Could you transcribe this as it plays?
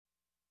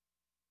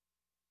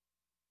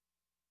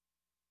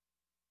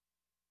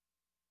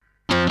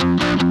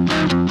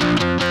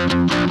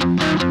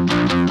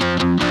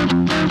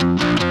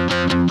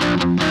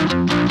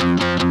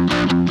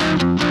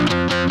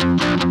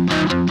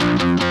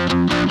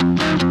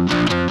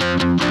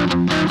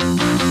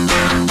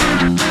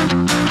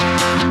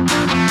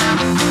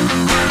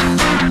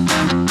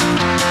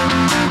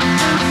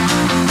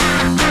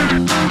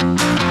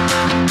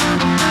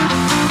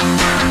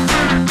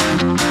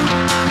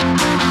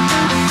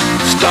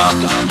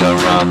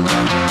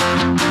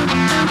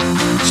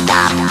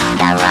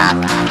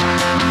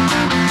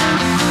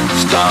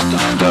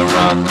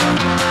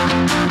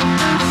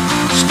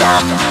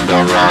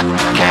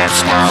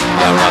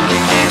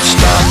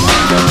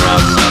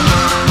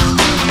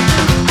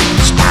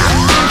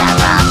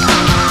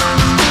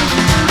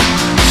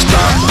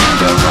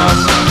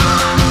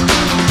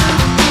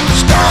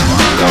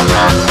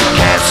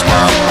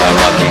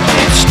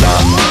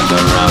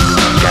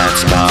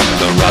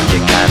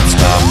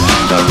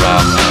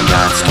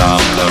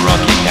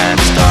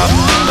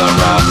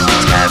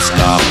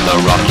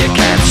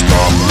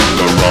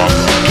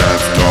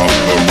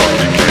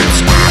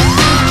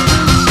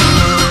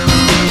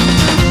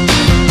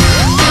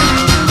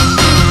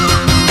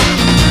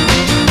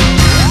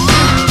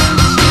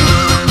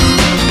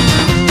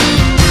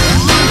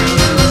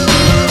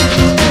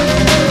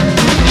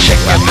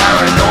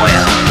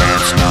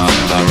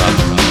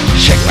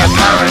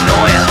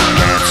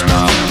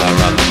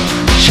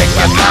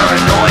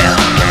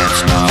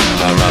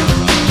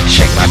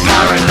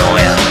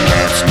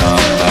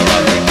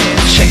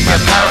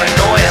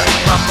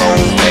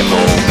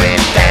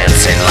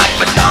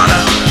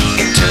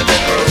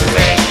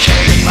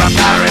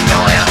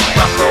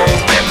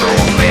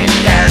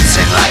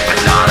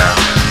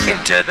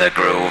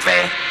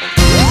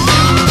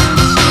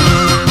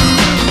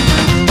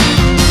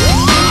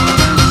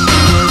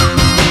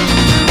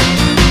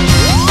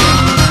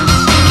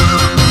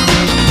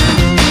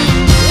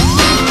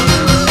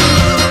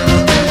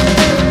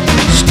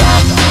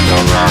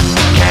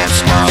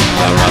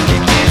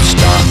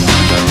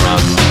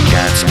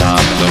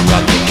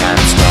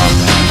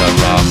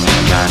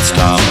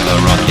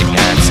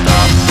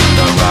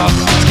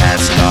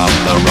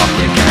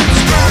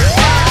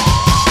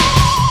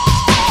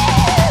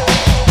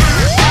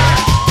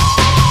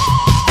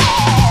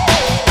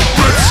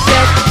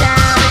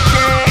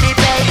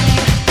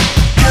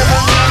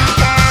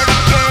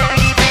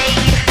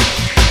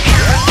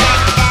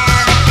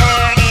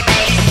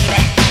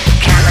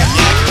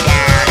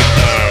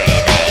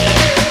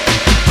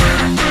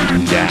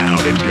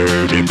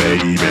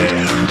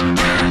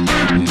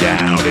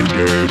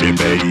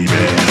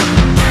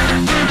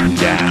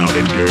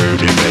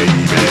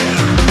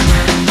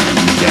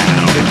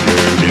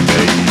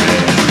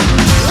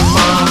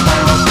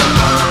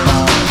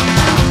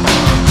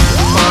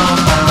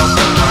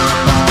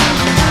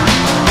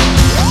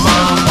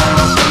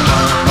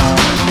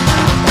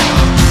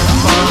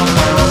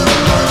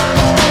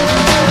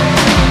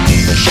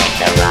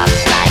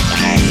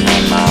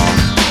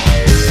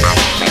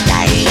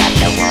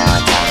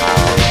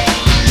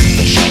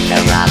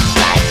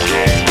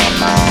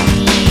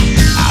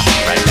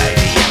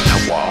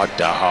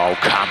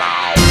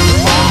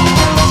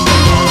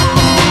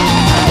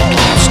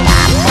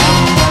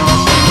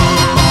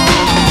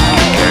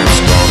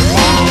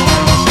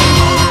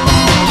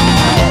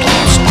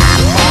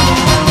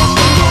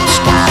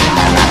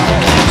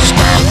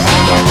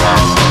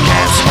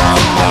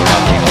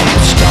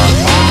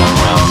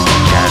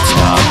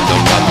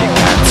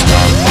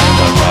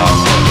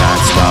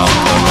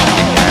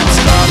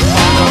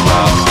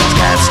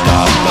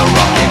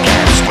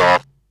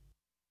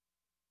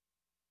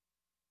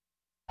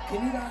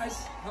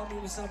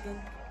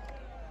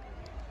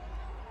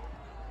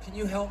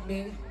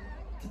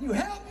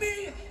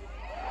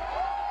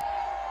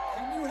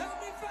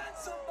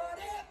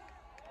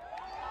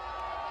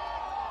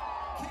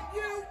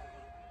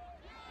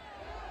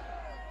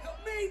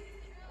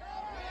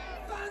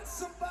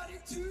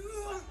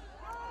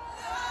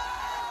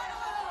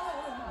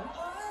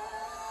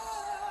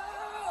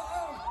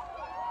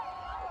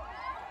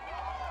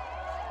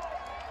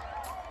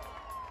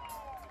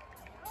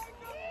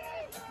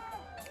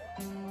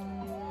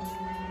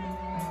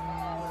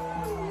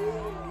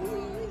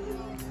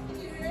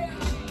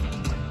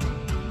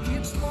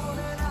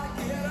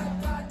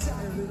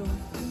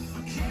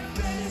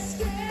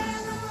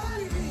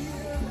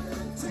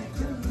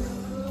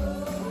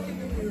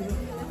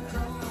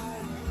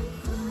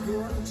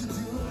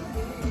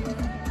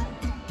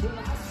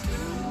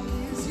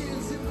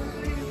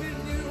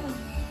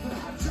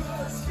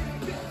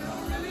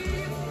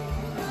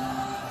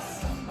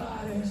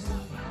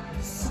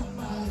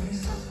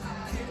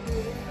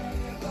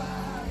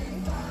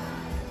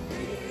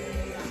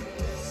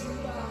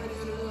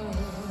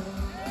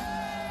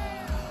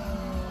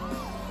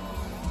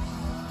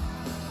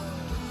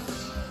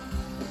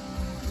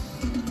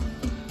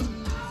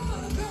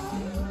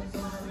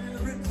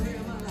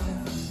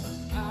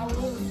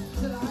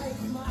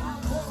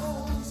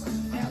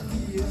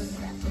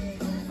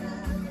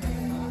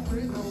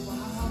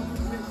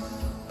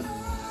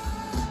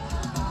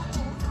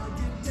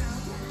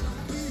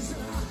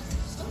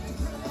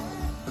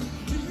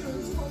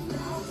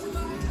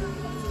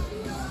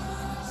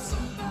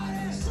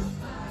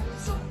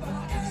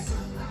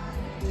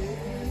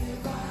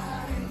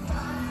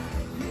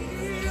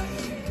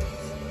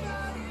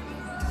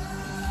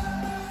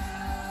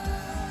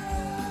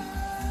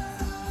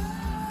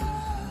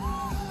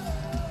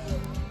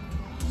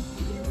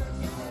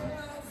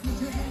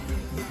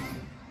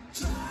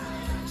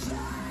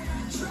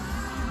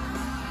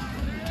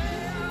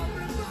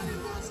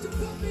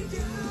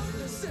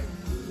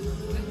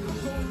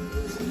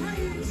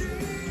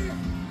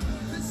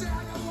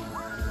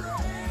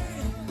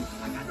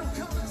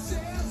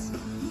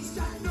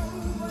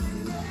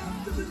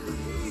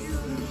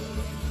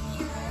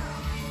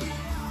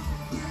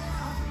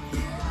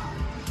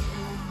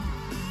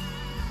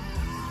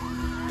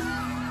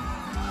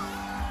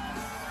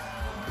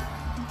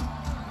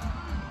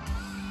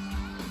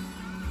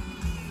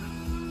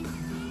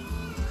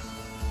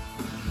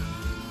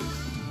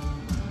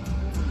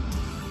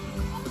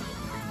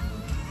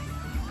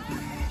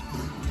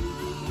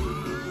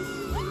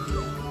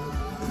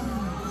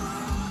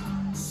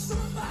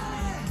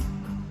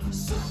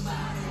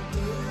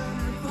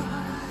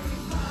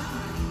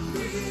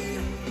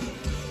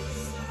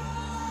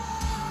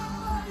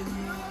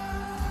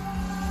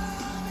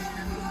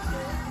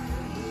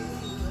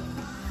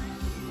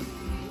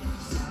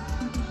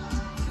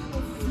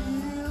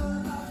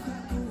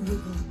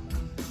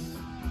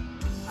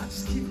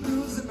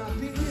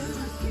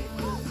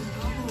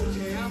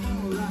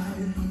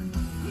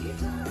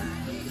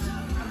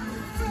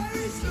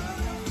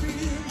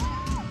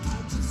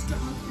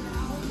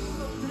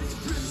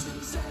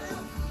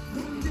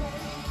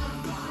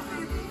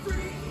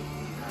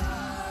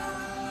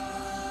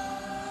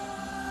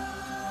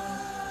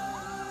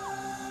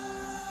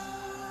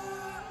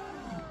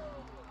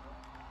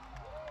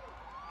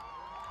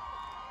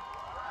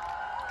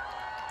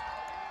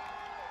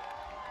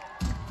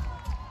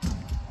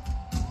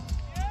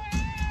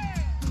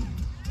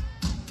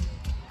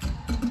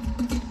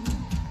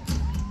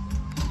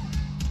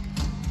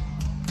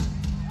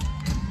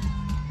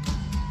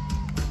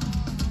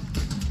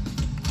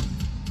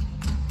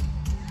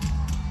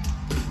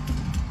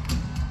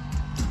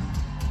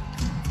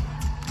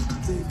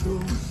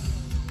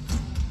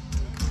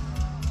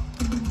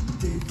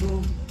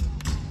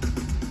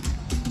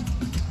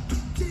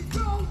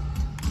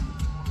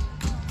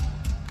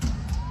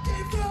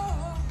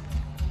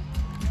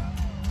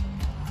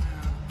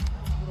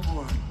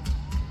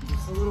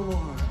little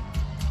more.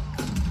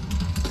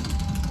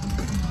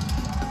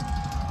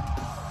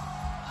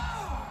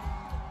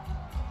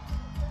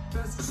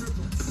 Best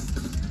triplets.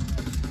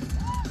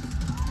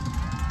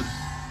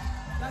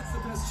 That's the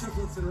best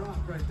triplets in rock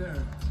right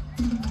there.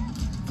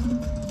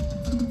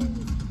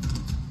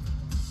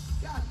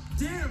 God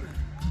damn it!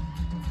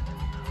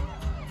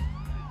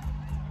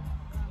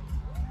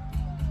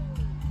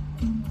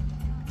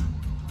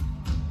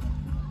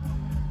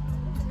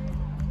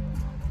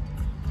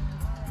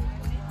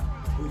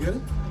 We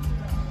good?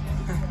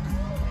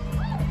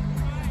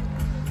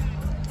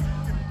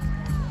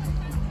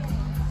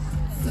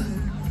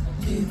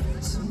 Need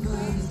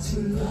somebody to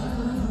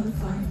love,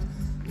 find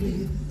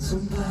me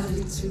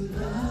somebody to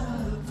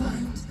love,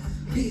 find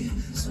me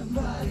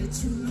somebody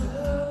to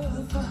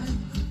love, find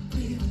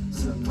me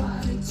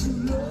somebody to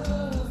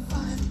love,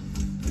 find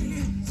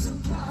me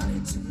somebody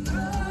to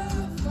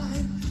love,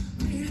 find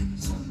me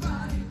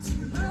somebody to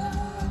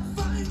love,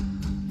 find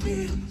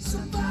me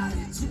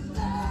somebody to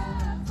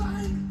love,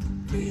 find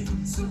me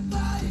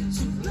somebody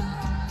to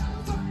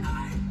love,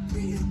 find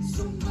me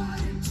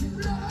somebody to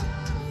love.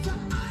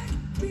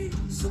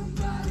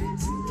 Somebody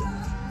to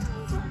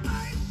love,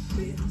 I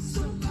need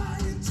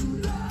somebody to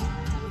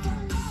love, I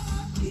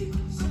need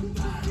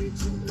somebody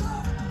to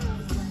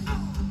love, I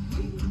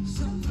need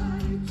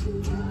somebody to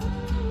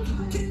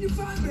love. Can you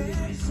find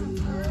me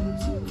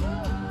somebody to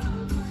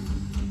love? I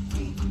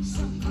need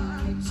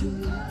somebody to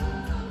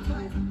love, I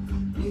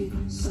need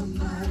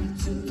somebody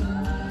to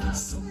love.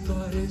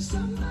 Somebody,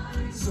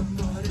 somebody,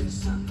 somebody,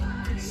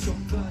 somebody,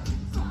 somebody.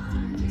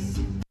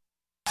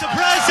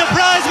 Surprise,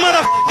 surprise,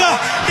 motherfucker!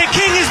 The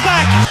king is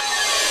back!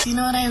 You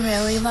know what I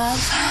really love?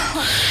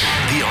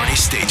 The Arnie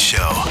State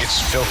Show.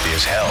 It's filthy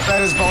as hell.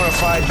 That is bona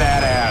fide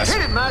badass.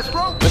 Hit it,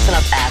 Maestro! Listen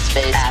up, ass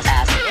face,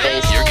 ass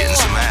face. You're getting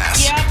some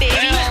ass. Yeah,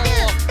 baby.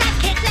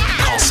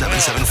 Call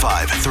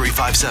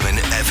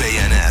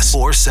 775-357-FANS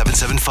or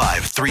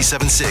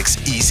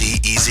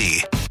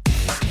 775-376-EASY-EASY.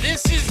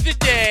 This is the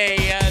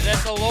day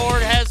that the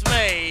Lord has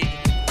made,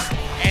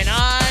 and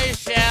I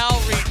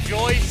shall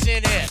rejoice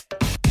in it.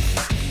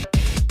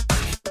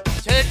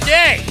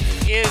 Today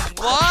is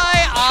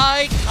why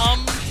I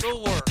come to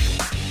work.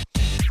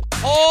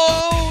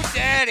 Oh,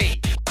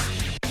 Daddy.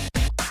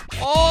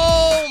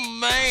 Oh,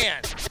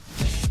 man.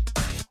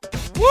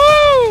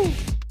 Woo!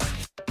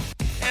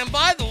 And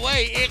by the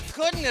way, it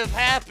couldn't have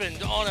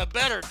happened on a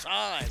better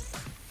time.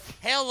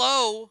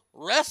 Hello,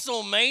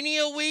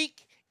 WrestleMania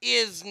week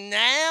is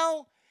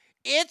now.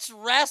 It's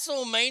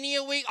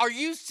WrestleMania week. Are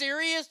you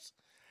serious?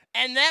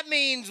 And that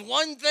means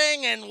one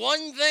thing and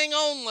one thing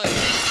only.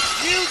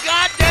 You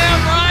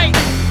goddamn right.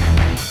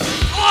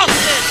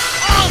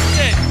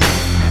 Austin.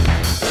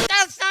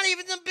 That's not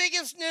even the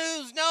biggest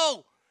news.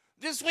 No.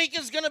 This week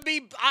is going to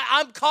be,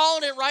 I'm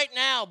calling it right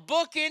now,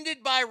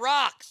 bookended by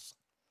Rocks.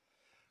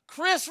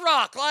 Chris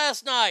Rock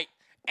last night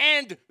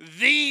and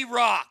The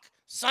Rock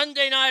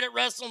Sunday night at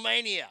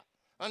WrestleMania.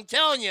 I'm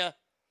telling you,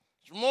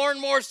 there's more and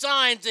more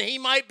signs that he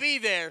might be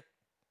there.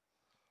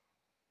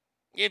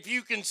 If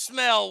you can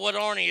smell what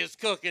Arnie is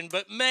cooking.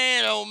 But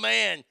man, oh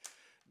man,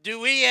 do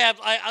we have,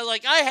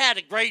 I had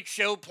a great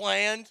show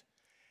planned,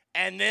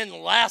 and then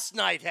last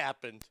night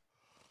happened.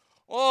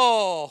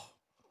 Oh,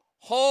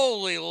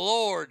 holy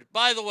Lord.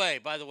 By the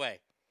way,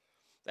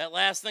 that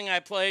last thing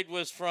I played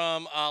was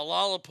from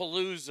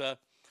Lollapalooza.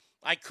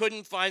 I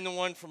couldn't find the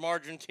one from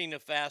Argentina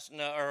fast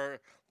enough,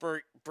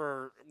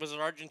 was it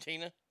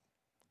Argentina?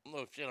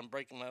 Oh shit, I'm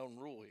breaking my own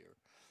rule here.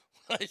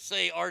 I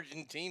say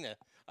Argentina.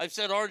 I've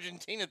said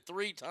Argentina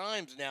 3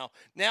 times now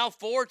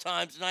 4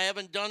 times, and I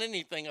haven't done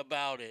anything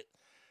about it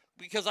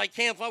because I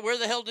can't find, where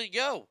the hell did it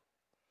go?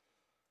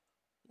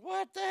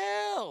 What the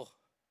hell?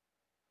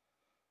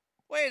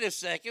 Wait a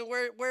second,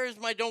 where is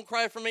my Don't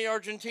Cry For Me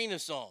Argentina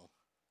song?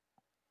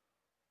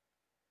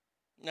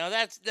 Now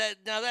that's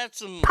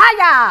some...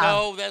 Hiya!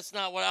 No, that's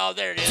not what... Oh,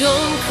 there it is.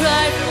 Don't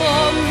cry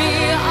for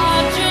me,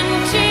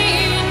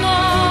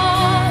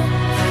 Argentina.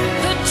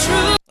 The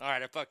truth. All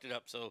right, I fucked it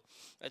up, so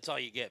that's all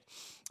you get.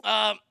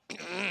 That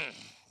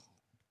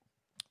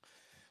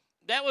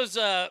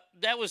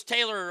was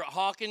Taylor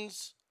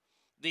Hawkins,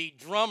 the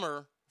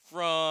drummer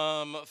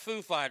from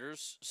Foo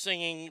Fighters,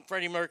 singing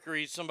Freddie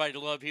Mercury's Somebody to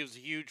Love. He was a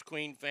huge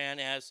Queen fan,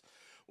 as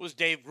was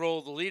Dave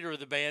Grohl, the leader of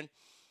the band.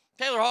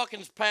 Taylor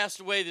Hawkins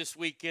passed away this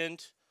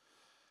weekend.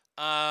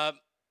 They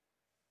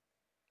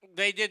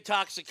did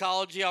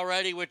toxicology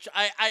already, which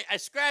I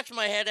scratched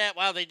my head at.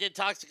 Wow, they did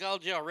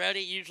toxicology already?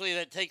 Usually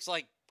that takes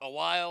like a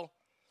while.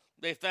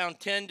 They found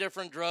 10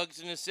 different drugs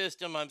in his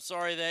system. I'm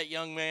sorry, that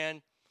young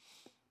man.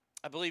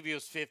 I believe he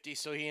was 50,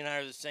 so he and I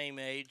are the same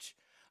age.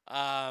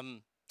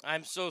 I'm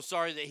so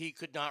sorry that he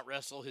could not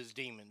wrestle his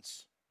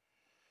demons.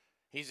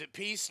 He's at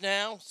peace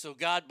now, so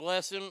God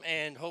bless him,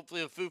 and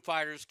hopefully the Foo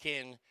Fighters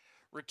can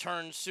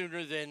return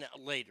sooner than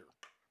later.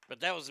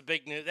 But that was a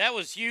big news. That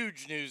was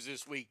huge news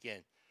this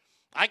weekend.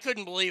 I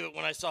couldn't believe it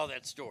when I saw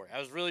that story. I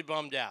was really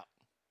bummed out.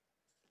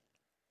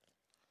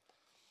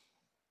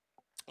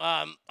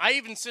 I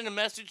even sent a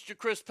message to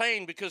Chris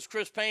Payne because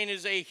Chris Payne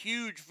is a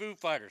huge Foo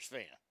Fighters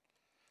fan.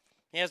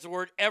 He has the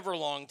word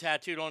Everlong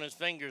tattooed on his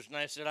fingers. And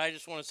I said, I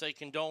just want to say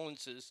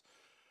condolences,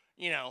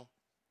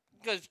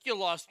 because you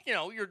lost,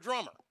 your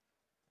drummer.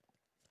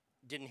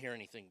 Didn't hear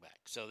anything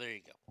back. So there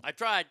you go. I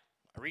tried.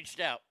 I reached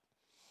out.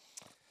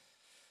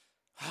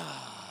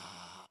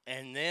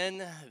 And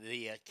then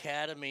the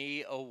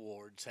Academy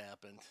Awards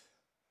happened.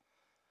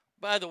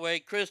 By the way,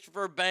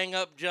 Christopher, bang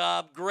up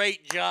job.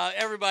 Great job.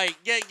 Everybody,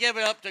 give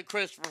it up to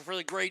Christopher for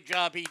the great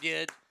job he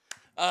did.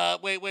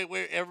 Wait.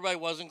 Everybody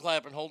wasn't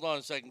clapping. Hold on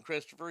a second,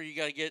 Christopher. You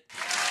got to get...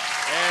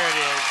 There it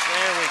is.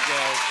 There we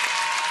go.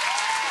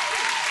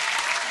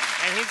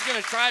 And he's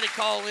going to try to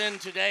call in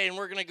today, and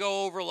we're going to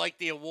go over,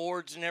 the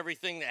awards and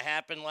everything that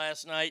happened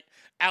last night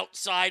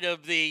outside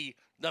of the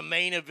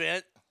main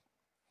event.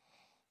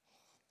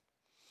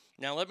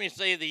 Now, let me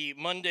say the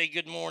Monday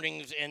good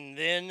mornings, and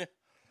then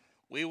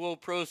we will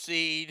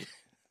proceed.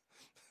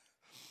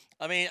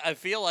 I mean, I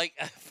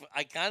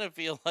kind of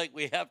feel like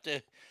we have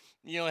to,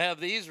 have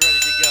these ready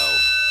to go.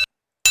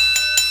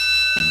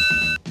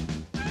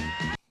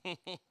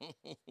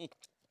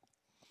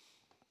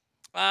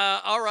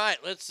 All right,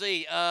 let's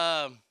see.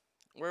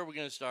 Where are we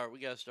going to start? We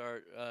got to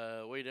start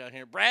way down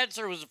here.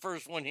 Bradster was the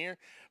first one here.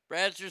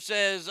 Bradster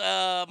says,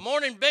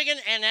 morning, biggin'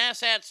 and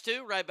asshats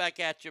too. Right back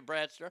at you,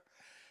 Bradster.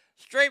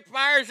 Straight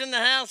Fire's in the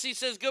house. He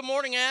says, good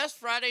morning, Ass.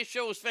 Friday's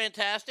show was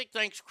fantastic.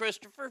 Thanks,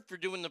 Christopher, for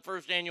doing the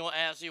first annual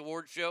Assy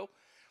Award show,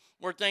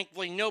 where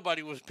thankfully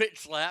nobody was bitch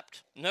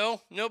slapped.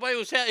 No, nobody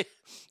was.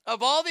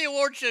 Of all the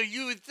award shows,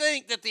 you would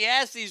think that the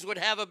Assies would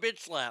have a bitch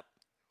slap.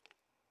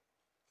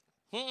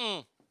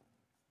 Nope.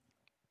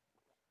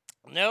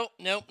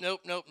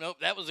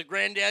 That was the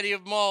granddaddy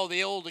of them all,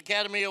 the old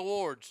Academy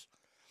Awards.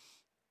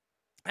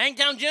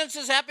 Hangtown Jen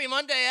says, happy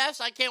Monday, Ass.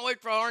 I can't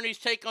wait for Arnie's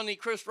take on the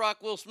Chris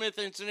Rock, Will Smith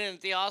incident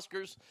at the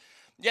Oscars.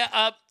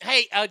 Yeah,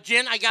 hey,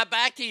 Jen, I got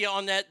back to you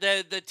on that,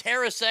 the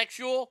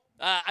terrasexual.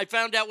 I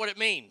found out what it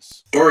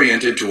means.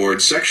 Oriented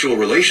towards sexual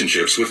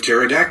relationships with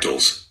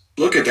pterodactyls.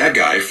 Look at that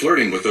guy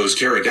flirting with those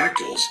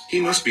pterodactyls. He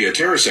must be a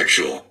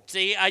terrasexual.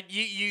 See,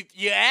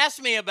 you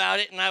asked me about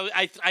it, and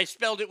I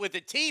spelled it with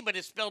a T, but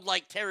it's spelled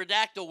like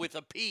pterodactyl with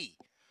a P.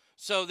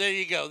 So there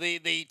you go.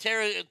 The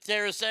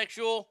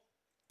terrasexual.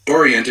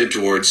 Oriented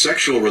towards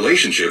sexual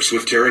relationships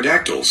with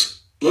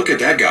pterodactyls. Look at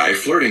that guy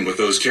flirting with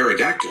those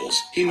pterodactyls.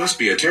 He must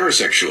be a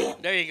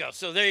terrasexual. There you go.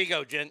 So there you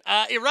go, Jen.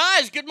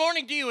 Arise, good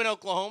morning to you in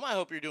Oklahoma. I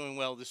hope you're doing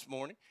well this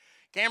morning.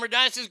 Cameron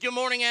Dice says, good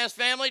morning, Ass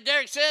family.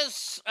 Derek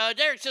says,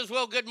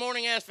 well, good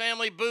morning, Ass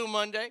family. Boo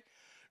Monday.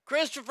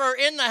 Christopher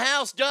in the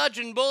house,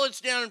 dodging bullets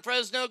down in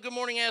Fresno. Good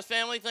morning, Ass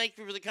family. Thank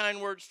you for the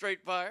kind words,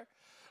 Straight Fire.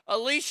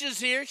 Alicia's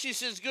here. She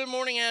says, good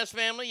morning, Ass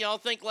family. Y'all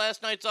think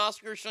last night's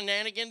Oscar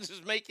shenanigans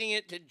is making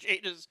it to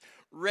Jada's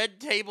Red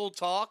Table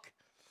Talk?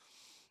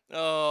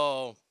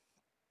 Oh,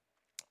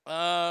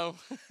 I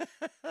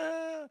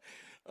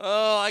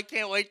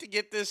can't wait to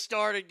get this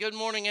started. Good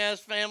morning, Ass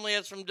family.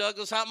 That's from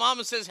Douglas. Hot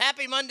Mama says,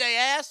 happy Monday,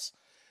 Ass.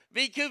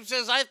 V. Coop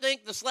says, I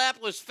think the slap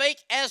was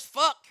fake as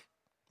fuck.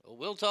 Well,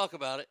 we'll talk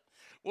about it.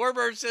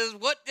 Warbird says,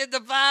 what did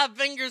the 5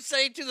 fingers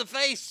say to the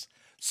face?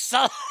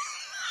 Slap.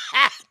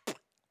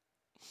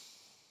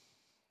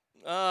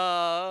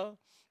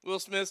 Will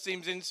Smith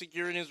seems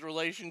insecure in his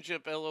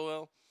relationship,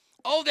 LOL.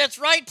 Oh, that's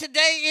right.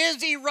 Today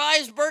is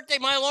Eri's birthday.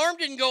 My alarm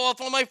didn't go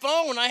off on my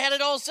phone. I had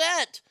it all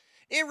set.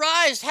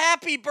 Eri's,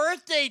 happy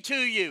birthday to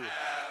you.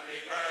 Happy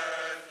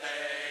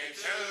birthday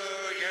to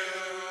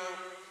you.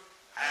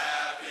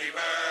 Happy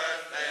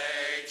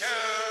birthday to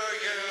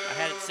you. I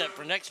had it set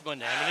for next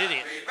Monday. I'm an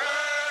idiot.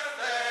 Happy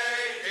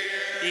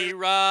birthday, dear.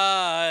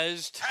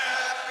 Erised.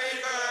 Happy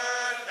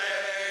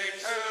birthday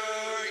to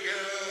you.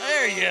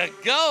 There you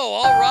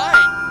go. All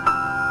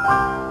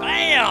right.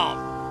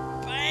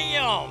 Bam.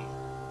 Bam.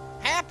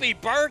 Happy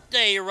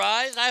birthday,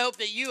 Erise. I hope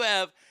that you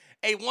have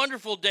a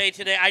wonderful day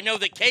today. I know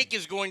that cake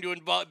is going to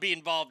be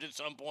involved at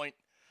some point.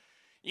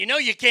 You know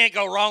you can't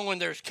go wrong when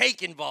there's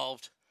cake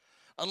involved,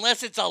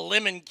 unless it's a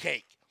lemon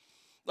cake.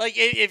 Like,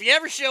 if you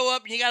ever show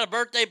up and you got a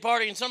birthday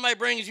party and somebody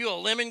brings you a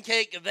lemon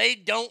cake, they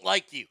don't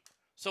like you.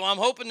 So I'm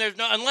hoping there's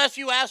no, unless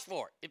you ask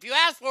for it. If you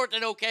ask for it,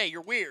 then okay,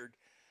 you're weird.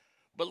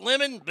 But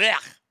lemon,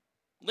 blech.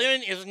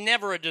 Lemon is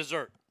never a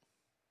dessert.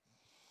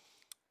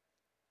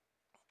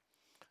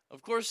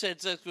 Of course, had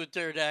sex with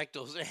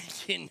pterodactyls, and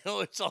you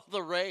know it's all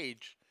the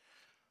rage.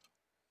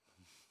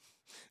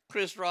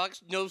 Chris Rock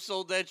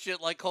no-sold that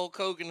shit like Hulk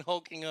Hogan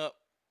hulking up.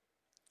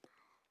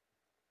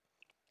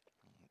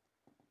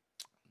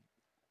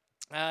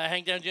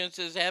 Hangdown Jen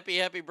says,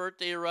 happy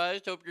birthday,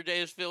 Arise. Hope your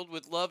day is filled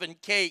with love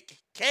and cake.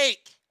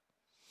 Cake!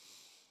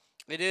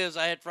 It is.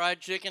 I had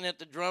fried chicken at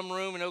the Drum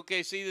Room in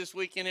OKC this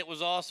weekend. It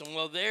was awesome.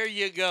 Well, there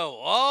you go.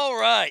 All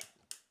right.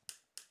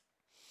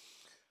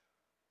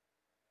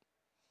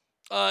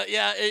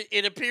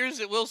 It appears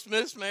that Will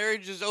Smith's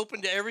marriage is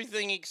open to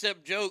everything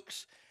except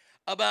jokes.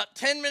 About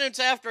 10 minutes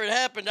after it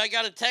happened, I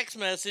got a text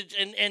message.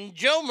 And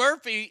Joe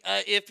Murphy,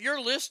 if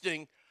you're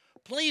listening,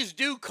 please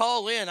do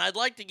call in. I'd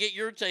like to get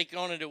your take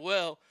on it as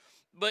well.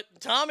 But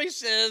Tommy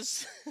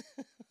says,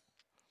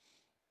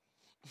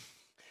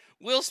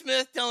 Will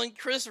Smith telling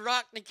Chris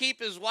Rock to keep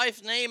his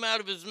wife's name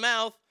out of his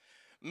mouth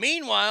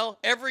Meanwhile,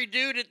 every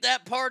dude at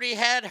that party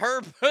had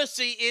her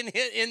pussy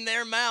in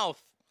their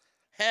mouth.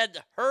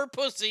 Had her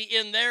pussy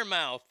in their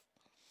mouth.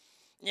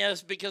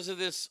 Yes, because of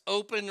this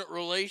open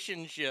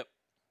relationship.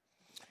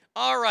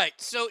 All right,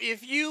 so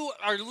if you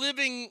are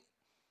living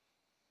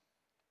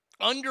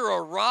under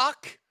a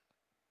rock,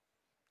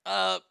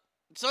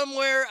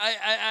 somewhere,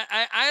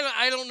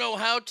 I don't know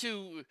how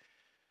to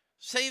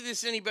say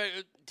this any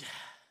better.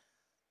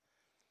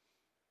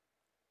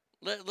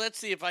 Let's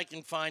see if I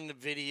can find the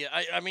video.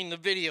 I mean, the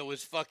video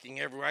is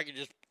fucking everywhere. I could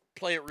just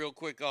play it real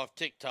quick off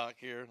TikTok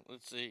here.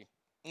 Let's see.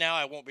 Now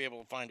I won't be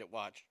able to find it.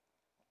 Watch.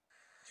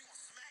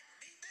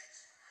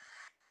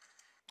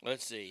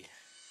 Let's see.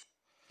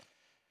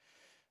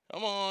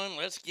 Come on,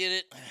 let's get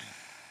it.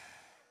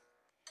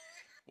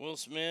 Will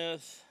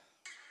Smith.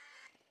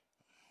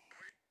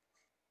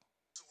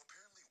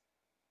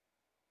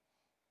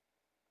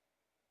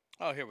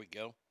 Oh, here we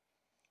go.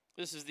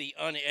 This is the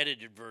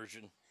unedited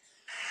version.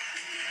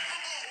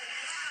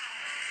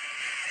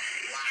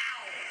 Wow!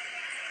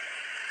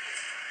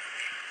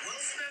 Will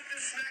Smith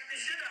just smacked the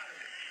shit out of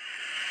me.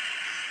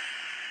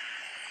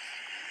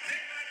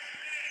 Nick, like,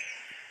 hey,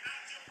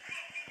 out your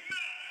fucking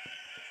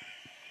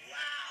mouth.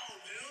 Wow,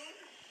 dude.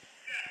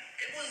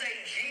 Yeah. It was a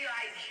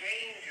G.I.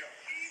 Jane jump.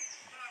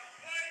 Keep my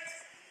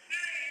wife's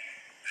name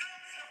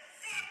out your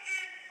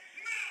fucking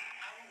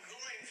mouth. I'm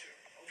going to,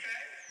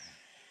 okay?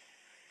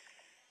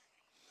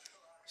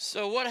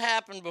 So what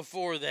happened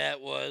before that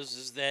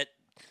is that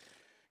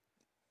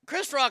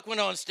Chris Rock went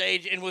on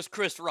stage and was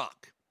Chris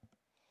Rock.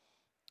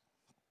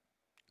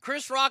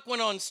 Chris Rock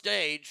went on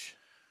stage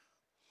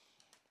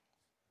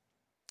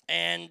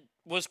and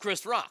was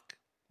Chris Rock,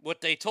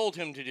 what they told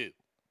him to do.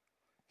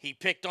 He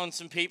picked on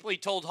some people. He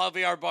told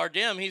Javier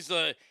Bardem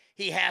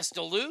he has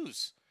to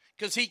lose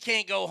because he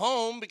can't go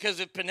home because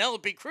if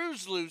Penelope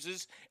Cruz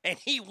loses and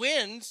he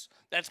wins,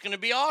 that's going to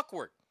be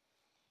awkward.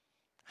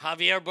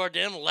 Javier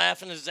Bardem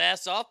laughing his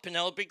ass off.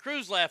 Penelope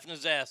Cruz laughing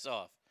his ass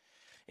off.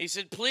 He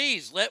said,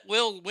 please, let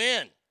Will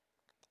win.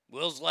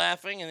 Will's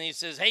laughing, and he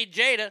says, hey,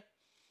 Jada,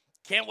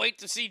 can't wait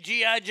to see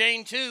G.I.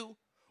 Jane 2,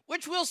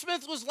 which Will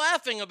Smith was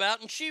laughing about,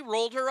 and she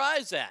rolled her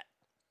eyes at.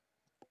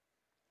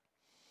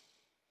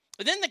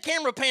 And then the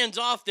camera pans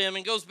off them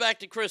and goes back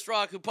to Chris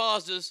Rock, who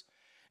pauses,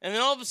 and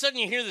then all of a sudden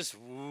you hear this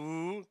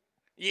woo.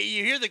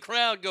 You hear the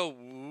crowd go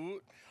woo.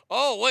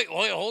 Oh, wait,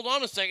 hold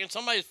on a second.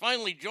 Somebody's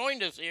finally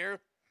joined us here.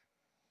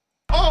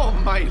 Oh,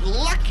 my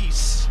lucky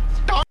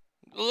star.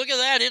 Look at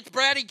that. It's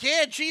Bratty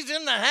Kid. She's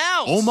in the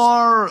house.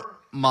 Omar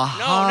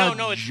Mahad.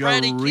 No, it's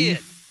Bratty Kid.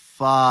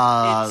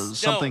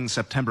 Something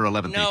September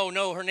 11th.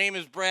 No, her name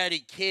is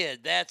Bratty Kid.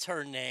 That's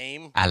her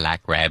name. I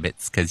like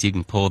rabbits because you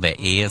can pull their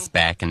ears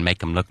back and make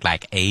them look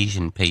like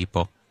Asian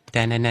people.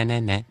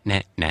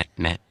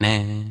 Da-na-na-na-na-na-na-na.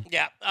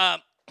 Yeah. I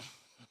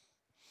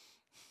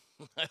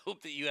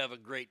hope that you have a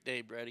great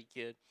day, Bratty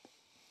Kid.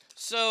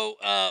 So,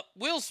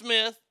 Will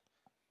Smith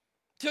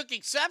took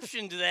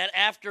exception to that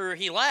after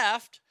he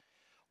laughed,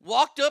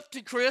 walked up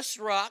to Chris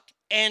Rock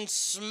and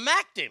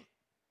smacked him.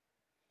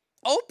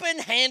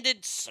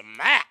 Open-handed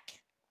smack.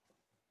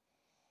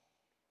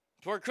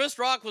 Where Chris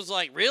Rock was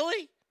like,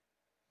 really?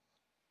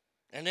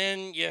 And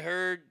then you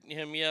heard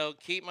him yell,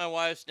 keep my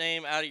wife's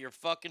name out of your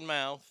fucking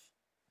mouth.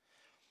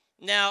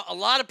 Now, a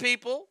lot of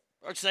people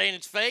are saying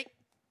it's fake.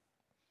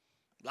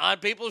 A lot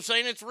of people are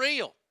saying it's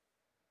real.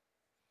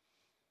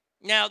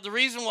 Now, the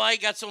reason why he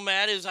got so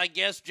mad is, I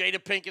guess,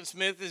 Jada Pinkett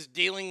Smith is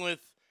dealing with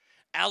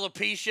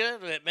alopecia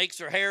that makes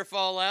her hair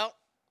fall out.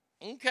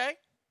 Okay.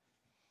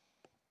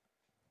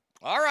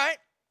 All right.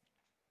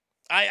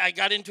 I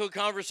got into a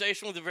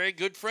conversation with a very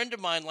good friend of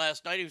mine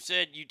last night who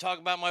said, you talk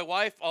about my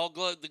wife,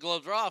 the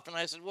gloves are off. And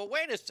I said, well,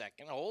 wait a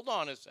second. Hold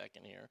on a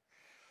second here.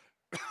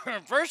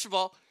 First of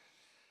all,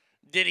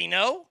 did he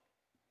know?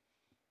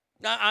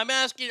 Now, I'm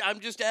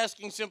just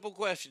asking simple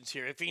questions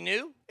here. If he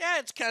knew, yeah,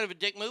 it's kind of a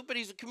dick move, but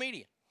he's a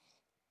comedian.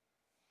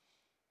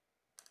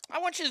 I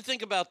want you to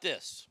think about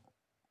this.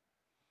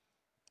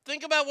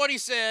 Think about what he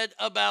said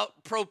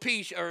about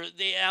Propecia, or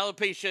the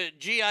alopecia,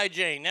 G.I.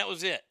 Jane. That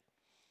was it.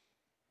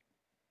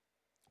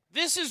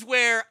 This is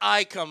where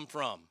I come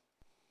from.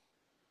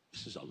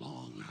 This is a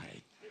long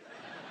night.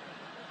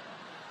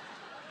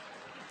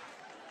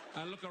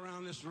 I look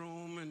around this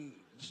room, and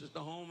this is the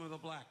home of the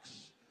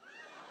blacks.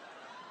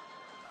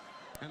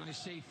 And I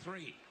see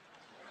three.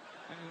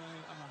 Anyway,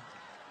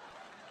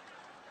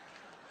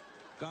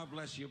 God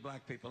bless you,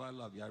 black people. I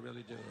love you. I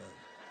really do.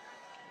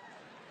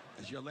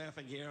 As you're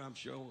laughing here, I'm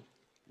sure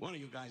one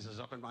of you guys is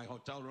up in my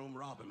hotel room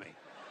robbing me.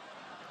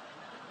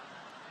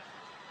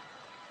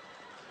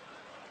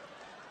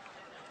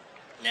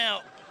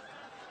 Now.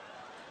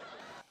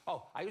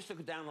 Oh, I used to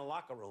go down in the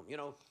locker room,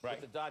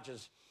 with the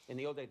Dodgers in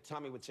the old days.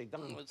 Tommy would say,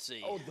 Don, let's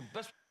see. Oh, the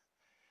best.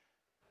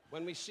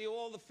 When we see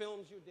all the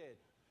films you did,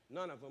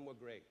 none of them were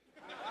great.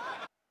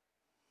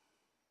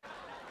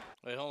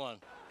 Wait, hold on.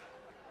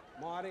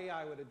 Marty,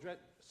 I would address.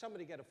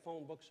 Somebody get a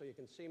phone book so you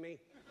can see me.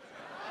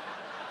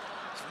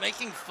 He's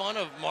making fun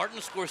of Martin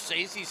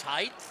Scorsese's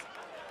height?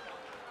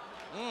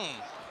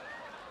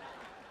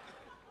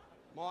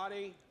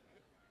 Marty,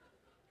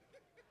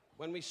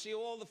 When we see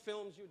all the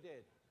films you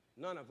did,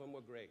 none of them were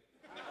great.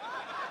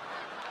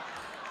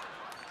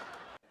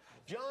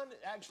 John,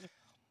 actually...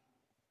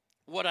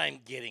 What I'm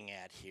getting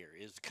at here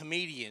is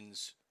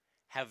comedians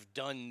have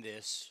done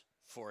this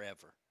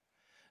forever.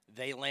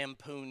 They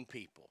lampoon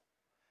people.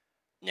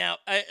 Now,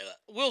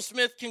 Will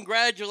Smith,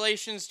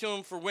 congratulations to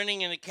him for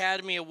winning an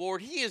Academy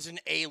Award. He is an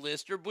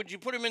A-lister. Would you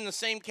put him in the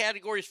same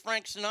category as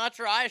Frank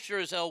Sinatra? I sure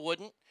as hell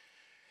wouldn't.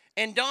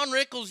 And Don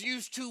Rickles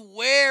used to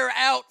wear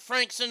out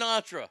Frank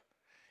Sinatra.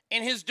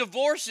 And his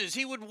divorces,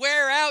 he would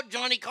wear out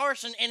Johnny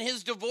Carson and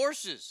his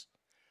divorces.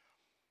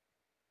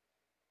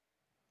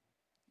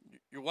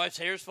 Your wife's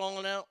hair's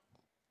falling out?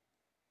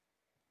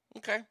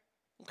 Okay.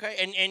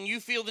 And you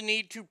feel the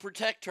need to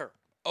protect her.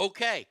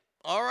 Okay.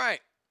 All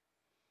right.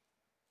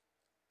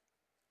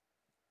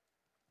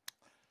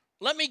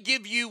 Let me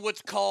give you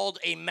what's called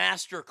a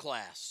master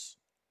class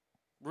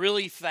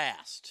really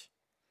fast.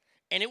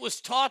 And it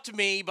was taught to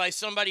me by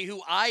somebody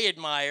who I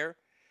admire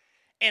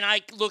and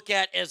I look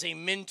at as a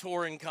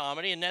mentor in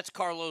comedy, and that's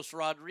Carlos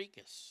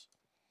Rodriguez.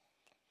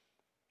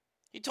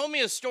 He told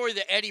me a story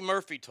that Eddie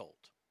Murphy told.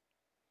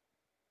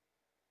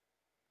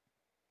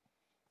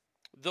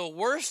 The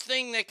worst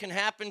thing that can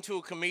happen to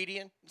a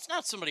comedian, it's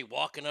not somebody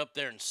walking up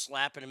there and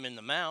slapping him in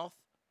the mouth.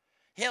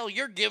 Hell,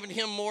 you're giving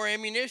him more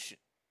ammunition.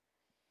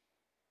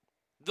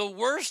 The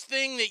worst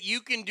thing that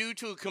you can do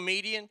to a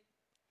comedian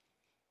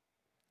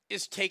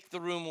is take the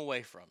room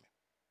away from him.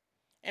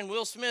 And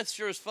Will Smith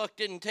sure as fuck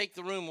didn't take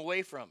the room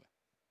away from him.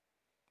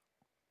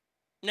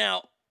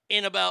 Now,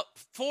 in about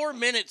 4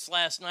 minutes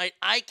last night,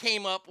 I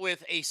came up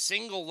with a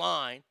single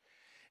line.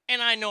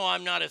 And I know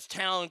I'm not as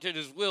talented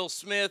as Will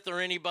Smith or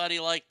anybody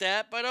like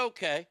that, but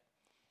okay.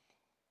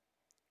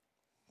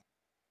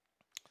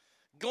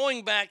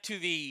 Going back to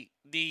the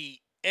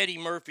Eddie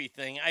Murphy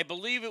thing, I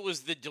believe it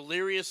was the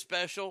Delirious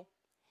special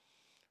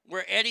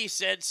where Eddie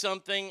said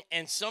something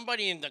and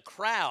somebody in the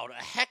crowd,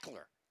 a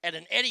heckler at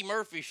an Eddie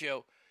Murphy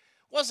show,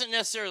 wasn't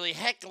necessarily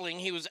heckling,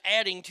 he was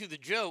adding to the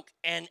joke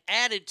and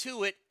added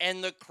to it,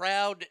 and the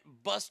crowd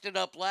busted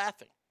up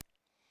laughing.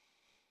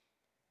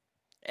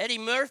 Eddie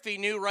Murphy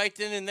knew right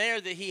then and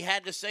there that he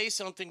had to say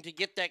something to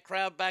get that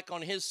crowd back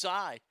on his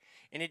side.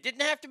 And it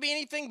didn't have to be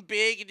anything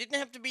big. It didn't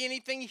have to be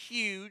anything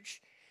huge.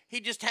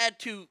 He just had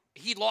to,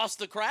 he lost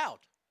the crowd.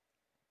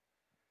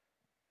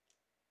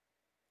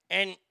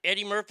 And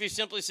Eddie Murphy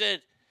simply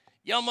said,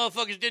 y'all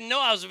motherfuckers didn't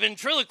know I was a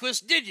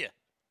ventriloquist, did you?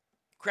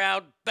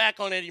 Crowd back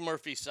on Eddie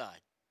Murphy's side.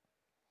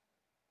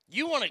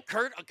 You want to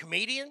hurt a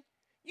comedian?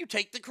 You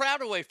take the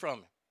crowd away from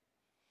him.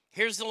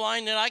 Here's the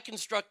line that I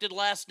constructed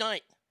last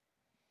night.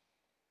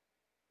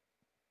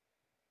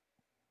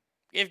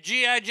 If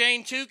G.I.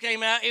 Jane 2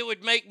 came out, it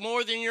would make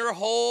more than your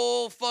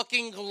whole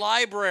fucking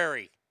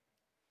library.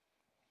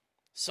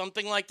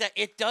 Something like that.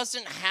 It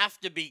doesn't have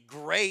to be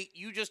great.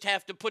 You just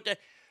have to put that.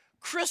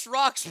 Chris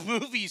Rock's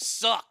movies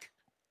suck.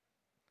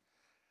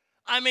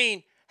 I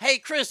mean, hey,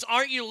 Chris,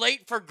 aren't you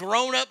late for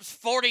Grown Ups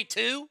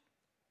 42?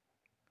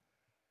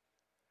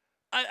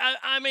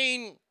 I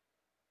mean,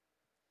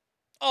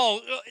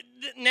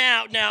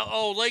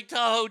 now, Lake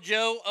Tahoe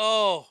Joe,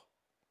 oh.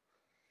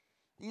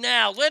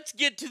 Now, let's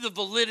get to the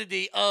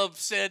validity of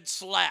said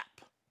slap.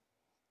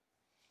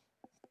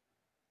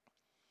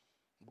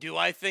 Do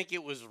I think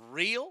it was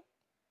real?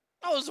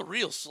 Oh, it was a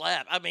real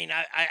slap. I mean,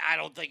 I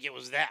don't think it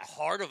was that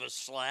hard of a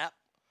slap.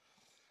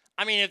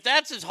 I mean, if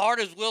that's as hard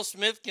as Will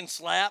Smith can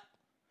slap,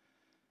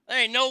 there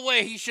ain't no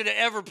way he should have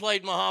ever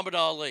played Muhammad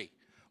Ali.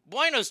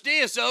 Buenos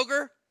dias,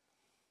 Ogre.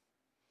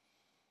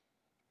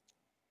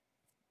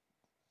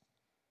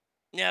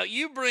 Now,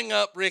 you bring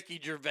up Ricky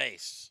Gervais.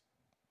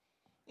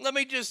 Let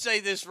me just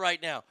say this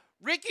right now.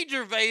 Ricky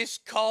Gervais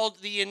called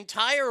the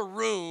entire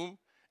room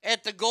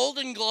at the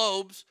Golden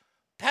Globes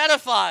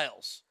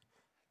pedophiles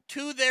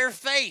to their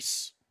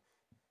face.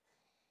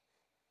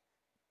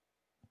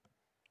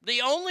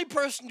 The only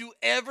person to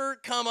ever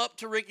come up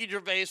to Ricky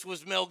Gervais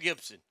was Mel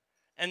Gibson,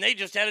 and they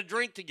just had a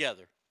drink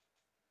together.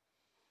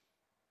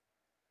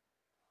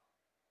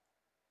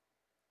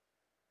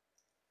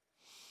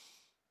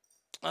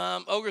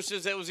 Ogre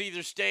says that was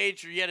either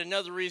staged or yet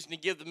another reason to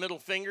give the middle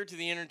finger to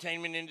the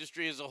entertainment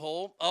industry as a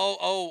whole.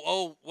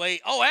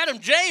 Wait. Oh, Adam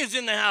J is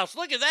in the house.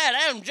 Look at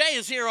that. Adam J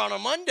is here on a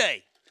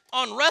Monday.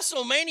 On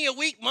WrestleMania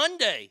week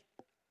Monday.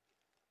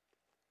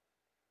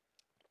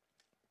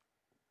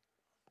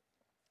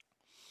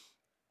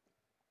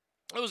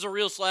 It was a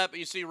real slap, but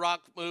you see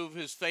Rock move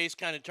his face,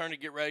 kind of turn to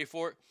get ready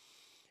for it.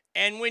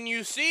 And when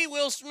you see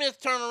Will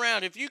Smith turn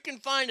around, if you can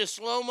find a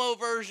slow-mo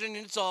version,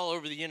 it's all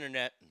over the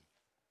internet.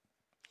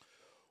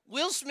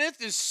 Will Smith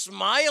is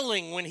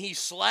smiling when he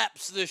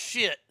slaps the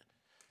shit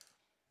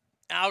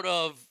out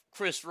of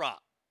Chris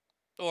Rock.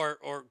 Or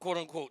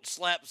quote-unquote,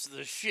 slaps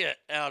the shit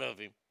out of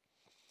him.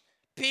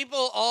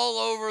 People all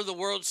over the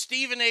world.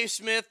 Stephen A.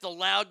 Smith, the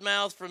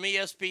loudmouth from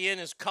ESPN,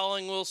 is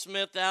calling Will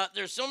Smith out.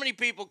 There's so many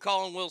people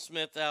calling Will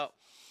Smith out.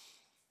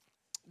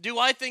 Do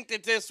I think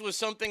that this was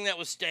something that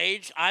was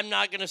staged? I'm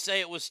not going to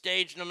say it was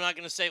staged, and I'm not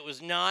going to say it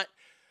was not.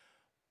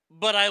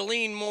 But I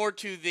lean more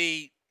to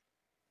the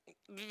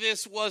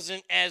this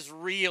wasn't as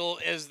real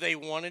as they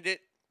wanted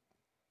it.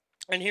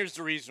 And here's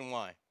the reason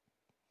why.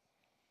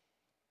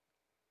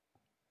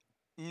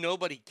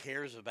 Nobody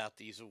cares about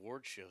these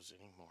award shows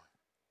anymore.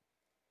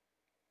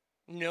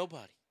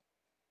 Nobody.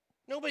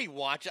 Nobody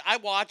watches. I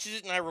watch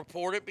it and I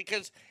report it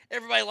because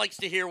everybody likes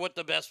to hear what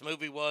the best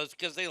movie was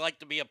because they like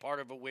to be a part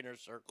of a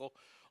winner's circle,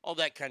 all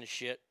that kind of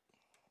shit.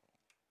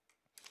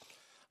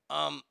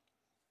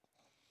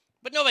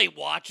 But nobody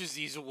watches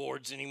these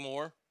awards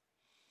anymore.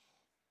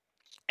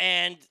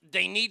 And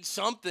they need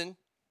something.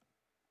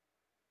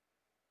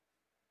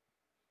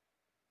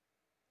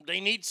 They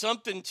need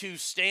something to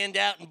stand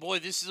out. And boy,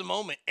 this is a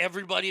moment.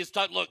 Everybody is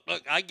talking. Look,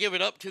 I give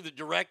it up to the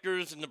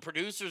directors and the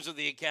producers of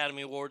the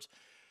Academy Awards.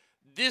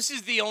 This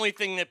is the only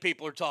thing that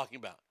people are talking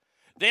about.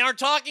 They aren't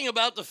talking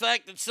about the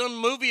fact that some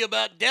movie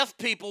about deaf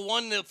people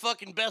won the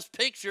fucking best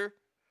picture.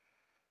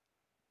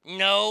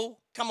 No.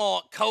 Come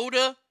on.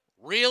 Coda?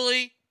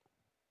 Really?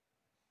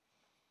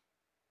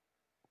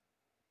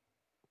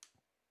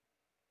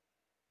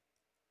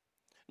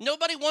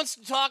 Nobody wants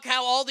to talk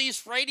how all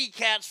these fraidy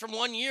cats from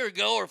 1 year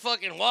ago are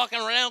fucking walking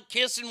around,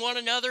 kissing one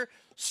another,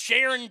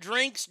 sharing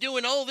drinks,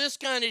 doing all this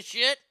kind of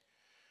shit.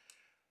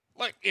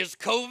 Like, is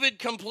COVID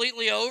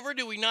completely over?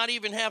 Do we not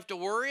even have to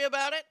worry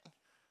about it?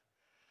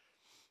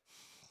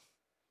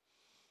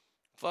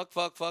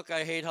 Fuck,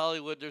 I hate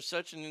Hollywood. There's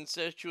such an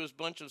incestuous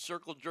bunch of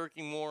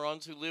circle-jerking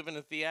morons who live in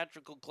a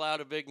theatrical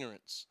cloud of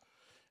ignorance.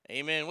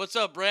 Amen. What's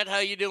up, Brett? How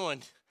you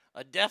doing?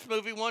 A deaf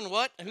movie one?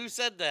 What? Who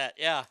said that?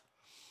 Yeah.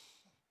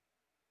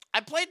 I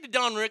played the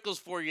Don Rickles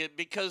for you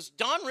because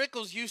Don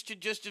Rickles used to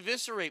just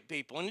eviscerate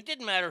people, and it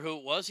didn't matter who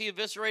it was. He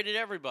eviscerated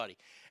everybody.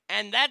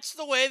 And that's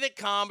the way that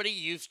comedy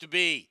used to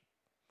be.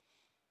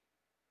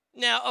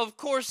 Now, of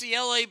course, the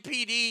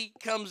LAPD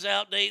comes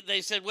out. They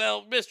said,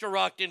 well, Mr.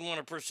 Rock didn't want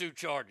to pursue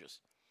charges.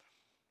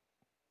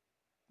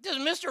 Does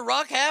Mr.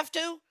 Rock have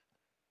to?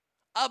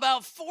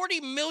 About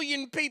 40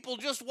 million people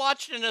just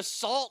watched an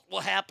assault will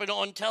happen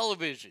on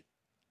television.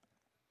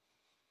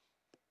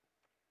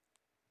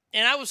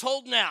 And I was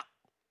holding out.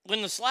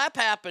 When the slap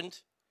happened,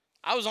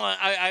 I was on.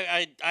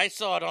 I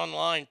saw it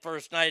online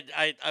first, and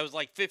I was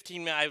like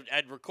 15 minutes.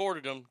 I'd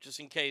recorded them just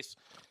in case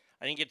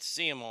I didn't get to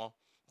see them all.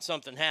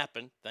 Something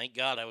happened. Thank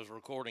God I was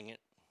recording it.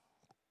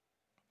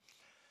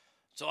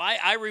 So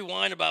I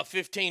rewind about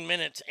 15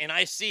 minutes, and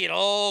I see it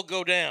all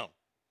go down.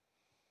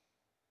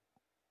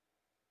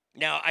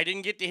 Now, I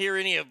didn't get to hear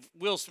any of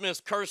Will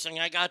Smith's cursing.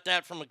 I got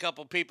that from a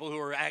couple people who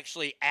were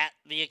actually at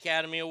the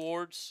Academy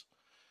Awards.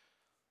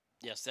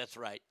 Yes, that's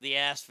right. The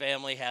Ass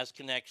family has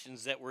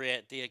connections that were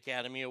at the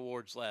Academy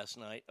Awards last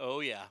night.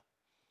 Oh, yeah.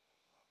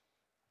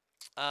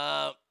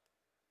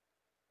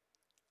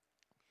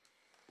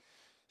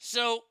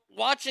 So,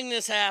 watching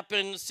this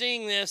happen,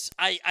 seeing this,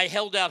 I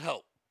held out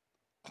hope.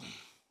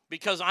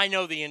 Because I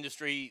know the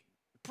industry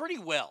pretty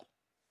well.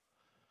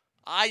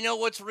 I know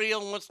what's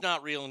real and what's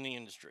not real in the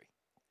industry.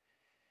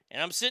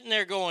 And I'm sitting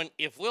there going,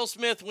 if Will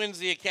Smith wins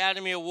the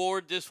Academy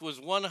Award, this was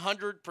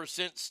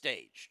 100%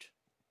 staged.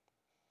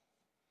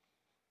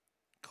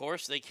 Of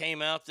course, they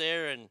came out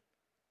there and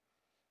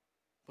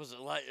Liza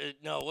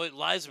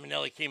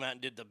Minnelli came out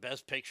and did the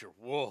best picture.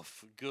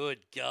 Woof, good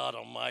God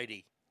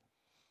almighty.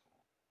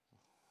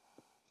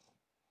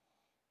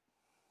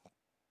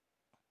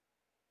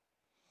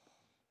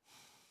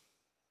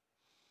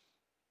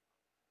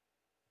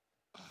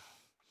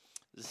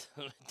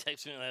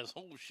 Text me and asks,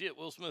 oh shit,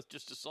 Will Smith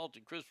just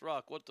assaulted Chris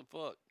Rock. What the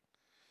fuck?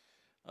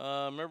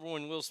 Remember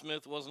when Will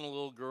Smith wasn't a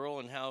little girl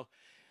and how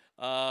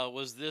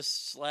was this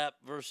slap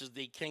versus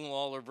the King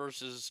Lawler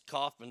versus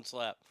Kaufman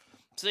slap?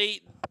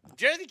 See,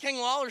 Jerry the King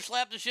Lawler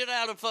slapped the shit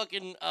out of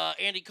fucking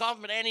Andy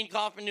Kaufman, but Andy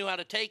Kaufman knew how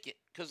to take it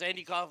because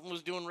Andy Kaufman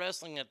was doing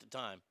wrestling at the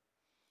time.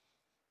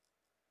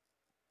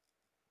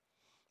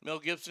 Mel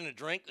Gibson a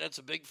drink? That's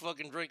a big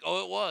fucking drink.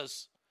 Oh, it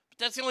was. But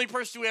that's the only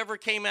person who ever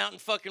came out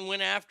and fucking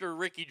went after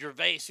Ricky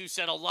Gervais, who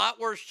said a lot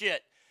worse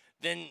shit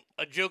than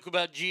a joke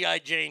about G.I.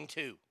 Jane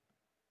 2.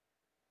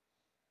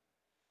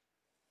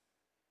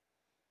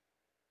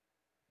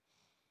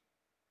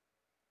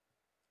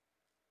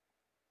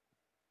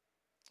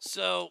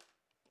 So,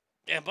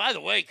 and by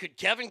the way, could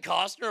Kevin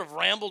Costner have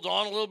rambled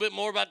on a little bit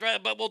more about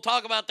that? But we'll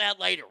talk about that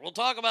later. We'll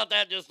talk about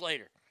that just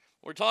later.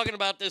 We're talking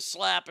about this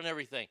slap and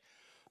everything.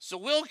 So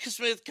Will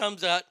Smith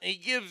comes out and he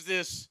gives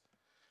this.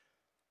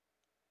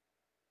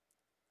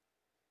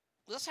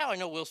 That's how I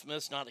know Will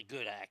Smith's not a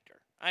good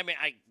actor. I mean,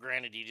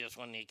 granted he just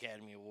won the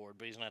Academy Award,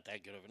 but he's not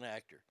that good of an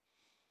actor.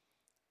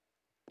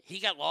 He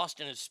got lost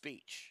in his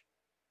speech.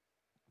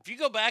 If you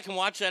go back and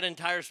watch that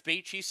entire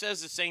speech, he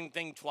says the same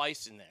thing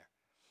twice in there.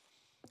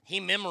 He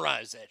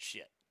memorized that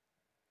shit.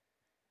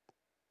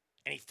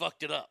 And he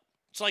fucked it up.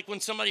 It's like when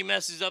somebody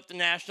messes up the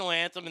national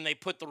anthem and they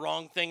put the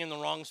wrong thing in the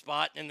wrong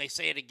spot and they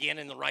say it again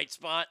in the right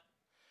spot.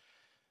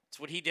 That's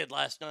what he did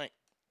last night.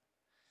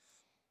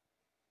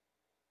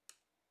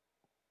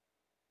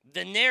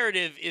 The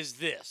narrative is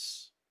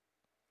this.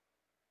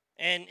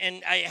 And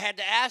I had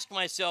to ask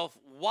myself,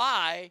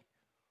 why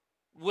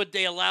would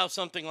they allow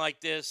something like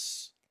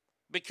this?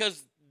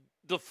 Because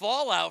the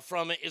fallout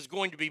from it is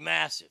going to be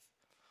massive.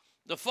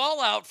 The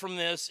fallout from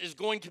this is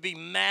going to be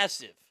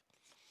massive.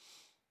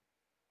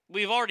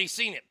 We've already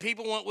seen it.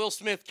 People want Will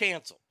Smith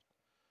canceled.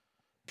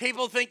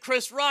 People think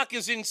Chris Rock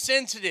is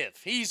insensitive.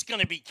 He's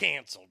going to be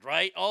canceled,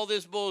 right? All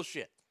this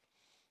bullshit.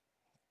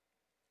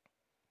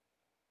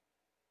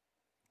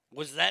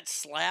 Was that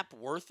slap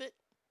worth it?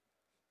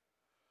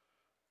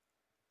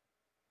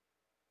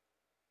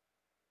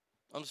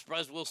 I'm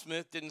surprised Will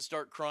Smith didn't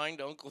start crying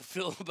to Uncle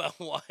Phil about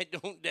why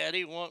don't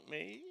Daddy want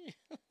me?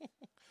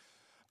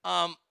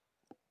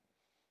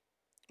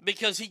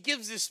 Because he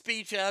gives this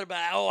speech out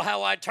about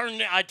how I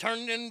turned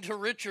into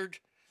Richard.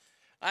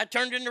 I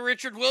turned into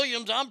Richard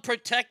Williams. I'm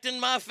protecting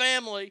my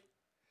family.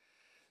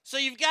 So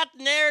you've got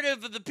the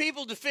narrative of the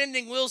people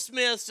defending Will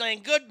Smith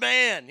saying, good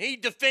man, he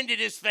defended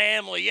his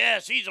family.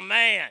 Yes, he's a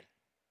man.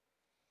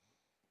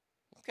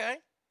 Okay.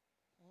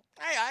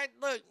 Hey,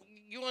 look,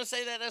 you want to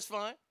say that? That's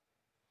fine.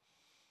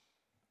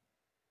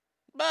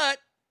 But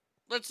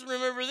let's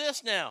remember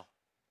this now.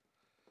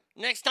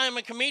 Next time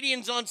a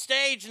comedian's on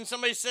stage and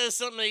somebody says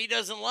something that he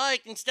doesn't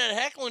like, instead of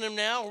heckling him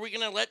now, are we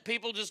going to let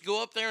people just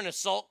go up there and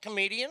assault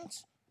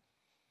comedians?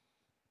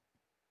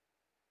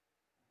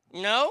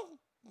 No?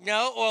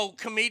 Well,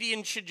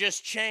 comedians should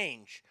just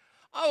change.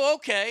 Oh,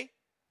 okay.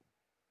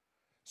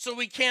 So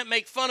we can't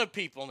make fun of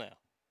people now.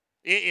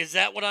 Is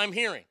that what I'm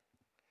hearing?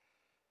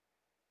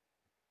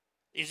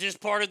 Is this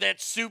part of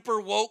that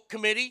super woke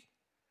committee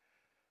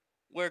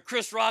where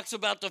Chris Rock's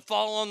about to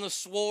fall on the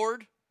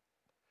sword?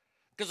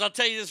 Because I'll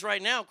tell you this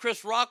right now,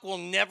 Chris Rock will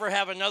never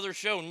have another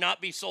show not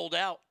be sold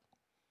out.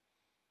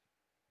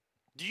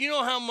 Do you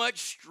know how much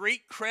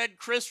street cred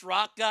Chris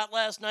Rock got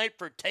last night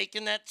for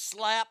taking that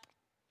slap?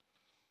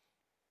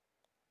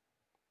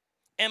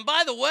 And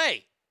by the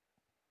way,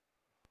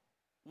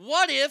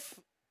 what if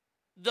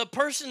the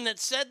person that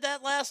said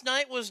that last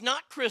night was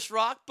not Chris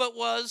Rock, but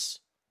was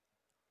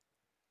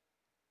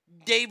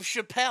Dave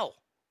Chappelle?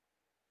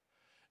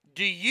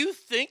 Do you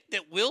think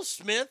that Will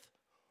Smith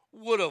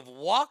would have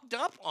walked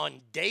up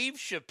on Dave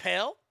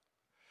Chappelle?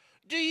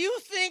 Do you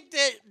think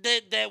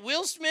that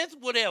Will Smith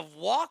would have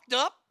walked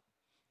up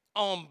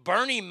on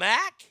Bernie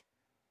Mac?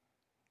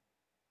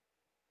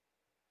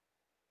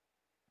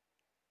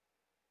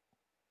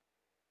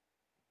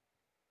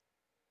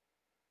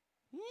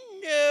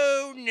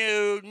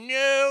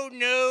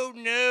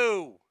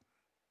 No.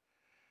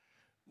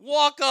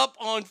 Walk up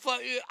on...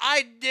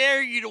 I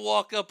dare you to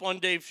walk up on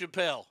Dave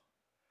Chappelle.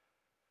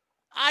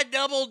 I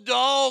double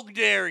dog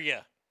dare you.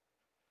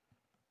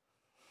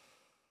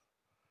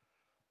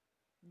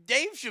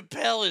 Dave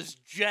Chappelle is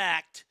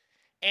jacked,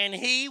 and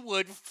he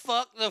would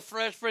fuck the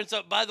Fresh Prince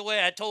up. By the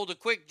way, I told a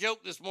quick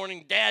joke this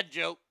morning, dad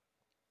joke.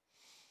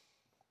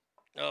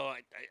 Oh,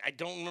 I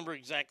don't remember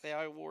exactly how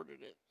I worded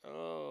it.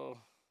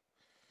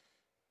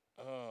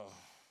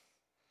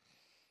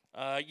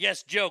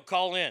 Yes, Joe,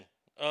 call in.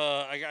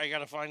 I got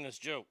to find this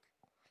joke.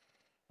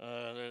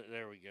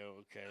 There we go.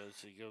 Okay, let's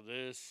see. Go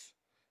this,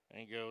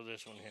 and go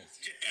this one here.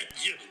 Dad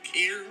joke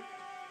here.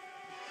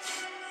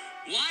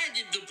 Why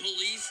did the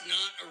police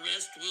not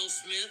arrest Will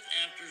Smith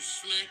after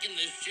smacking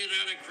the shit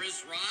out of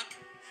Chris Rock?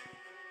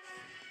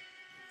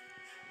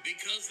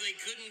 Because they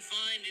couldn't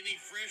find any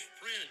Fresh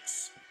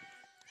Prince.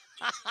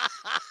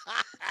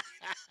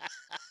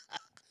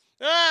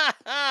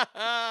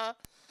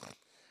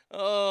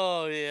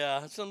 Oh,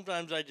 yeah.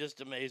 Sometimes I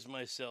just amaze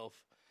myself.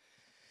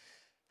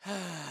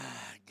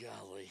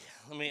 Golly.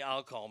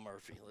 I'll call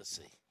Murphy. Let's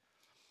see.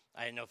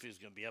 I didn't know if he was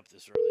going to be up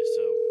this early,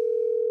 so...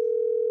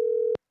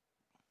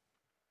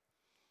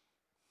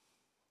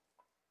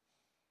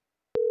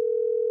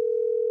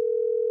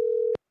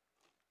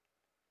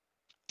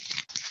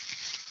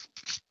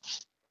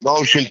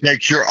 Motion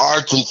Picture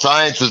Arts and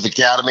Sciences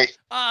Academy.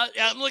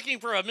 I'm looking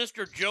for a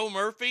Mr. Joe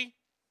Murphy.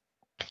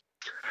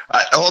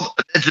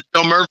 Is it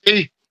Joe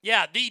Murphy?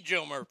 Yeah, the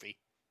Joe Murphy.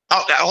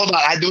 Oh, hold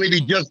on. I believe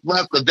he just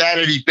left the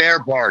Vanity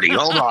Fair party.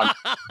 Hold on.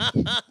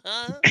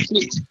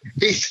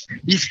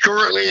 he's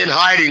currently in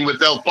hiding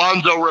with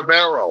Alfonso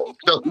Ribeiro.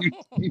 So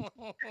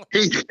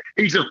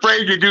he's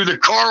afraid to do the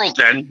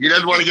Carlton. He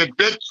doesn't want to get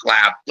bitch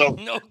slapped. So.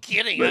 No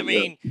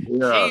kidding.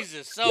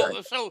 Jesus.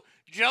 So,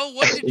 Joe,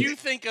 what did you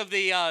think of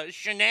the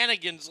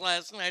shenanigans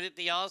last night at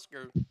the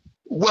Oscars?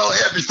 Well,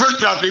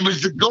 first off, it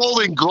was the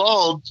Golden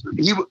Globes.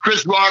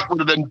 Chris Rock would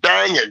have been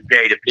banging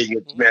Jada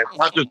Pinkett Smith,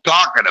 not just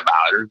talking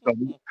about her.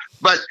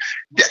 But,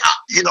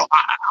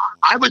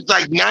 I was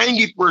like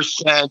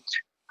 90%.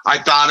 I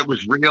thought it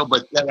was real,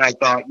 but then I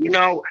thought,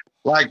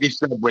 like you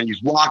said, when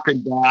he's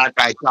walking back,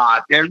 I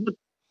thought it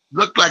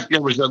looked like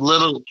there was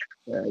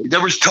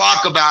there was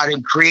talk about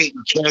him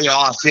creating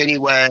chaos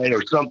anyway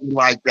or something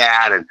like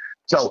that. And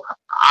so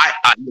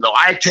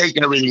I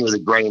take everything with a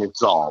grain of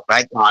salt.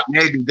 I thought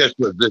maybe this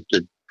was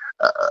just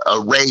a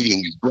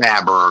ratings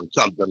grabber or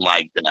something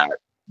like that,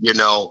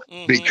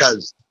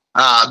 because,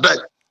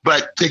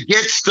 but to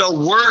get so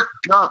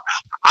worked up,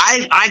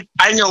 I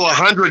know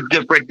 100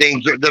 different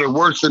things that are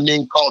worse than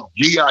being called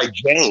G.I.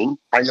 Jane.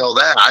 I know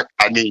that.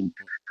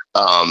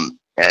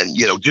 And,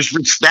 just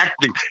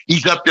respecting,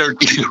 he's up there.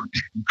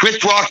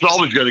 Chris Rock's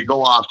always going to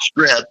go off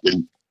script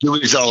and do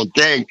his own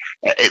thing.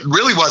 It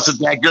really wasn't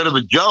that good of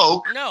a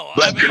joke. No,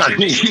 but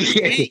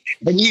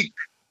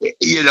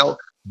you know,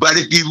 but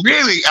if you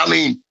really, I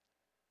mean,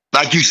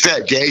 like you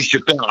said, Dave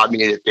Chappelle. I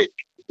mean,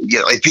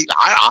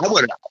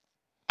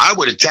 I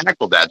would have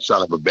tackled that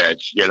son of a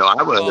bitch. You know,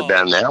 I would have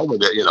been the hell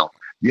with it. You know,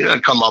 you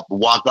didn't come up and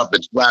walk up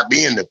and slap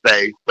me in the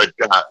face. But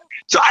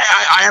so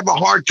I have a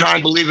hard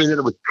time believing that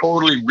it was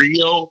totally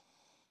real.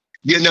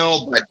 You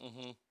know,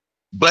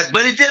 but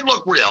it did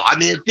look real. I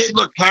mean, it did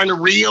look kind of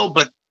real.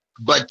 But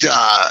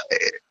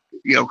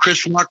you know,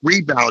 Chris Rock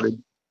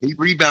rebounded. He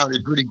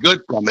rebounded pretty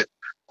good from it.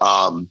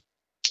 And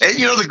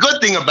you know, the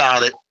good thing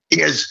about it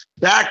is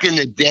back in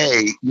the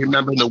day, you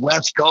remember in the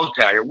West Coast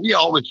area, we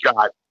always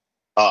got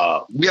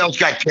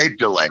tape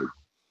delay.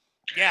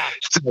 Yeah.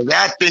 So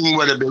that thing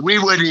would have been, we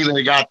wouldn't even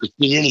have got to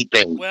see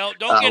anything. Well,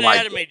 don't get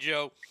ahead of me,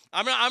 Joe.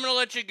 I'm gonna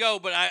let you go,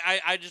 but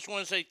I just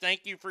want to say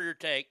thank you for your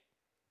take.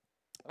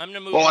 I'm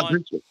gonna move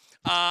on.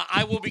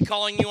 I will be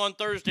calling you on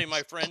Thursday,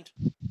 my friend.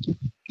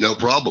 No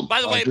problem.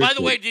 By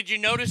the way, did you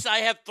notice I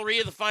have 3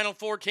 of the final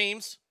 4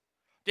 teams?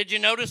 Did you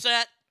notice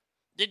that?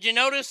 Did you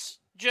notice,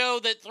 Joe,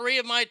 that 3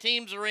 of my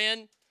teams are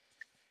in?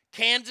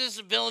 Kansas,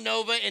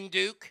 Villanova, and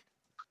Duke.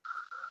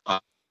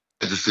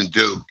 Kansas and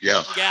Duke,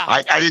 yeah. Yeah.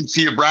 I didn't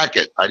see your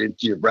bracket.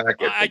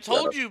 I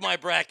told you my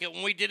bracket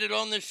when we did it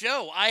on the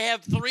show. I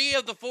have 3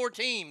 of the 4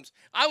 teams.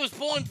 I was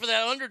pulling for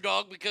that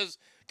underdog because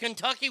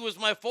Kentucky was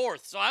my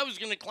 4th, so I was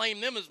going to claim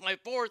them as my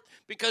 4th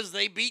because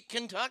they beat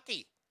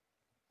Kentucky.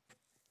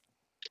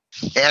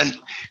 And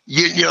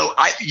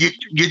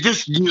you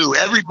just knew,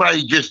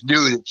 everybody just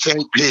knew that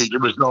St. Pete,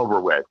 it was over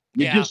with.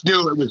 You just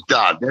knew it was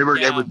done. They were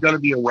going to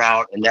be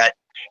around, and that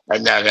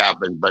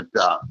happened. But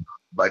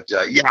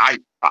yeah,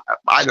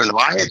 I don't know.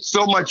 I had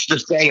so much to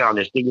say on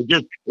this thing.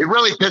 It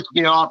really pissed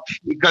me off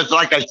because,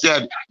 like I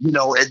said,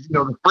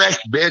 the fresh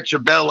bitch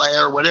of Bel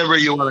Air, whatever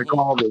you want to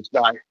call this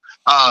guy.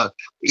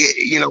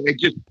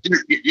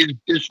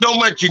 There's so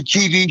much in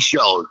TV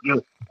shows.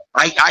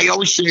 I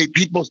always say,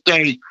 people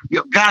say,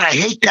 God, I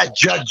hate that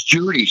Judge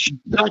Judy. She's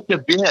such a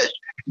bitch.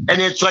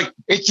 And it's like,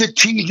 it's a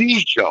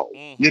TV show.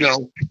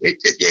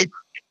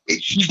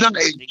 She's not,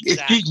 if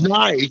she's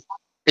nice,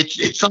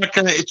 it's not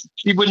gonna,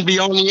 she wouldn't be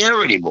on the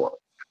air anymore.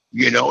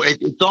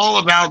 It's all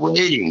about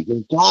ratings.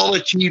 It's all a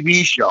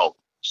TV show.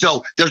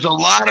 So there's a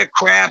lot of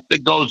crap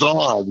that goes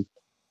on,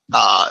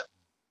 to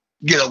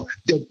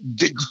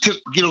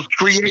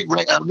create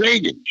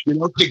ratings,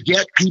 to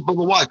get people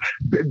to watch.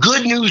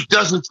 Good news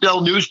doesn't sell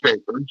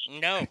newspapers.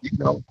 No.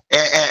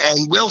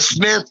 And Will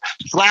Smith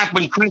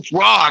slapping Chris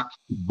Rock,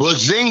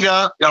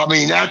 bazinga. I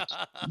mean, that's,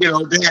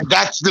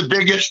 that's the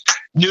biggest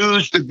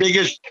news, the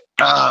biggest,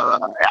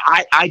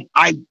 I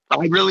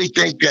really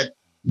think that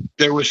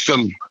there was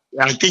some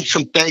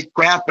fake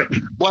crap. But,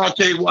 well, I'll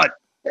tell you what,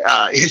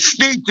 his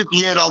speech at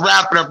the end, I'll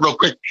wrap it up real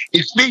quick.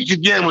 His speech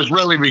again was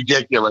really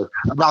ridiculous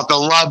about the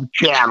Love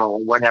Channel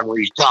and whatever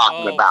he's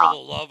talking about.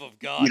 For the love of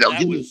God.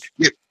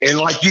 And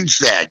like you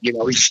said,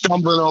 he's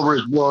stumbling over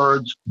his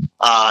words.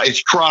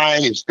 He's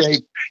crying, his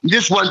face. He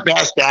just went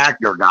Best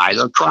Actor, guy.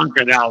 The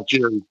Crocodile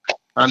Tears.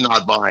 I'm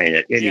not buying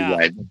it.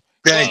 Anyway,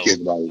 thank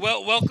you, buddy.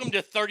 Well, welcome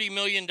to $30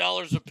 million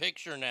a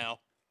picture now.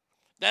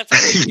 That's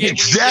what you get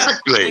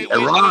exactly.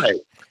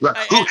 Right.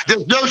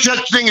 There's no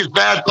such thing as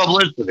bad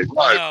publicity.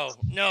 Right?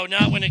 No,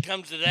 not when it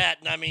comes to that.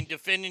 And I mean,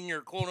 defending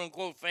your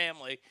quote-unquote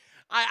family.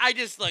 I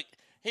just,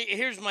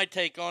 here's my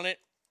take on it.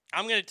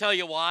 I'm going to tell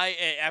you why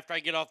after I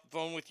get off the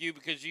phone with you,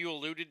 because you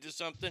alluded to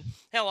something.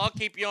 Hell, I'll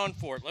keep you on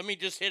for it. Let me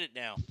just hit it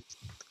now.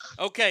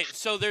 Okay,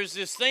 so there's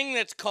this thing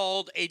that's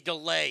called a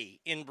delay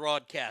in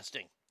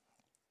broadcasting.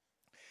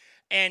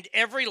 And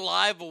every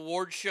live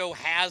award show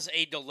has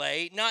a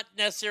delay, not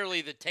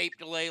necessarily the tape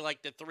delay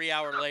like the 3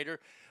 hour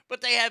later,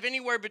 but they have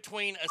anywhere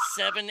between a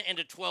 7 and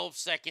a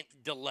 12-second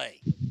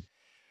delay.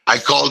 I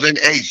called an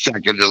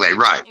 8-second delay,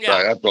 right? Yeah.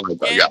 Right, that's what I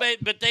thought, yeah.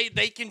 But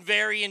they can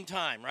vary in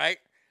time, right?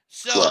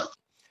 So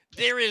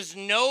there is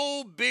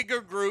no bigger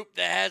group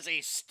that has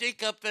a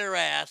stick up their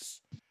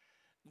ass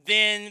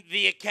than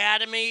the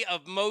Academy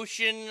of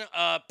Motion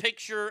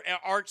Picture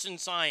Arts and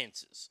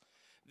Sciences.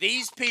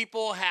 These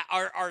people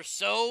are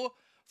so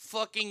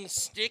fucking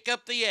stick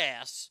up the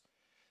ass.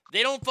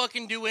 They don't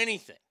fucking do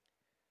anything.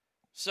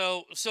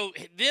 So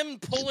them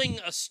pulling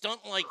a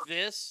stunt like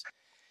this,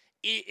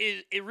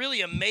 it really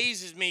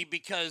amazes me,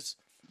 because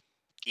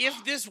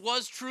if this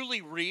was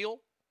truly real,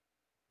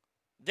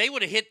 they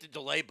would have hit the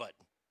delay button.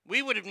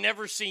 We would have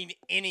never seen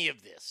any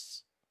of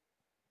this.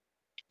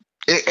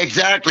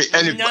 Exactly.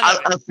 And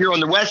if you're on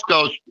the West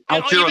Coast,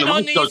 even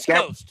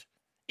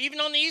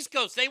on the East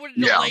Coast, they would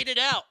have delayed it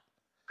out.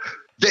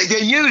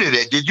 They muted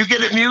it. Did you get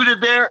it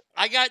muted there?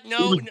 I got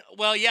no.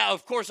 Well, yeah,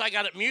 of course I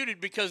got it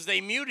muted, because they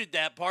muted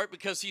that part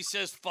because he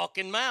says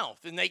fucking mouth,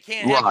 and they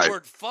can't have the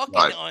word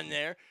fucking on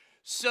there.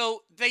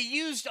 So they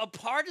used a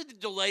part of the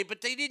delay,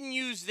 but they didn't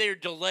use their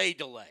delay.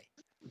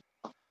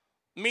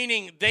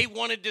 Meaning they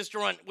wanted this to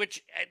run,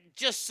 which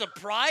just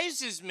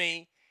surprises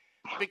me,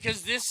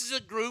 because this is a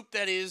group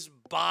that is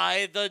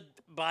by the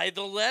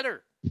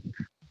letter.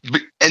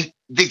 And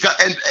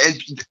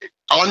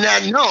on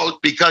that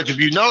note, because if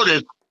you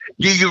notice,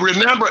 do you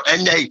remember?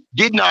 And they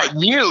did not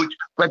mute,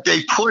 but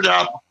they put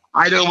up,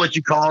 I don't know what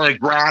you call it, a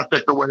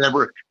graphic or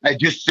whatever. I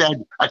just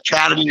said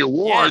Academy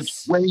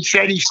Awards when he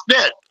said he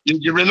spit.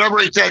 Did you remember?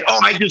 He said, "Oh,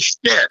 I just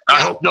spit."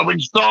 I hope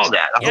nobody saw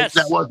that. I hope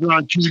that wasn't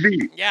on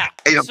TV. Yeah.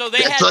 You know, So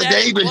they had so that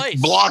they in even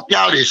place. blocked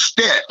out his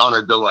spit on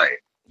a delay.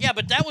 Yeah,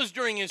 but that was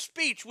during his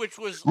speech, which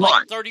was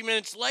like 30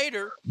 minutes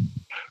later.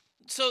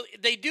 So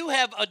they do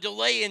have a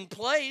delay in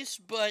place,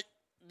 but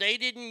they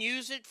didn't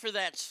use it for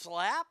that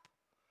slap?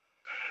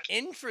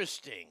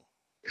 Interesting.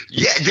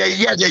 Yeah,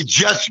 they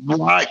just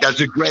right.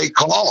 That's a great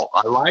call.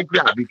 I like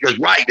that because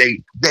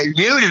they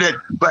muted it,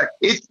 but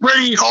it's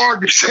pretty hard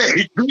to say.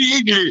 It's pretty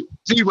easy to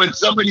see when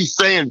somebody's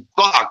saying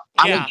 "fuck."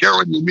 I don't care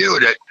when you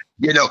mute it,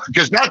 you know,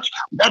 because that's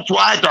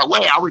why I thought.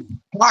 Wait, I was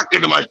talking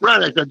to my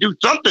friend. I said, "Dude,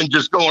 something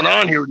just going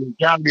on here with the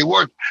Academy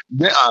Awards."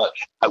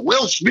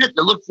 Will Smith.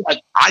 It looks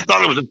like I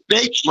thought it was a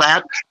fake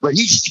slap, but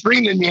he's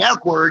screaming the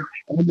F word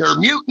and they're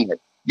muting it,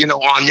 you know,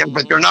 on there,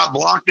 but they're not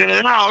blocking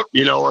it out,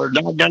 you know, or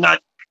they're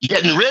not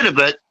getting rid of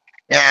it.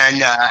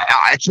 And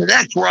so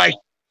that's where I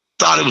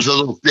thought it was a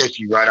little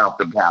fishy right off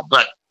the bat.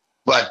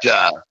 But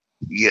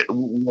yeah,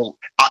 well,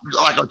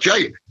 like I'll tell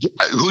you,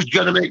 who's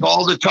going to make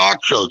all the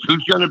talk shows?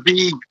 Who's going to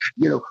be,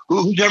 you know,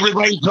 who's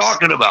everybody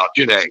talking about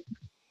today?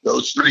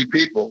 Those three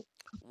people.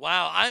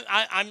 Wow,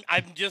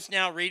 I'm just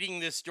now reading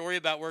this story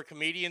about where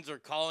comedians are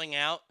calling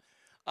out.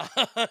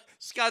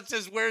 Scott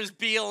says, "Where's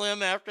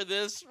BLM after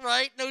this?"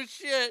 Right? No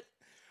shit.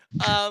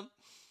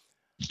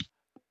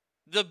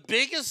 The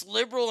biggest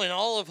liberal in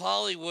all of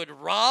Hollywood,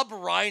 Rob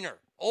Reiner,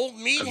 old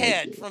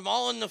meathead from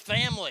All in the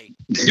Family.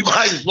 You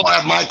might as well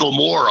have Michael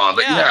Moore on,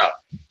 but yeah.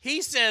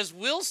 He says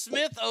Will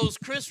Smith owes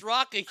Chris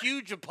Rock a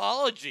huge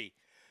apology.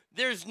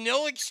 There's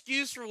no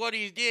excuse for what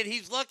he did.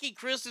 He's lucky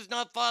Chris is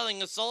not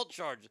filing assault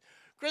charges.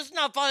 Chris is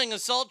not filing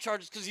assault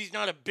charges because he's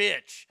not a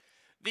bitch.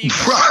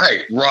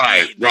 Right.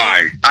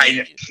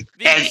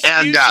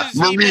 And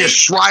Maria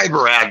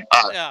Shriver had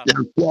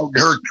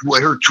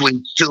her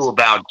tweets too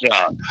about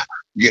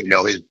you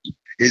know his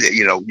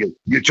you know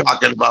you're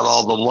talking about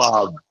all the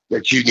love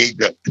that you need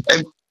to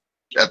and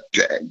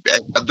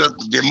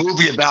the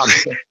movie about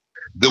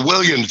the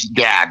Williams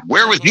dad.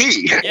 Where was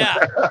he?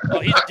 Yeah,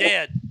 he's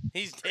dead.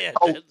 He's dead.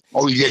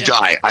 Oh, he did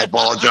die. I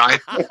apologize.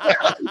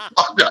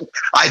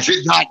 I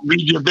did not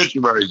read the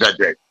obituaries that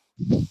day.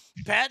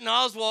 Patton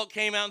Oswalt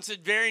came out and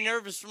said, "Very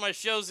nervous for my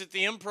shows at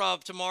the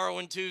Improv tomorrow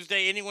and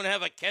Tuesday. Anyone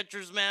have a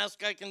catcher's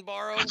mask I can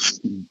borrow?"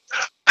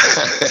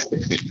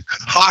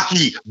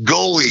 Hockey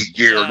goalie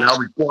gear now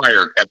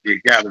required at the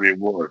Academy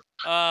Awards.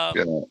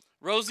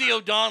 Rosie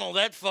O'Donnell,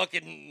 that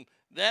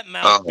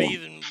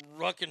mouth-breathing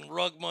rucking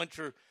rug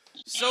muncher.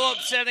 So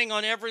upsetting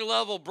on every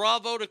level.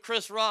 Bravo to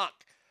Chris Rock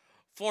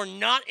for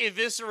not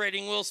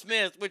eviscerating Will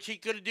Smith, which he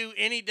could do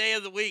any day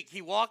of the week.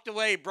 He walked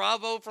away.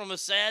 Bravo from a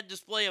sad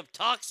display of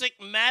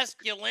toxic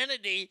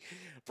masculinity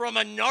from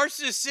a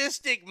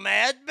narcissistic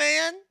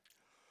madman.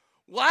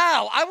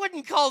 Wow, I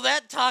wouldn't call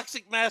that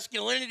toxic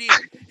masculinity.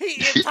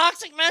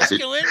 Toxic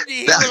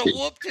masculinity, he would have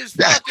whooped his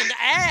fucking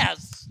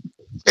ass.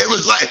 That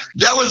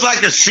was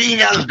like a scene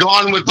out of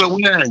Gone with the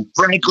Wind.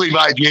 Frankly,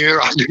 my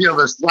dear,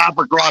 the slap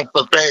across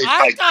the face.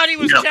 I thought he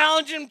was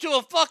challenging him to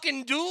a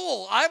fucking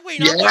duel. I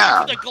waited for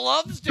the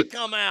gloves to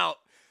come out.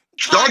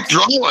 Start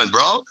throwing,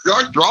 bro.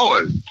 Start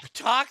throwing.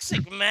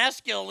 Toxic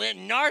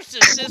masculine,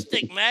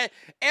 narcissistic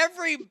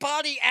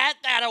everybody at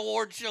that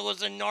award show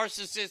was a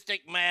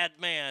narcissistic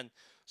madman.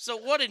 So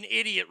what an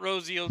idiot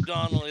Rosie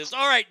O'Donnell is.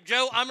 All right,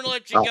 Joe, I'm going to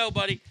let you go,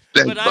 buddy.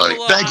 Thanks, buddy.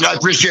 Thanks. I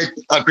appreciate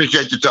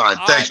your time.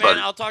 Thanks, buddy.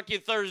 Man, I'll talk to you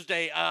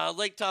Thursday.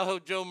 Lake Tahoe,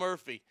 Joe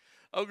Murphy.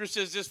 Ogre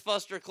says, "This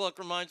Fuster Cluck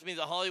reminds me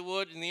that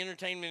Hollywood and the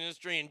entertainment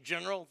industry in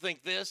general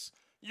think this.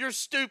 You're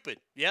stupid."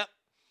 Yep.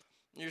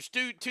 You're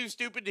too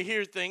stupid to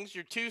hear things.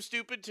 You're too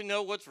stupid to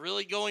know what's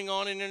really going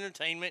on in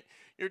entertainment.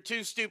 You're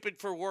too stupid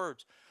for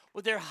words.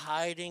 Well, they're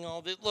hiding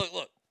all this.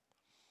 Look.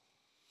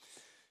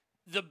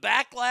 The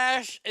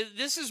backlash,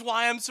 this is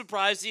why I'm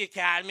surprised the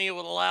Academy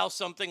would allow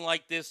something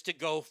like this to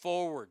go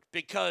forward.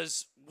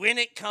 Because when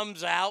it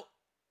comes out,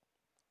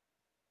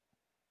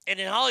 and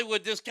in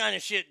Hollywood this kind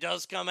of shit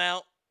does come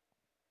out,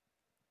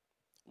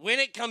 when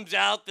it comes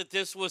out that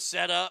this was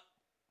set up,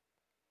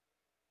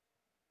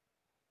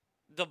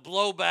 the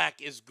blowback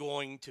is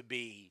going to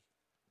be,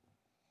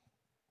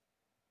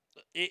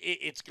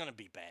 it's going to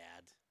be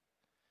bad.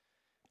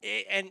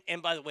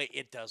 And by the way,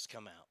 it does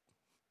come out.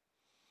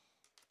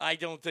 I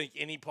don't think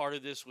any part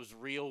of this was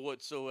real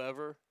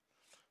whatsoever.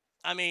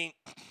 I mean,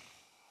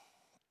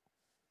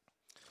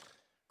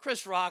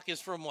 Chris Rock is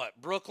from what?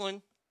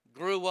 Brooklyn?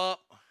 Grew up.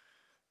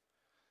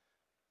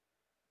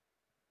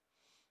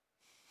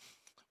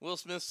 Will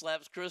Smith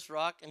slaps Chris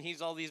Rock and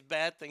he's all these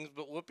bad things,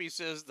 but Whoopi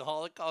says the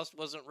Holocaust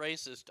wasn't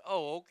racist.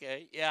 Oh,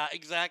 okay. Yeah,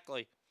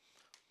 exactly.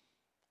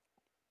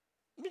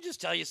 Let me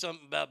just tell you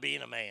something about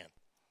being a man.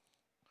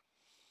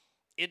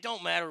 It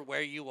don't matter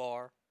where you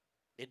are.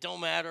 It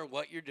don't matter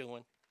what you're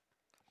doing.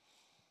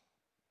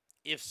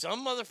 If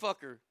some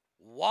motherfucker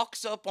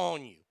walks up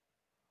on you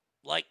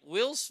like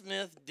Will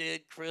Smith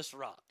did Chris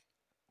Rock,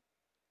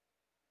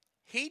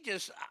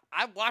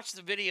 I watched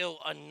the video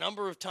a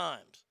number of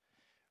times.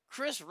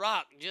 Chris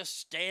Rock just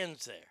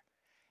stands there,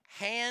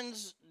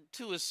 hands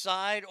to his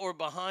side or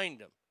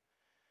behind him,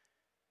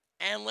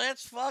 and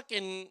lets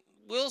fucking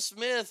Will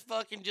Smith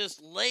fucking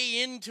just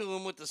lay into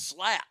him with the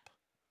slap.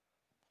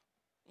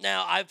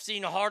 Now, I've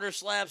seen harder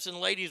slaps in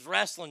ladies'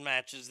 wrestling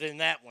matches than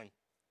that one.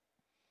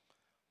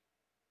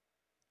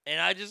 And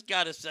I just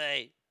got to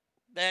say,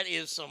 that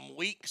is some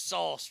weak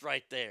sauce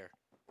right there.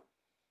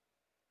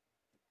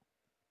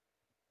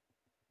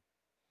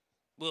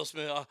 Will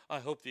Smith, I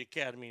hope the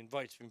Academy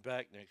invites me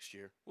back next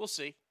year. We'll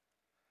see.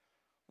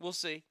 We'll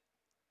see.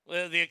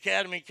 Well, the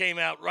Academy came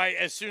out right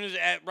after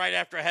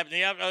it happened.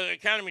 The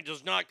Academy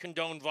does not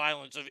condone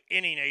violence of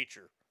any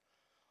nature.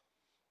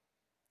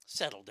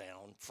 Settle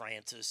down,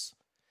 Francis.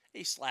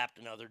 He slapped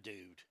another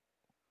dude.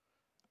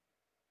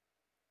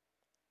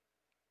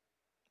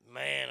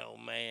 Man, oh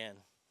man.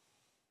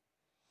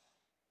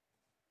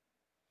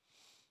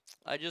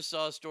 I just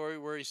saw a story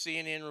where a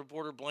CNN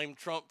reporter blamed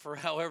Trump for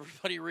how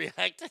everybody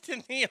reacted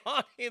in the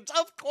audience.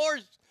 Of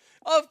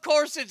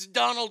course it's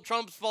Donald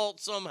Trump's fault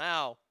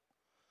somehow.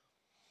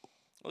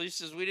 Well, he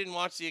says, we didn't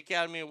watch the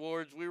Academy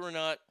Awards. We were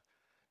not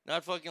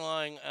fucking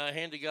lying,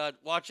 hand to God,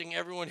 watching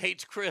Everyone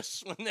Hates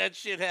Chris when that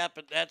shit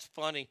happened. That's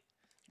funny.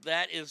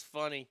 That is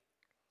funny.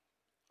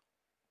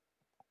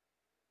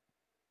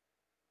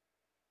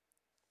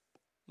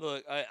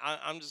 Look,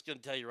 I'm just going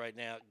to tell you right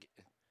now.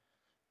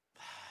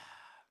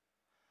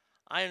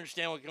 I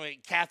understand what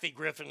Kathy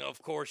Griffin,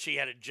 of course, she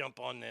had to jump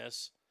on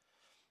this.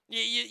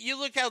 You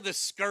look how the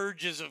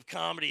scourges of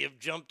comedy have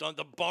jumped on,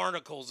 the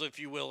barnacles, if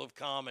you will, of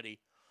comedy.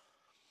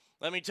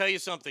 Let me tell you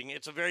something.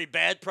 It's a very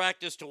bad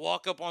practice to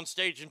walk up on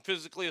stage and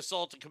physically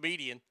assault a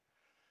comedian.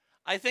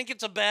 I think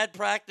it's a bad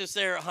practice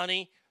there,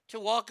 honey, to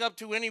walk up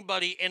to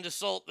anybody and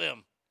assault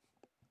them.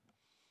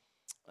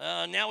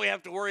 Now we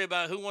have to worry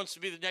about who wants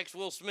to be the next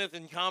Will Smith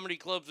in comedy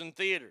clubs and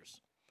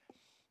theaters.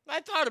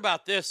 I thought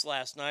about this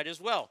last night as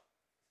well.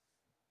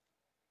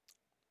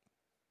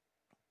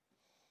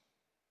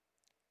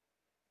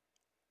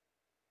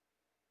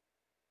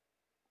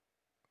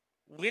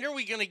 When are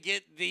we going to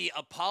get the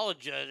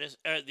apologetic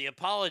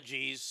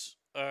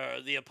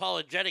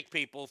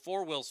people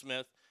for Will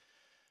Smith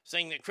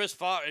saying that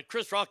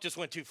Chris Rock just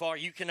went too far?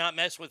 You cannot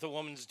mess with a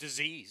woman's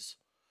disease.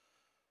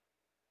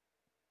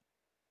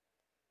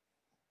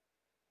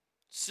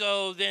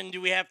 So then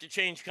do we have to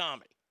change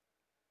comedy?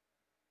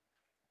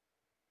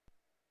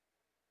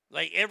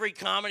 Like every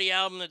comedy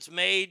album that's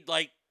made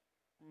like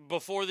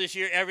before this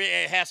year,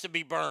 it has to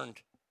be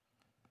burned.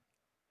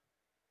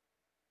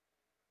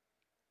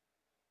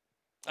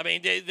 I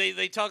mean,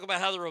 they talk about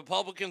how the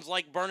Republicans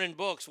like burning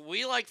books.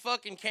 We like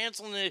fucking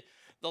canceling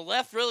the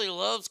left really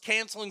loves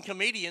canceling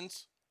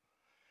comedians.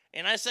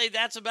 And I say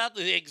that's about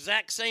the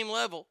exact same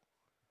level.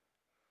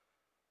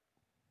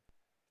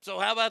 So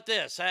how about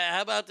this?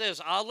 How about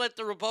this? I'll let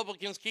the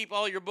Republicans keep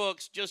all your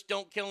books. Just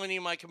don't kill any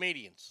of my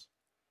comedians.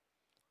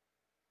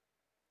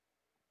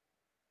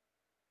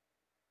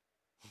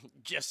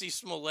 Jesse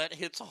Smollett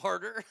hits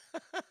harder.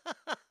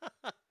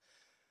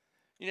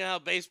 You know how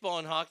baseball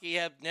and hockey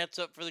have nets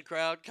up for the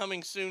crowd?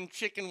 Coming soon,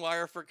 chicken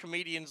wire for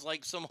comedians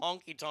like some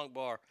honky-tonk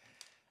bar.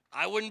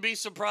 I wouldn't be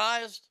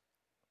surprised.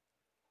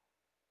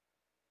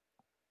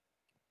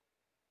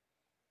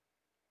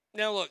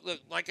 Now, look,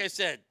 like I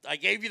said, I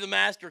gave you the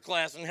master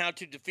class on how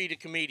to defeat a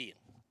comedian.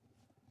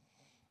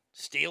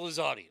 Steal his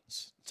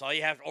audience. That's all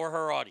you have, or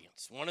her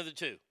audience. One of the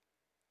two.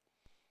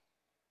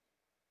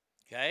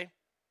 Okay?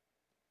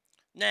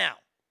 Now,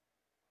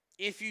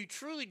 if you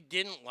truly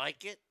didn't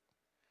like it,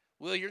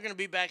 well, you're going to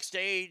be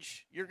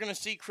backstage. You're going to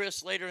see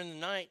Chris later in the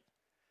night.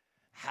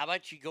 How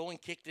about you go and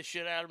kick the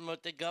shit out of him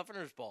at the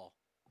governor's ball?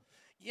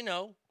 You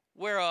know,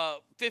 where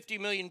 50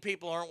 million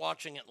people aren't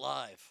watching it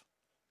live.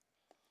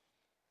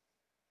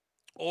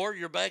 Or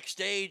you're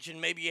backstage and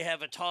maybe you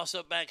have a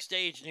toss-up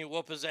backstage and you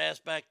whoop his ass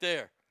back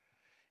there.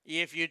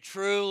 If you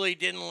truly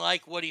didn't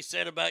like what he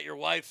said about your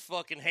wife's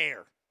fucking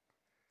hair.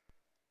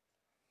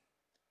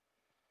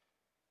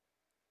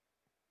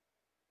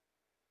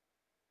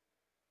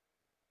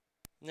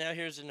 Now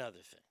here's another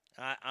thing.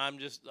 I'm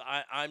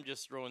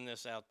just throwing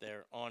this out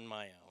there on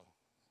my own.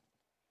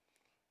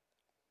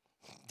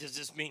 Does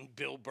this mean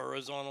Bill Burr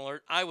is on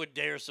alert? I would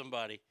dare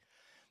somebody.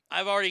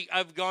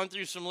 I've gone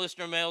through some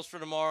listener mails for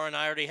tomorrow, and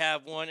I already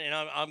have one, and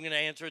I'm going to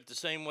answer it the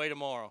same way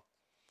tomorrow.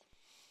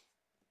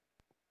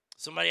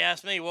 Somebody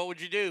asked me, what would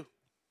you do?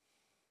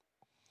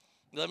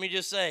 Let me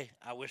just say,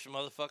 I wish a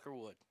motherfucker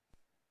would.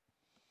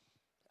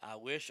 I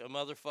wish a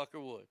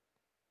motherfucker would.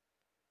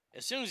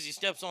 As soon as he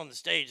steps on the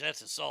stage,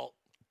 that's assault.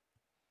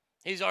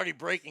 He's already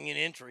breaking an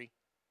entry.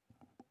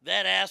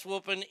 That ass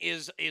whooping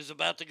is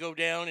about to go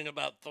down in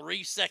about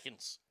 3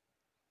 seconds.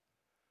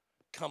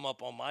 Come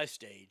up on my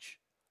stage.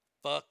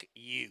 Fuck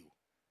you.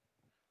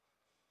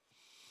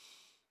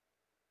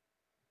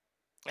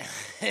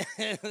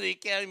 The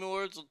Academy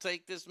Awards will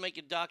take this, make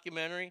a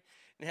documentary,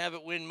 and have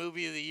it win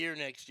Movie of the Year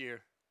next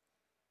year.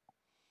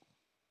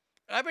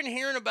 I've been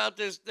hearing about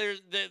this.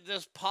 There's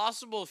this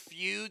possible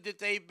feud that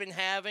they've been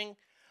having.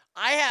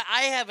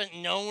 I haven't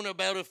known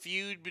about a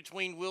feud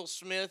between Will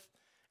Smith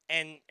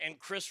and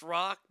Chris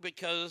Rock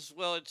because,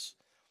 well, it's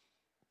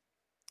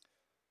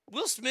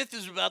Will Smith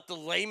is about the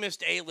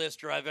lamest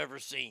A-lister I've ever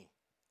seen.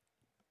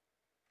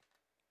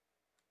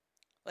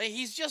 Like,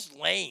 he's just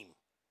lame.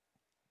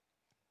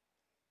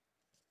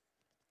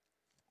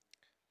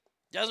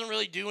 Doesn't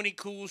really do any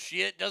cool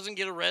shit. Doesn't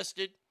get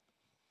arrested.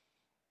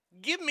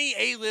 Give me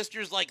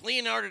A-listers like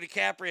Leonardo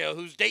DiCaprio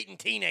who's dating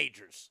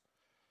teenagers.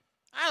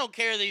 I don't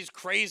care that he's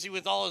crazy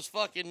with all his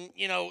fucking,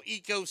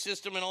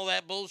 ecosystem and all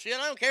that bullshit.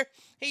 I don't care.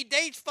 He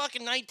dates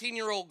fucking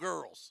 19-year-old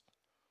girls.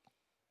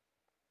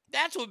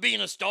 That's what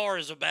being a star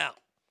is about.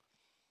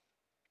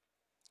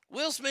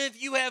 Will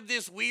Smith, you have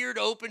this weird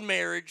open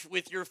marriage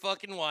with your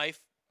fucking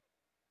wife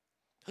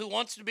who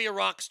wants to be a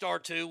rock star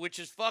too, which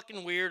is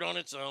fucking weird on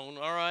its own,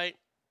 all right?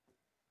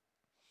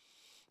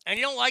 And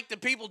you don't like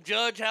that people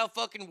judge how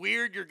fucking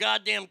weird your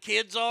goddamn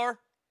kids are?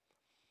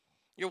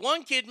 Your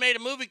one kid made a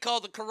movie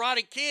called The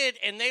Karate Kid,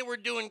 and they were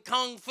doing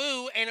kung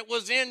fu, and it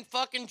was in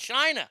fucking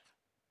China.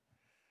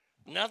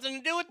 Nothing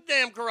to do with the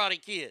damn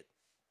Karate Kid.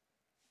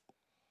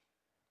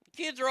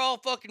 Kids are all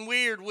fucking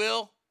weird,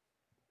 Will.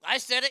 I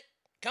said it.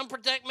 Come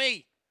protect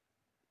me.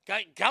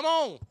 Come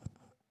on.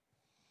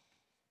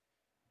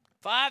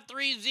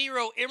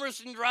 530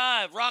 Emerson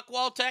Drive,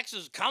 Rockwall,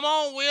 Texas. Come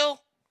on, Will.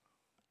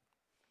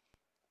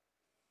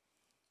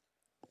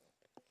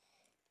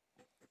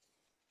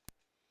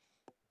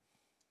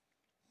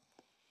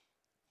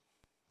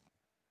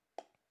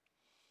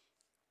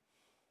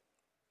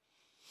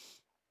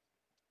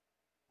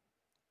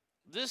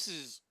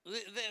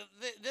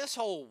 This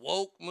whole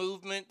woke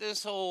movement,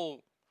 this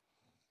whole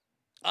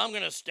I'm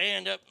going to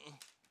stand up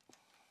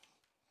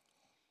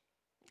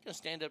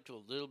to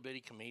a little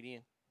bitty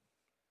comedian,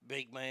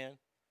 big man.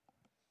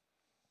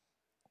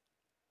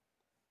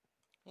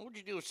 What would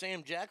you do if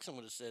Sam Jackson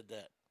would have said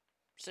that?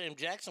 Sam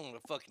Jackson would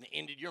have fucking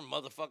ended your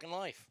motherfucking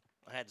life.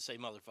 I had to say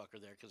motherfucker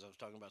there because I was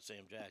talking about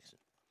Sam Jackson.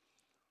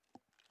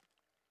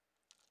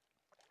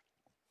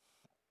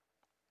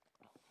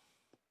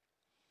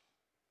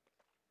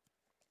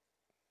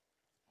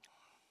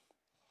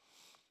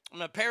 I'm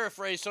going to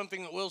paraphrase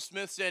something that Will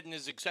Smith said in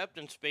his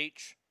acceptance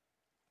speech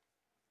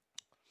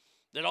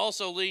that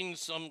also lends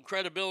some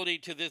credibility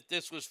to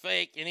this was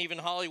fake, and even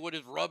Hollywood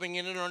is rubbing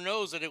it in our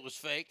nose that it was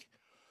fake.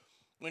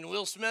 When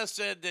Will Smith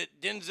said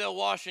that Denzel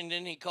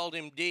Washington, he called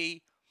him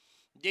D,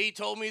 D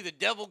told me the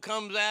devil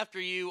comes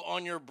after you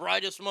on your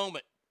brightest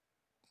moment.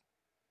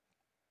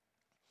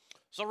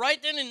 So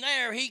right then and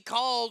there, he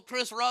called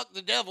Chris Rock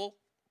the devil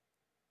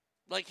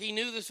like he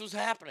knew this was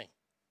happening.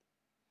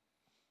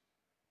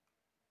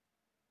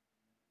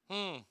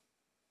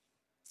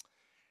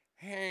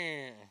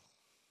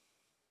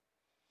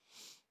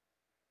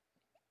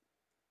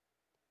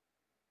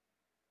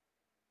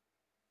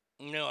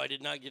 No, I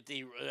did not get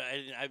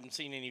I haven't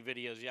seen any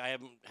videos yet. I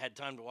haven't had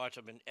time to watch.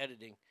 I've been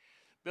editing.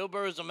 Bill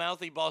Burr is a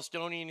mouthy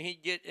Bostonian.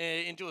 He'd get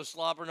into a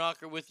slobber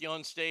knocker with you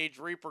on stage.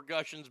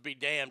 Repercussions be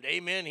damned.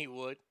 Amen, he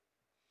would.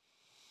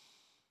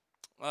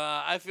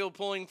 I feel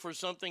pulling for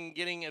something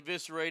getting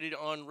eviscerated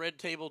on Red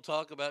Table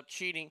Talk about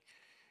cheating.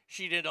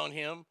 Cheated on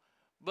him.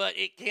 But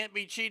it can't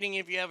be cheating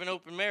if you have an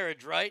open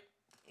marriage, right?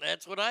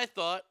 That's what I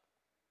thought.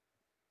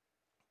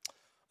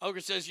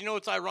 Ogre says, you know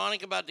what's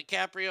ironic about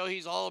DiCaprio?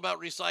 He's all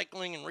about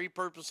recycling and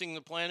repurposing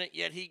the planet,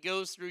 yet he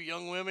goes through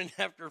young women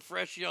after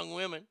fresh young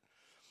women.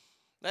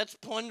 That's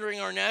plundering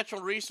our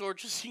natural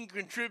resources and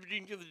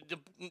contributing to the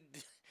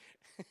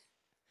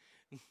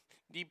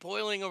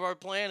despoiling of our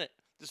planet.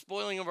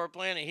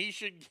 He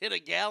should get a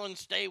gal and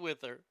stay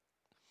with her.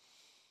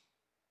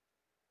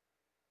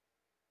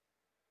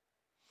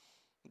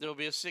 There'll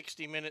be a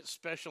 60-minute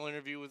special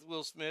interview with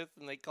Will Smith,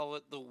 and they call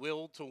it The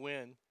Will to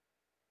Win.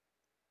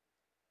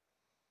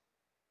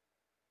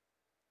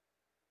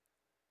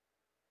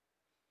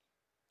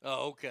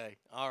 Oh, okay.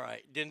 All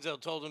right. Denzel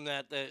told him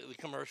that the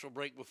commercial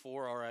break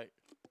before. All right.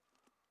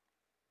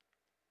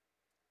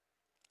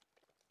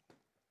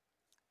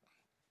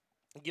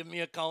 Give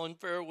me a Colin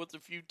Farrell with a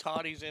few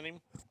toddies in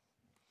him.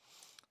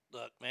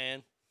 Look,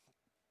 man.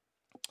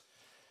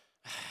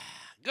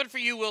 Good for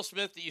you, Will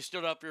Smith, that you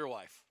stood up for your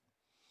wife.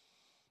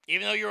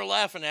 Even though you were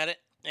laughing at it.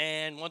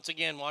 And once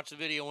again, watch the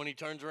video when he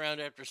turns around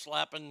after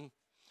slapping,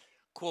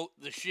 quote,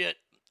 the shit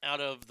out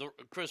of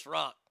Chris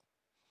Rock.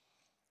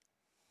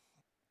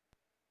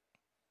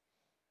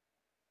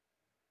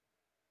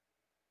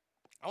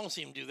 I want to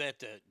see him do that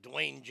to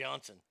Dwayne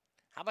Johnson.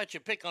 How about you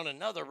pick on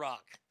another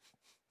rock?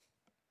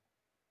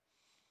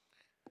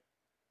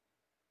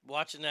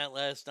 Watching that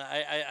last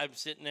night, I'm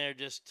sitting there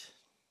just...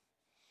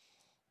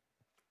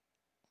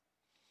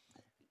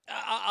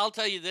 I'll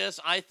tell you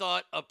this. I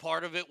thought a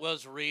part of it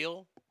was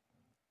real.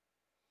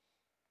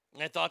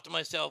 And I thought to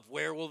myself,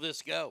 where will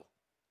this go?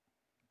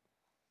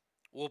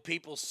 Will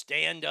people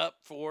stand up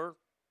for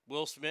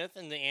Will Smith?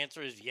 And the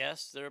answer is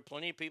yes. There are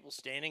plenty of people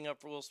standing up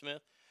for Will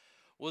Smith.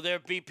 Will there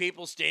be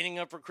people standing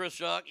up for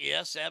Chris Rock?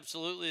 Yes,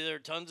 absolutely. There are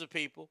tons of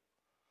people.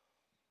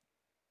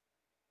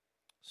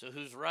 So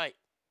who's right?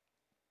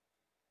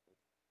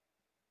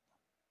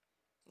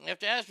 You have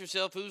to ask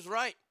yourself who's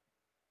right.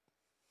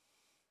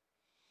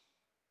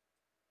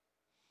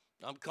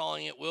 I'm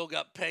calling it Will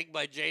got pegged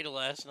by Jada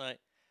last night.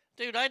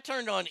 Dude, I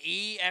turned on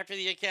E after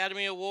the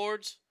Academy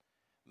Awards.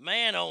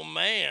 Man, oh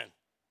man.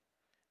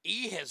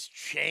 E has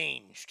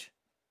changed.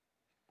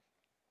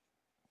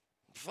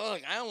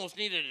 Fuck, I almost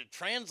needed a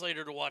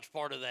translator to watch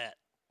part of that.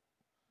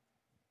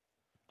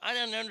 I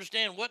didn't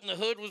understand what in the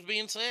hood was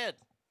being said.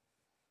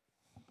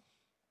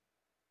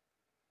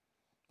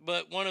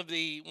 But one of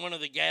the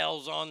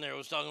gals on there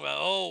was talking about,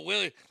 oh,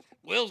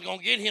 Will's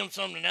gonna get him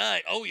some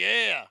tonight. Oh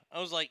yeah. I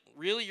was like,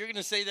 really? You're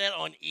gonna say that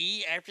on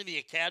E after the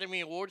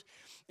Academy Awards?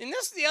 And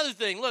this is the other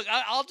thing. Look,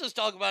 I'll just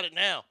talk about it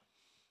now.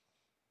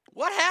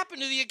 What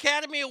happened to the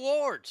Academy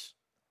Awards?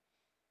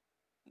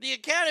 The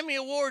Academy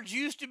Awards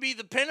used to be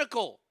the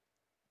pinnacle.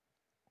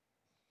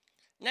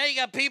 Now you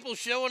got people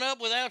showing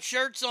up without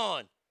shirts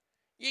on.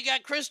 You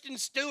got Kristen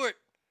Stewart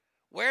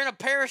wearing a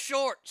pair of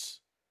shorts.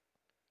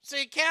 It's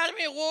the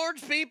Academy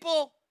Awards,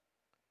 people.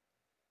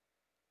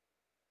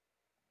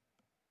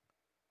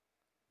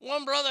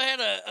 One brother had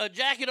a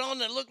jacket on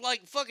that looked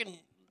like fucking,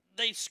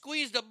 they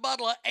squeezed a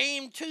bottle of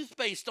AIM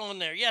toothpaste on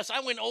there. Yes,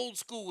 I went old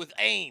school with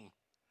AIM.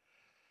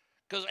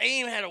 Because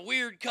AIM had a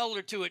weird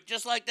color to it,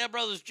 just like that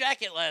brother's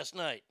jacket last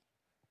night.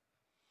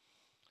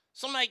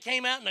 Somebody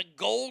came out in a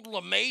gold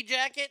lame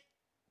jacket.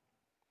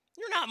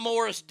 You're not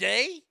Morris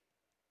Day.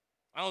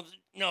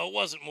 No, it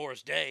wasn't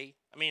Morris Day.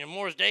 I mean, if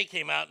Morris Day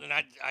came out, then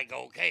I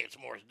go, okay, it's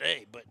Morris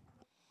Day, but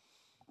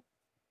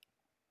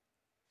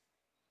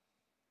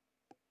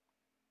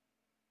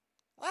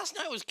last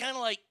night was kind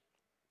of like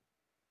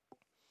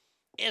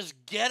as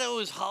ghetto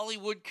as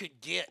Hollywood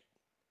could get.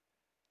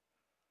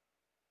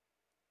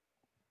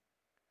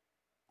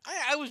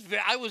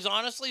 I was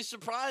honestly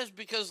surprised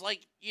because,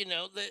 like, you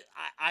know,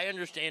 I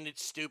understand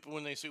it's stupid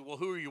when they say, well,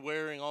 who are you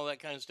wearing, all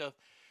that kind of stuff.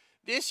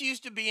 This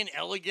used to be an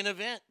elegant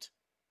event.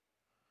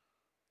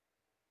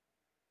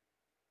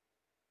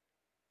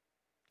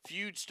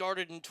 Feud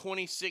started in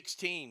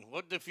 2016.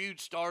 What did the feud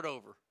start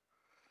over?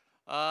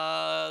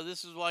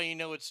 This is why you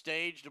know it's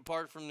staged.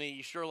 Apart from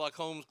the Sherlock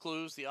Holmes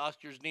clues, the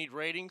Oscars need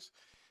ratings.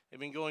 They've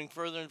been going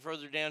further and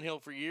further downhill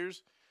for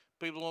years.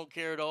 People don't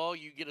care at all.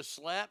 You get a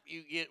slap,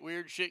 you get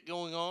weird shit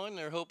going on.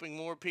 They're hoping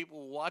more people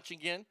will watch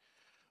again.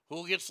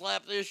 Who'll get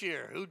slapped this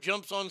year? Who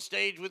jumps on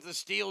stage with a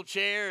steel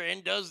chair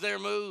and does their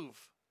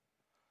move?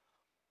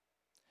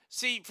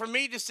 See, for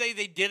me to say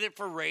they did it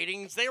for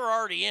ratings, they were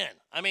already in.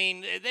 I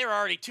mean, they were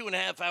already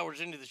 2.5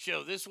 hours into the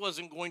show. This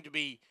wasn't going to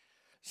be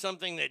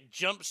something that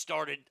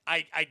jump-started,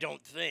 I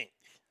don't think.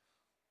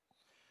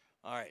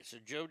 All right, so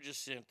Joe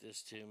just sent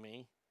this to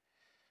me.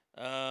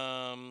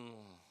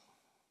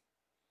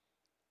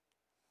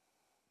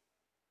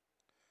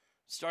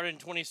 Started in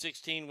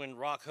 2016 when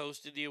Rock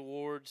hosted the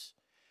awards.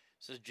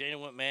 Says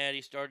Jada went mad.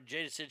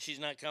 Jada said she's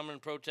not coming,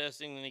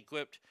 protesting, then he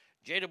quipped,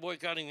 Jada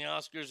boycotting the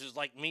Oscars is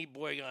like me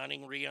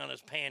boycotting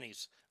Rihanna's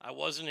panties. I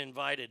wasn't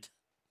invited.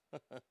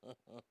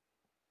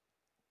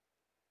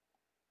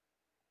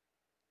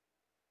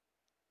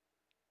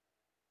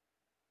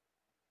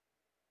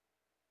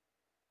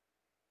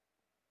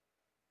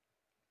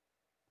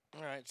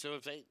 All right, so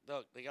if they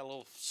got a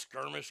little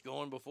skirmish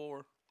going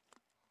before.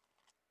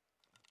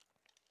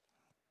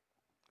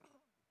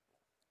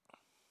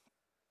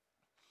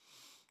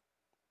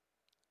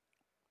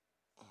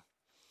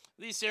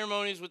 These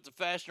ceremonies with the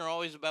fashion are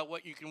always about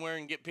what you can wear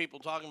and get people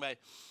talking about it.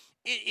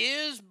 It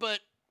is, but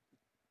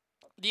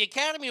the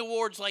Academy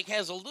Awards like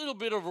has a little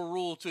bit of a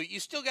rule to it. You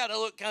still got to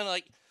look kind of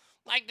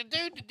like the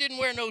dude that didn't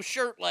wear no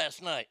shirt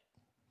last night.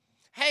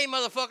 Hey,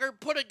 motherfucker,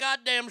 put a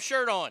goddamn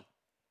shirt on.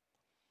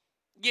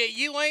 Yeah,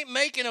 you ain't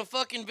making a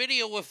fucking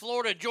video with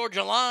Florida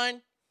Georgia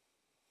Line.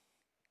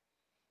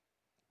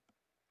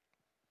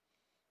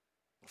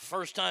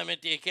 First time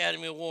at the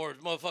Academy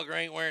Awards, motherfucker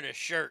ain't wearing a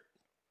shirt.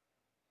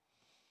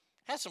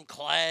 Have some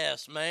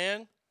class,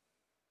 man.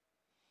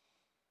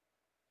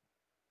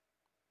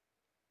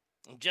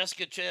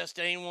 Jessica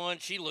Chastain won.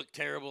 She looked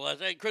terrible.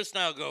 Hey, Chris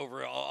and I will go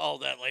over all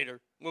that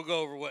later. We'll go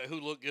over who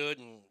looked good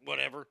and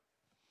whatever.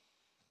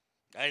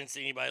 I didn't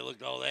see anybody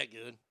look all that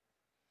good.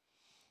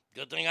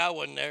 Good thing I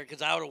wasn't there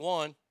because I would have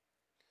won.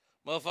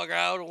 Motherfucker,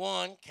 I would have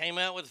won. Came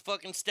out with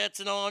fucking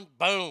Stetson on.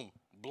 Boom.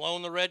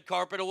 Blown the red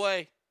carpet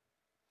away.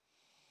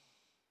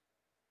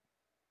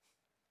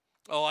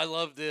 Oh, I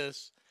love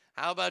this.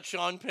 How about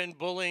Sean Penn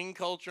bullying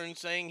culture and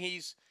saying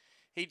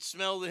he'd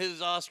smell his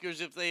Oscars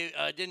if they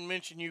didn't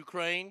mention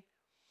Ukraine?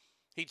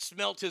 He'd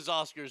smelt his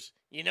Oscars.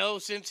 You know,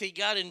 since he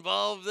got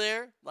involved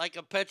there, like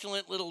a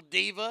petulant little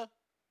diva.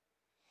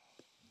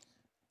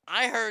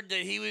 I heard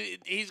that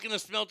he's going to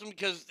smelt them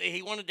because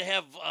he wanted to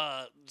have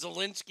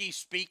Zelensky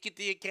speak at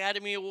the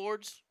Academy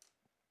Awards.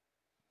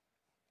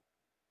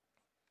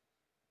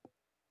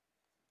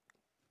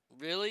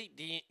 Really?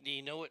 Do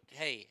you know what?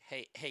 Hey,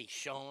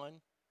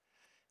 Sean.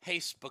 Hey,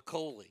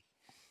 Spicoli.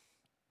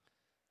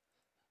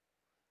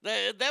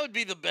 That would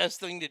be the best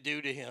thing to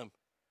do to him.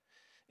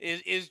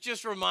 Is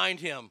just remind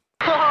him.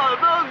 Oh,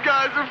 those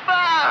guys are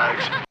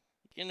fags!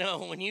 You know,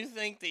 when you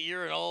think that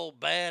you're an old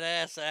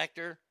badass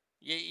actor,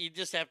 You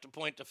just have to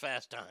point to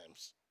Fast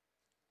Times.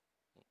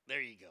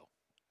 There you go.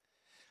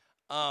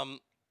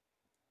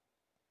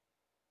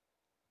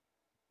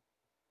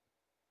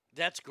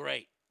 That's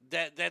great.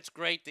 That's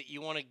great that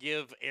you want to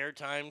give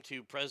airtime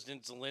to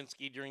President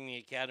Zelensky during the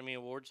Academy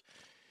Awards.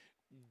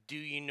 Do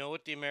you know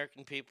what the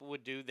American people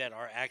would do that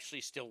are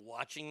actually still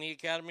watching the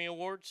Academy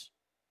Awards?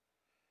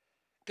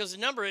 Because the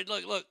number,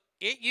 look,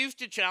 it used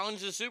to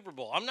challenge the Super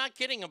Bowl. I'm not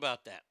kidding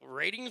about that.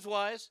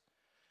 Ratings-wise,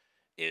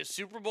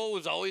 Super Bowl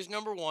was always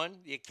number one.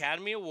 The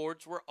Academy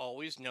Awards were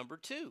always number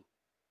two.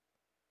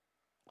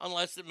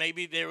 Unless that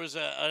maybe there was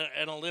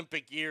an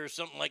Olympic year or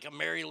something like a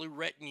Mary Lou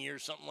Retton year,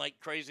 something like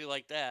crazy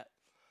like that.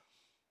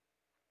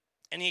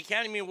 And the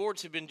Academy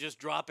Awards have been just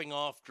dropping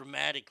off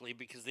dramatically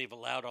because they've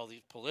allowed all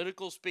these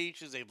political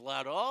speeches. They've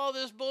allowed all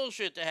this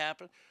bullshit to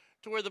happen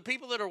to where the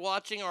people that are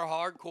watching our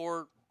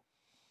hardcore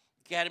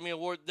Academy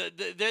Award,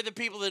 they're the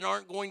people that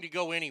aren't going to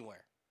go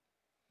anywhere.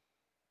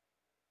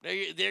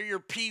 They're your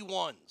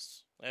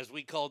P1s, as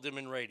we called them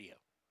in radio.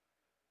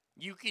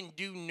 You can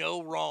do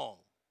no wrong,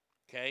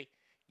 okay?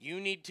 You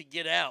need to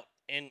get out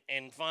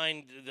and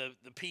find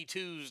the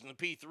P2s and the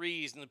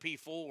P3s and the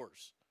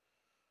P4s.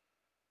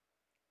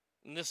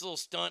 And this little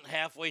stunt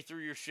halfway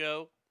through your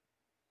show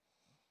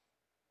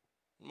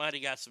might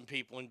have got some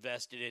people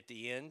invested at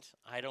the end.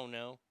 I don't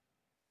know.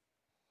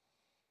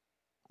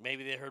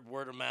 Maybe they heard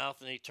word of mouth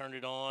and they turned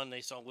it on.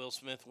 They saw Will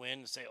Smith win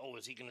and say, oh,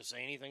 is he going to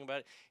say anything about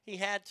it? He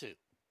had to.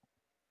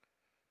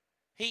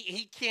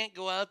 He can't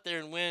go out there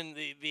and win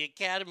the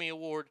Academy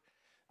Award,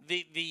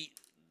 the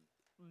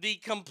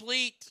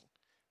complete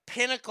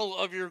pinnacle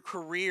of your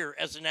career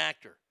as an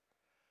actor.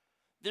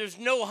 There's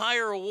no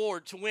higher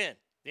award to win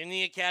than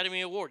the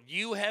Academy Award.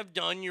 You have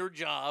done your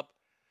job,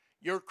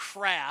 your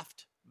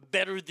craft,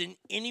 better than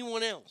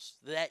anyone else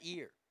that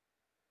year.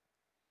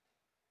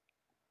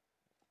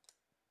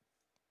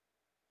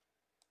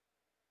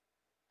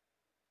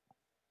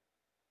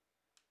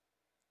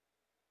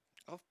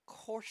 Of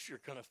course you're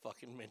going to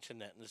fucking mention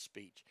that in the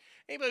speech.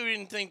 Anybody who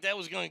didn't think that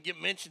was going to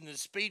get mentioned in the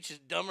speech is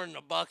dumber than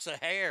a box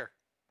of hair.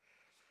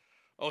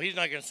 Oh, he's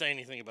not going to say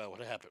anything about what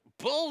happened.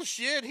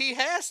 Bullshit, he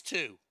has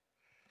to.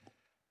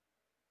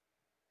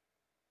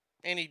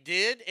 And he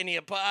did, and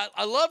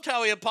I loved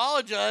how he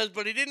apologized,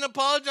 but he didn't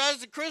apologize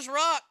to Chris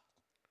Rock.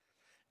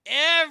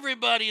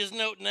 Everybody is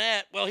noting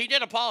that. Well, he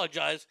did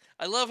apologize.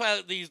 I love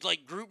how these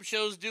like group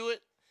shows do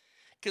it.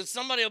 Because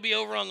somebody will be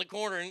over on the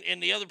corner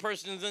and the other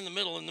person is in the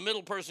middle, and the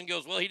middle person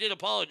goes, well, he did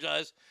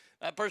apologize.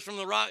 That person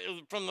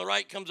from the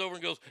right comes over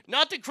and goes,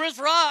 not to Chris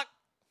Rock.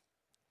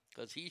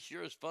 Because he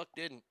sure as fuck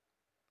didn't.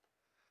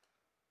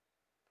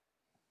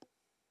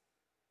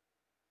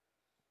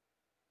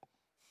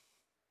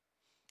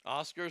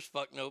 Oscars,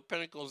 fuck no.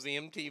 Pinnacle's the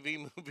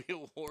MTV Movie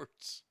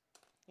Awards.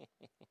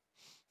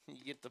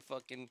 You get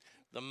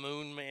the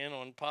Moon Man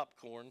on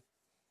Popcorn.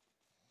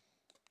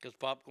 Because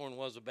Popcorn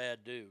was a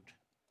bad dude.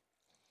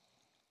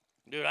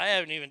 Dude, I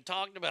haven't even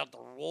talked about the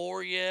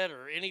war yet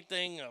or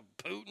anything of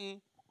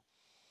Putin.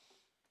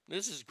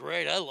 This is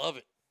great. I love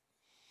it.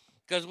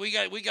 Because we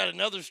got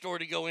another story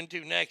to go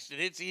into next,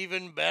 and it's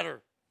even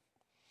better.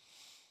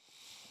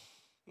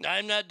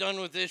 I'm not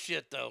done with this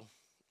yet, though.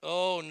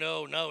 Oh,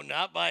 no,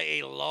 not by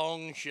a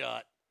long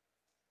shot.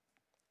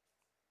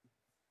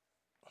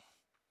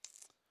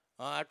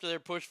 After their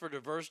push for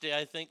diversity,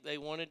 I think they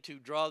wanted to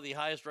draw the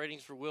highest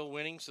ratings for Will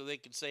winning so they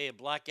could say a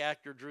black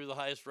actor drew the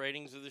highest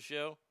ratings of the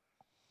show.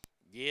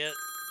 Yeah,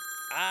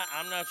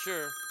 I'm not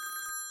sure.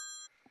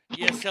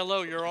 Yes,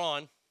 hello, you're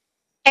on.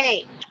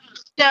 Hey,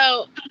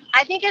 so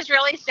I think it's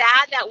really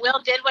sad that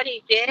Will did what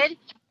he did,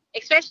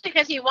 especially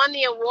because he won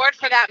the award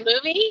for that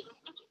movie,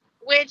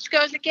 which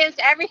goes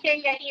against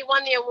everything that he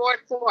won the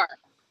award for.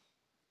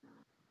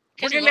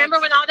 Because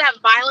remember when all that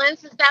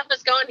violence and stuff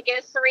was going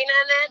against Serena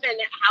and them and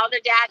how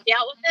their dad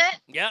dealt with it?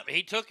 Yeah,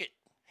 he took it.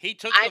 He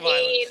took the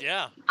violence,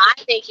 yeah. I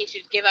think he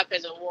should give up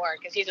his award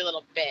because he's a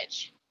little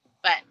bitch.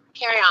 But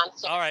carry on.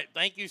 All right,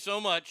 thank you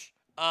so much.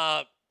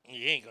 You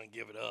ain't going to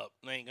give it up.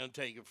 They ain't going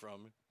to take it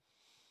from him.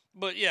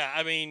 But, yeah,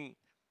 I mean,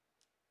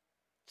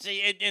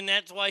 see, and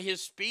that's why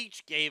his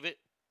speech gave it.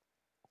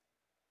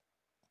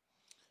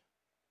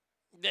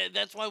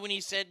 That's why when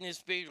he said in his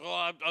speech,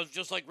 I was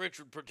just like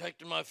Richard,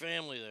 protecting my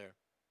family there.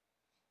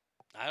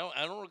 I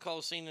don't recall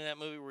a scene in that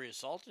movie where he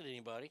assaulted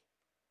anybody.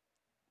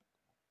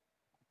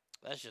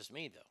 That's just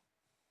me, though.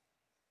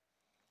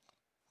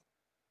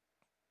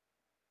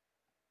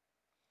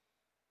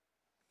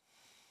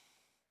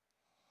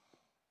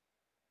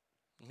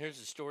 And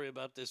here's a story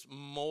about this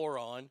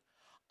moron.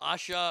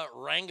 Asha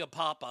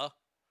Rangapapa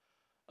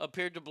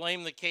appeared to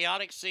blame the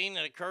chaotic scene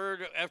that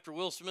occurred after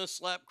Will Smith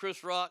slapped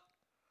Chris Rock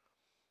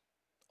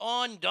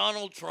on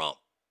Donald Trump.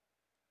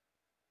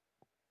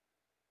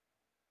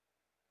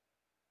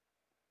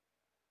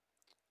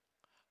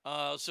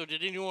 So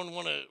did anyone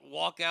want to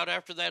walk out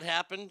after that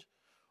happened?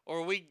 Or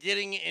are we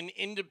getting an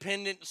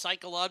independent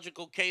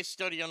psychological case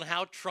study on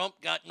how Trump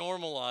got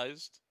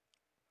normalized?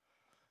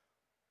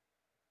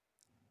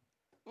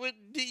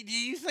 Do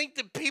you think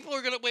that people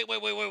are gonna wait?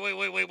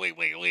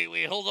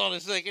 Hold on a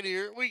second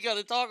here. We got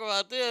to talk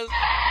about this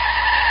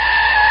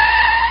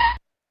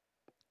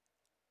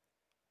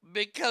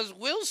because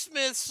Will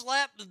Smith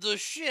slapped the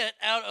shit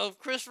out of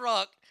Chris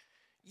Rock.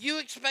 You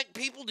expect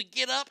people to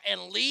get up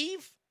and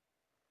leave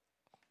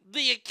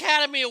the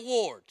Academy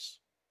Awards?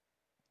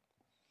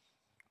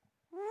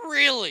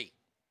 Really?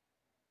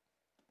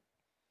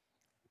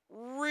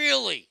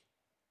 Really?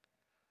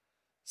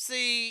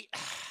 See,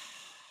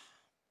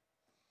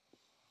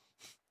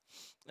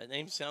 that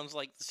name sounds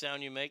like the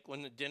sound you make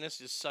when the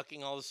dentist is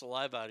sucking all the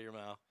saliva out of your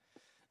mouth.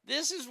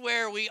 This is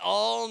where we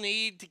all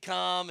need to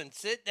come and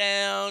sit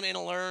down and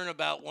learn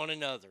about one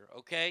another,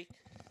 okay?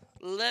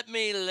 Let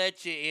me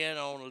let you in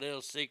on a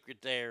little secret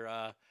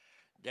there,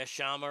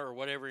 Deshama, or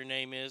whatever your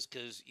name is,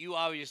 because you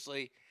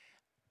obviously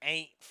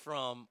ain't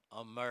from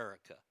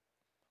America.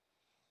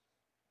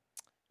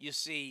 You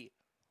see,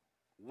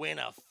 when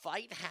a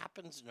fight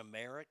happens in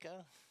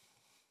America,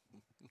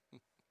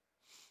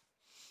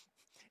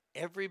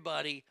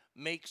 everybody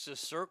makes a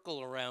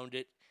circle around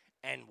it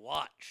and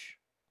watch.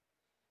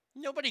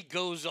 Nobody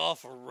goes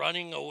off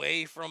running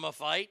away from a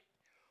fight.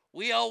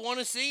 We all want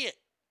to see it,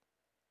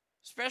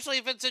 especially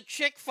if it's a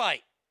chick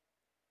fight.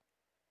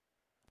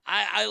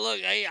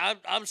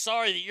 I'm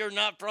sorry that you're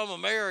not from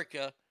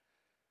America,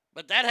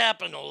 but that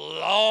happened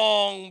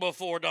long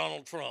before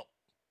Donald Trump.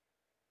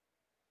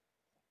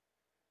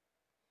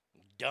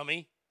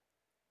 Dummy.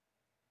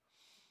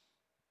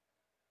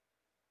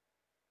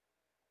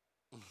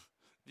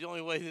 The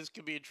only way this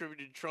could be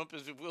attributed to Trump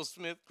is if Will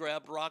Smith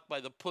grabbed Rock by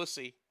the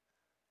pussy.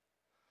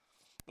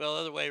 Well,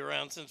 other way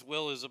around, since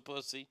Will is a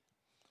pussy.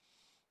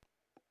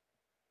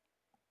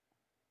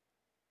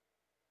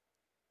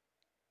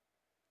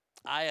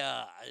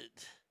 I'm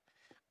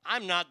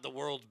not the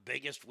world's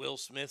biggest Will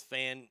Smith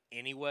fan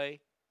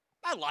anyway.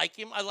 I like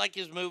him. I like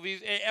his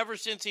movies. Ever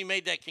since he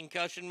made that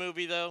Concussion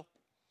movie, though,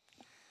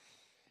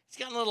 he's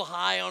gotten a little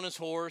high on his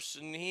horse,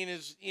 and he and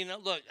his,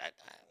 look,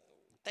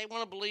 they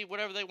want to believe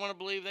whatever they want to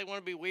believe. They want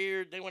to be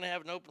weird. They want to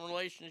have an open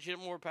relationship.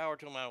 More power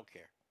to them. I don't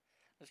care.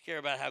 Let's care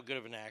about how good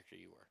of an actor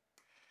you were.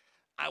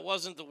 I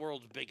wasn't the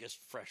world's biggest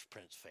Fresh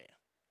Prince fan.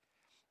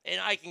 And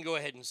I can go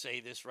ahead and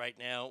say this right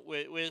now,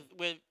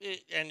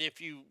 and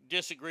if you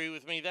disagree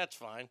with me, that's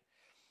fine.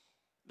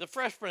 The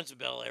Fresh Prince of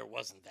Bel-Air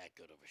wasn't that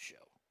good of a show.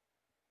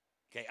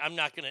 Okay, I'm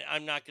not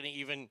gonna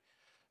even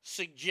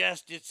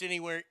suggest it's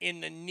anywhere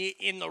in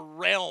the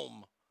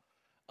realm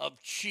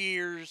of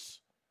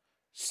Cheers,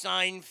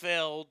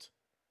 Seinfeld,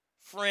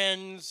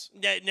 Friends.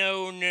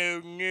 No.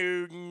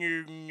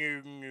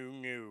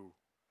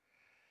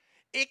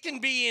 It can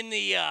be in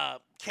the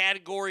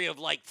category of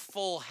like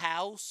Full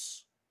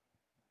House,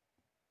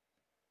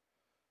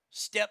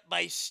 Step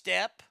by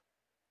Step.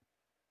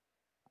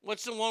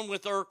 What's the one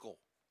with Urkel?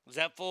 Is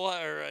that Full,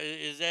 or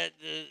is that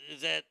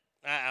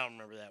I don't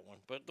remember that one,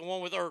 but the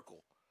one with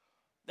Urkel.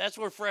 That's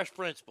where Fresh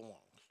Prince belongs.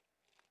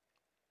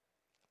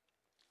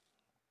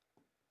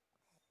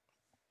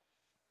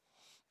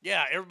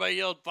 Yeah, everybody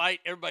yelled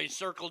fight, everybody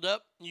circled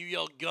up, you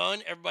yelled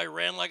gun, everybody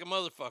ran like a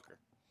motherfucker.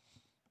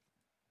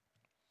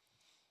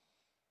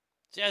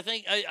 See, I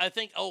think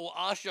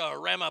Asha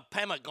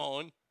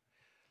Ramapamagon,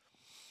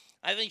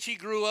 I think she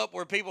grew up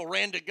where people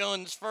ran to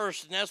guns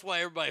first, and that's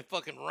why everybody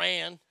fucking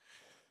ran.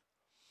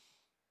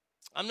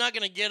 I'm not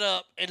going to get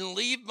up and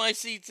leave my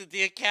seats at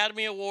the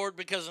Academy Award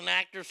because an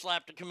actor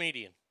slapped a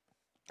comedian.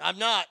 I'm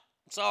not.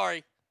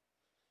 Sorry.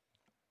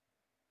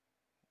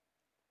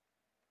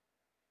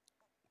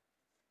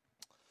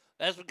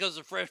 That's because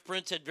the Fresh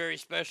Prince had very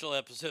special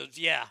episodes.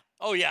 Yeah.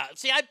 Oh, yeah.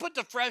 See, I put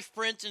the Fresh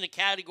Prince in a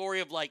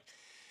category of, like,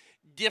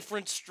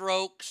 Different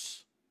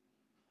Strokes,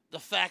 The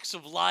Facts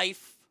of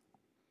Life.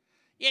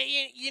 Yeah,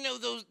 you know,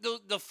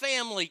 the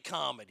family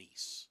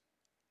comedies.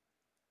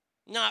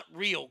 Not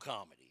real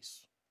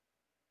comedies.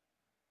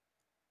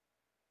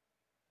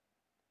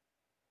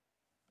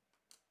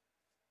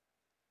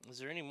 Is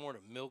there any more to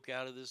milk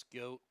out of this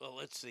goat? Well,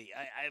 let's see.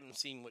 I haven't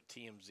seen what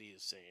TMZ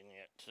is saying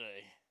yet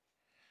today.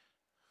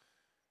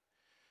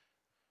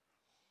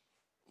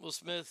 Will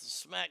Smith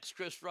smacks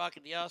Chris Rock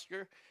at the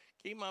Oscar.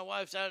 Keep my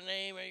wife's out of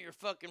name out of your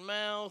fucking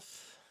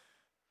mouth.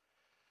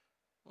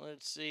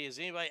 Let's see. Is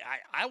anybody...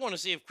 I want to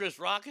see if Chris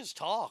Rock has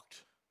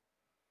talked.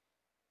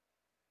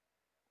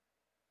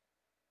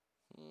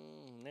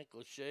 Nick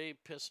Lachey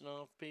pissing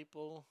off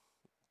people.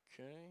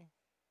 Okay.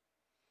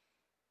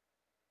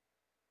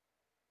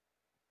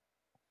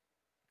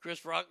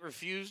 Chris Rock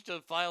refused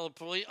to file a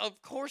police.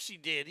 Of course he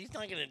did. He's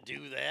not going to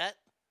do that.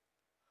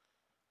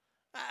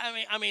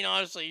 I mean,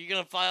 honestly, you're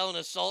going to file an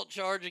assault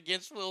charge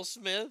against Will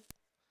Smith?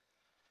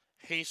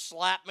 He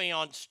slapped me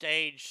on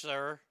stage,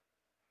 sir.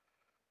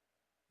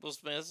 Will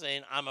Smith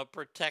saying, I'm a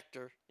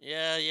protector.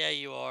 Yeah,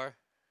 you are.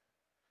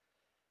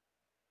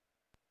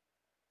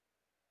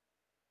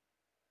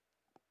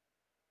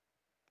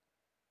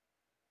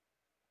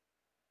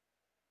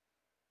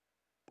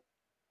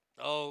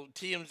 Oh,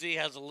 TMZ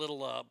has a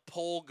little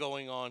poll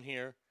going on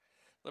here.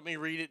 Let me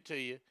read it to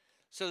you.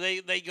 So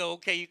they go,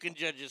 okay, you can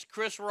judge this.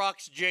 Chris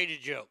Rock's Jada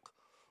joke.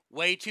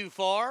 Way too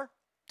far?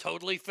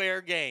 Totally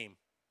fair game.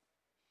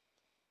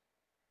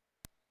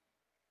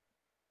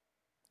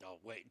 Oh,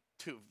 wait.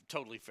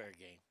 Totally fair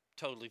game.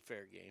 Totally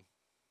fair game.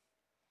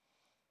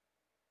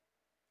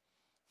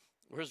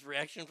 Where's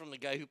reaction from the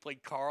guy who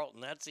played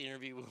Carlton? That's the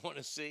interview we want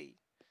to see.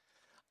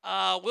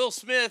 Will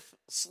Smith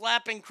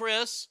slapping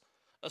Chris.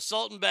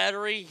 Assault and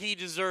battery. He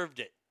deserved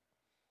it.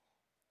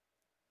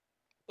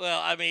 Well,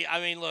 I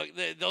mean, look,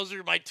 those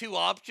are my two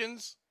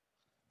options.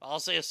 I'll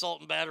say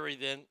assault and battery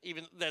then.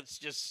 Even that's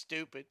just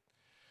stupid.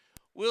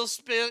 Will's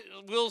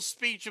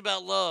speech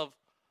about love.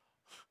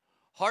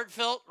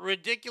 Heartfelt,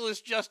 ridiculous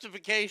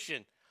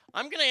justification.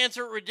 I'm going to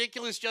answer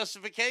ridiculous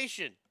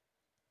justification.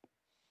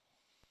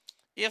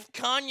 If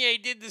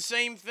Kanye did the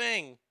same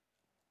thing,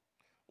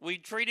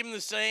 we'd treat him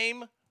the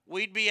same,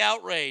 we'd be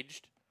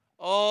outraged.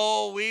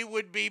 Oh, we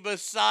would be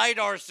beside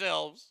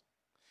ourselves.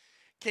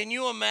 Can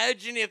you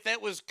imagine if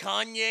that was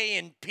Kanye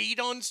and Pete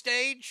on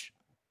stage?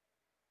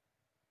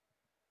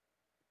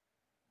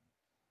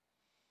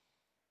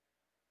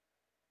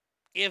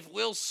 If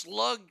Will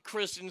slugged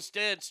Chris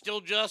instead,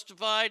 still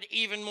justified,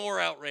 even more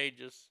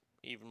outrageous.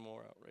 Even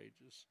more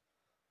outrageous.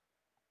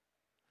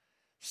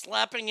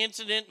 Slapping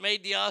incident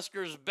made the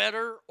Oscars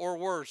better or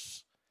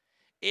worse?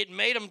 It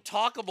made them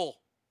talkable.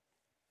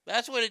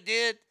 That's what it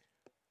did.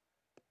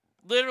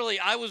 Literally,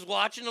 I was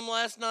watching them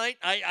last night.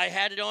 I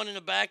had it on in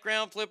the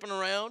background, flipping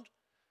around.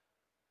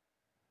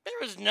 There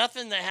was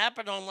nothing that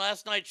happened on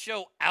last night's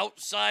show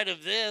outside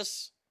of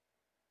this.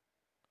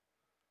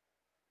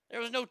 There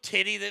was no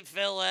titty that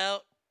fell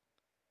out.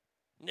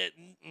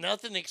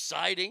 Nothing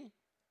exciting.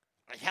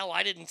 Hell,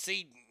 I didn't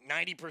see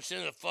 90%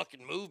 of the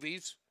fucking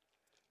movies.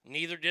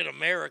 Neither did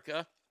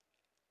America.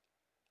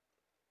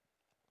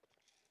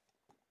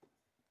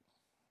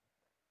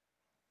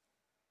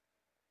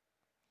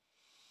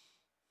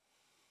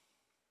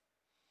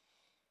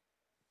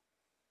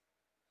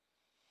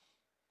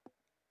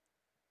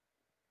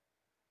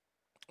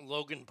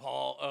 Logan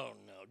Paul, oh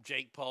no,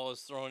 Jake Paul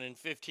is throwing in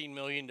 $15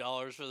 million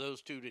for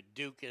those two to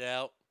duke it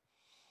out.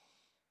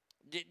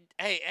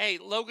 Hey,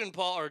 Logan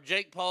Paul or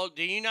Jake Paul,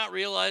 do you not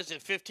realize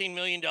that $15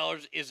 million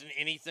isn't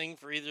anything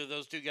for either of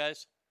those two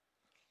guys?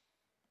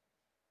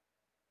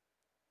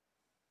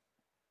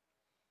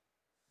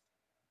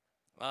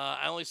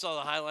 I only saw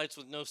the highlights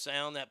with no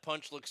sound. That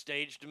punch looked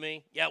staged to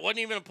me. Yeah, it wasn't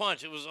even a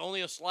punch. It was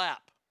only a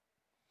slap.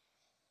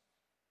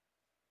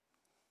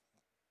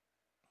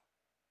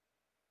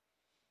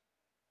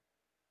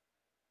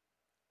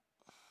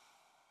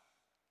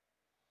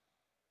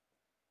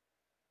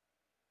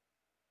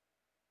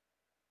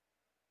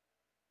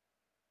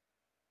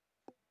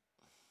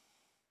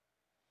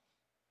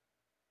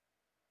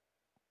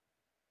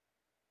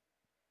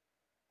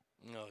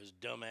 No, his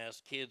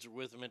dumbass kids are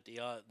with him at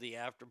the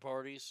after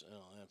parties.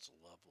 Oh, that's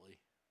lovely.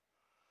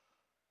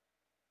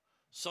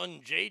 Son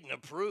Jaden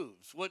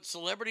approves. What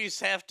celebrities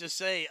have to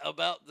say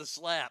about the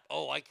slap?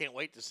 Oh, I can't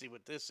wait to see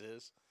what this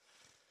is.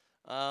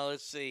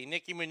 Let's see.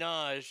 Nicki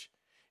Minaj.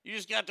 You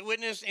just got to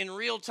witness in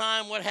real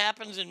time what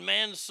happens in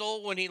man's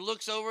soul when he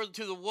looks over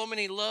to the woman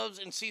he loves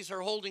and sees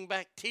her holding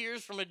back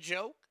tears from a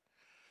joke.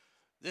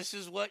 This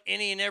is what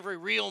any and every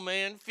real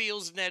man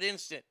feels in that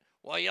instant.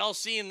 While y'all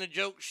seeing the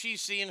joke,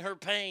 she's seeing her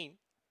pain.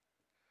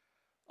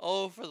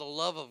 Oh, for the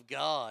love of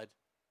God.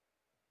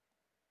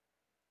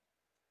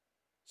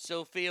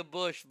 Sophia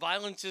Bush,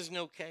 violence isn't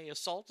okay.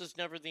 Assault is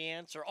never the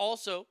answer.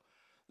 Also,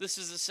 this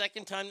is the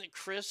second time that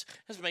Chris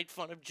has made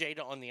fun of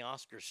Jada on the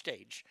Oscar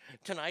stage.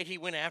 Tonight, he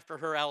went after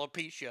her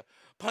alopecia.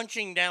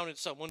 Punching down at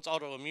someone's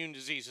autoimmune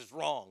disease is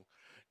wrong.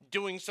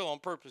 Doing so on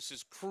purpose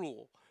is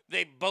cruel.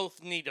 They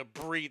both need a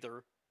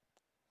breather.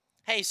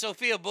 Hey,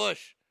 Sophia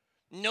Bush,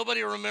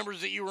 nobody remembers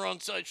that you were on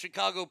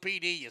Chicago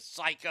PD, you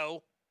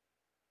psycho.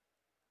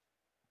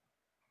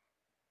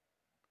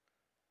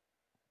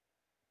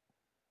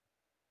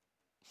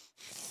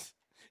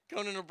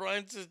 Conan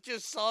O'Brien says,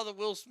 just saw the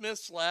Will Smith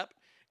slap.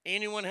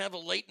 Anyone have a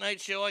late night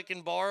show I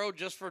can borrow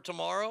just for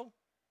tomorrow?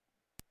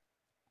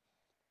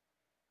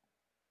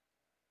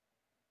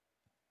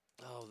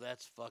 Oh,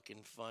 that's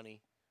fucking funny.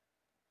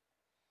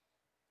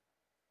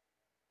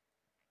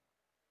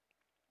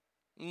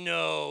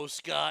 No,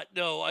 Scott.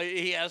 No,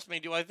 he asked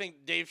me, do I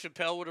think Dave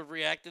Chappelle would have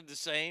reacted the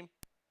same?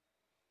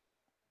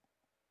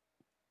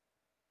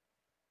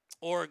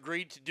 Or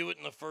agreed to do it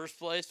in the first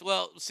place?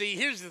 Well, see,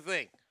 here's the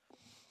thing.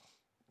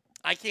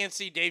 I can't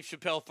see Dave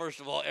Chappelle,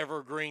 first of all, ever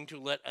agreeing to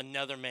let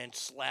another man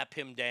slap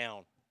him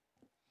down.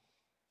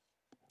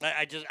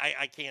 I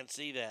can't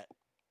see that.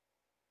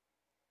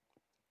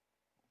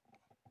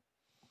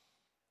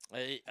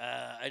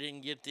 I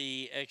didn't get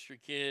the extra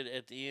kid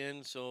at the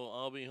end, so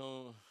I'll be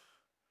home.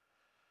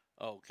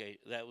 Oh, okay,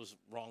 that was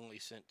wrongly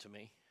sent to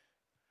me.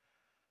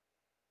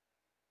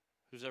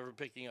 Who's ever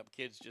picking up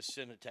kids, just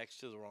send a text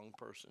to the wrong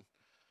person.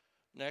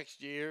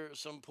 Next year,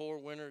 some poor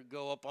winner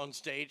go up on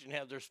stage and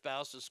have their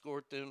spouse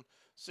escort them.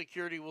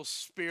 Security will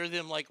spear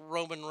them like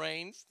Roman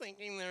Reigns,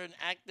 thinking they're an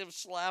active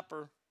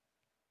slapper.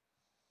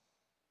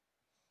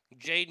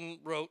 Jaden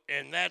wrote,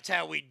 and that's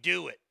how we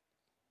do it.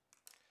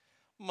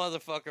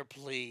 Motherfucker,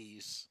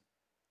 please.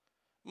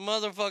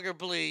 Motherfucker,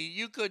 please.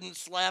 You couldn't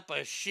slap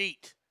a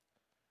sheet.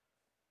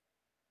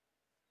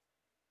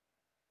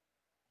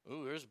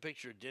 Ooh, there's a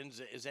picture of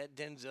Denzel. Is that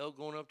Denzel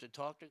going up to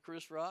talk to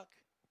Chris Rock?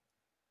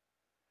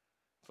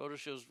 Photo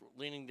shows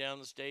leaning down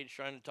the stage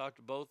trying to talk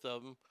to both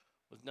of them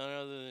with none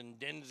other than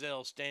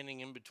Denzel standing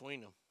in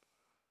between them.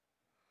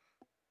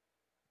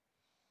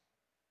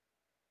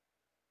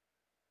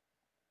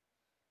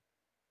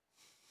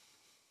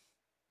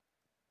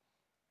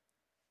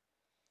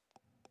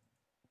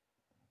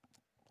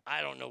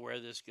 I don't know where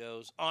this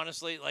goes.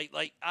 Honestly,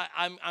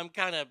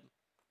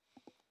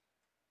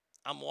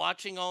 I'm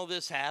watching all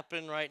this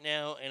happen right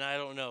now, and I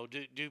don't know.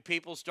 Do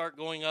people start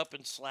going up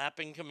and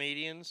slapping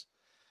comedians?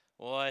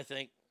 Well, I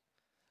think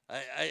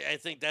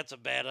that's a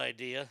bad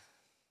idea.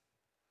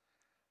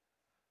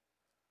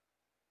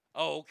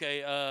 Oh,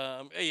 okay.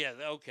 Yeah.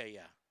 Okay.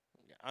 Yeah.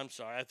 I'm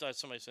sorry. I thought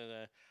somebody said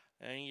that.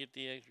 I didn't get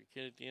the extra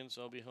kid at the end,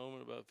 so I'll be home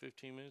in about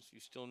 15 minutes. You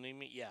still need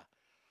me? Yeah.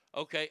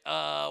 Okay.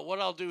 What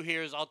I'll do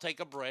here is I'll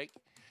take a break,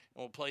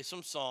 and we'll play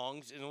some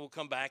songs, and then we'll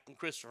come back, and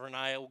Christopher and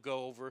I will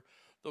go over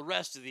the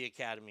rest of the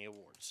Academy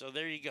Awards. So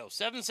there you go.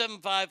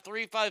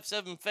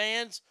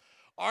 775-357-FANS.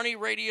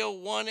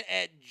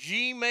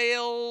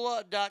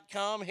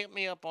 ArnieRadio1@gmail.com. Hit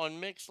me up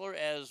on Mixler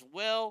as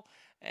well.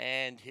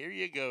 And here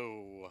you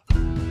go.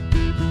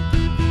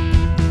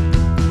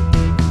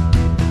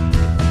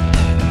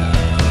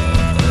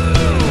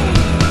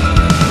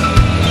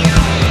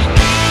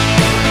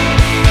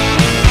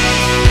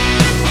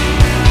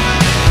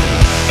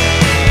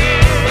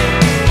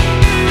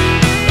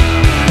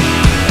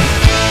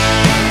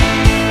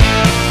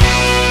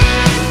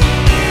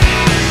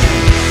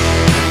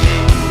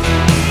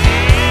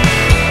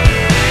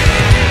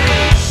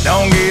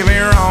 Don't get me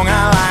wrong,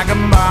 I like a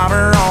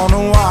bobber on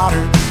the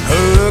water,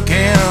 hooking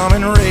 'em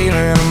and reeling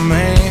 'em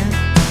in.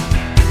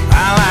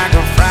 I like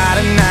a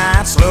Friday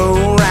night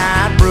slow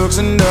ride, Brooks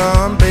and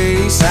Dunn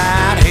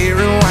Bayside, hair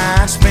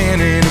rewind,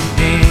 spinning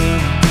again.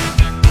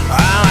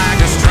 I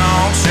like a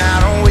strong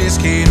shot of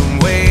whiskey to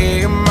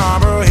weigh, a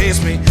Marlboro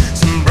hits me,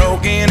 some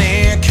broken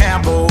in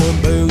cowboy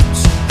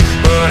boots.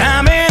 But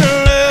I'm in love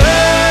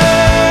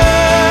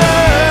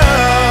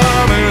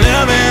and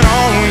loving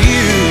on you.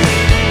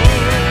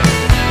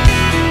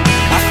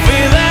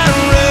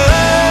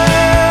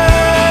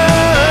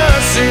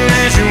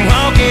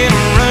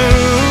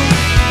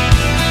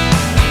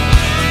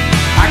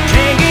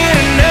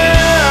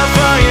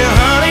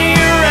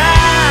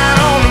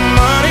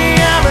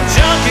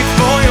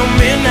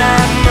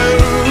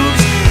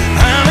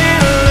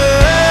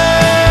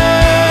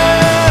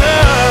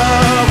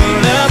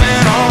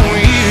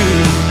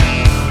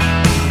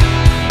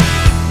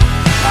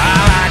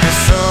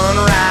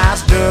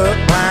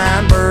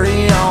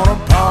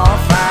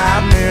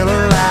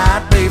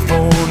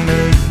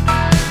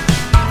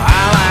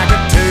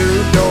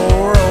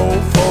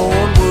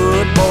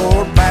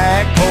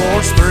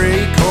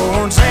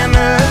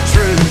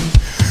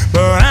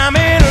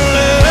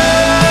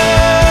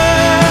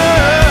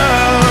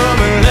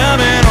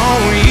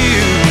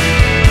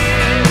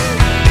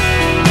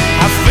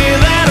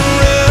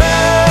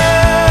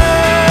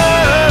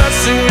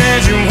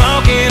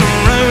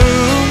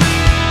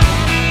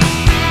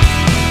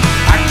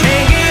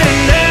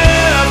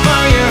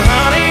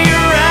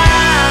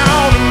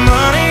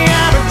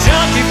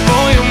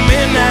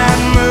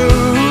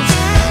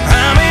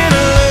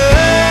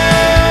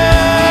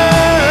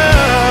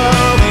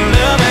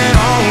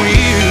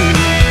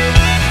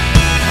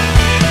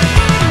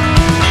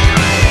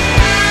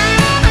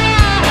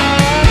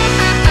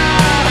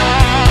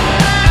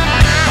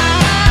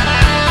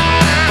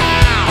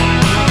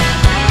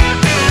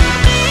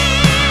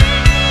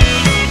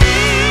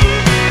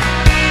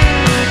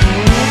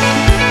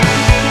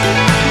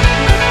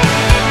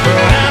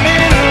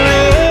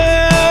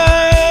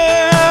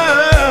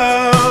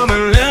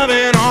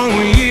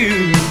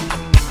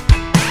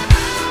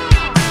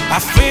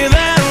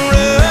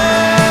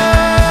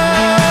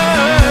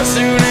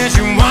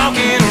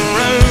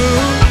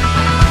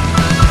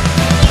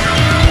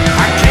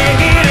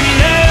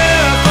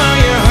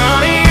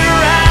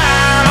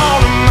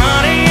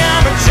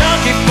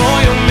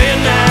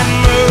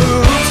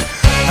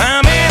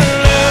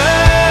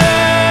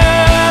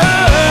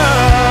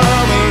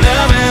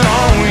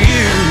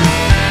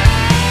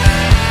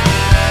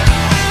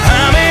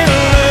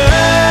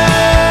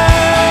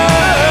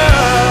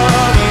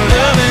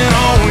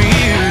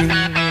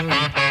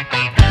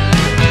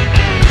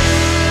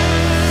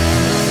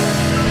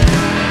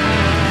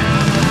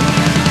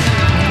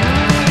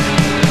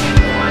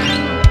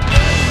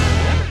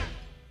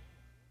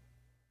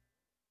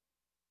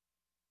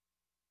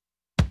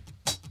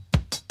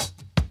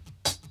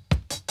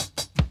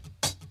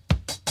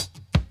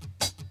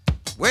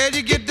 Well,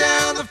 you get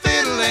down the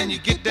fiddle and you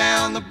get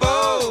down the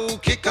bow,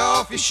 kick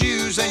off your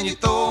shoes and you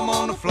throw 'em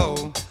on the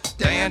floor.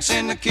 Dance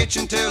in the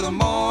kitchen till the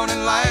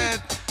morning light,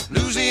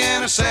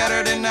 Louisiana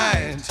Saturday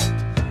night.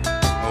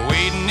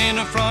 Waiting in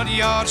the front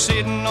yard,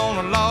 sitting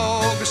on a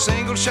log, a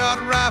single shot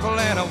rifle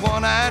and a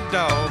one-eyed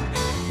dog.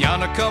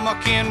 Yonder come our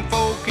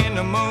kinfolk in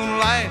the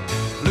moonlight,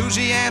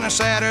 Louisiana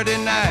Saturday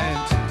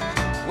night.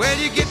 Well,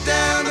 you get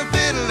down the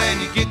fiddle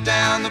and you get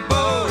down the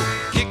bow,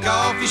 kick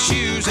off your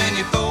shoes and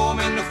you throw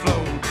them in the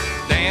floor.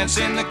 Dance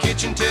in the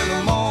kitchen till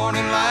the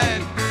morning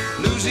light,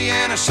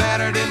 Louisiana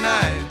Saturday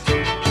night.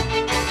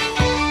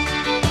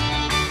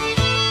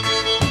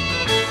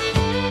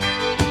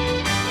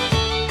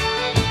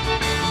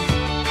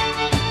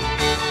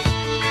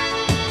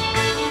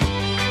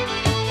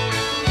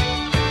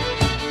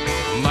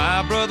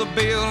 My brother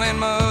Bill and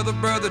my other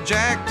brother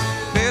Jack,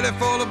 belly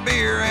full of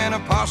beer and a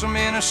possum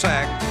in a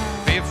sack.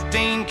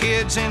 15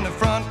 kids in the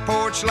front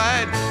porch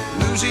light,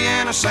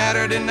 Louisiana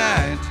Saturday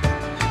night.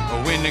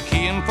 When the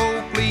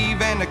kinfolk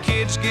leave and the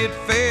kids get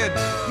fed,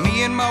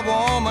 me and my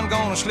woman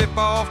gonna slip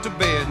off to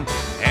bed.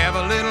 Have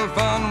a little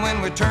fun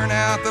when we turn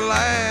out the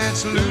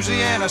lights,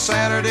 Louisiana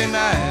Saturday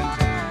night.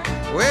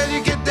 Well,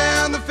 you get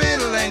down the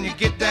fiddle and you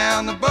get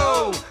down the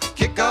bow,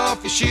 kick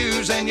off your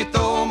shoes and you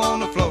throw them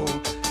on the floor.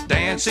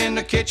 Dance in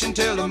the kitchen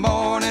till the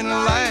morning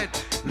light,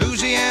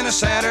 Louisiana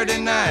Saturday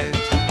night.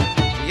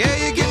 Yeah,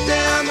 you get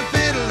down the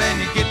fiddle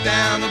and you get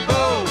down the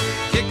bow,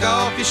 kick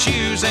off your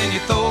shoes and you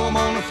throw them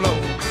on the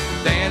floor.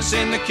 Dance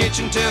in the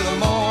kitchen till the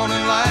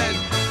morning light,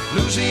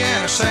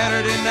 Louisiana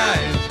Saturday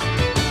night.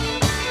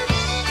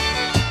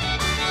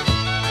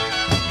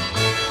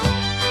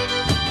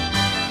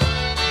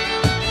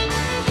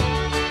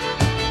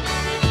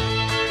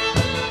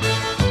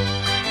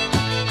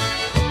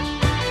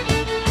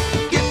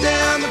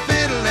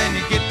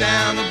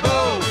 Down the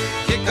bow,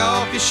 kick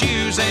off your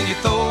shoes and you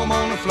throw them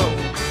on the floor.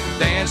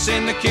 Dance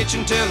in the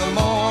kitchen till the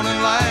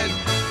morning light,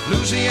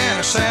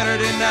 Louisiana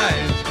Saturday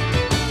night.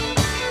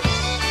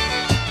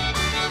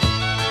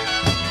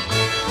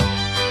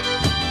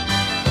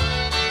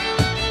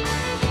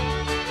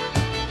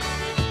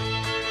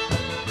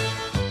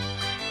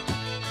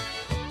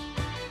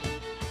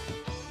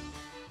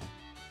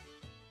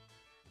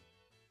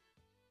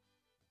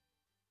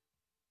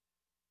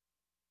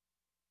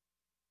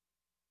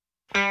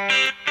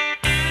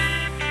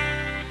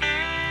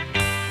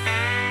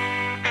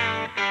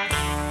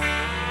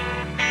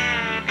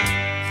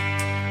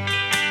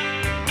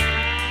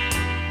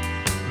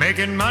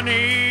 Making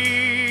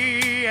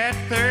money at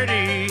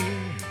 30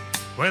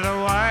 with a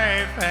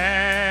wife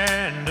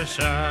and a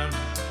son.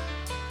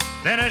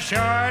 Then a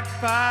short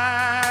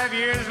 5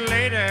 years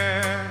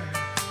later,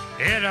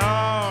 it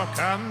all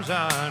comes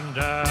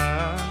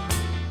undone.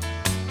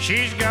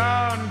 She's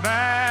gone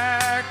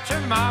back to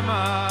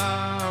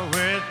mama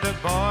with the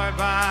boy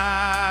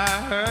by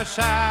her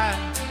side.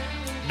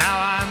 Now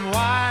I'm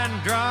wine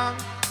drunk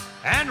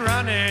and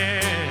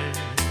running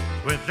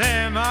with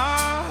them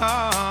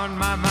on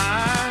my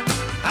mind.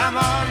 I'm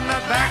on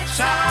the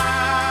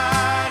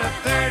backside of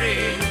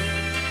 30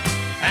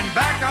 and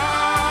back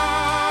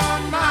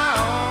on my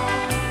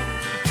own.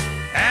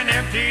 An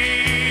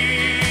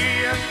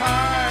empty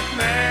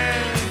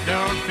apartment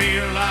don't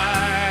feel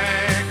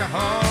like a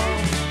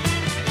home.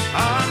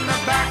 On the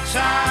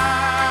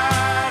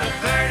backside of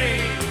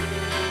 30,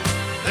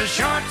 the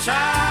short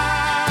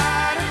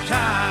side of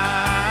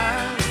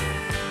time,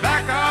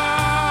 back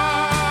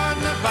on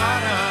the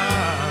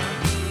bottom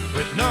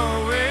with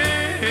no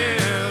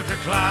will to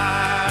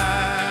climb.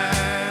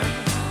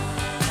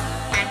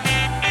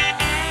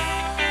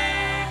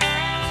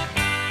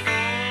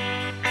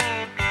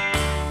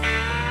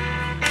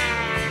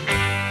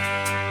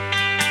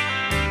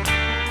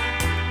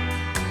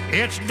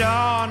 It's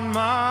dawn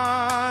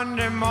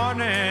Monday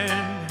morning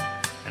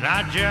and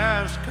I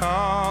just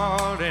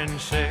called in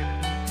sick.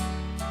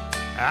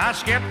 I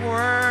skipped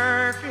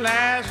work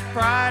last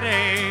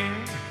Friday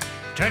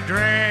to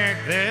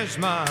drink this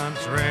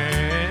month's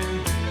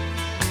rent.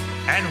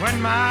 And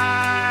when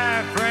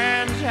my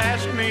friends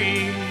ask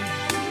me,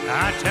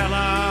 I tell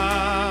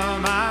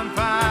them I'm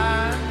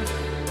fine.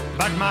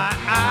 But my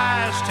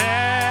eyes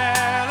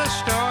tell a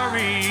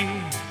story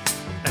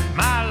that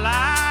my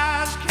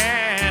lies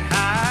can't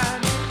hide.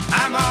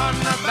 I'm on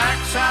the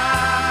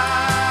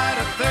backside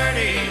of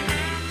 30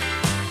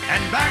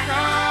 and back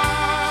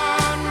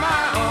on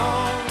my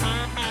own.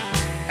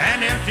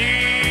 An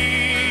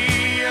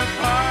empty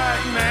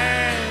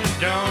apartment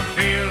don't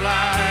feel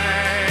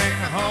like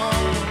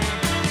home.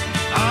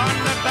 On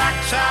the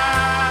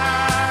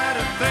backside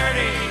of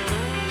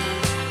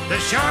 30, the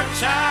short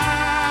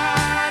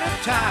side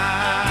of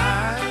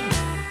time,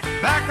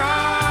 back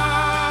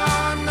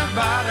on the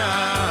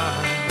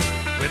bottom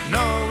with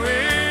no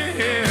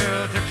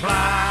will to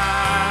climb.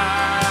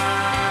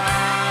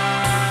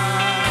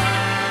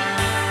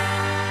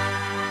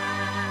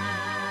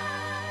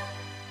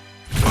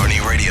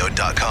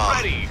 ArnieRadio.com.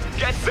 Ready,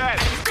 get set,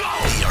 go!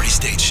 The Arnie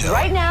State Show.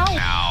 Right now.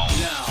 Now.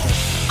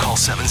 Call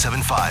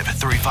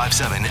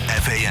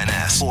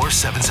 775-357-FANS or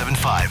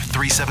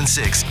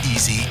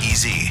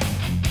 775-376-EASY-EASY.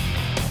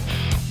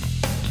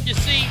 You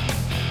see,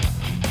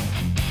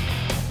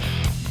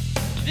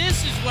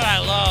 this is what I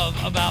love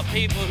about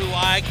people who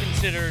I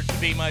consider to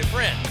be my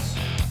friends.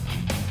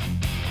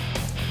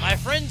 My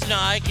friends and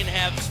I can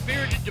have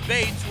spirited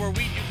debates where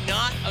we do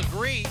not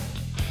agree.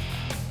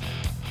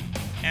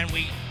 and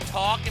we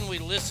talk and we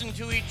listen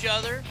to each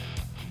other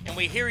and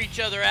we hear each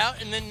other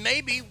out, and then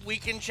maybe we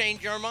can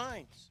change our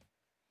minds.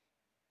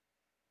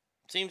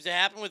 Seems to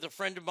happen with a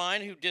friend of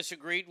mine who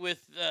disagreed with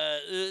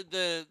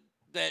that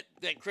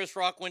Chris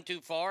Rock went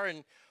too far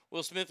and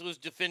Will Smith was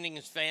defending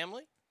his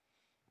family.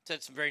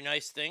 Said some very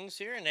nice things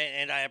here,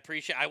 and I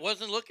appreciate. I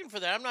wasn't looking for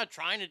that. I'm not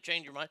trying to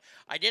change your mind.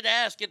 I did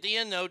ask at the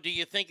end, though, do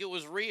you think it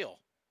was real?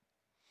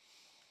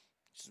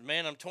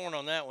 Man, I'm torn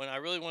on that one. I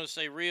really want to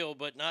say real,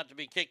 but not to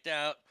be kicked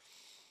out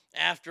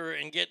after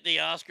and get the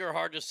Oscar.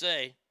 Hard to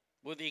say.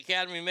 With the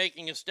Academy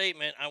making a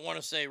statement, I want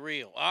to say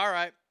real. All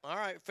right,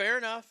 fair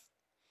enough.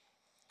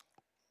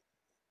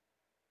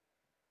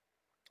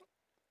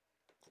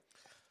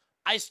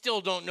 I still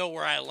don't know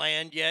where I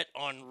land yet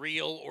on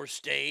real or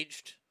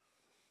staged.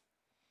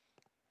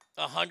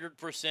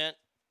 100%.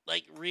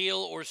 Like real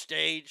or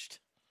staged.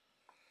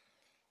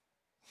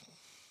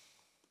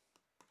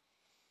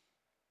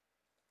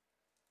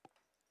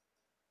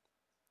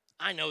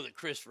 I know that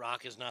Chris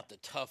Rock is not the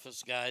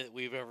toughest guy that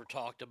we've ever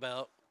talked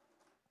about.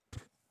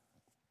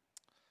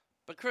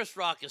 But Chris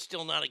Rock is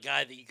still not a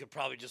guy that you could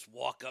probably just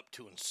walk up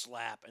to and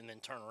slap and then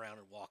turn around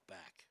and walk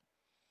back.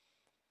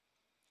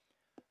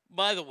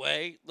 By the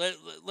way,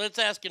 let's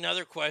ask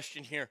another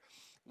question here.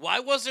 Why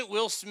wasn't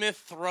Will Smith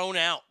thrown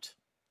out?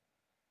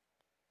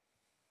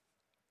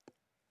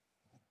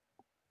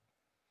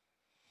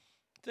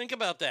 Think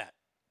about that.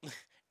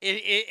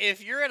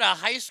 If you're at a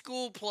high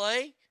school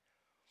play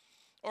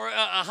or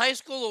a high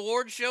school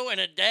award show and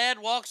a dad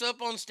walks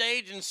up on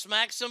stage and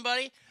smacks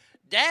somebody,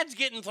 dad's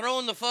getting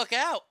thrown the fuck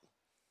out.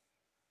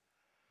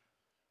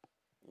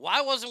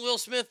 Why wasn't Will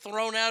Smith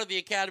thrown out of the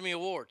Academy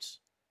Awards?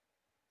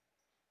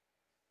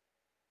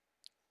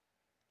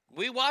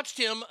 We watched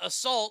him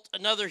assault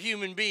another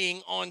human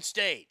being on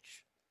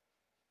stage.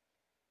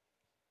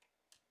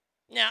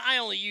 Now, I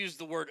only use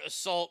the word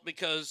assault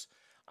because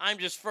I'm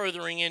just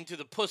furthering into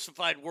the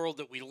pussified world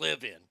that we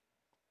live in.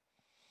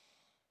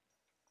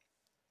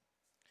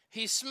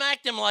 He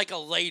smacked him like a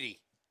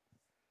lady.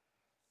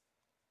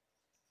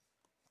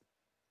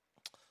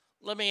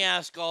 Let me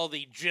ask all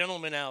the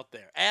gentlemen out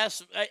there.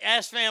 Ask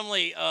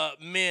family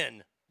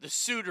men, the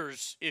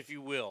suitors, if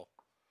you will.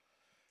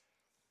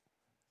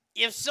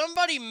 If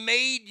somebody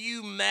made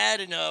you mad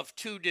enough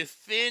to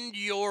defend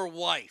your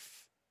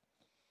wife,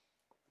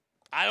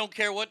 I don't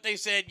care what they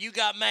said, you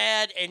got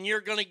mad and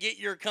you're going to get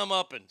your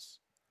comeuppance.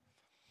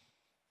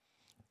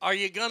 Are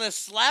you going to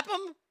slap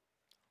him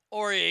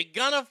or are you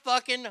going to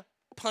fucking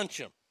punch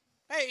him?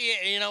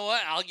 Hey, you know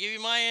what? I'll give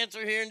you my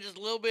answer here in just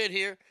a little bit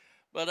here.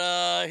 But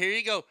here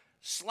you go.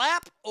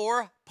 Slap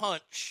or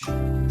punch?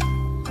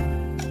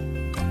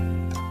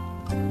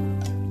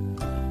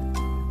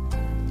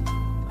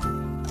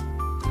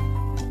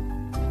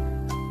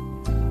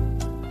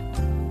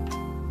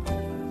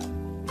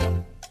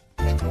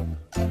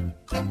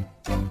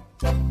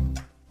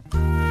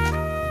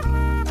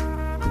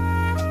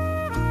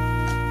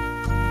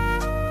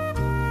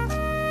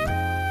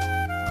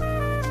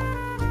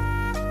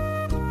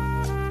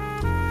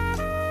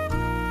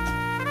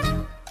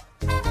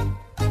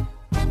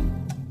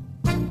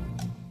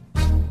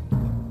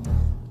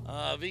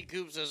 V.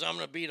 Coop says, I'm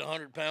going to beat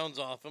 100 pounds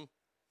off him.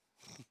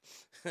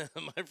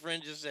 My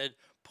friend just said,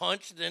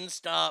 punch, then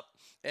stop.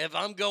 If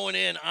I'm going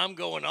in, I'm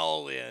going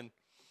all in.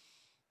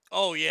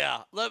 Oh,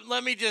 yeah.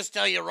 Let me just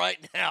tell you right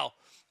now,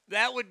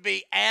 that would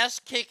be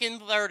ass-kicking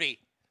 30.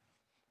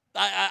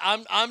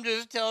 I'm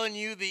just telling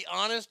you the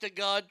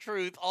honest-to-God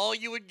truth. All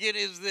you would get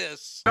is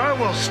this. I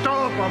will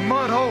stomp a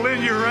mud hole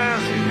in your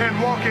ass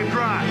and walk it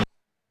dry.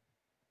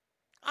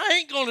 I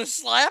ain't going to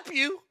slap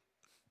you.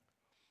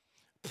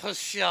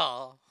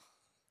 Pshaw.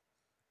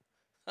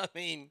 I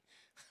mean,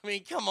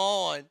 come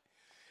on.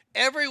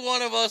 Every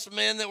one of us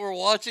men that were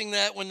watching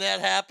that when that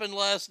happened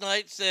last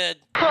night said,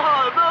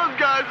 "Oh, those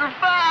guys are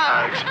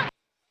fags."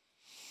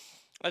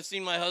 I've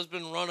seen my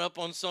husband run up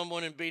on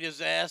someone and beat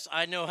his ass.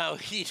 I know how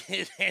he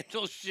did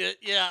handle shit.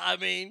 Yeah, I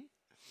mean,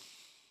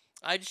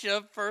 I'd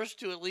shove first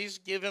to at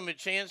least give him a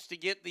chance to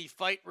get the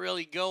fight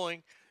really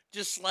going.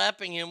 Just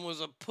slapping him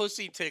was a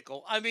pussy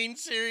tickle. I mean,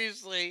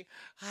 seriously,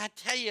 I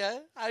tell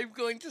you, I'm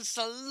going to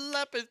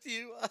slap with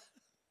you.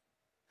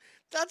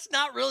 That's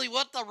not really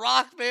what The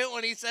Rock meant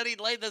when he said he'd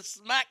lay the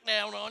smack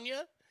down on you.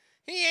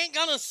 He ain't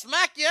gonna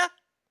smack you.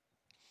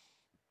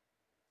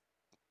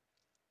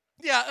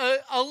 Yeah,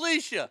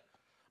 Alicia,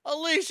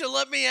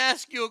 let me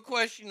ask you a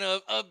question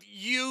of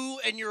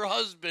you and your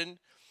husband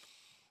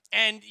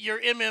and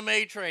your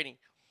MMA training.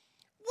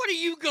 What are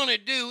you gonna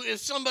do if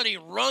somebody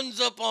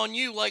runs up on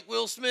you like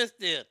Will Smith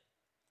did?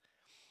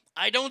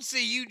 I don't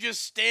see you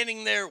just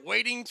standing there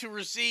waiting to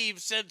receive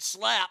said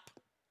slap.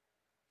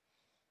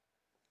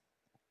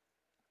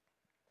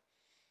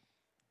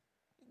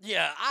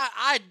 Yeah,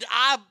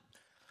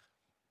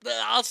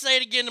 I'll say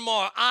it again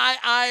tomorrow.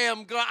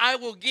 I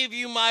will give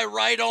you my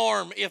right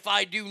arm if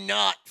I do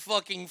not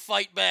fucking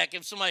fight back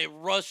if somebody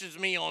rushes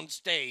me on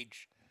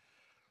stage.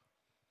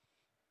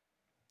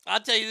 I'll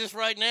tell you this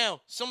right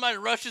now. Somebody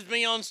rushes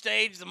me on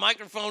stage, the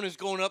microphone is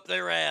going up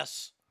their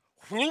ass.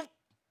 Whoop.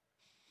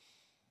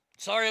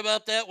 Sorry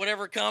about that.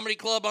 Whatever comedy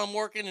club I'm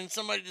working and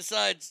somebody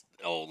decides,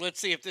 oh, let's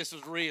see if this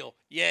is real.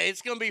 Yeah,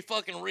 it's going to be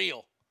fucking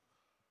real.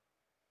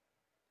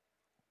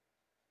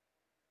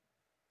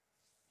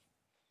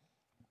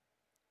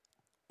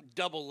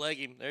 Double leg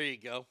him. There you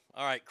go.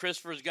 All right,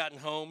 Christopher's gotten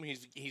home.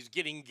 He's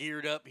getting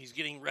geared up. He's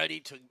getting ready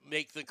to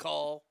make the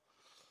call.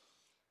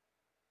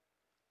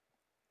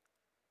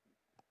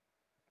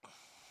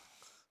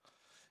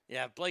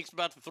 Yeah, if Blake's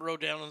about to throw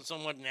down on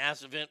someone in an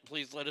ass event,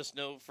 please let us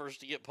know first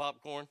to get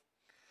popcorn.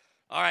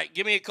 All right,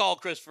 give me a call,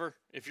 Christopher,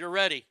 if you're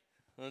ready.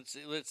 Let's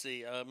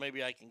see.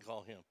 Maybe I can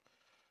call him.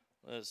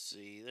 Let's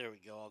see. There we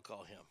go. I'll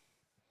call him.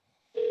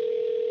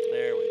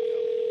 There we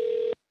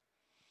go.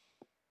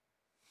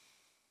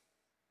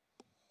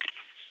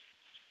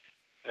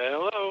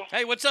 Hello.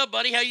 Hey, what's up,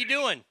 buddy? How you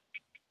doing?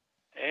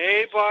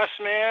 Hey, boss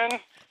man. Man,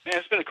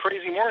 it's been a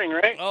crazy morning,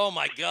 right? Oh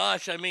my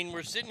gosh! I mean,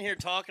 we're sitting here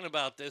talking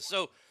about this.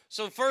 So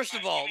first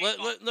of all,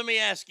 let me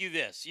ask you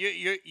this: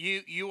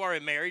 you are a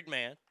married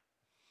man.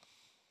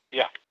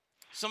 Yeah.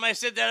 Somebody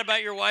said that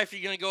about your wife. Are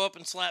you gonna go up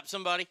and slap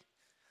somebody?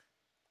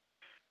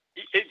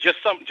 Just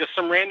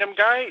some random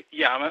guy?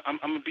 Yeah, I'm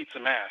gonna beat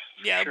some ass.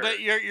 Yeah, sure. but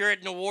you're at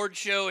an award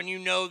show and you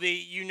know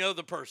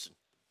the person.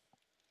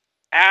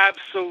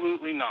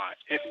 Absolutely not.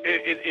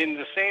 If in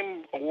the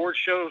same award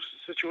show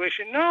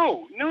situation,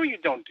 no, you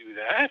don't do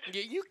that.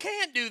 You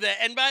can't do that.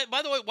 And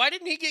by the way, why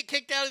didn't he get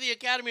kicked out of the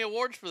Academy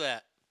Awards for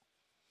that?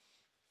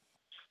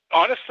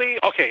 Honestly,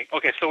 okay.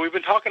 So we've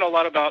been talking a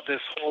lot about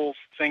this whole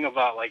thing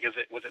about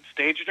was it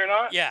staged or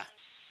not? Yeah.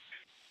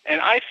 And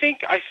I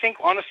think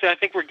honestly, I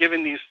think we're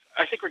giving these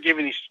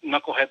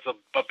knuckleheads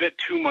a bit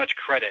too much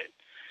credit.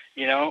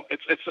 You know,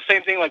 it's the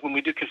same thing like when we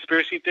do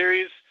conspiracy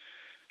theories.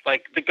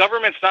 Like, the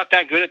government's not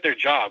that good at their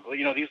job.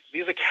 You know, these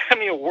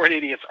Academy Award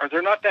idiots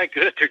they're not that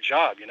good at their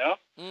job. You know.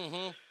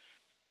 Mm-hmm.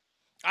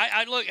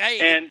 I look.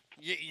 Hey, and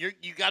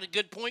you got a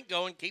good point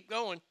going. Keep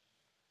going.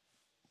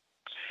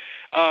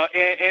 And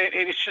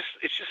it's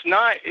just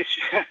not.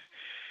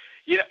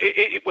 You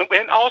know.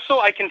 And also,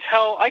 I can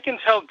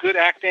tell good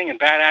acting and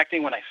bad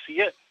acting when I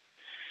see it.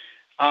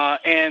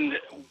 And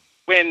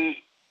when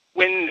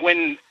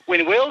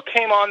Will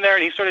came on there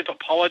and he started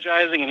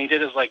apologizing and he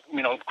did his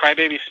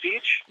crybaby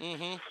speech,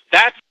 mm-hmm.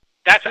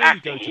 that's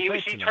acting.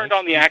 He turned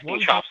on the acting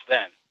chops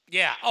then.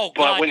 Yeah. Oh,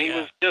 but God, when he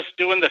was just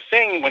doing the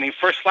thing, when he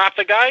first slapped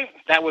the guy,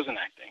 that wasn't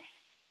acting.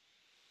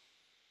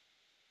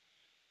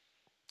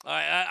 All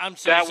right, I'm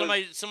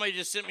sorry. Somebody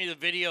just sent me the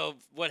video of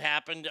what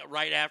happened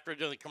right after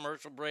the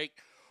commercial break,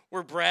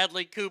 where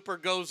Bradley Cooper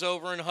goes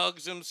over and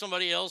hugs him.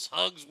 Somebody else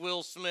hugs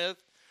Will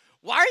Smith.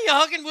 Why are you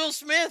hugging Will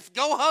Smith?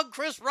 Go hug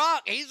Chris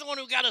Rock. He's the one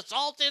who got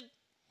assaulted.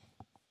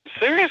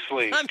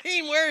 Seriously. I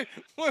mean,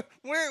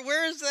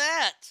 where is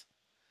that?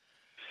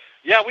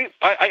 Yeah,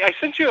 I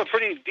sent you a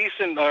pretty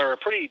decent or a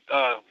pretty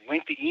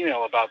lengthy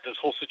email about this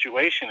whole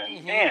situation, and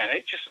mm-hmm. man,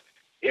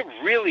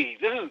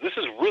 this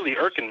is really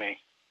irking me.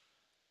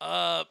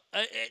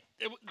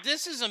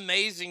 This is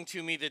amazing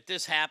to me that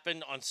this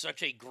happened on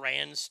such a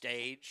grand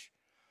stage.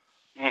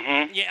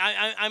 Mm-hmm.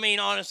 Yeah, I mean,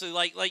 honestly,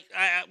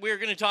 we were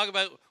going to talk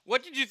about,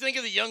 what did you think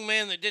of the young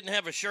man that didn't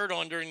have a shirt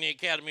on during the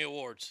Academy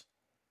Awards?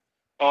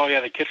 Oh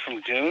yeah, the kid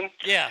from Dune.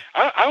 Yeah.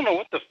 I don't know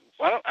what the.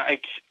 I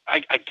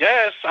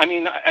guess. I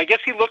mean, I guess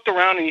he looked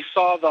around and he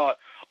saw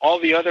all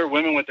the other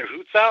women with their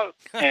hoots out,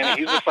 and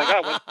he's just like,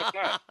 oh, what's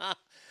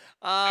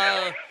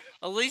not?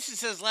 Alicia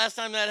says, last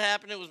time that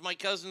happened, it was my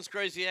cousin's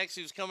crazy ex.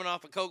 He was coming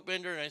off a coke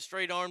bender, and I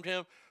straight armed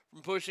him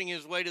from pushing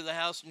his way to the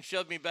house and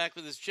shoved me back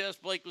with his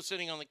chest. Blake was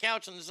sitting on the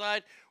couch on the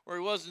side where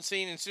he wasn't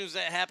seen, and as soon as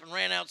that happened,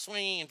 ran out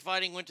swinging and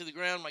fighting, went to the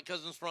ground, my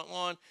cousin's front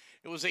lawn.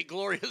 It was a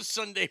glorious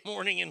Sunday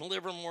morning in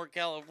Livermore,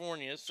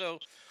 California. So,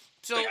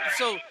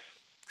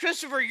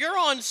 Christopher, you're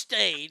on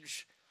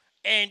stage,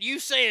 and you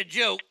say a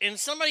joke, and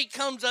somebody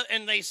comes up,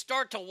 and they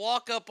start to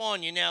walk up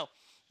on you. Now,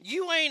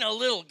 you ain't a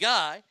little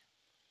guy,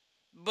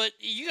 but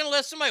you gonna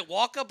let somebody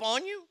walk up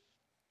on you?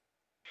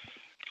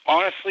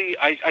 Honestly,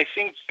 I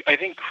think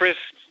Chris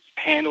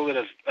handled it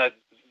as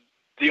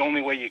the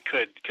only way you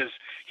could, because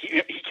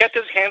he kept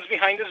his hands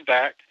behind his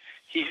back.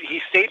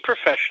 He stayed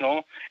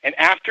professional, and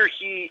after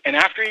he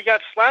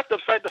got slapped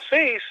upside the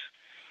face,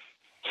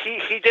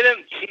 he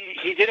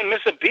didn't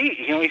miss a beat.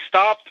 You know, he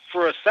stopped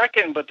for a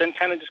second, but then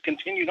kind of just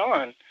continued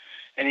on,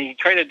 and he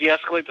tried to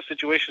de-escalate the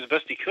situation as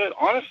best he could.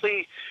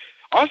 Honestly,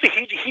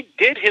 he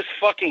did his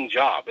fucking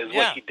job, is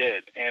what he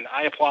did, and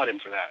I applaud him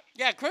for that.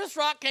 Yeah, Chris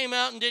Rock came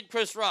out and did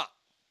Chris Rock.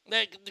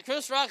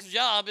 Chris Rock's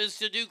job is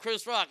to do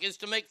Chris Rock, is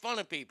to make fun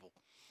of people.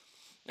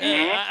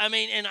 Mm-hmm. I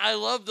mean, and I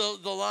love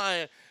the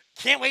line,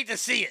 can't wait to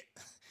see it.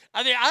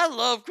 I mean, I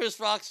love Chris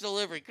Rock's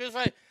delivery.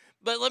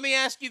 But let me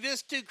ask you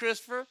this too,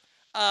 Christopher.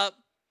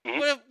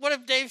 What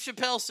if Dave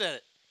Chappelle said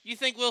it? You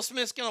think Will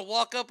Smith's going to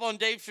walk up on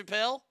Dave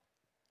Chappelle?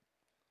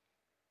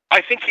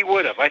 I think he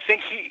would have. I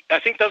think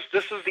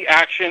this is the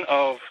action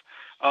of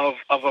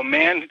a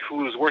man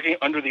who is working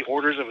under the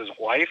orders of his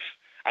wife.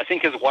 I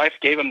think his wife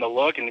gave him the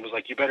look, and he was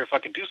like, "You better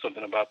fucking do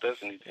something about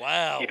this." And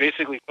he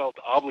basically felt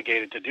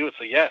obligated to do it.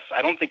 So yes,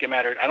 I don't think it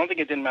mattered. I don't think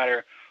it didn't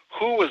matter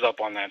who was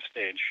up on that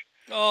stage.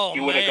 Oh, he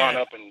would have man.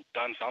 gone up and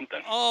done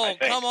something. Oh, I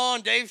think. come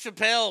on, Dave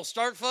Chappelle.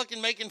 Start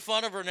fucking making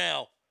fun of her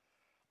now.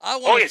 I Oh,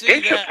 want yeah, to see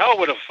Dave that. Chappelle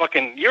would have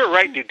fucking... You're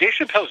right, dude. Dave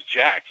Chappelle's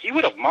jacked. He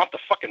would have mopped the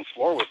fucking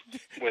floor with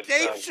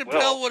Dave Will.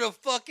 Chappelle would have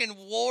fucking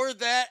wore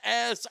that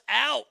ass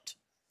out.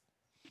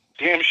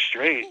 Damn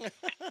straight.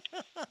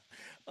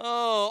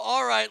 Oh,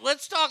 all right.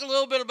 Let's talk a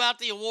little bit about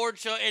the award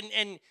show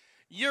and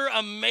your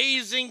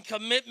amazing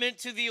commitment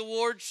to the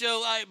award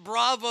show.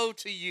 Bravo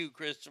to you,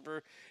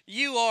 Christopher.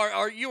 You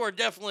are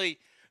definitely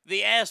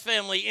the Ass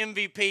Family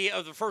MVP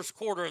of the first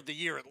quarter of the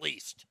year, at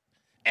least.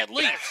 At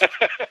least.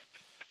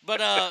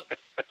 But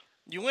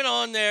you went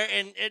on there,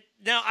 and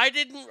now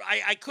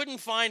I couldn't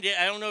find it.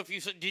 I don't know if you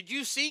saw. Did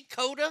you see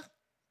Coda?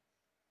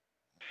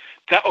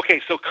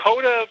 Okay, so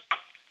Coda.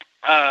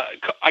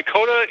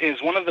 Coda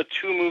is one of the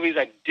two movies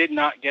I did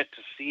not get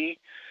to see.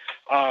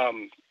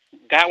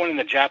 That one and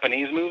the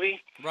Japanese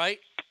movie. Right.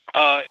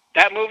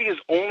 That movie is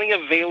only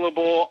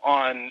available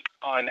on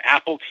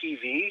Apple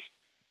TV,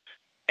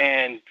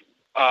 and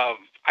I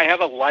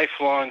have a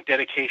lifelong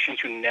dedication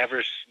to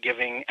never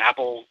giving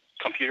Apple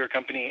Computer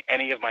Company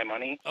any of my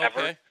money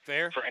ever.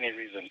 Fair. For any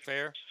reason.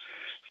 Fair.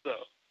 So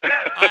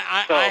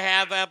I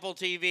have Apple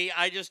TV.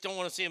 I just don't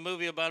want to see a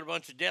movie about a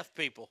bunch of deaf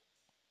people.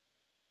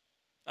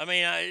 I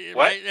mean,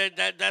 What?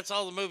 right? That's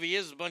all the movie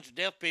is a bunch of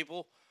deaf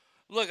people.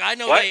 Look, I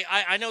know What?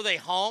 I know they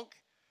honk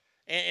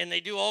and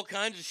they do all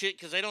kinds of shit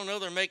because they don't know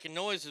they're making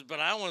noises. But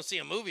I don't want to see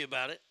a movie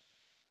about it.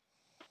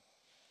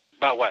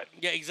 About what?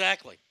 Yeah,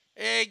 exactly.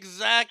 Ogre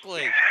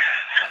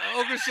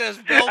says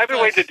Belfast. I've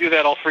been waiting to do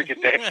that all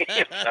freaking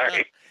day.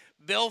 Sorry.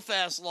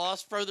 Belfast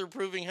lost, further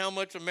proving how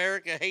much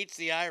America hates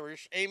the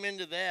Irish. Amen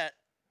to that.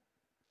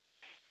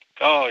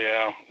 Oh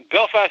yeah,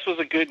 Belfast was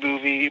a good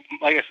movie.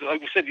 Like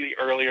we said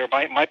earlier,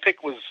 my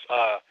pick was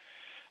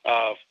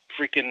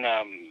freaking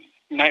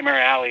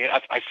Nightmare Alley.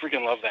 I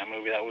freaking love that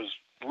movie. That was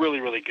really,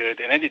 really good,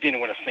 and it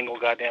didn't win a single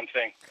goddamn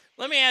thing.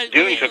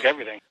 Dune took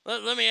everything.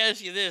 Let me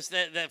ask you this: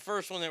 that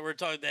first one that we're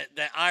talking,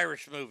 that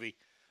Irish movie,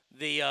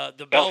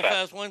 the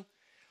Belfast one,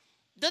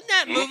 doesn't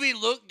that movie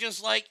look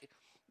just like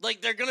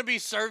they're going to be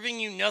serving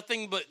you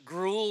nothing but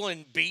gruel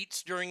and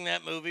beets during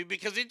that movie?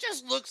 Because it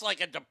just looks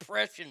like a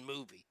depression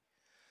movie.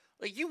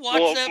 Like, you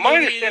watch that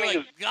movie and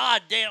you're like,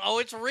 God damn,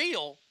 it's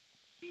real.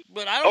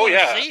 But I don't want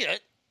to see it.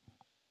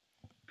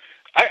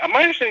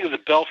 My understanding is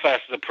that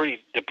Belfast is a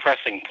pretty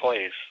depressing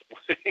place.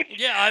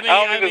 Yeah, I I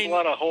don't think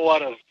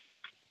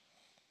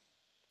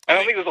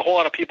there's a whole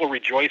lot of people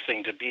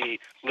rejoicing to be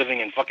living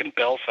in fucking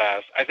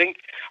Belfast. I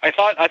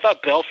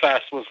thought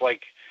Belfast was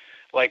like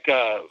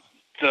the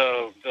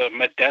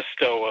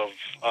Modesto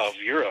of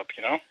Europe,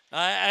 you know?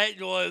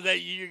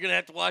 That you're gonna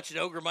have to watch it.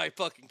 Ogre might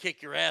fucking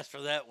kick your ass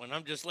for that one.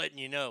 I'm just letting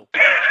you know.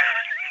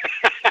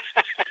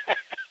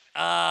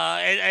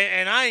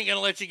 And I ain't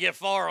gonna let you get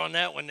far on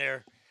that one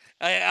there.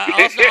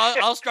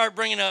 I'll start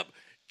bringing up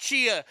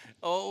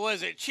Chihuahua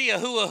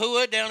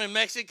down in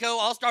Mexico.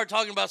 I'll start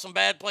talking about some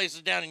bad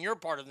places down in your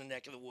part of the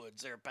neck of the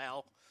woods there,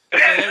 pal. So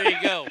there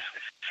you go.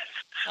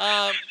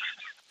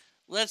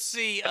 Let's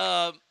see.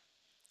 All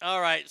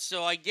right,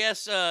 so I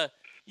guess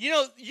you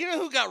know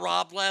who got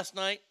robbed last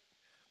night?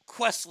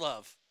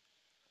 Questlove.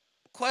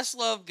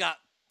 Questlove got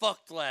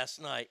fucked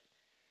last night.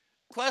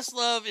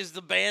 Questlove is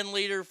the band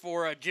leader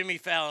for Jimmy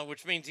Fallon,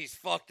 which means he's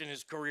fucked in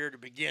his career to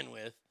begin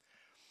with.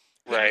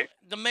 Right.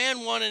 The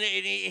man won, and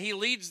he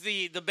leads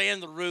the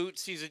band The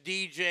Roots. He's a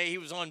DJ. He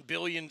was on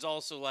Billions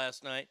also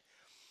last night.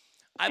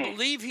 I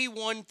believe he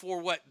won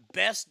for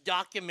Best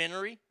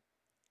Documentary?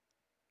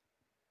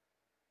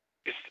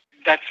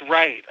 That's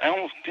right.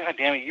 God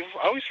damn it,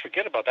 I always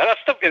forget about that.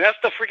 That's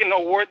the freaking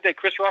award that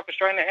Chris Rock was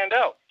trying to hand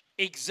out.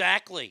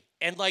 Exactly.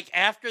 And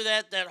after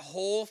that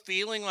whole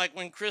feeling,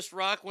 when Chris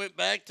Rock went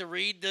back to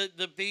read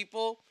the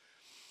people,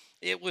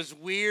 it was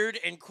weird.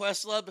 And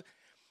Questlove,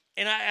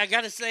 and I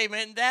got to say,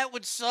 man, that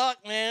would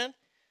suck, man.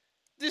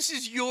 This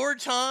is your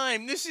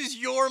time. This is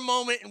your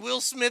moment, and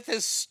Will Smith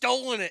has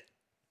stolen it.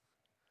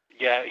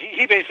 Yeah,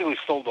 he basically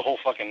stole the whole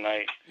fucking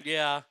night.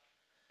 Yeah.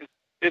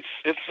 It's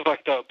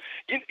fucked up.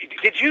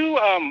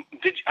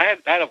 I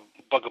had a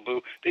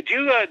bugaboo. Did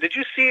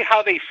you see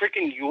how they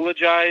freaking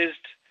eulogized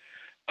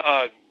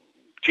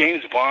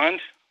James Bond?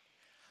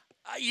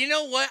 You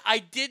know what? I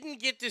didn't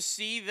get to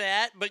see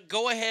that, but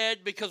go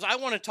ahead, because I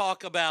want to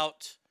talk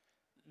about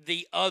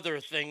the other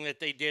thing that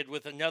they did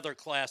with another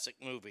classic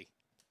movie.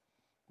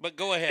 But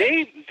go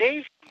ahead.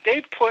 They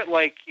put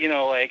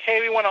hey,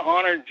 we want to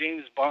honor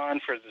James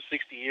Bond for the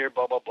 60-year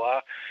blah blah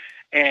blah.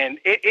 And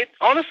it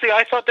honestly,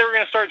 I thought they were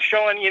going to start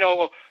showing,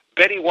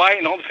 Betty White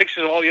and all the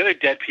pictures of all the other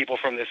dead people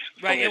from this.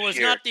 Right, it was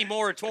not the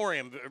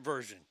moratorium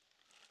version.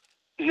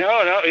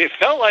 No, it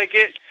felt like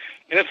it,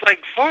 and it's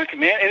like, fuck,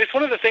 man. And it's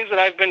one of the things that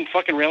I've been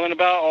fucking railing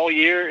about all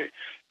year.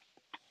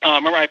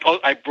 Remember,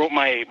 I wrote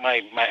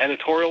my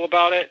editorial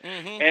about it,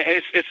 and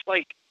it's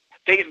like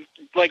they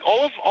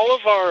all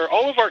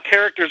of our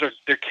characters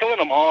they're killing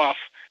them off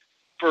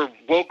for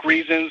woke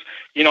reasons.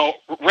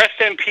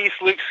 Rest in peace,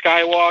 Luke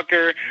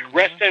Skywalker.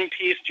 Rest in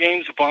peace,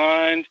 James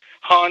Bond,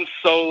 Han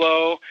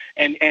Solo,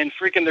 and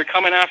freaking they're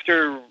coming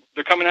after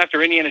they're coming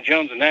after Indiana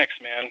Jones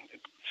next, man.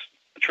 It's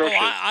atrocious.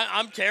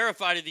 I'm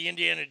terrified of the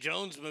Indiana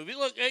Jones movie.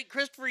 Look, hey,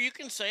 Christopher, you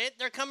can say it.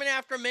 They're coming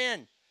after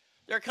men.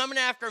 They're coming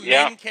after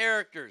men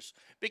characters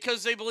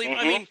because they believe.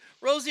 I mean,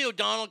 Rosie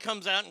O'Donnell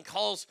comes out and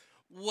calls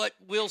what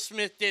Will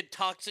Smith did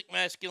toxic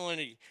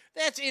masculinity.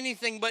 That's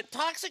anything but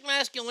toxic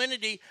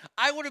masculinity.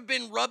 I would have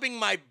been rubbing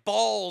my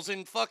balls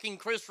in fucking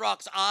Chris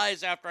Rock's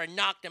eyes after I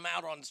knocked him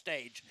out on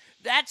stage.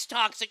 That's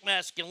toxic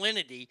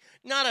masculinity,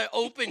 not an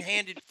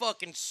open-handed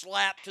fucking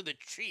slap to the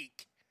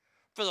cheek,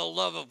 for the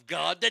love of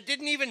God. That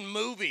didn't even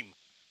move him.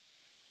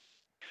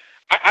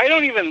 I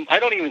don't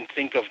even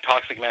think of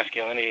toxic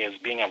masculinity as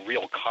being a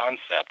real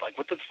concept. Like,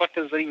 what the fuck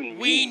does that even mean?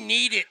 We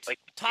need it. Like,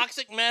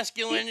 toxic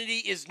masculinity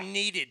is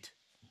needed.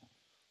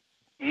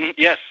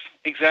 Yes,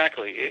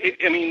 exactly.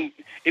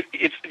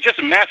 It's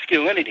just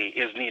masculinity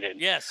is needed.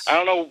 Yes. I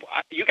don't know.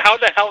 How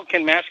the hell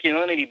can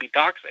masculinity be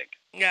toxic?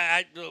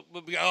 Yeah.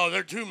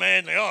 They're too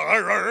manly.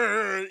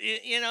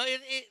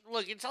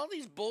 Look, it's all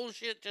these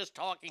bullshit, just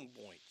talking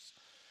points.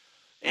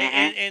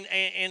 And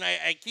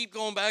I keep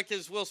going back to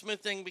this Will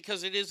Smith thing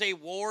because it is a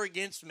war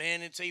against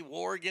men. It's a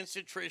war against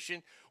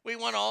attrition. We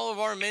want all of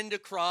our men to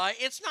cry.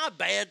 It's not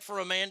bad for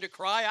a man to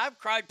cry. I've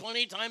cried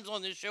plenty of times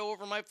on this show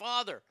over my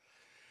father.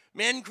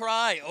 Men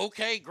cry.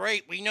 Okay,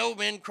 great. We know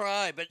men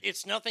cry, but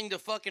it's nothing to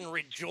fucking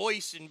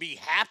rejoice and be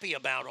happy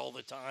about all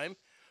the time.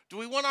 Do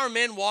we want our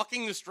men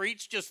walking the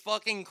streets just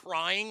fucking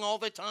crying all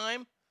the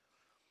time?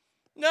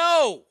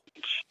 No.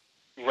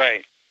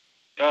 Right.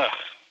 Ugh.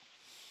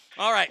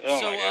 All right,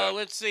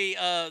 let's see.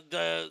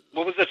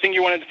 What was the thing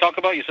you wanted to talk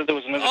about? You said there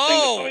was another thing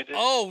that somebody did.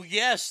 Oh,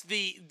 yes.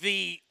 Did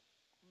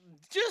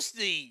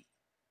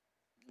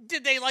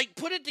they like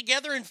put it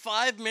together in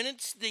 5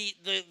 minutes? The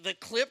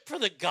clip for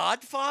The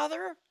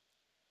Godfather?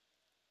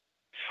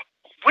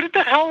 What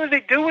the hell did they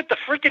do with the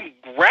freaking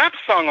rap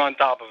song on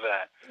top of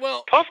that?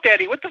 Well, Puff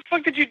Daddy, what the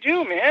fuck did you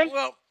do, man?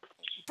 Well,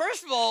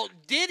 first of all,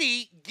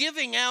 Diddy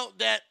giving out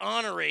that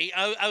honorary,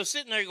 I was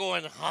sitting there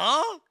going,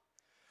 huh?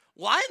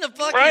 Why in the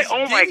fuck is Diddy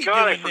Oh my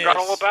God, I forgot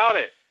all about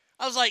it.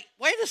 I was like,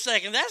 wait a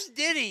second, that's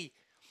Diddy.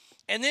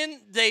 And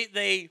then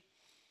they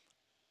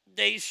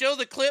show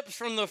the clips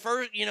from the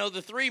first,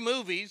 the 3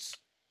 movies.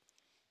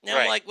 Now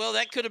I'm like, well,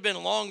 that could have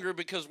been longer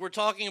because we're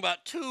talking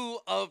about 2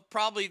 of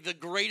probably the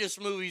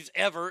greatest movies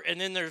ever, and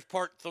then there's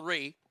part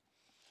 3.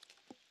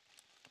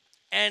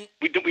 And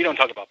we don't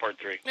talk about part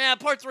 3. Yeah,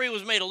 part 3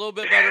 was made a little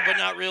bit better, but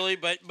not really.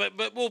 But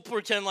we'll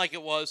pretend like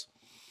it was.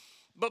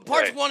 But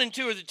parts 1 and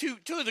 2 are the two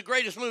of the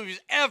greatest movies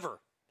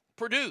ever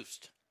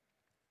produced.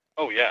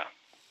 Oh yeah.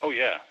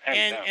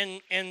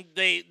 And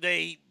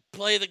they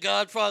play the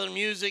Godfather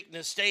music, and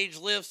the stage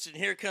lifts, and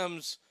here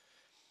comes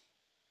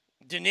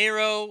De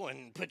Niro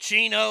and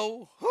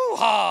Pacino.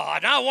 Hoo-ha!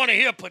 And I want to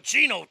hear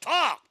Pacino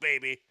talk,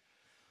 baby.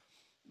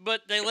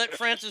 But they let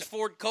Francis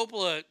Ford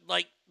Coppola,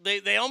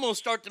 they almost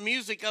start the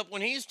music up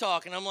when he's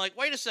talking. I'm like,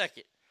 wait a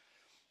second.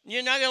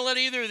 You're not going to let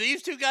either of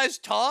these 2 guys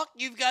talk?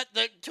 You've got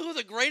 2 of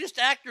the greatest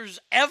actors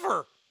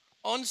ever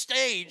on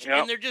stage,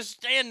 and they're just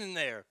standing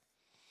there.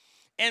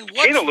 And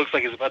Pacino looks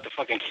like he's about to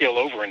fucking keel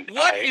over and die.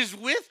 What is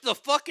with the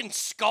fucking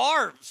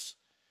scarves?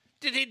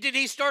 Did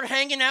he start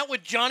hanging out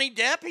with Johnny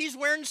Depp? He's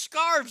wearing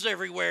scarves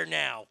everywhere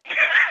now.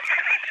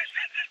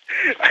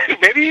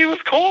 Maybe he was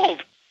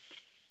cold.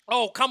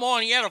 Oh, come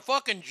on. He had a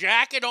fucking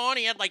jacket on.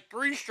 He had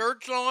 3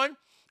 shirts on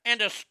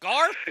and a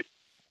scarf.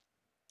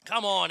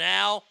 Come on,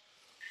 Al.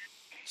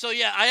 So,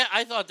 yeah,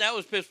 I thought that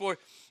was piss poor.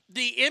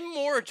 The In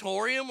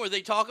Moratorium, where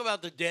they talk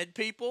about the dead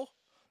people,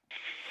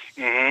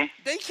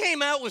 they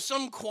came out with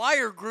some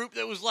choir group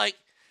that was like,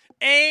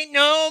 ain't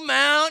no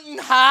mountain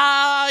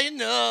high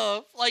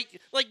enough.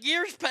 Like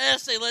years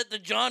past, they let the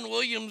John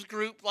Williams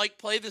group,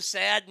 play the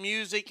sad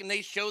music, and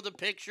they show the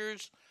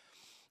pictures.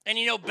 And,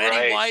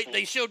 Betty White,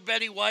 they showed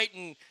Betty White,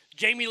 and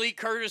Jamie Lee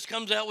Curtis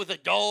comes out with a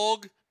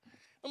dog.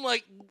 I'm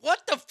like,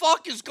 what the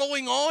fuck is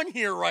going on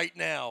here right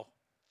now?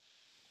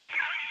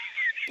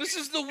 This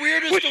is the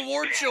weirdest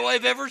award show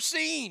I've ever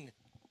seen.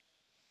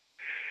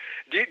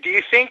 Do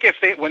you think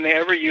when they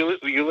ever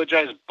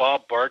eulogize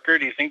Bob Barker,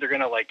 do you think they're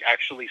gonna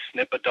actually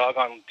snip a dog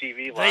on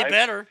TV live? They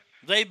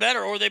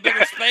better, or they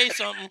better spay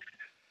something.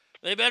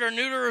 They better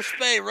neuter or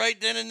spay right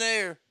then and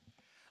there.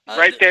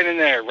 Right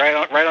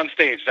on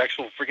stage. The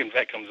actual freaking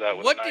vet comes out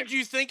with What a knife. did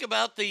you think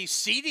about the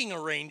seating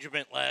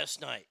arrangement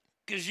last night?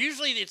 Because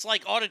usually it's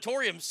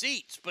auditorium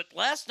seats, but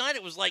last night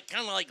it was kind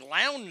of like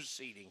lounge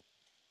seating.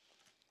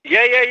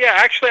 Yeah.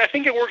 Actually, I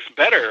think it works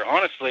better,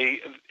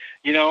 honestly.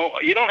 You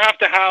don't have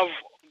to have,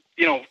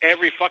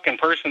 every fucking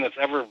person that's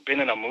ever been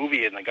in a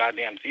movie in the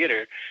goddamn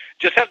theater.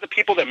 Just have the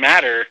people that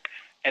matter,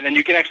 and then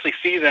you can actually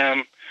see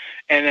them.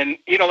 And then,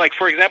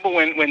 for example,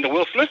 when the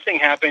Will Smith thing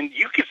happened,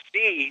 you could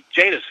see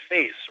Jada's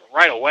face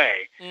right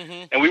away.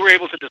 Mm-hmm. And we were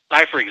able to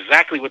decipher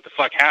exactly what the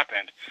fuck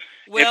happened.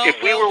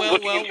 If we were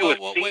looking into a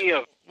sea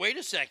of... Wait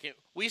a second.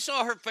 We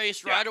saw her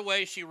face right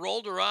away. She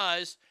rolled her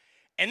eyes.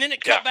 And then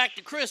it cut back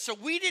to Chris, so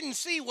we didn't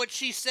see what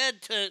she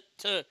said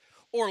to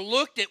or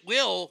looked at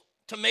Will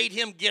to made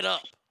him get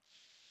up.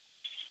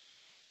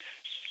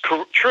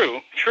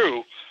 True.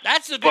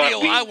 That's the video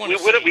I want to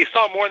see. We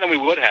saw more than we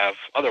would have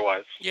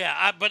otherwise.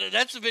 Yeah, but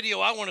that's the video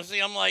I want to see.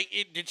 I'm like,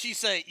 did she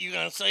say, you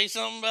going to say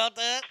something about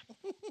that?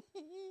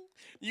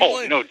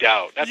 No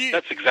doubt.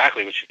 That's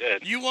exactly what she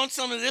did. You want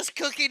some of this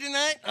cookie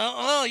tonight?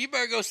 You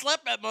better go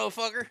slap that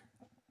motherfucker.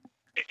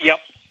 Yep.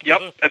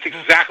 That's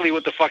exactly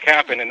what the fuck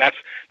happened, and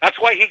that's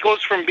why he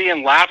goes from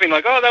being laughing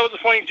like, oh, that was a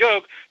funny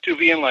joke, to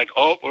being like,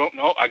 oh,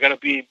 no, I gotta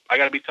be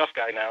tough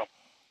guy now.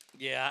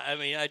 Yeah, I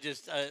mean,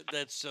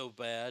 that's so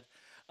bad.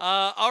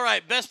 All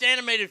right, best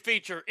animated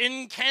feature,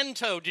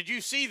 Encanto. Did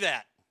you see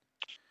that?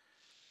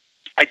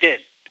 I did.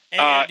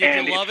 And did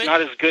and you love it's it?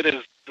 not as good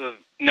as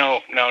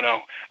no.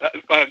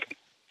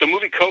 The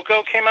movie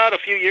Coco came out a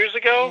few years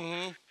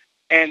ago,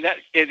 and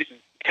it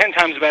 10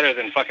 times better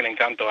than fucking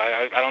Encanto.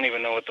 I don't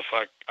even know what the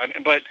fuck.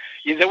 But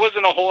there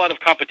wasn't a whole lot of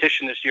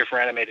competition this year for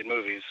animated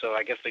movies, so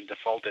I guess they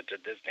defaulted to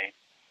Disney.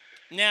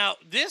 Now,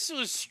 this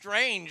was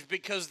strange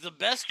because the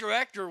best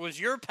director was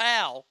your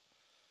pal,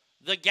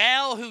 the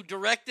gal who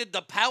directed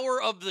The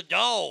Power of the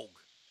Dog.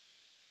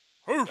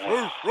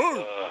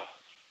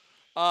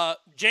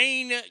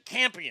 Jane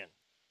Campion.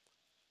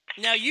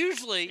 Now,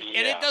 usually,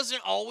 and it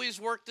doesn't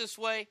always work this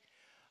way,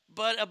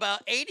 but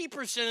about 80%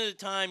 of the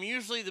time,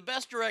 usually the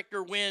best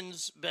director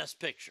wins Best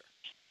Picture.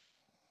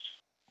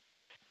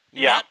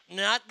 Yeah.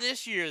 Not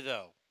this year,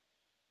 though.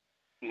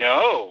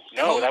 No,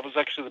 that was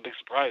actually the big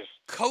surprise.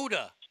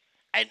 Coda.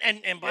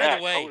 And by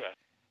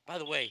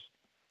the way,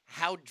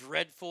 how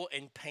dreadful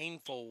and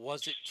painful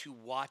was it to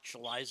watch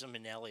Liza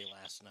Minnelli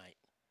last night?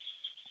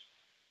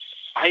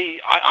 I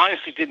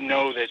honestly didn't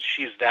know that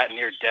she's that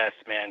near death,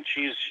 man.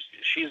 She's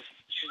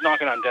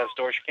knocking on death's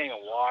door. She can't even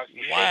walk.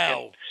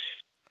 Wow.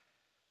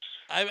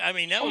 I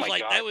mean, that was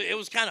God, it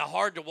was kind of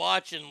hard to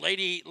watch, and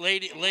Lady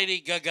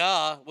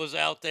Gaga was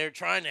out there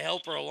trying to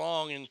help her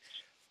along. And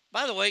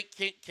by the way,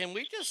 can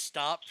we just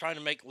stop trying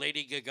to make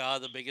Lady Gaga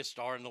the biggest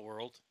star in the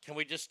world? Can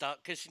we just stop?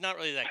 Because she's not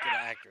really that good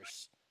an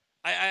actress.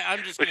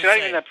 I'm just. But she's not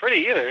even that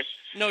pretty either.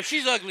 No,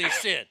 she's ugly as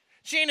sin.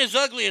 She ain't as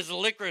ugly as the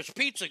licorice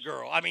pizza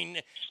girl. I mean,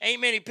 ain't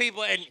many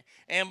people.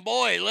 And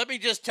boy, let me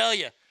just tell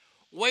you,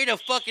 way to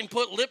fucking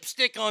put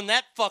lipstick on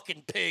that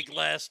fucking pig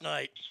last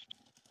night.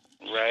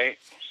 Right.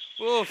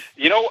 Oof.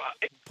 You know,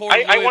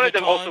 I wanted to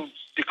Vuitton. also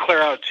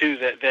declare out too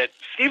that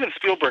Steven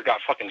Spielberg got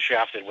fucking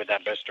shafted with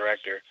that Best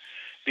Director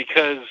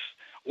because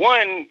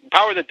one,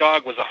 Power of the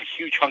Dog was a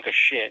huge hunk of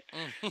shit.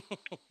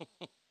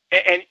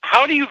 And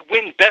how do you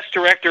win Best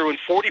Director when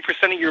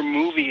 40% of your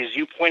movie is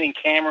you pointing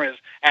cameras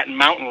at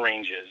mountain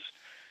ranges?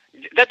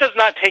 That does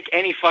not take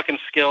any fucking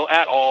skill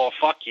at all.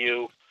 Fuck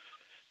you.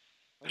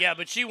 Yeah,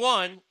 but she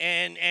won,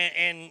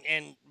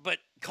 but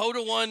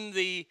Coda won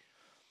the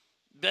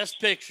Best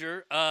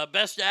Picture.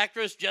 Best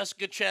Actress,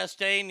 Jessica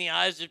Chastain, The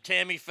Eyes of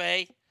Tammy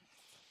Faye.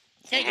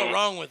 Can't go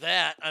wrong with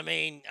that. I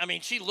mean,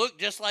 she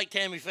looked just like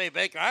Tammy Faye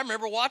Baker. I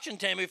remember watching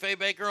Tammy Faye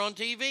Baker on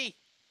TV.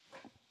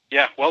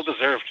 Yeah, well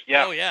deserved.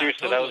 Yeah, oh, yeah,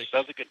 seriously, totally. that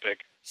was a good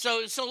pick.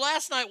 So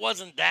last night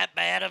wasn't that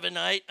bad of a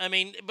night. I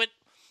mean, but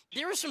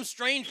there were some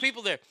strange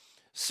people there.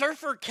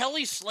 Surfer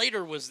Kelly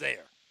Slater was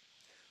there.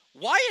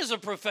 Why is a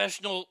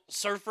professional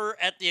surfer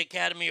at the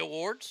Academy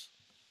Awards?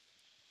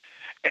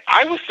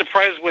 I was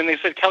surprised when they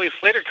said Kelly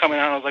Slater coming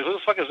out. I was like, who the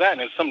fuck is that?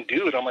 And it's some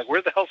dude. I'm like,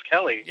 where the hell's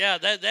Kelly? Yeah,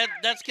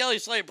 that's Kelly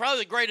Slater,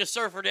 probably the greatest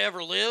surfer to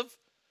ever live.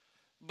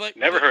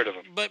 Never heard of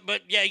him.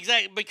 But yeah,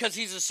 exactly, because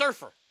he's a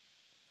surfer.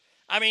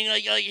 I mean,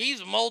 like he's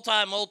a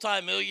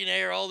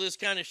multi-millionaire, all this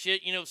kind of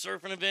shit,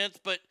 surfing events.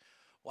 But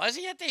why is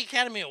he at the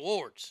Academy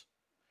Awards?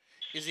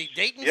 Is he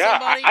dating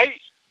somebody?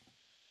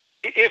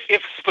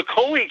 If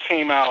Spicoli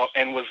came out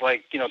and was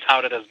like,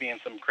 touted as being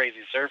some crazy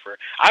surfer,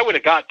 I would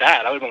have got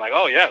that. I would have been like,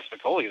 oh yeah,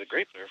 Spicoli is a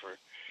great surfer.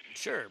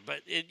 Sure, but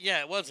it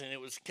wasn't.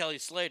 It was Kelly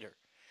Slater.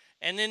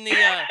 And then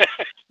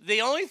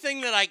the only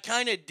thing that I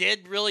kind of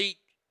did really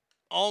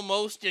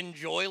almost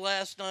enjoy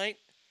last night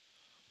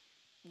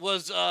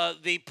was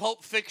the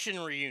Pulp Fiction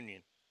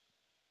reunion.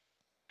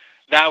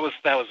 That was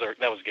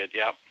good.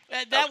 Yeah.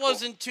 That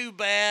wasn't too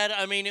bad.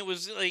 I mean, it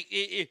was like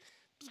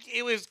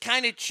it was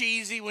kind of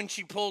cheesy when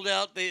she pulled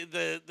out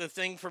the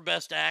thing for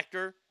Best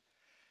Actor.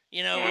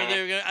 Where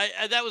they were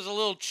gonna, that was a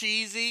little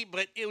cheesy,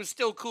 but it was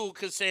still cool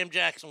because Sam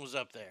Jackson was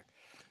up there.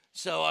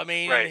 So I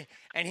mean, right.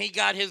 And he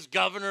got his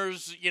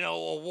governor's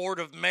award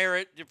of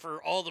merit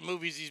for all the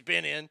movies he's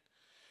been in.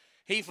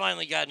 He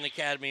finally got an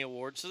Academy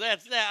Award, so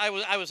that's that.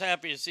 I was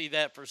happy to see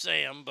that for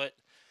Sam. But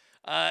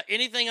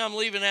anything I'm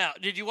leaving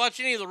out? Did you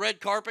watch any of the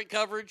red carpet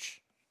coverage?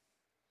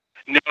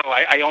 No,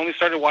 I only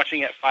started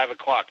watching at 5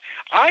 o'clock.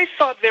 I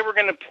thought they were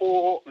going to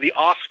pull the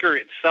Oscar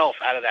itself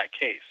out of that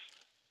case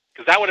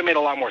because that would have made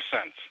a lot more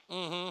sense.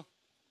 Mm-hmm.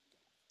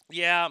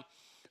 Yeah,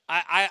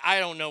 I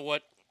don't know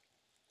what.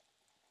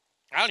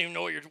 I don't even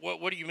know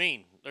what do you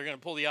mean? They're going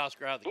to pull the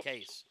Oscar out of the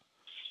case.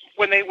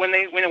 When they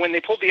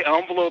pulled the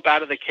envelope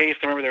out of the case,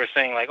 I remember they were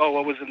saying like, "Oh,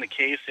 what was in the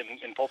case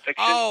in Pulp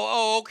Fiction?"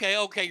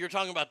 Okay. You're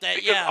talking about that,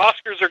 because yeah.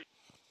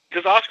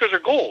 Oscars are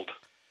gold.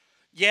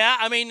 Yeah,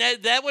 I mean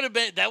that would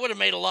have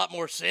made a lot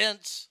more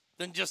sense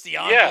than just the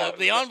envelope. Yeah,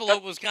 the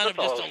envelope was kind of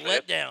just a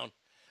letdown.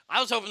 I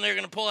was hoping they were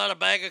going to pull out a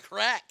bag of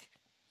crack.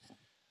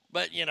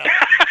 But, you know.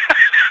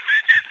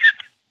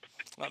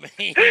 I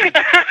mean,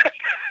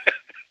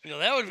 you know,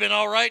 that would have been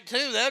all right, too.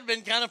 That would have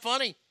been kind of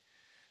funny.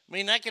 I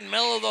mean, that can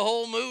mellow the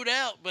whole mood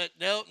out. But,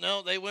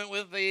 no, they went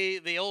with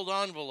the old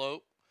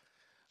envelope.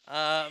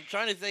 I'm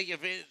trying to think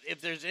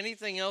if there's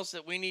anything else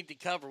that we need to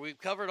cover. We've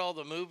covered all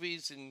the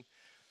movies and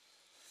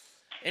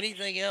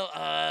anything else.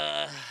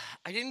 I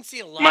didn't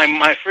see a lot.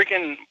 My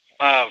freaking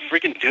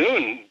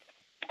Dune.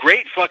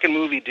 Great fucking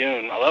movie,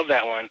 Dune. I love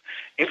that one.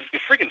 It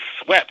freaking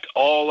swept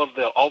all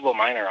the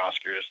minor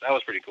Oscars. That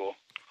was pretty cool.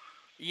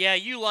 Yeah,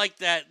 you like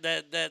that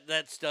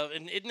stuff.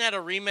 And isn't that a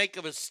remake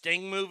of a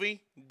Sting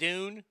movie,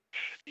 Dune?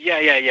 Yeah.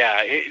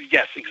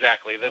 Yes,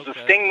 exactly. The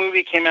Sting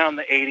movie came out in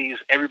the 80s.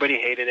 Everybody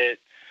hated it.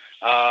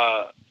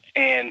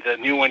 And the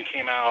new one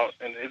came out,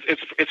 and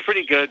it's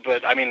pretty good.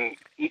 But I mean,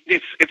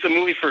 it's a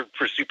movie for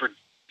super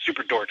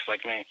dorks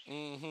like me.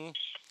 Mm-hmm.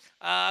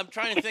 I'm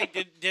trying to think.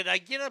 Did I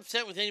get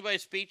upset with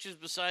anybody's speeches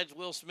besides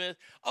Will Smith?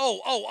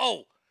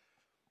 Oh,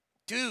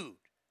 dude,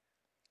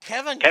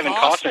 Kevin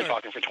Costner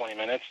talking for 20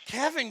 minutes.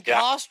 Kevin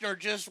Costner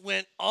just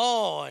went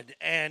on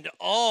and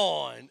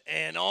on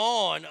and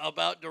on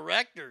about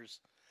directors.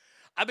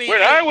 I mean,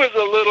 when I was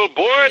a little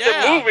boy,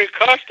 the movie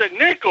cost a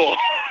nickel.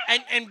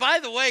 And by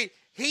the way,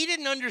 he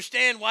didn't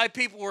understand why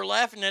people were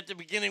laughing at the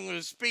beginning of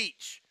his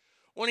speech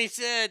when he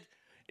said,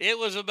 "It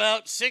was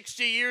about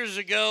 60 years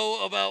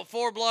ago, about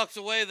 4 blocks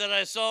away, that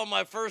I saw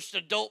my first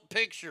adult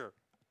picture."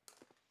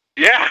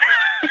 Yeah.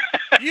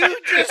 You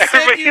just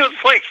said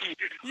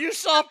you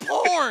saw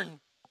porn.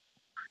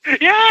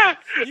 Yeah.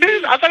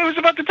 I thought he was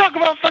about to talk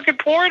about fucking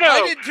porno.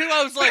 I did too.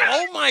 I was like,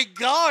 oh my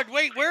God,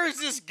 wait, where is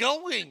this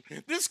going?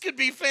 This could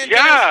be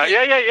fantastic.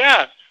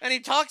 Yeah. And he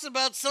talks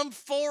about some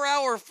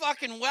 4-hour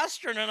fucking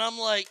Western, and I'm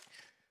like,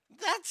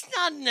 that's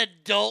not an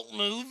adult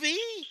movie.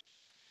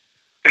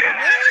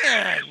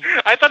 Man.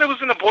 I thought it was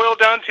going to boil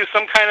down to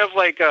some kind of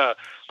like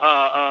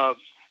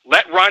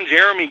let Ron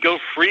Jeremy go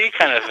free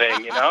kind of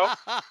thing, you know?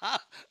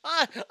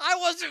 I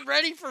wasn't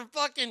ready for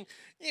fucking,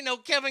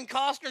 Kevin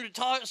Costner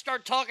to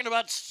start talking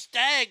about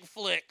stag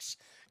flicks.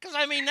 Because,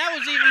 I mean, that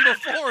was even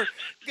before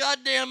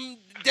goddamn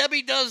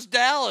Debbie Does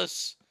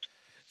Dallas.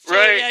 So,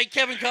 right. Yeah,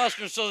 Kevin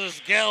Costner, so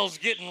this gal's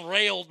getting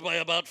railed by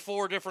about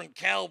 4 different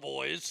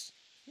cowboys.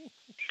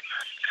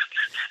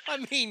 I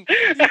mean,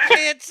 you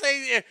can't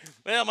say,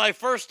 well, I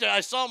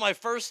saw my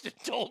first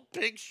adult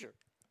picture.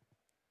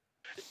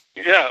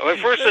 Yeah, my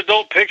first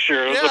adult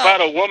picture was about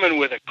a woman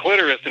with a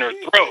clitoris in her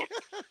throat.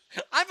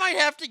 I might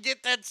have to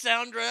get that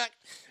soundtrack.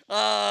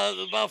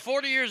 About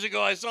 40 years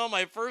ago, I saw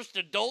my first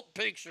adult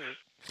picture.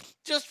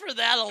 Just for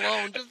that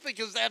alone, just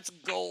because that's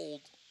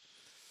gold.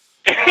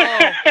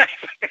 Oh.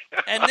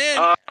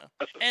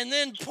 And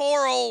then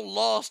poor old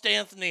lost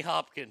Anthony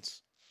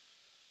Hopkins.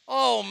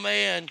 Oh,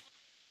 man.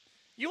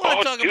 You want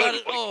to talk about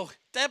it? Oh,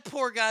 that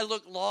poor guy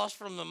looked lost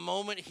from the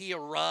moment he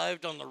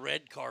arrived on the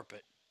red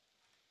carpet.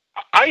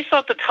 I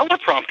thought the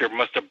teleprompter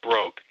must have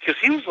broke because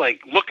he was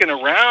like looking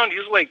around. He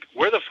was like,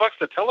 "Where the fuck's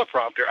the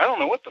teleprompter?" I don't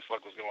know what the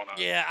fuck was going on.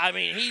 Yeah, I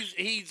mean,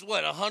 he's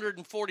what,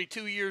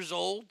 142 years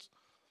old,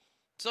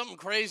 something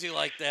crazy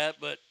like that.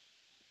 But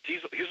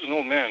he's an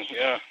old man.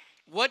 Yeah.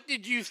 What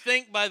did you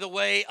think, by the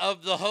way,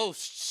 of the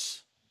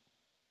hosts?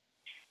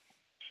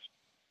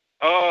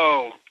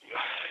 Oh,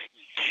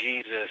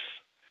 Jesus!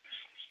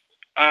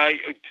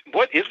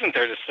 What isn't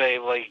there to say?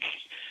 Like,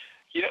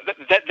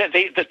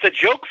 the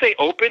joke they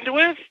opened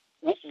with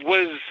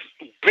was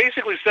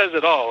basically says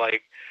it all.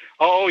 Like,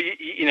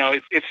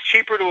 it's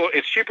cheaper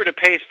to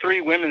pay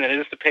 3 women than it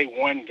is to pay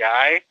 1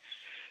 guy.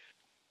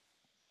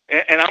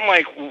 And I'm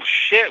like, well,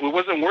 shit, it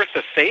wasn't worth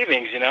the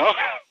savings,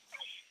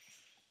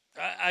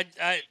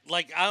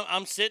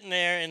 I'm sitting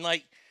there and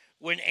like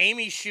when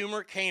Amy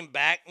Schumer came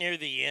back near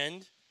the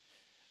end,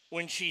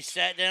 when she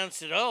sat down and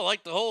said, "Oh,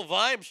 like the whole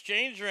vibe's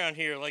changed around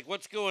here. Like,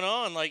 what's going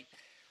on?" Like,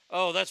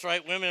 "Oh, that's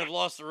right. Women have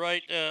lost the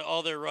right,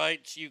 all their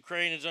rights.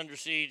 Ukraine is under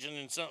siege," and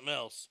then something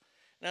else.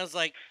 And I was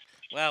like,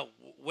 "Wow,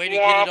 way to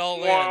get it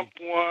all in."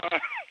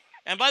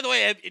 And by the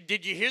way,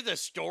 did you hear the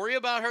story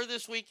about her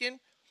this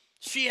weekend?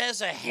 She has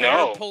a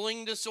hair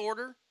pulling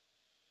disorder.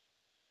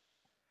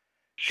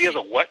 She has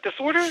a what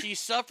disorder? She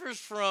suffers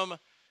from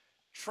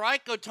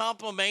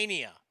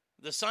trichotillomania,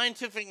 the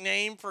scientific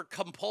name for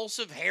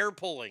compulsive hair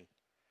pulling.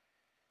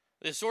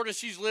 The disorder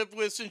she's lived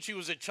with since she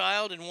was a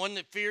child, and one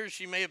that fears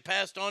she may have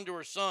passed on to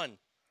her son.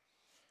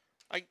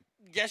 I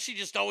guess she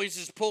just always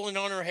is pulling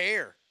on her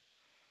hair.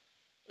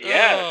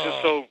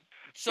 Yeah,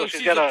 so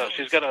she's got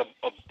a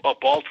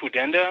bald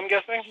pudenda, I'm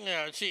guessing.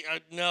 Yeah,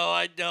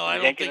 I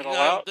don't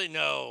think.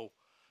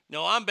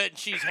 No, I'm betting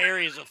she's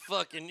hairy as a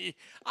fucking.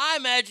 I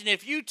imagine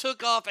if you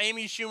took off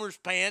Amy Schumer's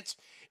pants,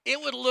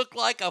 it would look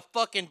like a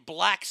fucking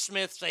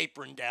blacksmith's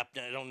apron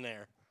on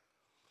there.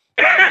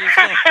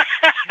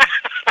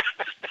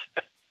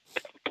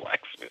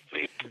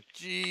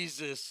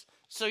 Jesus.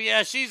 So,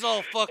 yeah, she's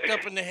all fucked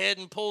up in the head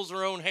and pulls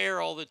her own hair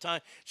all the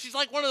time. She's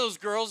like one of those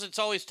girls that's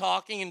always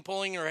talking and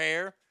pulling her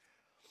hair.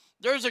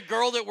 There's a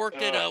girl that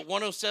worked at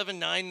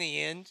 107.9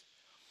 The End,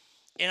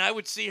 And I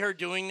would see her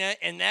doing that,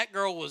 and that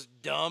girl was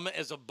dumb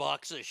as a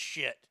box of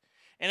shit.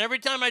 And every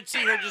time I'd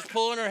see her just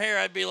pulling her hair,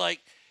 I'd be like,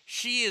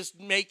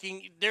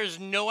 there's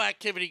no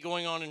activity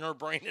going on in her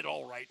brain at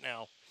all right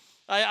now.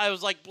 I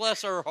was like,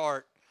 bless her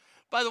heart.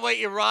 By the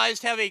way,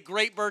 Arise, have a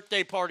great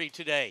birthday party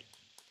today.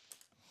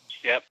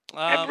 Yep.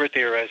 Happy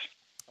birthday, Arise.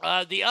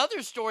 The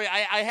other story,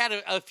 I had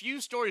a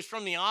few stories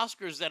from the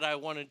Oscars that I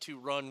wanted to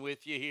run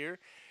with you here.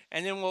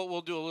 And then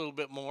we'll do a little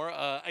bit more,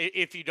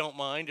 if you don't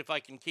mind, if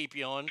I can keep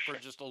you on for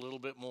just a little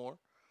bit more.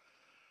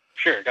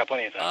 Sure, got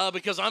plenty of time.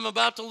 Because I'm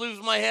about to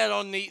lose my head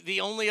on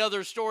the only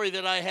other story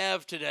that I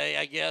have today,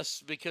 I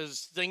guess,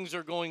 because things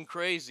are going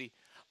crazy.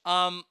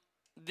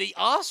 The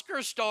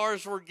Oscar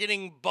stars were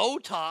getting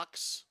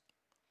Botox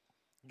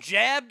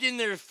jabbed in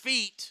their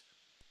feet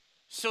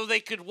so they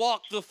could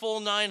walk the full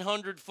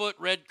 900-foot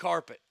red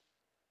carpet.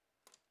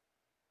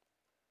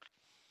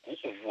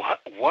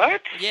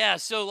 What? Yeah,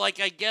 so, like,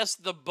 I guess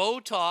the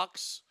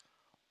Botox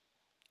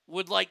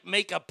would, like,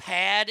 make a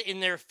pad in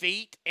their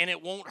feet, and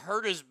it won't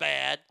hurt as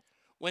bad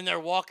when they're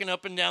walking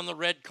up and down the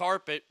red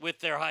carpet with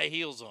their high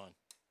heels on.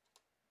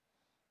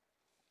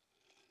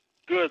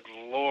 Good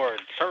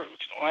Lord.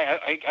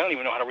 I don't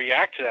even know how to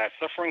react to that.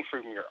 Suffering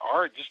from your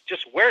art.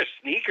 Just wear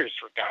sneakers,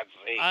 for God's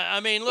sake. I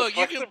mean, look,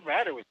 what's the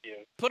matter with you?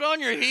 Put on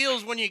your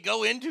heels when you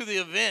go into the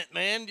event,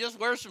 man. Just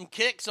wear some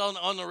kicks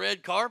on the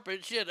red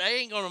carpet. Shit, I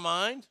ain't going to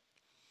mind.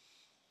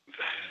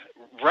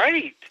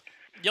 Right.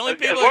 The only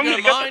people as long that are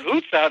as going you to got mind. the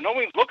hoots out, no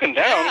one's looking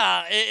down.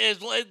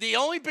 Yeah, the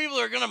only people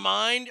that are going to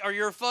mind are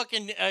your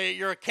fucking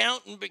your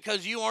accountant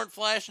because you aren't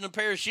flashing a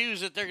pair of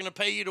shoes that they're going to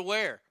pay you to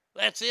wear.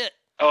 That's it.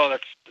 Oh,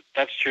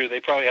 that's true. They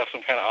probably have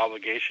some kind of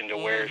obligation to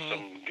wear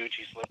some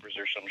Gucci slippers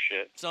or some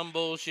shit. Some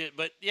bullshit.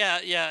 But yeah.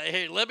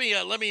 Hey, let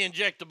me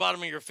inject the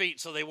bottom of your feet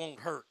so they won't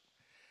hurt.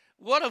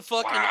 What a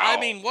fucking! Wow. I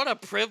mean, what a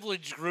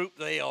privileged group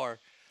they are,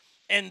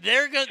 and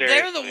they're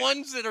the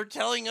ones that are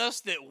telling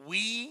us that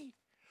we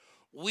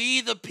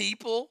the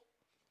people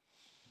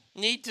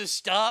need to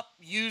stop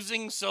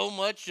using so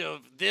much of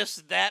this,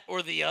 that,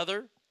 or the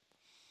other.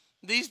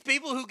 These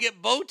people who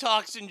get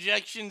Botox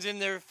injections in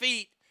their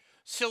feet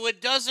so it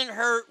doesn't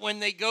hurt when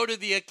they go to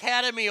the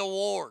Academy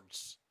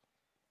Awards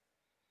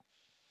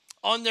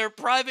on their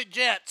private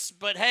jets.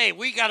 But hey,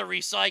 we got to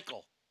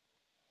recycle.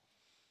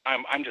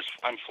 I'm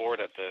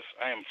floored at this.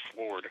 I am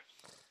floored.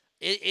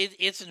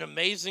 It's an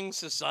amazing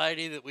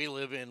society that we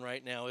live in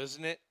right now,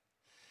 isn't it?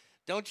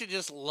 Don't you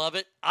just love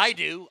it? I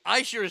do.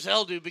 I sure as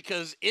hell do,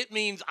 because it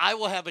means I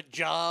will have a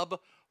job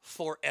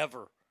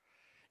forever.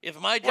 If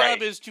my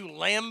job is to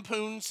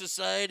lampoon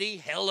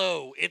society,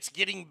 hello, it's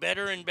getting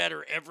better and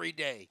better every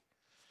day.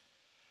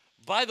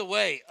 By the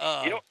way,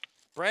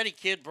 Bratty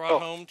Kid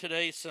brought home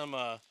today some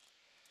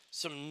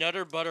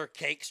Nutter Butter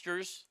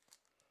Cakesters.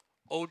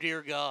 Oh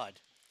dear God.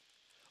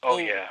 Oh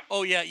yeah.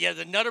 Oh yeah.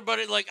 The Nutter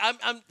Butter, like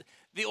I'm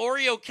the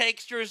Oreo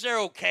Cakesters, they're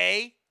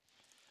okay.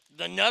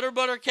 The Nutter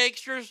Butter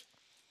Cakesters,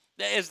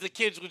 as the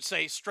kids would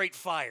say, straight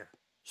fire.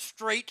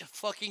 Straight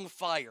fucking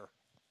fire.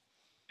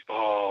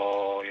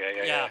 Oh,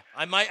 yeah.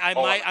 I might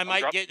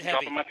get heavy.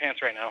 Dropping my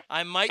pants right now.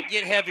 I might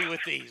get heavy with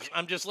these.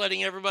 I'm just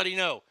letting everybody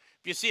know.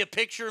 If you see a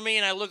picture of me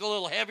and I look a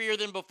little heavier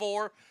than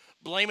before,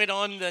 blame it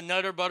on the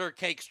Nutter Butter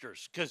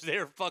Cakesters, because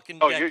they're fucking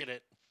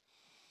decadent.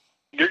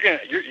 You're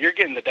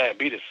getting the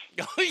diabetes.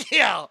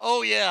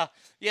 Oh yeah.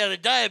 Yeah, the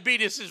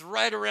diabetes is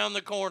right around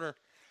the corner.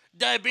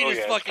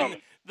 Diabetes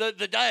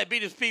the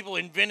diabetes people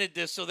invented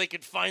this so they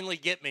could finally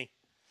get me.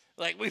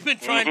 Like, we've been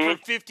trying for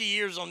 50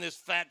 years on this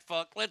fat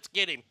fuck. Let's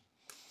get him.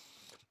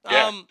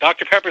 Yeah,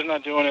 Dr. Pepper's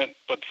not doing it,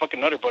 but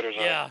fucking Nutter Butter's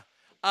are.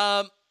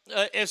 Yeah.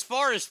 As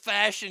far as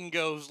fashion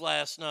goes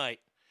last night,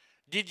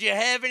 did you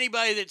have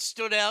anybody that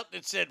stood out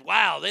that said,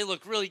 wow, they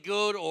look really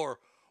good, or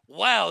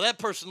wow, that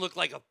person looked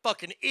like a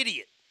fucking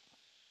idiot?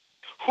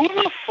 Who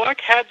the fuck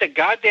had the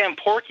goddamn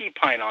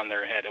porcupine on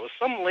their head? It was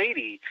some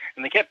lady,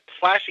 and they kept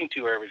flashing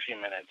to her every few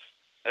minutes.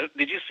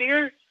 Did you see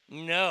her?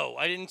 No,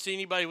 I didn't see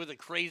anybody with a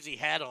crazy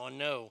hat on,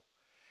 no.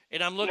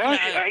 And I'm looking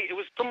it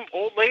was some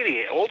old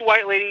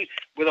white lady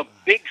with a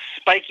big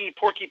spiky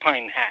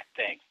porcupine hat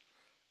thing.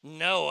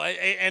 No,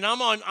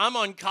 I'm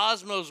on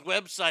Cosmo's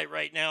website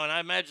right now, and I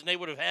imagine they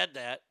would have had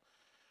that.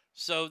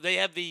 So they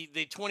have the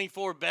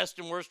 24 best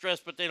and worst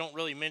dressed, but they don't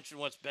really mention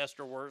what's best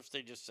or worst.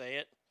 They just say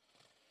it.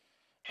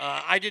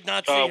 I did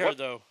not see her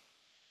though.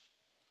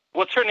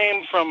 What's her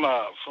name from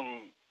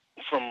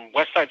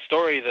West Side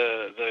Story?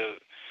 The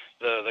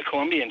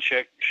Colombian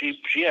chick. She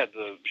had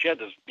the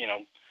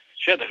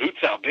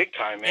hoots out big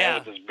time, man,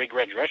 with this big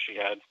red dress she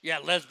had. Yeah,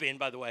 lesbian,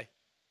 by the way.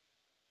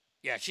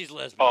 Yeah, she's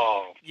lesbian.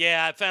 Oh.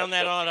 Yeah, I found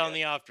that on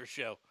the after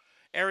show.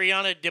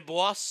 Ariana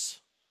DeBois.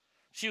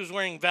 She was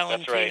wearing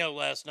Valentino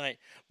last night.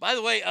 By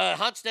the way,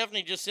 Hot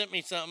Stephanie just sent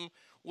me something.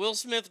 Will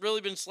Smith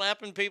really been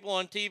slapping people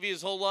on TV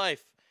his whole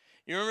life.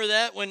 You remember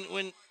that when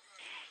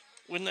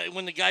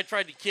the guy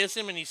tried to kiss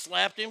him and he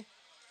slapped him?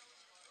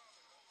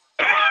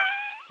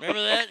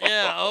 Remember that?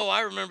 Yeah. Oh,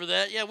 I remember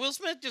that. Yeah, Will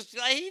Smith just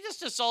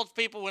assaults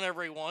people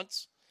whenever he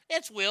wants.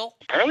 It's Will.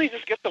 Apparently, he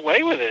just gets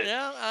away with it.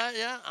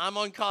 Yeah. I'm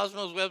on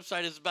Cosmo's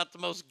website. It's about the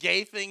most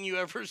gay thing you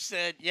ever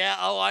said. Yeah.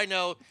 Oh, I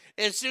know.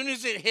 As soon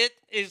as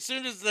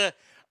the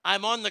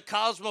I'm on the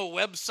Cosmo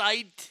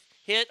website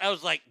hit, I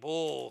was like,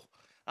 whoa,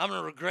 I'm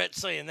gonna regret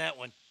saying that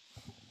one.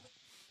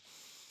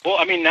 Well,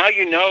 I mean, now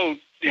you know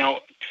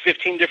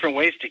 15 different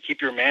ways to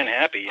keep your man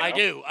happy. You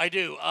know? I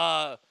do.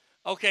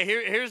 Okay,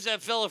 here's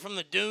that fella from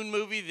the Dune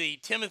movie, the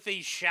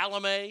Timothy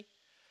Chalamet.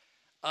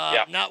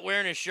 Not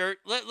wearing a shirt.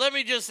 Let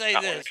me just say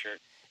this.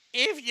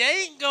 If you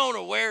ain't going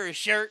to wear a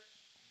shirt,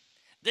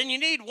 then you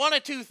need one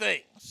of two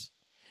things.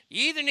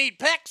 You either need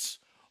pecs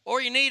or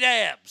you need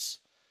abs.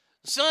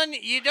 Son,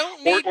 you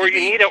don't need or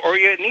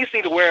you at least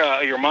need to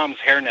wear your mom's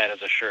hairnet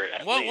as a shirt.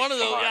 One of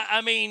those.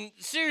 I mean,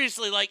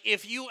 seriously, like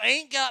if you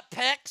ain't got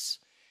pecs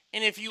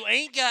and if you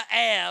ain't got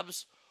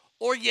abs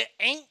or you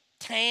ain't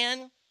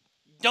tan,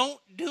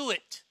 don't do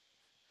it.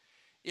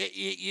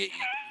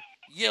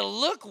 You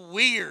look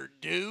weird,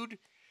 dude.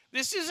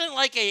 This isn't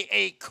like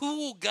a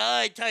cool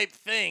guy type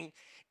thing.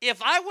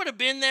 If I would have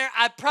been there,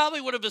 I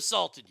probably would have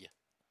assaulted you.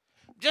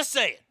 Just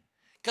saying.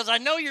 Because I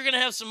know you're going to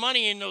have some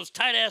money in those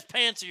tight-ass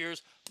pants of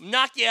yours.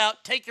 Knock you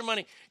out, take your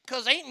money.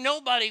 Because ain't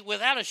nobody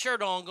without a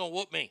shirt on going to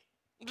whoop me.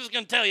 I'm just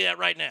going to tell you that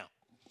right now.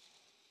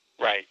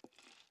 Right.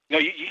 No,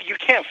 you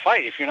can't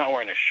fight if you're not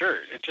wearing a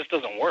shirt. It just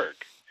doesn't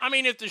work. I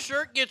mean, if the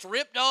shirt gets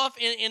ripped off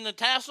in the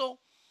tassel,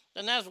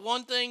 then that's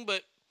one thing,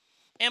 but...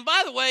 And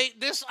by the way,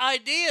 this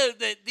idea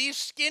that these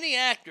skinny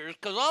actors,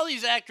 because all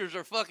these actors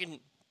are fucking,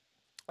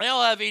 they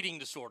all have eating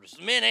disorders,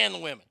 the men and the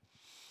women.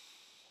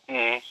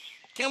 Mm-hmm.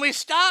 Can we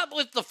stop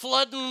with the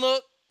flooding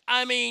look?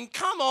 I mean,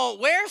 come on,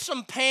 wear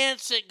some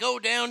pants that go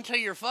down to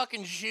your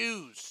fucking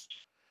shoes.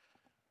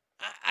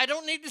 I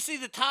don't need to see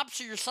the tops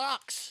of your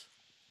socks.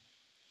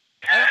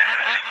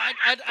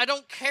 I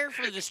don't care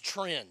for this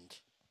trend.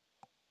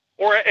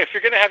 Or if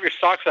you're going to have your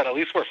socks out, at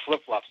least wear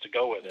flip-flops to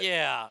go with it.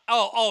 Yeah.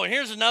 Oh, and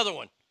here's another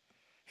one.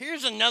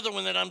 Here's another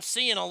one that I'm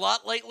seeing a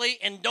lot lately,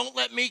 and don't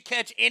let me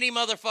catch any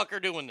motherfucker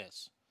doing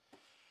this.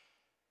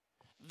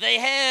 They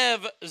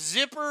have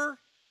zipper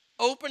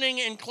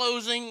opening and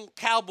closing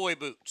cowboy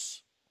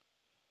boots.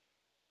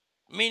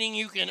 Meaning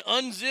you can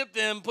unzip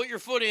them, put your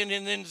foot in,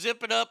 and then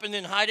zip it up and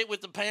then hide it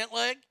with the pant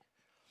leg.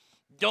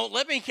 Don't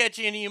let me catch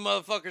any of you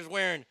motherfuckers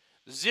wearing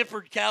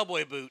zippered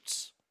cowboy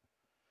boots.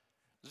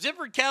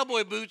 Zippered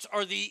cowboy boots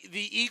are the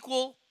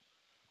equal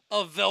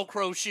of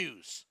Velcro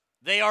shoes.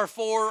 They are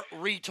for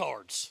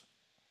retards.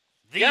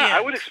 I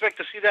would expect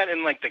to see that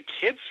in like the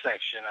kids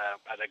section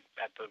at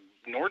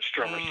the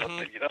Nordstrom or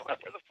something. You know, where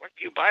the fuck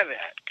do you buy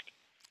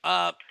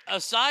that?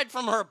 Aside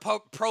from her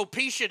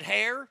propitiate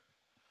hair,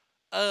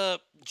 Jada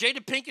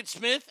Pinkett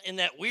Smith in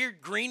that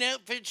weird green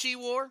outfit she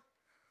wore.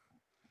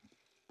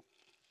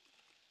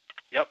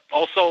 Yep.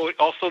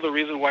 Also the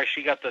reason why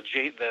she got the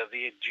G.I.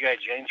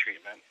 Jane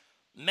treatment.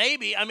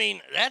 Maybe. I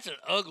mean, that's an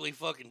ugly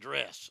fucking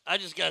dress. I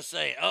just gotta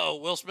say.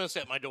 Will Smith's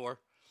at my door.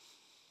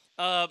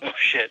 Oh,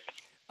 shit.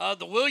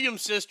 The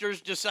Williams sisters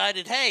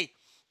decided, hey,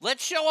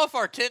 let's show off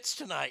our tits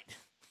tonight.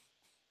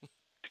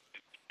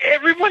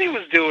 Everybody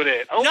was doing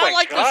it. Oh,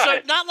 my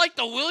God. Not like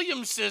the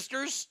Williams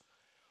sisters.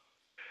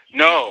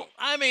 No.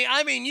 I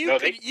mean,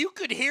 you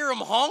could hear them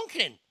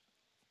honking.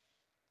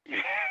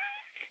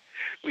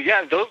 Well,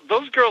 yeah,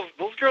 those girls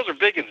are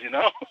biggins, you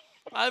know.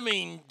 I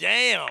mean,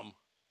 damn.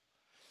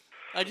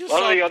 A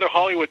lot of the other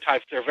Hollywood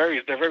types, they're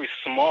very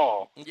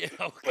small. Yeah,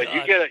 oh, but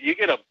God. you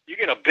get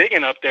a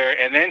biggin up there,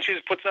 and then she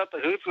just puts out the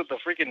hoots with the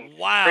freaking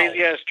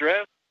crazy ass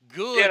dress.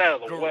 Good Get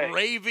out of the way.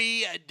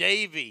 gravy,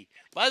 Davy.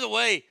 By the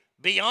way,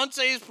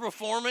 Beyonce's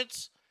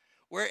performance,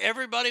 where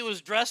everybody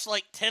was dressed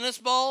like tennis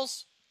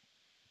balls,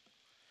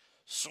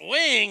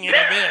 swing and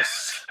a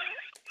miss.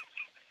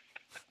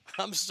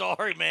 I'm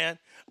sorry, man.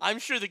 I'm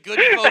sure the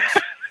good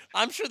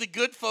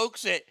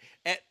folks at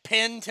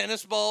Penn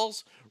Tennis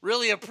Balls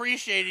really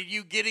appreciated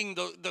you getting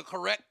the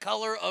correct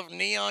color of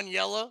neon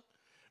yellow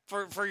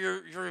for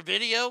your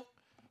video,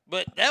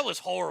 but that was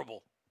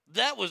horrible.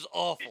 That was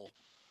awful.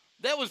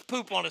 That was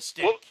poop on a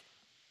stick. Well,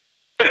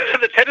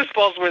 the tennis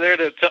balls were there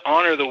to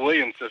honor the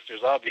Williams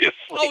sisters, obviously.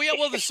 Oh, yeah,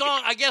 well,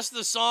 I guess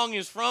the song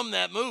is from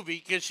that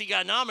movie because she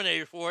got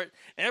nominated for it,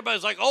 and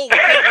everybody's like, oh,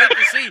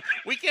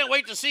 we can't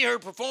wait to see her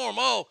perform.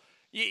 Oh,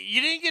 you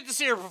didn't get to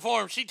see her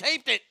perform. She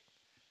taped it.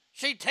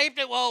 She taped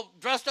it while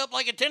dressed up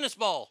like a tennis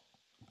ball.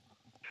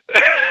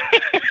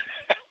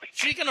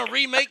 She gonna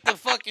remake the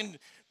fucking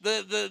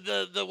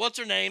the what's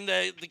her name?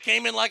 The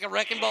came in like a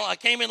wrecking ball. I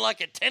came in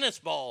like a tennis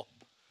ball.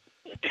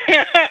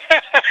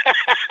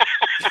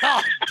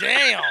 God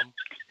damn!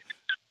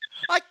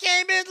 I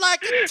came in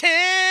like a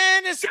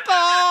tennis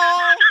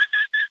ball.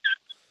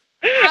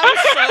 I'm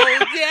so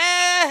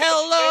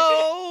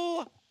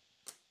hello.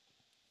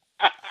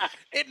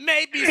 It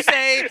made me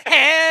say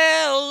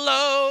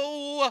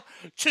hello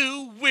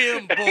to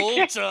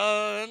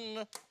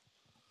Wimbledon.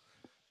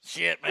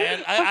 Shit,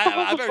 man.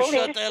 I better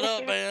shut that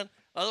up, man.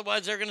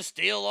 Otherwise, they're going to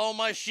steal all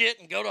my shit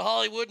and go to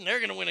Hollywood, and they're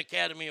going to win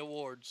Academy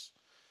Awards.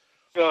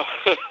 Who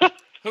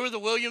are the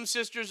Williams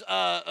sisters?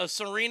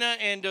 Serena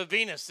and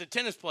Venus, the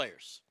tennis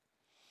players.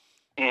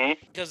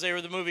 because they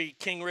were the movie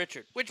King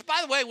Richard, which,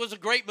 by the way, was a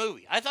great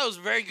movie. I thought it was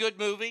a very good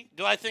movie.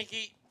 Do I think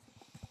he...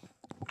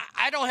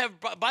 I don't have...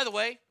 By the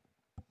way,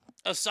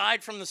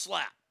 aside from the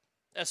slap,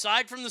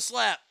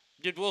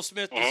 did Will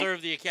Smith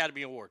deserve the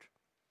Academy Award?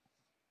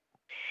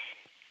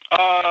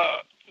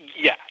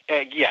 Yeah.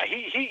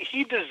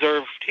 He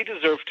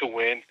deserved to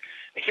win.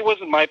 He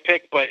wasn't my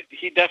pick, but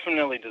he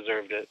definitely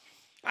deserved it.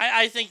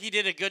 I think he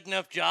did a good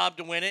enough job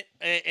to win it,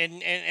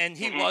 and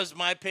he was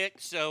my pick,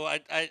 so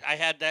I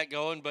had that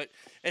going. But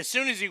as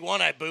soon as he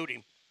won, I booed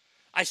him.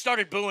 I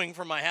started booing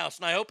from my house,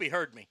 and I hope he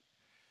heard me.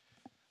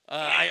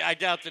 I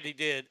doubt that he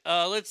did.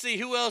 Let's see,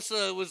 who else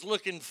was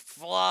looking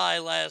fly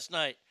last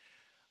night?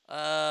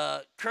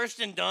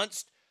 Kirsten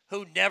Dunst,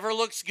 who never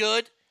looks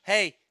good.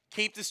 Hey,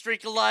 keep the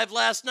streak alive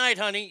last night,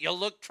 honey. You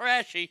look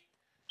trashy.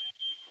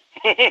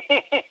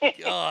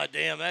 God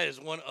damn, that is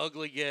one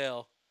ugly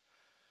gal.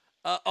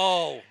 I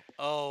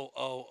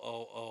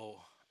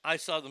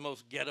saw the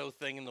most ghetto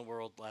thing in the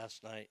world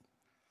last night.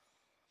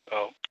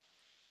 Oh.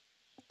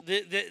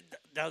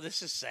 Now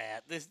this is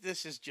sad.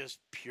 This is just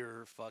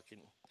pure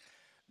fucking.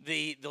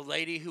 The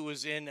lady who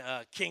was in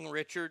King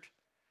Richard,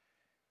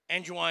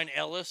 Angeline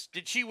Ellis,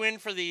 did she win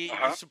for the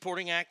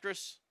supporting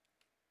actress?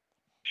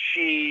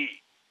 I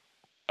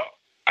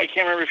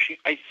can't remember if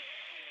I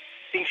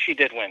think she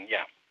did win.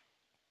 Yeah.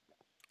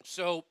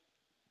 So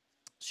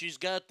she's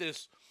got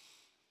this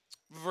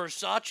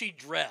Versace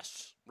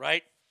dress,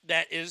 right?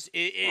 That is,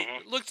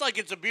 it looks like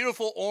it's a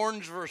beautiful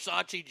orange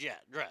Versace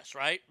dress,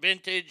 right?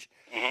 Vintage,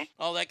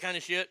 all that kind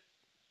of shit.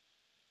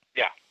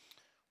 Yeah.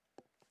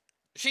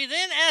 She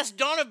then asked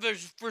Donna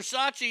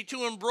Versace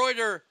to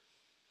embroider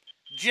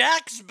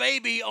Jack's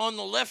baby on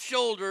the left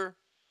shoulder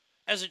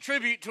as a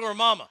tribute to her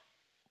mama,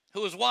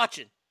 who was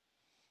watching,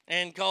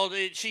 and called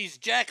it, she's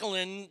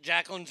Jacqueline.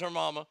 Jacqueline's her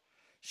mama.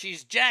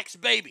 She's Jack's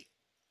baby.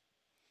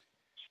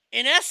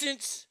 In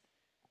essence,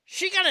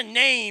 she got a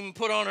name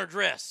put on her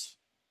dress.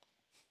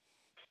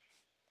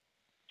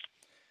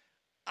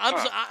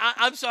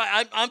 I'm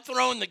sorry. I'm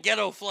throwing the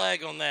ghetto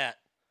flag on that.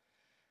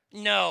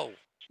 No.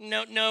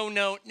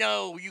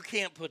 You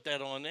can't put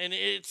that on. And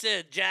it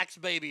said Jack's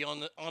baby on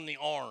the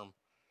arm.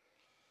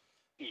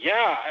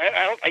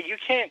 Yeah, you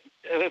can't.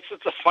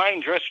 It's a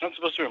fine dress. You're not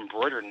supposed to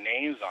embroider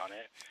names on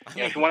it.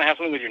 If you want to have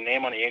something with your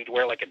name on it, you need to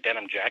wear like a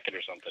denim jacket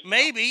or something.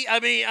 Maybe. I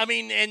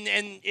mean,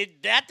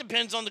 that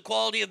depends on the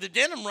quality of the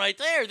denim right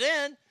there.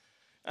 Then,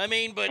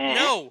 but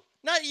no,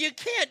 you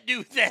can't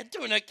do that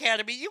to an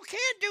Academy. You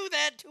can't do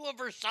that to a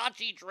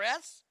Versace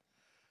dress.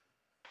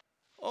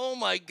 Oh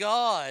my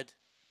God!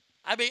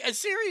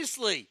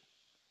 Seriously,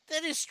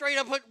 that is straight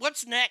up.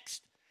 What's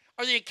next?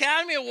 Are the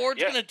Academy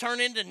Awards going to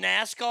turn into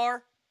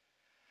NASCAR?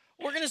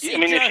 We're going to see.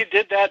 If you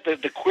did that,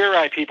 the Queer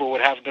Eye people would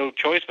have no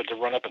choice but to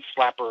run up and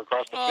slap her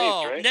across the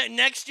face, right?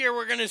 Next year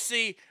we're going to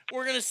see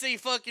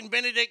fucking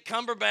Benedict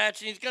Cumberbatch,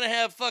 and he's going to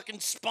have fucking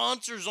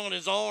sponsors on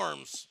his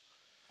arms.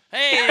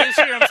 Hey, this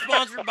year I'm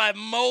sponsored by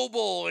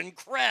Mobil and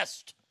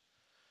Crest.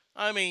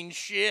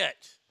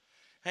 Shit.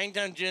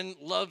 Hangtown Jen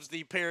loves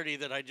the parody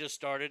that I just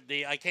started.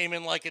 I came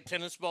in like a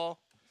tennis ball.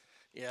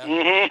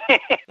 Yeah,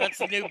 that's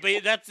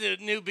the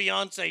new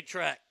Beyonce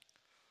track.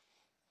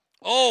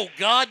 Oh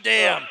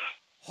goddamn!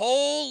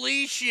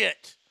 Holy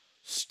shit!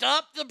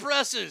 Stop the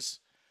presses.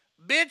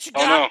 Bitch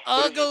got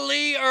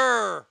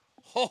uglier.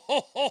 Ho,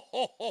 ho, ho,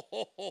 ho,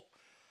 ho, ho.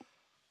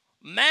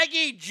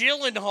 Maggie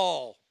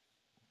Gyllenhaal.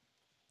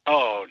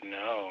 Oh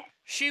no!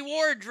 She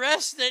wore a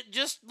dress that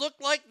just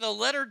looked like the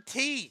letter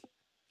T.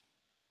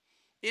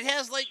 It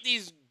has like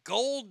these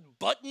gold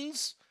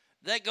buttons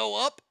that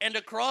go up and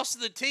across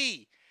the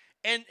T.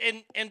 And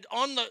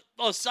on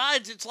the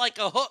sides, it's like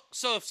a hook.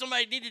 So if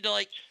somebody needed to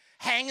like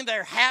hang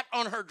their hat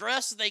on her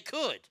dress, they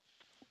could.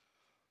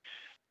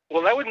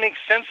 Well, that would make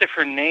sense if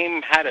her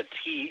name had a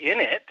T in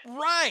it.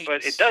 Right.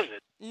 But it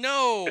doesn't.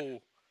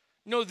 No,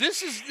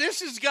 this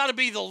has got to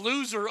be the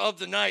loser of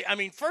the night.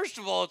 First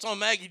of all, it's on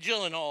Maggie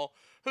Gyllenhaal,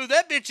 who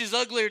that bitch is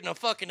uglier than a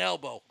fucking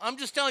elbow. I'm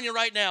just telling you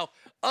right now,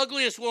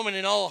 ugliest woman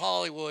in all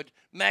Hollywood,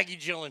 Maggie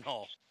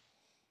Gyllenhaal.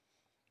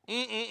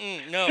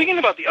 No. Speaking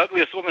about the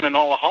ugliest woman in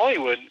all of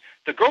Hollywood,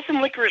 the girl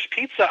from Licorice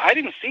Pizza, I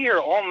didn't see her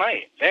all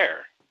night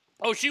there.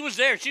 Oh, she was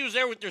there. She was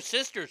there with their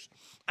sisters.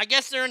 I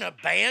guess they're in a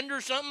band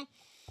or something.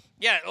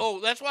 Yeah. Oh,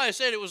 that's why I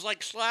said it was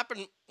like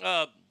slapping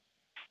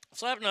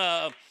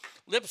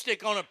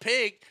lipstick on a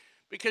pig,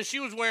 because she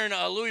was wearing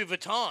Louis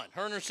Vuitton.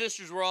 Her and her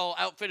sisters were all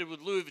outfitted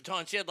with Louis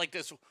Vuitton. She had like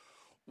this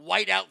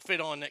white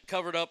outfit on that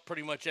covered up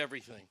pretty much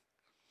everything.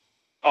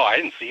 Oh, I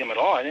didn't see him at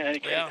all. I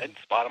didn't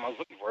spot him. I was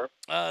looking for him.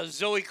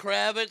 Zoe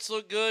Kravitz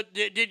looked good.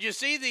 Did you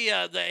see the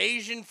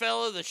Asian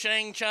fella, the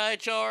Shang Chai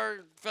Char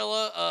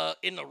fella,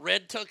 in the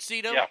red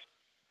tuxedo? Yeah.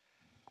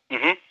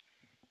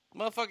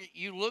 Motherfucker,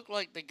 you look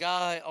like the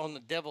guy on the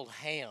deviled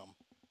ham.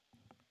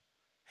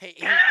 Hey,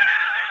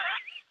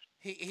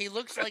 he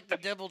looks like the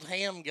deviled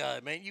ham guy,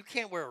 man. You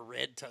can't wear a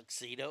red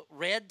tuxedo.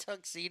 Red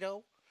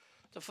tuxedo?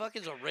 The fuck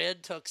is a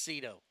red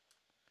tuxedo?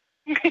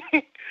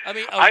 I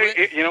mean,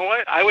 you know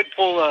what? I would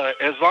pull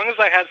as long as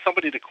I had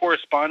somebody to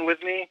correspond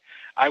with me.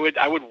 I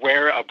would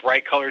wear a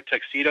bright colored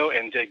tuxedo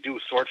and do a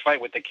sword fight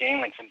with the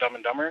cane, like from Dumb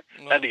and Dumber.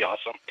 That'd be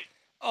awesome.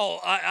 Oh,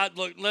 I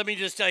look. Let me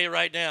just tell you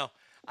right now.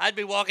 I'd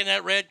be walking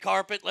that red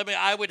carpet.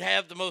 I would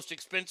have the most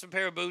expensive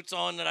pair of boots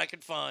on that I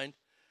could find.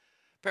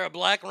 Pair of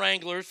black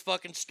Wranglers,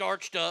 fucking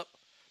starched up.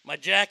 My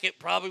jacket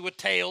probably with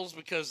tails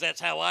because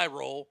that's how I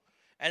roll.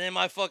 And then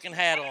my fucking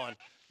hat on.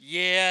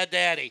 Yeah,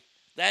 daddy.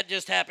 That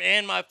just happened.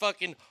 And my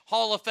fucking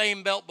Hall of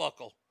Fame belt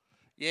buckle.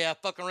 Yeah,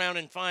 fuck around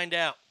and find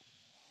out.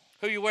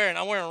 Who you wearing?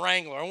 I'm wearing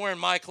Wrangler. I'm wearing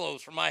my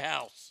clothes from my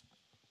house.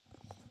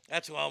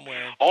 That's who I'm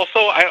wearing. Also,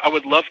 I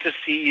would love to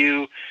see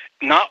you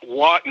not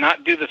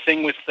do the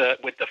thing with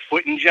the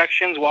foot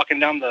injections, walking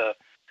down the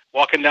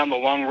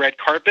long red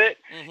carpet.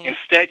 Mm-hmm.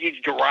 Instead,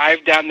 you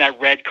drive down that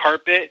red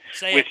carpet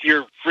with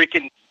your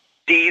freaking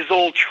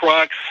diesel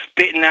truck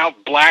spitting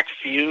out black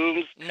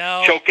fumes,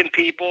 choking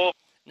people.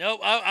 Nope,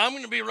 I'm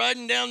going to be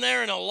riding down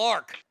there in a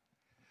Lark.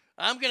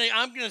 I'm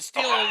gonna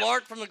steal a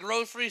Lark from the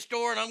grocery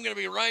store, and I'm going to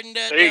be riding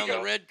that down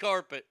the red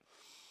carpet.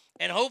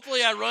 And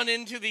hopefully I run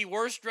into the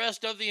worst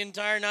dressed of the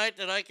entire night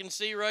that I can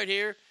see right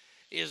here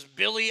is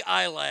Billie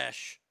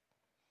Eilish.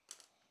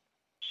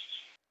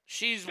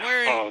 She's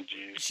wearing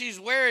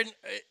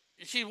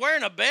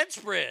a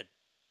bedspread.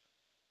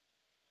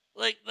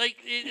 Like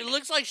it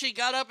looks like she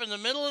got up in the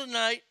middle of the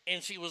night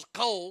and she was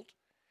cold,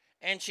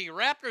 and she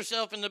wrapped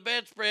herself in the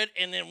bedspread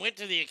and then went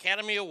to the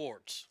Academy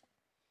Awards.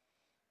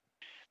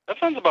 That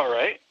sounds about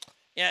right.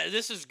 Yeah,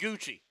 this is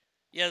Gucci.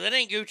 Yeah, that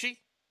ain't Gucci.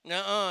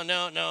 No.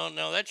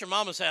 That's your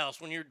mama's house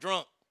when you're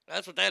drunk.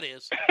 That's what that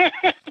is.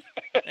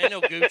 Ain't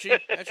no Gucci.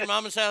 That's your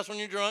mama's house when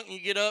you're drunk and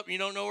you get up and you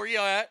don't know where you're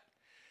at.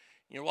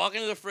 You're walking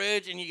to the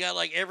fridge and you got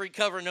like every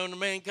cover known to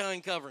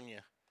mankind covering you.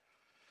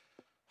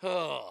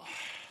 Oh.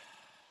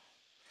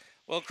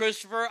 Well,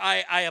 Christopher,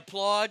 I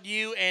applaud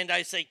you and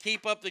I say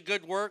keep up the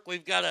good work.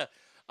 We've got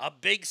a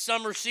big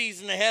summer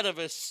season ahead of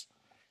us.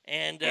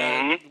 And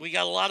we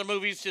got a lot of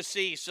movies to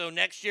see. So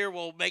next year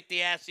we'll make the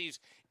Assies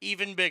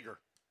even bigger.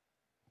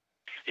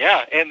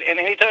 Yeah, and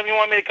anytime you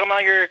want me to come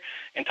out here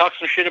and talk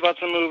some shit about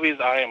some movies,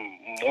 I am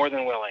more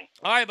than willing.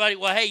 All right, buddy.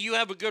 Well, hey, you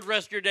have a good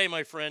rest of your day,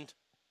 my friend.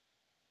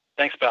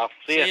 Thanks, pal.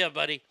 See ya,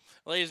 buddy.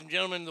 Ladies and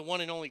gentlemen, the one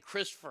and only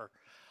Christopher.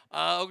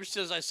 Ogre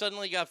says, I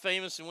suddenly got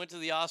famous and went to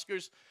the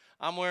Oscars.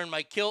 I'm wearing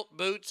my kilt,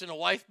 boots, and a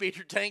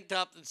wife-beater tank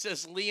top that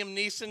says Liam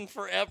Neeson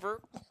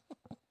forever.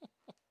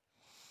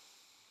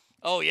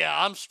 Oh, yeah,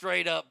 I'm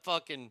straight up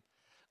Yellowstoning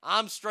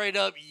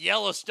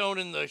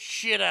the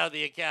shit out of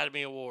the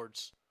Academy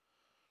Awards.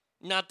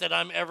 Not that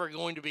I'm ever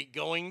going to be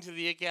going to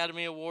the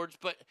Academy Awards,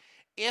 but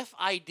if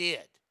I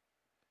did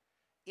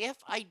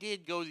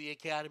go to the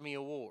Academy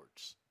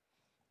Awards,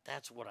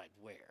 that's what I'd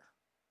wear.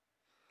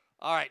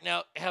 All right,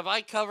 now, have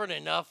I covered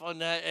enough on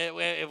that?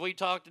 Have we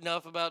talked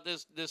enough about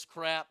this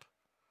crap?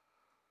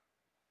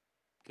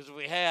 Because if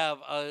we have,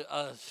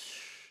 I'll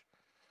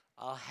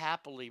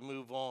happily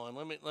move on.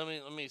 Let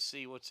me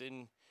see what's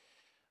in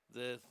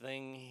the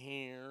thing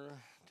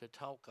here to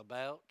talk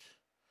about.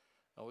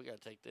 Oh, we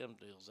got to take them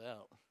deals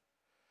out.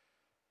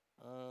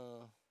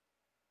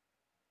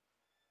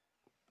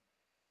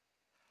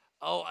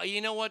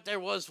 You know what? There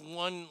was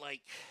one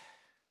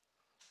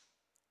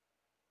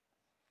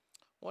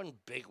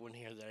big one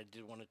here that I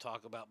did want to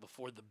talk about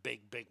before the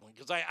big one,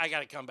 because I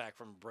got to come back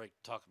from a break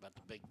to talk about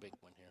the big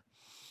one here.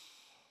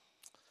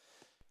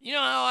 You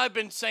know how I've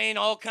been saying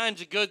all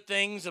kinds of good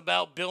things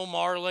about Bill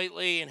Maher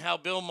lately, and how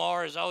Bill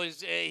Maher is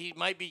always, he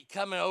might be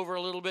coming over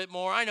a little bit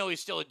more. I know he's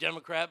still a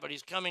Democrat, but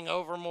he's coming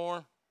over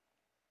more.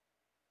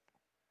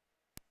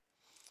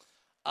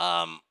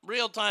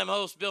 Real-time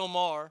host Bill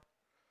Maher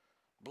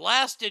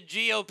blasted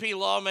GOP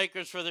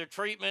lawmakers for their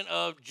treatment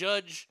of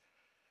Judge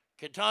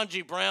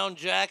Ketanji Brown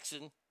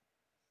Jackson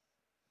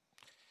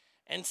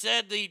and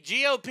said the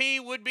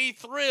GOP would be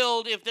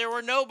thrilled if there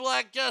were no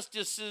black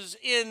justices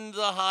in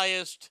the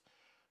highest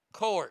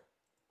court.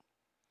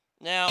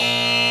 Now,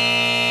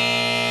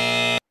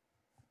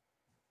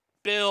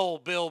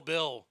 Bill.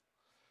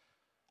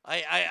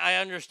 I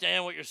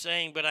understand what you're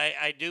saying, but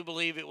I do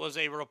believe it was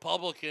a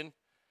Republican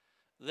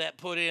that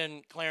put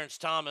in Clarence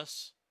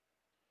Thomas.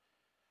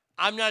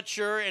 I'm not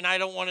sure, and I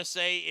don't want to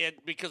say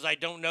it because I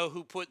don't know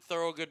who put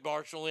Thurgood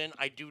Marshall in.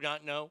 I do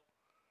not know.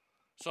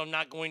 So I'm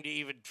not going to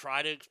even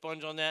try to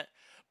expunge on that.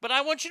 But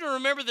I want you to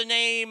remember the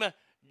name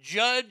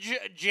Judge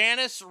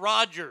Janice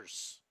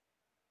Rogers.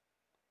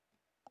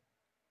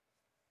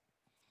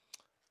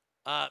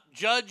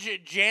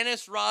 Judge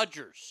Janice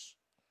Rogers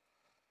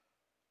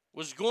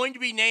was going to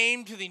be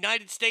named to the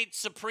United States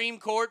Supreme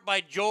Court by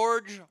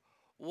George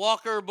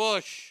Walker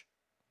Bush,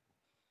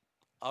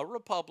 a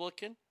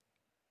Republican.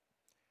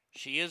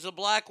 She is a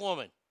black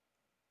woman.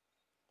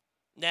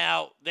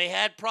 Now, they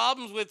had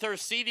problems with her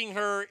seating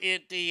her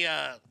at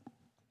the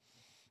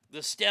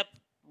step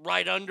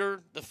right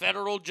under the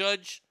federal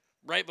judge,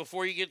 right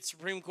before you get to the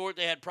Supreme Court.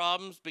 They had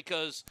problems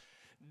because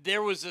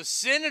there was a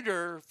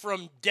senator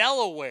from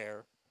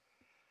Delaware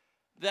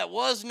that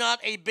was not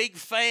a big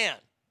fan.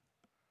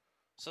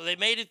 So they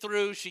made it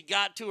through. She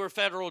got to her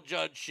federal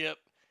judgeship.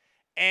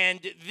 And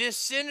this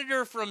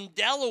senator from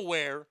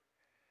Delaware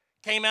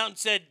came out and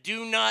said,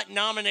 do not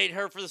nominate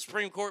her for the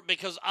Supreme Court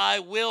because I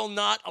will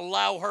not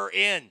allow her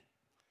in.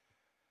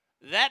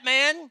 That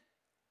man?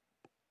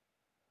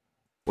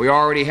 We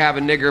already have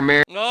a nigger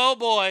mayor. Oh,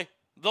 boy.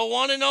 The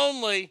one and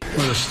only.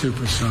 What a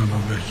stupid son of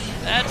a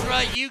bitch. That's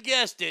right. You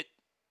guessed it.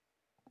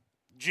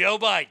 Joe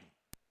Biden.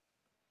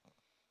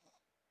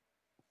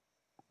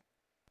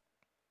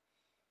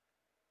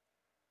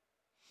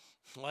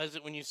 Why is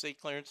it when you say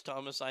Clarence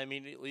Thomas, I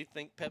immediately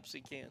think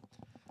Pepsi can?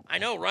 I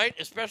know, right?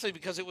 Especially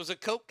because it was a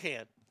Coke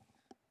can.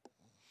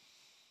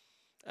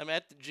 I'm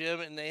at the gym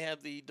and they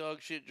have the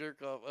dog shit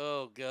jerk off.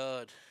 Oh,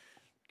 God.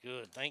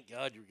 Good. Thank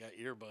God you got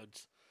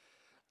earbuds.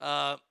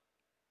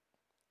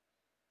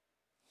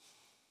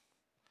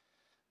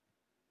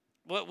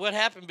 What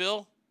happened,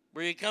 Bill?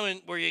 Were you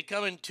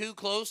coming too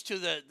close to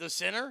the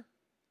center?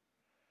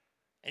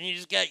 And you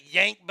just got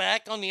yanked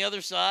back on the other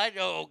side?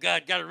 Oh,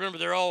 God, got to remember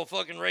they're all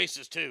fucking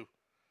racist, too.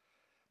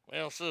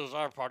 Well, so is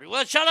our party.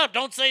 Well, shut up.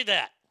 Don't say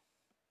that.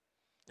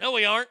 No,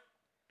 we aren't.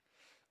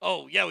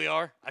 Oh, yeah, we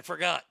are. I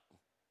forgot.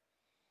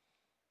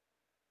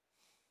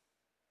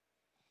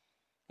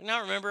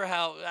 Not remember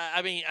how,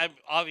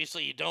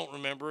 obviously you don't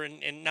remember,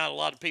 and not a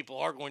lot of people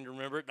are going to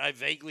remember it. I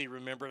vaguely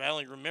remember it. I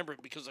only remember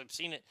it because I've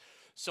seen it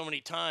so many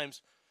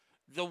times.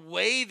 The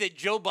way that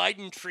Joe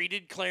Biden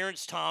treated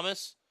Clarence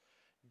Thomas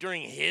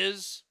during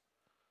his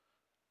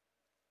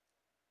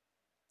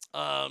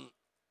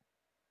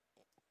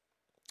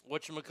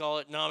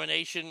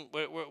nomination.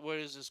 What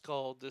is this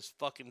called? This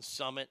fucking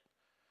summit.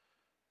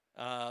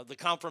 The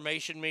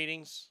confirmation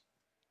meetings.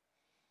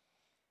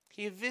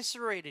 He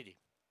eviscerated him.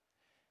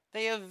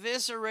 They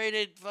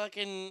eviscerated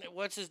fucking,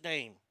 what's his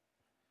name?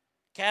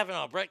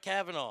 Brett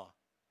Kavanaugh.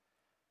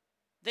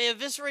 They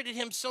eviscerated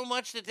him so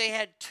much that they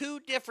had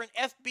 2 different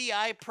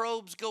FBI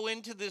probes go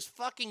into this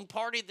fucking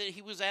party that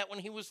he was at when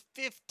he was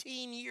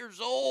 15 years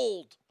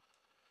old.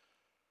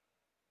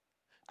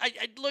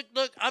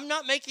 Look, I'm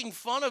not making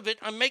fun of it.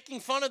 I'm making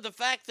fun of the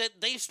fact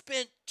that they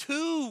spent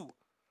two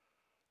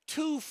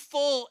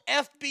full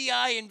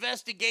FBI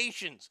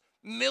investigations,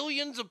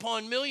 millions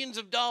upon millions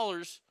of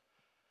dollars,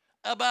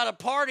 about a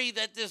party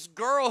that this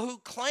girl who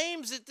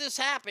claims that this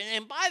happened,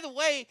 and by the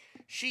way,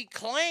 she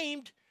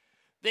claimed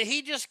that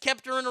he just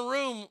kept her in a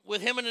room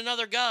with him and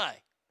another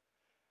guy.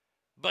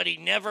 But he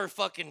never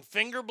fucking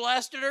finger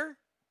blasted her.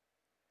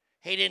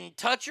 He didn't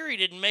touch her. He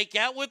didn't make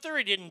out with her.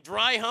 He didn't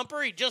dry hump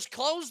her. He just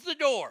closed the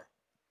door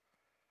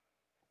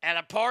at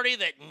a party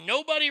that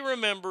nobody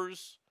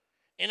remembers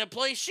in a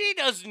place she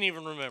doesn't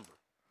even remember.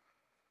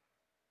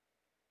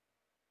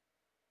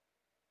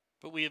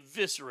 But we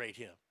eviscerate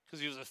him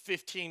because he was a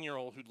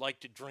 15-year-old who'd like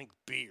to drink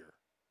beer.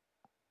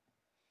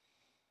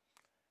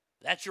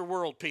 That's your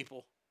world,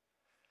 people.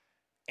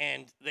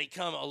 And they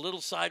come a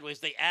little sideways.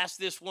 They asked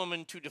this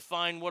woman to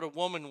define what a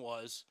woman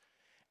was,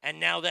 and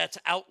now that's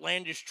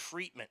outlandish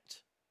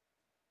treatment.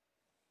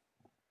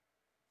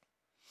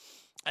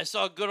 I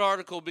saw a good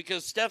article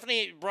because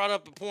Stephanie brought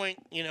up a point,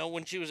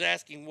 when she was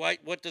asking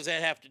what does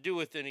that have to do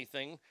with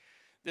anything.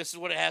 This is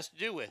what it has to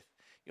do with.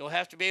 You'll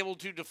have to be able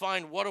to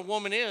define what a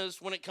woman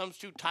is when it comes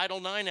to Title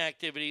IX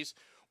activities,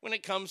 when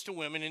it comes to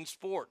women in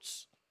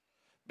sports.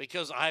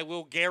 Because I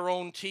will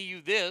guarantee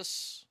you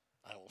this.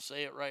 I will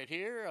say it right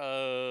here.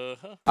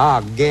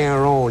 I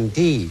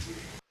guarantee.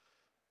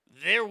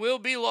 There will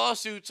be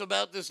lawsuits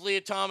about this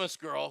Leah Thomas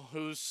girl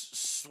who's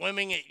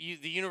swimming at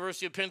the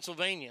University of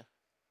Pennsylvania.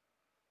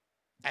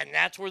 And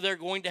that's where they're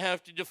going to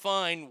have to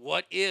define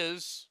what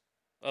is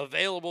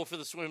available for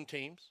the swim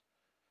teams.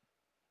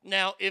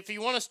 Now, if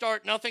you want to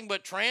start nothing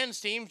but trans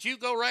teams, you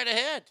go right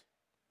ahead.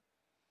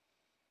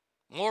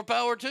 More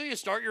power to you.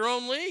 Start your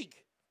own league.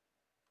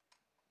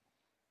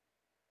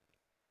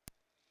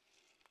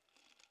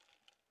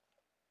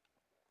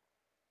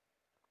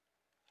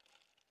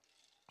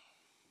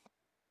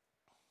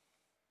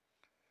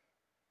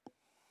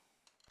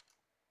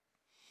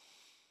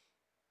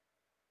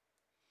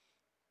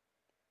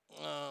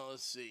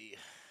 Let's see.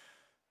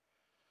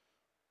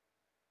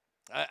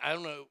 I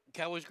don't know.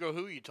 Cowboys Girl,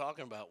 who are you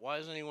talking about? Why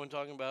isn't anyone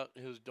talking about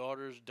his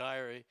daughter's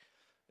diary?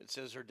 It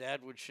says her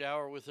dad would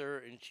shower with her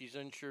and she's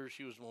unsure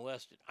she was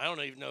molested. I don't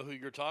even know who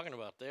you're talking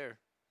about there.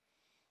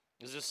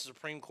 Is this a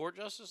Supreme Court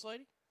justice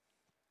lady?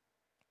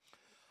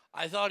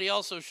 I thought he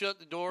also shut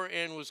the door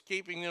and was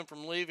keeping them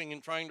from leaving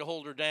and trying to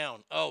hold her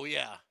down. Oh,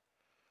 yeah.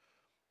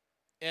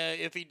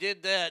 If he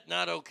did that,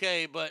 not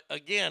okay. But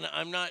again,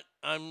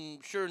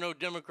 I'm sure no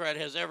Democrat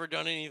has ever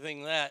done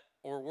anything that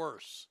or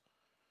worse.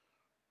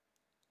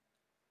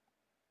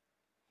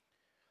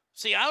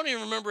 See, I don't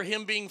even remember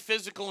him being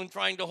physical and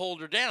trying to hold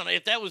her down.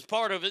 If that was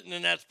part of it,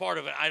 then that's part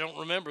of it. I don't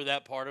remember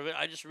that part of it.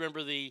 I just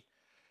remember the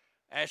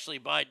Ashley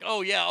Biden.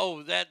 Oh, yeah.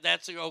 Oh,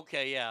 that's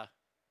okay. Yeah.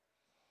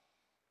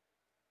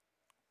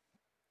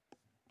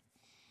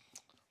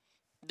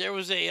 There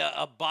was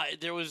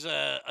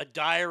a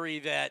diary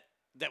that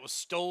was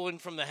stolen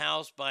from the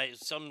house by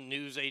some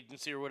news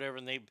agency or whatever,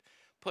 and they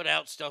put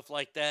out stuff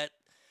like that.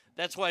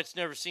 That's why it's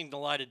never seen the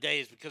light of day,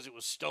 is because it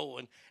was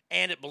stolen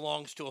and it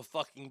belongs to a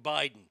fucking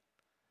Biden.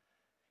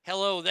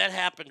 Hello, that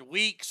happened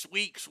weeks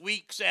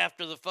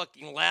after the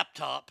fucking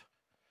laptop.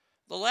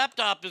 The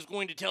laptop is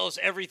going to tell us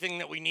everything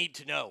that we need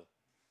to know.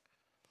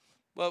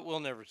 But we'll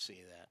never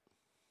see that.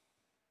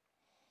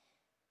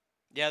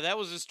 Yeah, that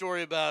was a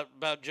story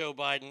about Joe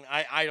Biden.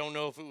 I don't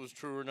know if it was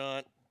true or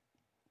not.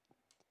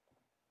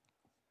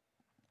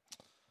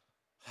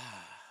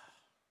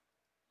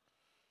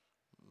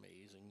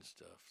 Amazing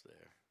stuff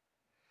there.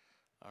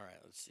 All right,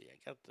 let's see. I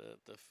got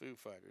the Foo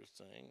Fighters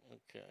thing.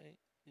 Okay.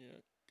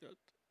 Yeah, got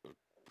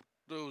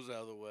those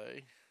out of the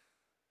way.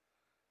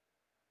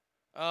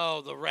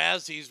 Oh, the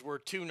Razzies were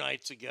 2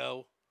 nights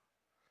ago.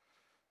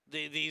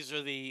 These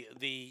are the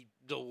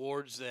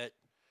awards that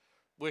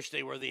wish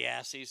they were the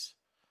Assies.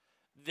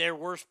 Their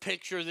worst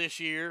picture this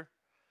year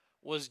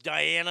was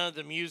Diana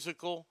the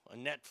Musical, a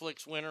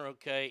Netflix winner,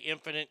 okay.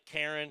 Infinite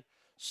Karen.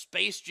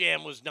 Space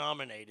Jam was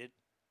nominated.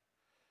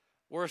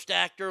 Worst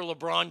actor,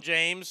 LeBron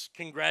James.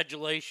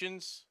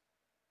 Congratulations.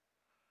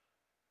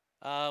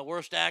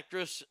 Worst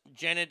actress,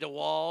 Jenna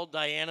DeWall,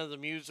 Diana the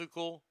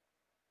Musical.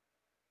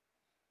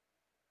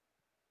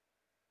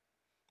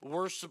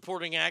 Worst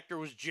supporting actor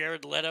was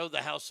Jared Leto,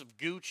 The House of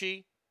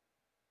Gucci.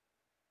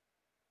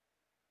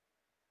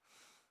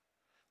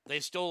 They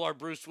stole our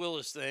Bruce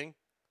Willis thing.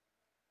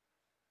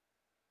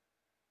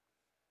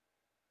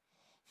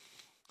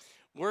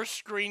 Worst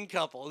screen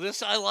couple.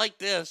 I like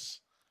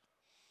this.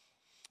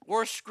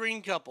 Worst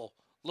screen couple.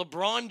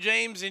 LeBron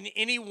James in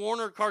any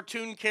Warner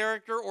cartoon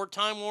character or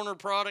Time Warner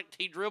product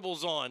he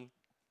dribbles on.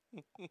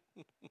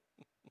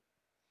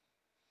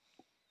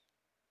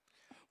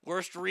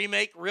 Worst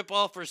remake,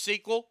 ripoff, or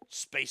sequel?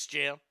 Space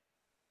Jam.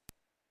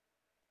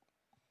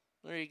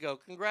 There you go.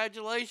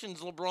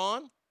 Congratulations, LeBron.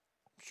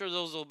 I'm sure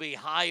those will be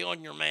high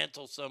on your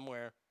mantle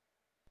somewhere.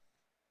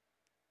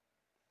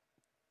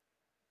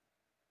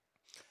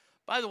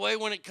 By the way,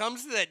 when it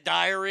comes to that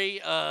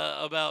diary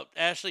about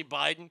Ashley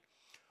Biden,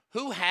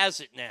 who has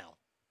it now?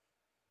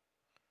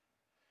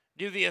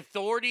 Do the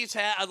authorities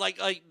have like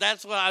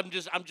that's what I'm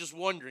just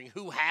wondering,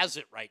 who has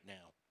it right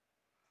now?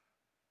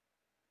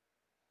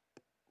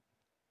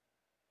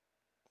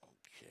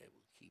 Okay,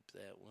 we'll keep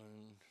that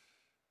one.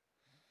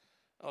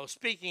 Oh,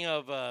 speaking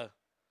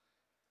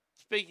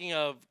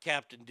of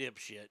Captain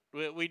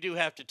Dipshit, we do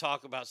have to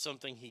talk about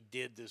something he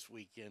did this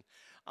weekend.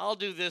 I'll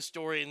do this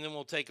story and then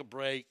we'll take a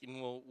break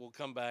and we'll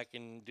come back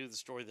and do the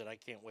story that I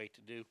can't wait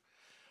to do.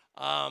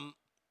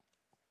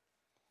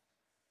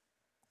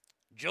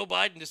 Joe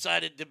Biden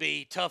decided to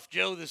be Tough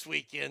Joe this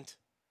weekend.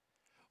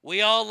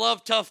 We all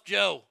love Tough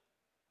Joe.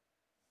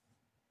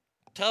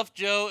 Tough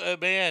Joe,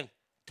 man.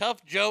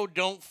 Tough Joe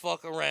don't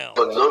fuck around.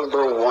 The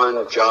number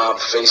one job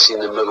facing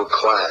the middle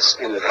class,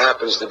 and it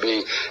happens to be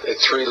a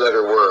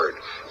 3-letter word.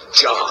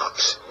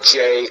 Jobs.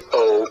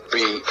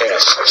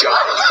 J-O-B-S.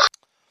 Jobs.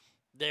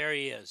 There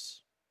he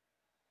is.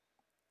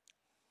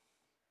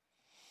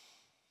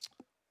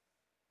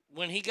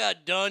 When he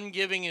got done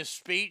giving his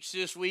speech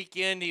this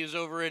weekend, he was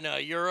over in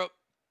Europe.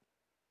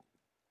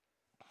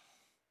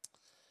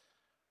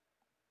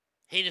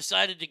 He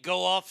decided to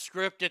go off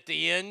script at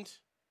the end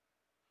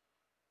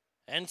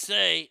and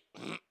say,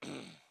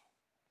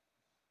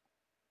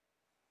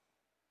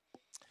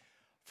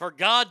 for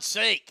God's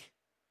sake,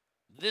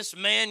 this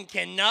man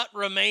cannot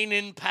remain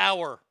in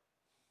power.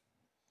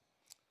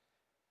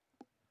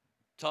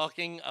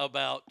 Talking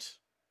about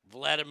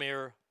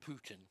Vladimir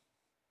Putin.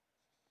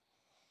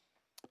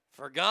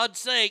 For God's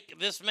sake,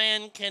 this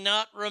man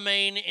cannot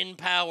remain in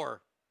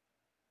power.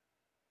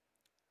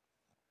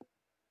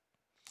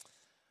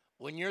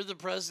 When you're the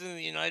president of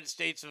the United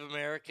States of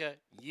America,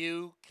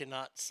 you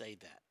cannot say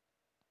that.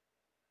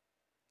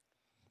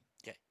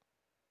 Okay.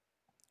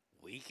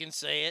 We can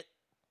say it.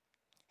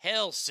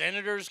 Hell,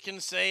 senators can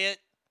say it.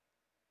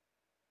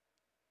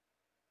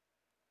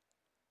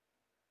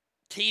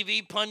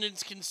 TV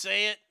pundits can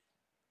say it.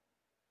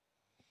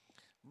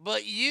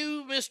 But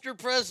you, Mr.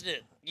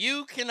 President,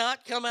 you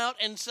cannot come out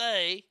and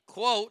say,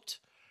 quote,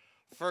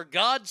 for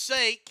God's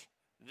sake,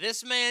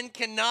 this man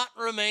cannot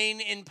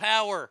remain in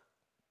power.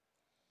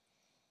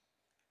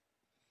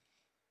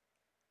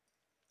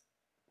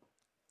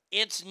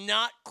 It's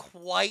not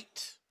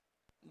quite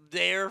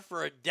there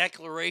for a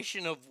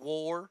declaration of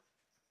war.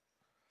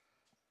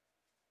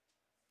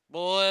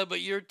 Boy, but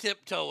you're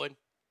tiptoeing.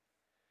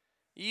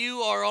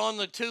 You are on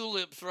the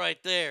tulips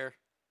right there.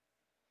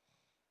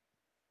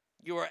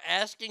 You are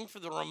asking for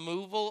the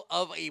removal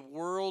of a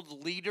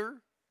world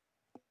leader?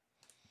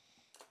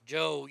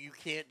 Joe, you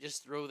can't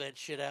just throw that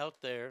shit out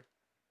there.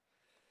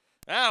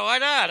 Oh, why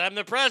not? I'm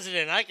the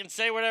president. I can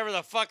say whatever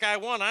the fuck I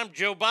want. I'm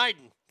Joe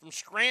Biden from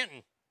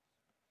Scranton.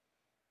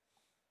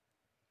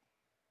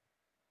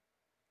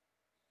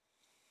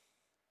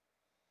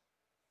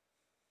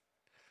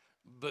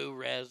 Boo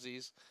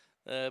Razzies.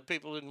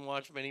 People didn't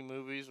watch many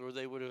movies or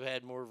they would have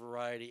had more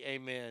variety.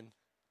 Amen.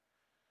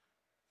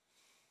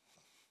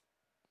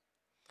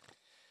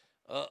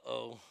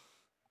 Uh-oh.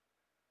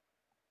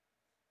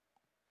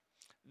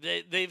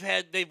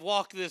 They've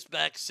walked this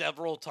back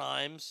several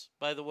times,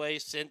 by the way,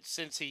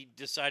 since he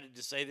decided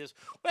to say this.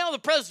 Well, the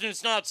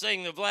president's not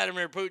saying that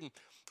Vladimir Putin.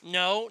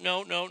 No.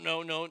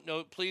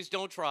 Please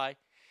don't try.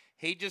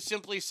 He just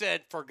simply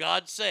said, for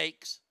God's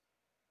sakes,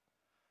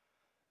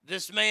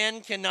 this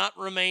man cannot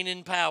remain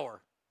in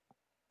power.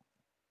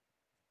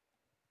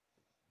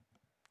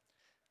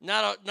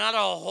 Not a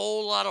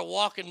whole lot of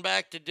walking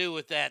back to do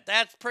with that.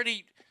 That's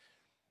pretty.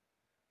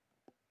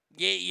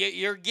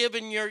 You're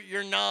giving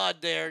your nod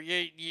there.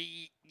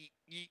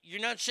 You're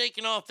not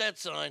shaking off that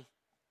sign.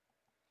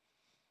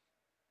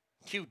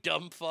 You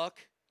dumb fuck.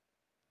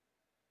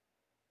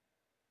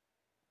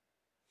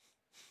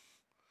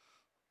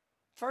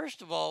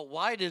 First of all,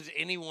 why does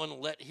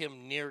anyone let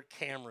him near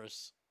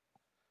cameras?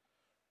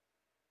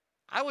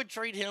 I would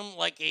treat him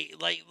like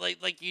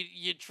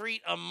you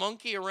treat a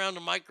monkey around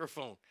a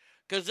microphone,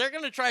 because they're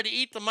going to try to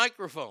eat the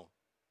microphone.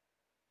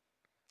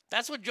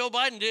 That's what Joe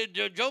Biden did.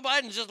 Joe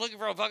Biden's just looking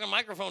for a fucking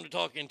microphone to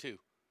talk into.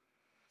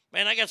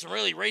 Man, I got some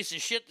really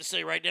racist shit to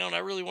say right now, and I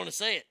really want to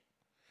say it.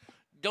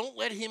 Don't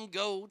let him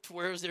go to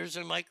where there's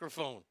a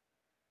microphone.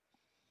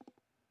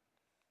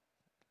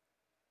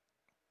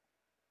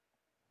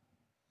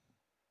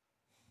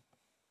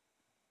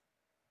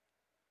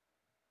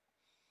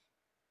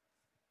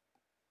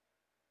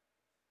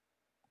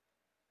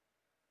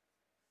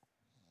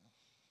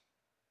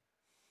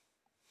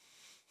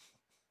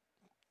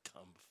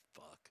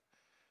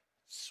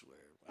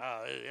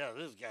 Yeah,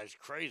 this guy's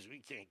crazy. We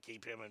can't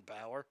keep him in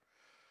power.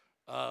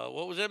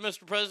 What was it,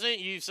 Mr. President?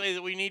 You say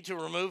that we need to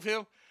remove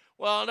him?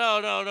 Well,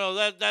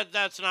 no.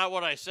 That's not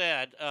what I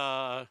said.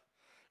 Oh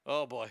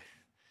boy.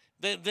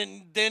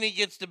 Then he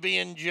gets to be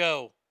in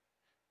Joe.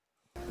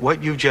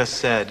 What you just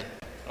said.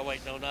 Oh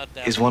wait, no, not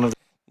that. Is one of the.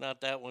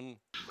 Not that one.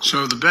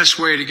 So the best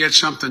way to get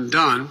something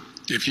done,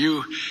 if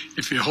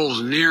it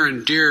holds near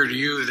and dear to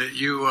you that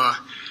you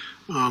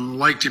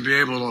like to be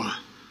able to.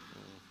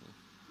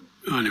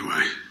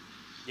 Anyway.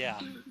 Yeah.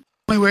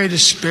 The only way to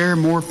spare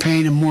more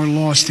pain and more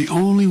loss, the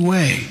only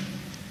way.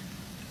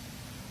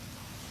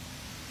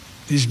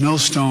 These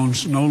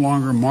millstones no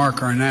longer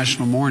mark our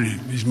national mourning.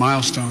 These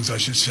milestones, I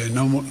should say,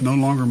 no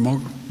longer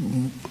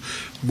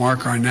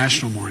mark our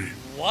national mourning.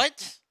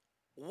 What?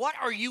 What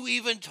are you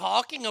even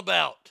talking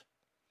about?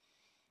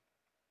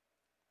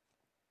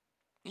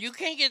 You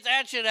can't get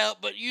that shit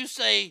out, but you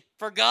say,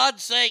 for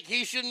God's sake,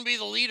 he shouldn't be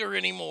the leader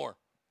anymore.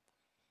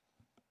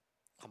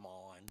 Come on.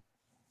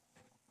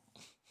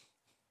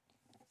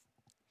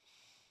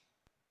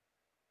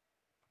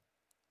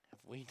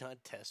 We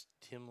not tested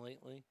him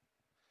lately?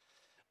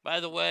 By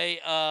the way,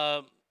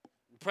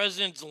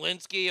 President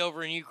Zelensky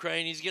over in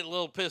Ukraine, he's getting a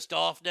little pissed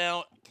off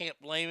now.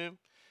 Can't blame him.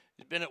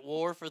 He's been at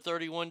war for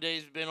 31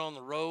 days. He's been on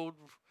the road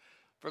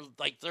for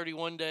like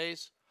 31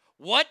 days.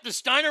 What? The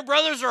Steiner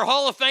brothers are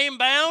Hall of Fame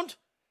bound?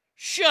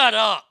 Shut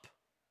up.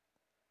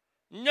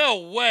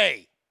 No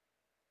way.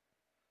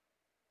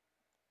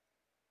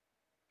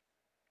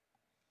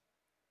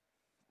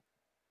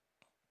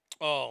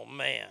 Oh,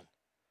 man.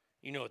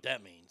 You know what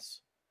that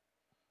means.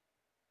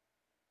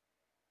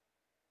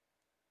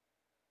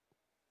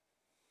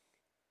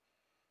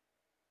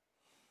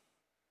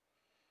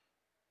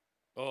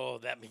 Oh,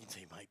 that means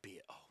they might be.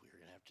 Oh, we're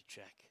going to have to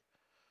check.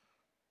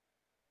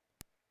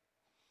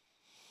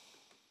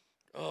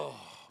 Oh,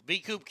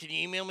 B-Coop, can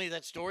you email me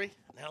that story?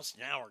 Now it's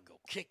an hour ago.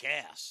 Kick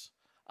ass.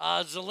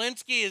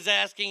 Zelensky is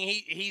asking,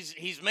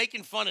 he's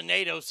making fun of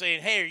NATO,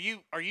 saying, hey,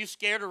 are you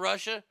scared of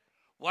Russia?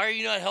 Why are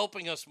you not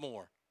helping us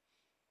more?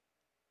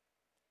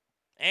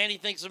 And he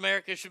thinks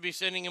America should be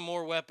sending him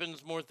more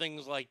weapons, more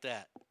things like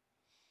that.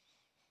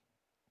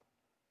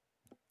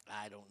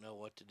 I don't know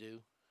what to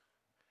do.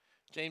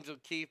 James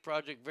O'Keefe,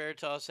 Project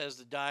Veritas, has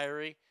the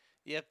diary.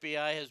 The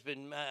FBI has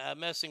been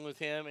messing with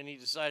him, and he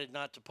decided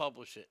not to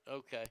publish it.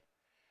 Okay.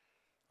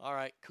 All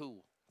right,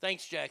 cool.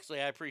 Thanks,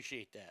 Jaxley. I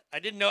appreciate that. I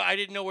didn't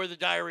know where the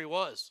diary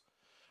was.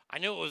 I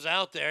knew it was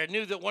out there. I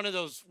knew that one of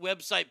those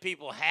website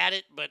people had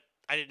it, but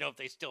I didn't know if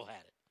they still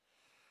had it.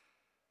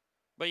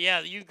 But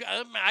yeah,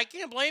 I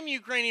can't blame the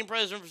Ukrainian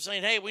president for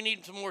saying, hey, we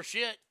need some more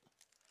shit.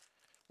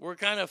 We're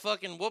kind of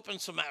fucking whooping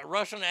some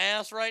Russian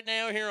ass right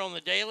now here on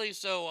the daily,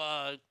 so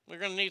we're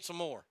going to need some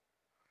more.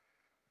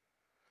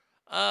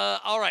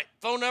 All right.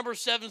 Phone number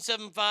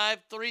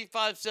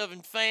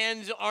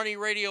 775-357-FANS,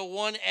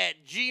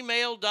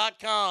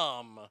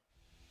 ArnieRadio1@gmail.com.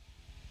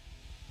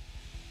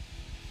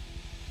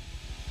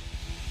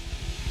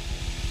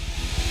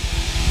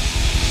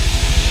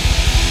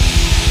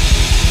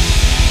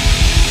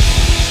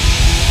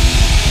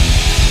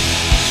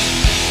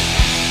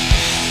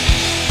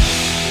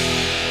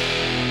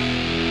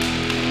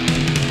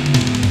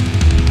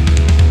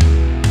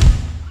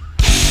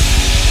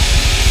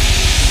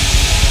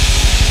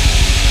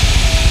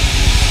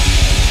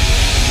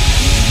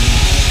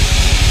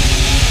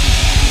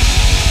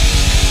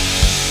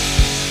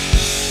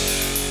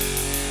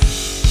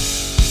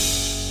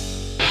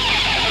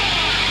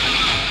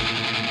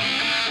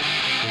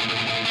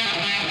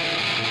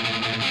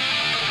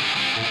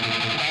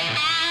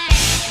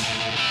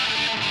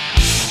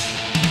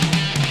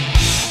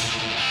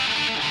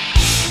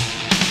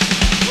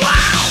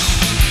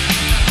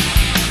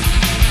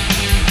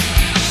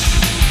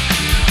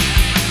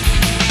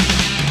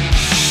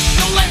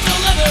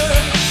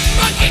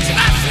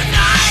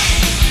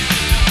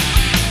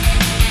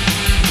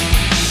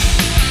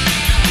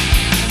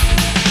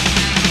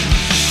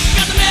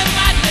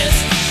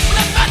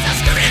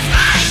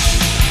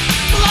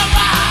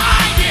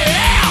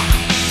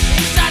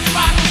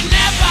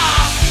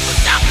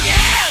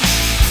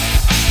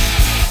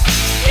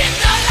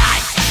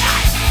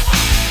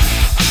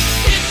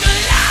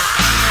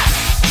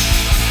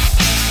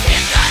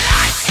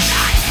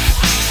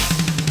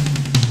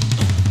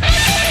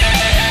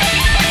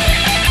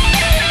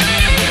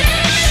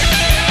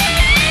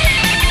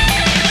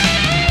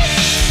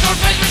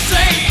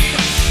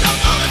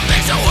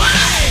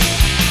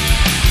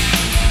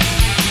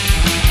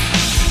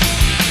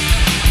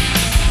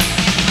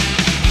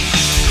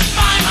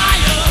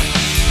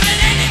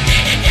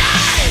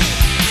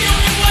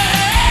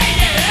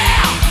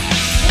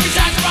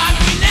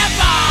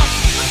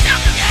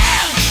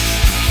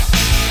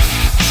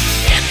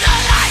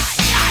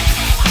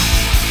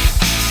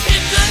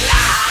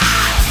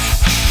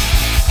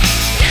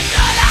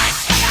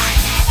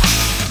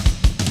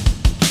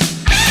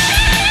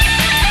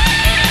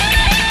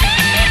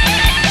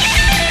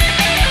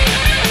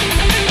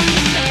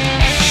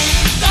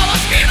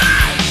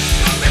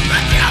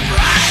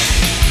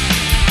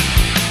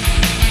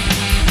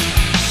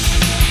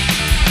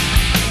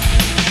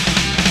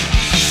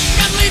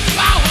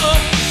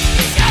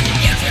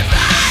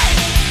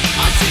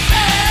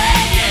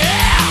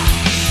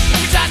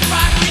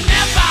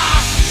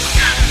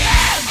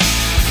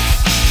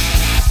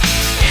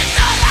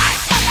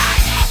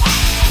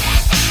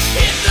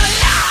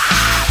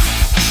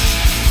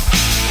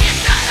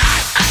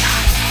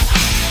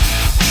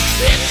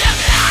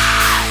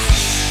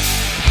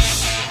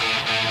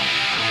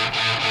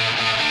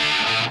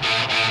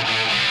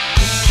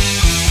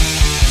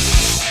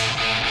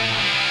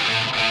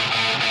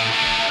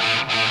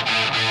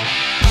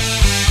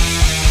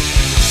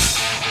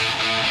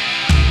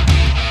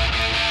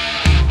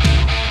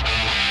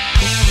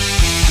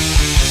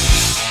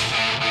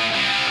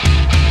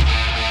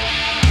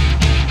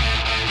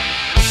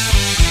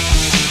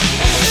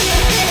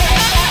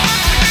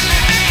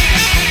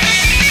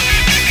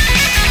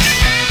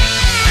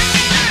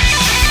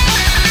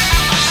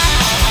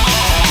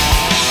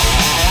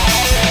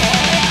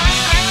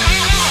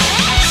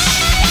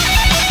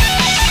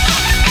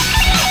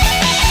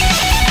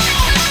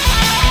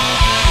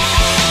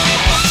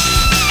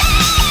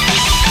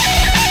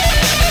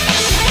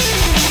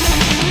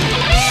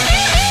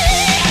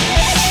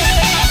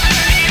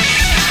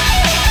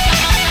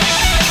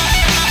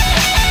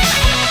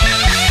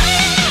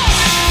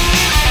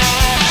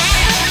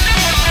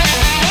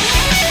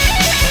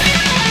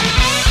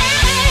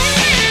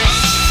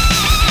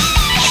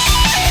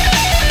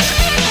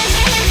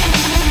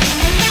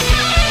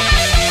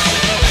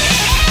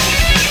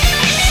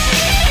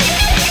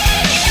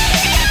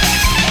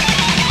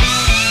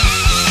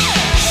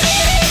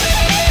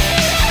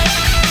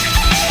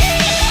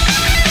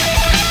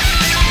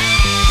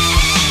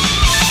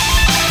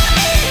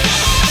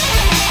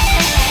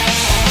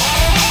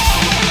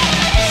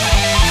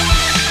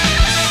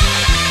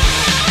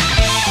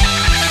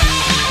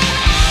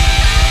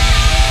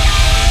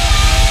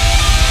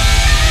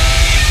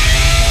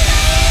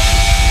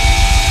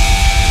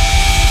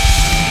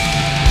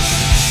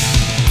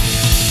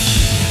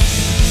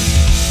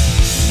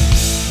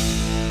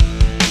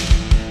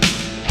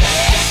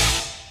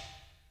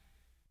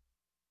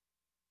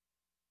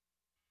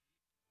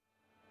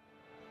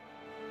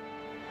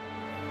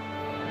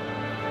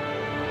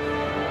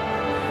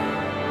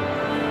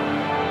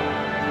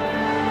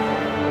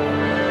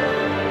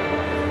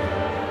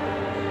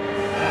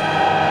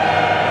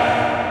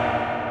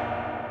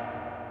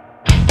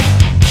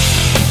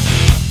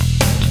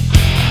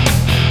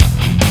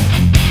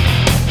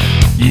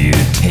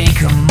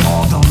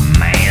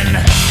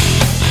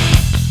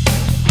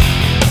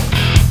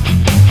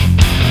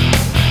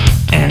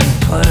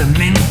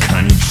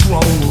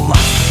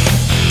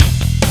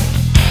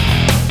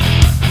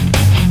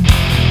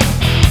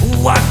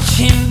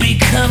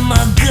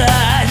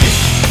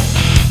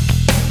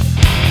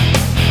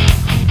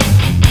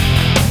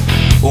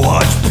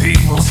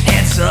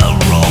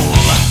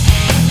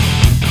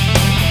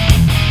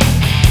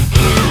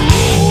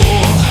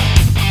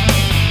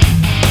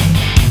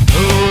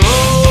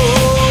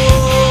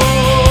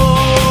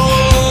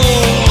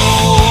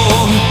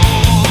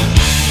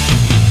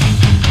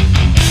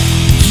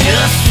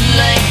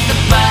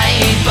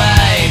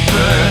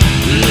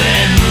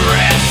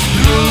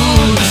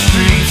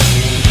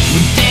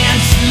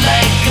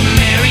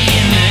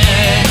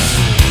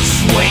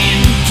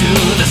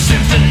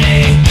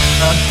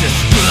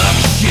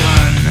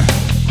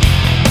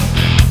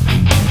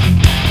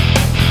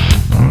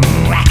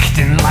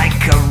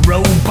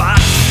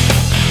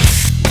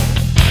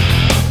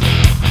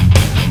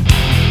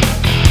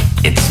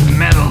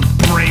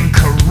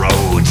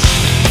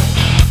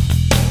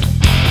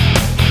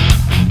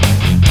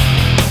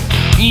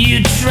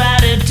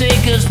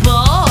 Undertaker's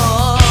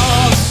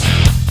balls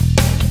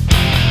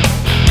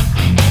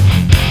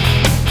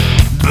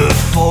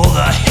before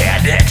the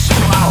head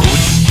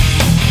explodes.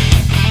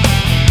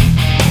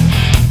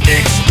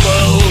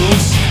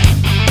 Explodes.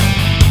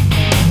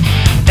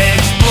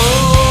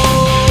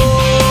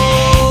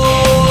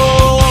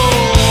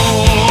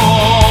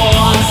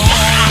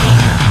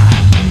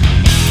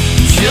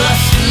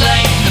 Just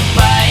like the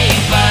Pied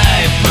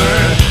Piper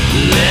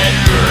led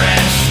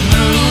rats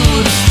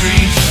through the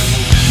streets.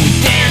 We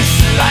dance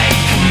like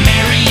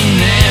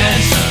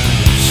marionettes,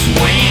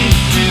 swing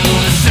to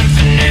the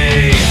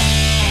symphony.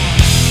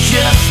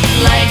 Just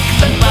like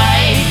the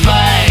Pied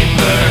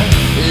Piper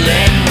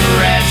led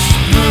rats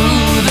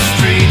through the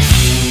streets.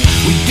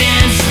 We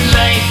dance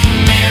like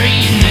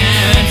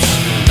marionettes,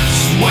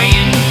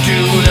 swaying to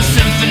the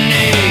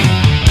symphony.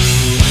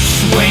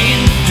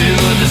 Swaying to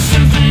the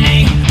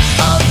symphony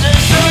of the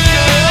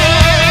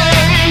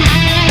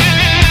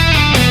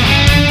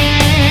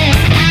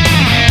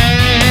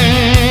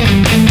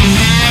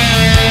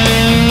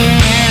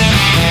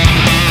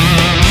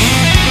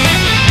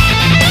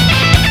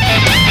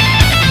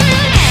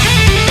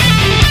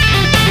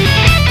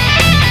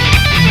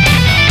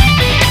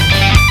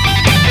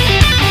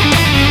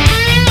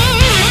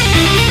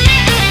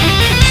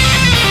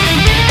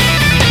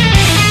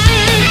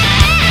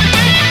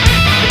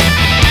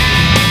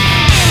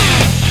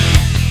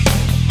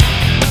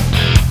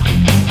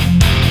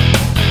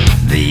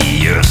The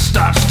earth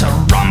starts to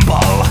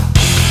rumble.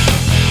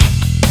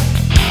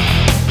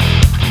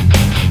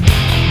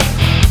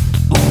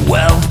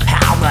 World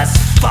powers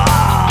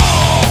fall.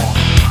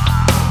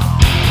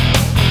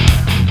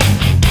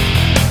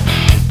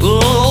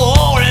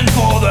 Roaring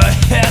for the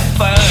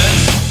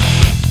heavens.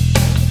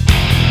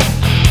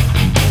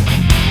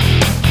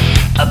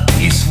 A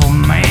peaceful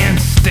man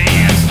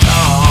stands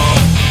tall.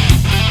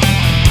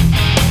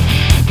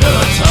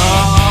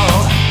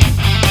 Tall.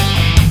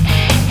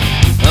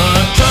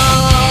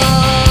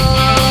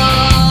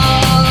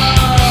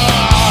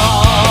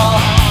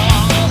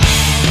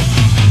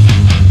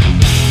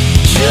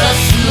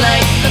 Just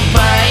like the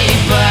Pied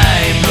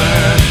Piper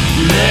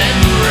led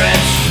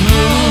rats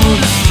through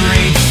the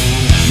streets.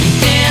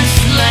 Dance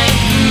like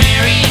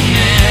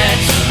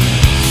marionettes,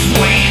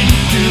 swaying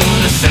to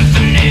the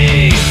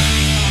symphony.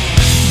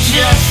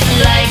 Just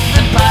like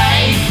the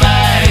Pied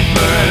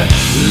Piper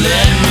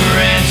led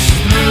rats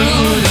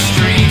through the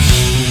streets.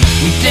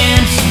 We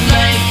dance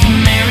like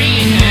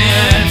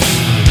marionettes,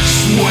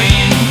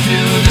 swaying to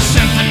the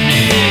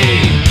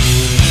symphony.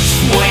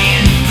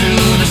 Swaying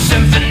through the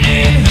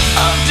symphony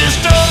of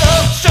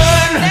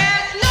destruction.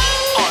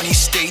 Arnie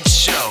Stage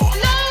Show.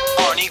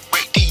 Arnie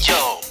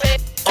Radio.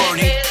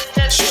 Arnie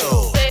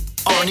Show.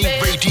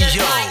 Arnie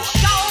Radio.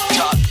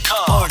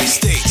 Arnie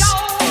States.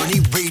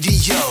 Arnie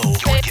Radio.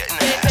 You're getting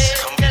ass.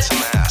 Come get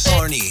some ass.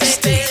 Arnie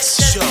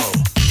States Show.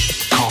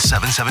 Call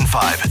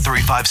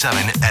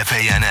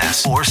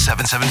 775-357-FANS or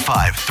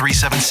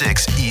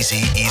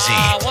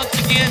 775-376-EASY-EASY. Once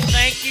again,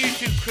 thank you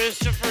to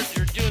Christopher.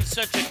 You're doing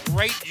such a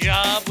great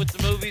job with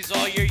the movies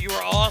all year. You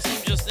were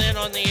awesome just then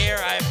on the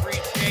air. I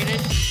appreciate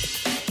it.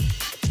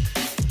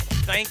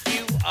 Thank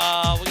you.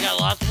 We got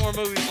lots more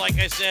movies, like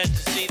I said,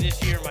 to see this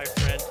year, my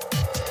friend.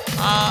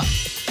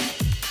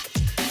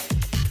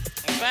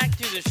 Back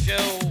to the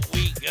show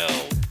we go.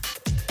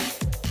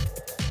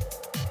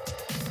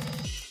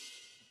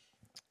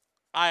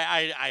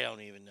 I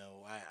don't even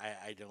know.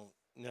 I don't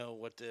know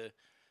what to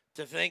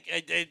think.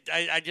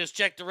 I just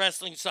checked the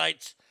wrestling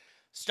sites.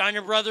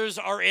 Steiner Brothers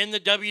are in the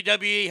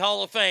WWE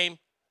Hall of Fame,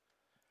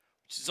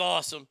 which is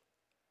awesome.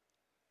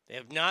 They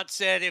have not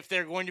said if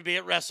they're going to be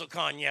at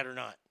WrestleCon yet or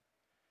not.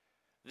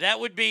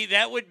 That would be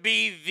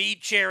the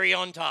cherry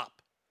on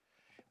top.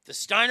 If the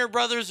Steiner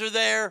Brothers are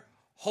there,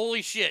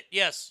 holy shit,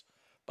 yes.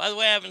 By the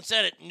way, I haven't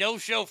said it. No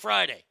show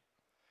Friday.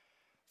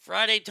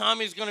 Friday,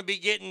 Tommy's going to be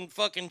getting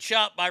fucking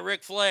chopped by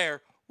Ric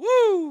Flair.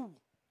 Woo!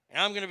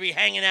 And I'm going to be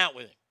hanging out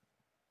with him.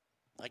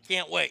 I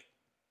can't wait.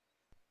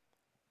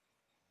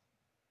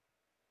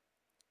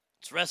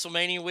 It's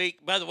WrestleMania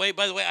week. By the way,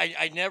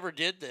 I never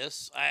did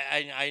this.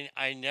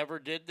 I never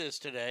did this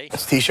today.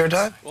 It's t-shirt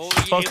time? Well,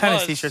 What kind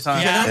of t-shirts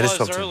on? Yeah, It it is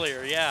was still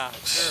earlier. Yeah,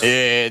 sure.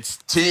 It's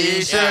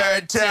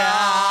t-shirt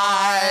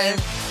time.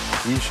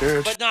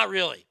 T-shirts. But not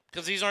really,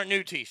 because these aren't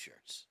new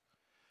t-shirts.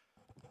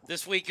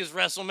 This week is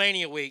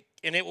WrestleMania week,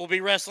 and it will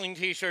be wrestling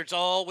t-shirts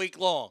all week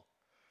long.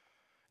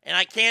 And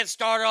I can't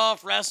start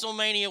off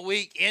WrestleMania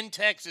week in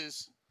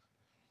Texas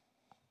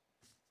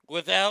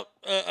without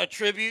a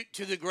tribute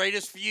to the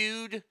greatest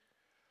feud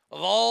of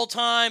all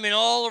time in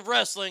all of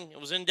wrestling. It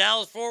was in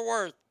Dallas-Fort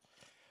Worth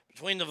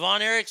between the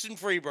Von Erichs and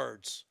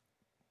Freebirds.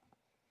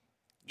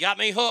 Got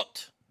me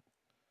hooked.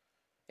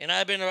 And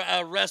I've been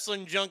a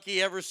wrestling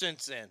junkie ever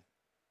since then.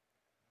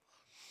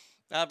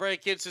 Brady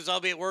Kid says, I'll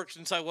be at work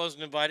since I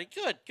wasn't invited.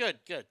 Good.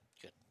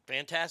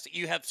 Fantastic.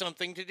 You have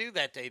something to do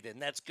that day then.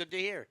 That's good to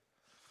hear.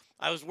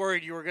 I was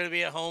worried you were going to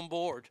be at home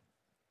bored.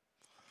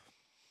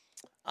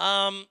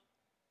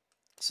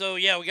 So,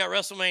 yeah, we got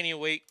WrestleMania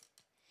week.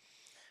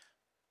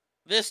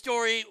 This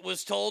story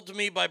was told to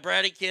me by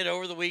Bratty Kid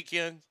over the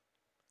weekend.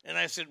 And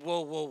I said,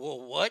 whoa,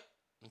 what?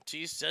 And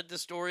she said the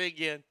story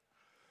again.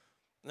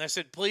 And I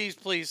said, please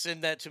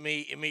send that to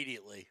me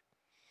immediately.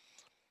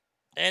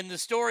 And the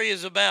story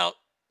is about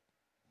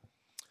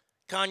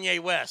Kanye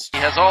West.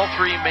 He has all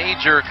three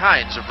major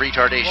kinds of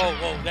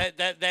retardation. Whoa,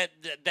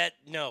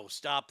 no,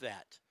 stop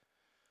that.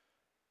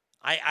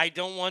 I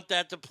don't want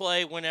that to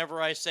play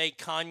whenever I say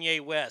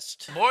Kanye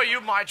West. Boy,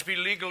 you might be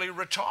legally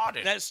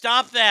retarded.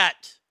 Stop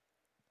that.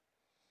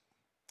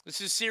 This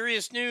is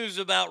serious news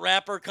about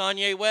rapper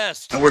Kanye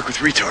West. I work with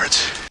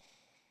retards.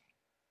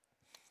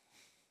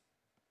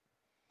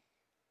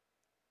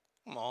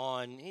 Come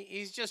on.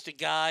 He's just a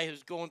guy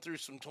who's going through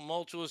some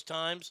tumultuous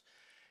times.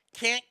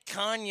 Can't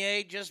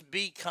Kanye just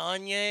be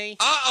Kanye?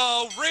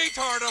 Uh-oh,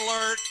 retard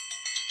alert.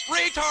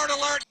 Retard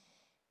alert.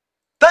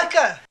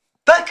 Becca!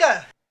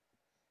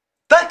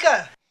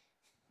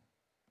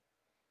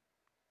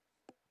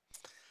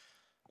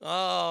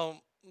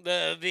 Oh,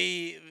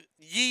 the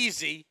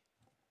Yeezy.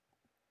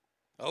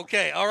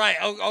 Okay, all right.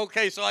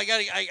 Okay, so I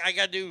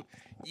gotta do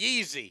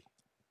Yeezy.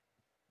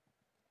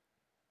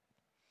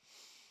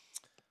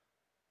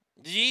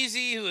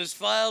 Yeezy, who has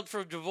filed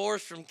for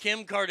divorce from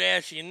Kim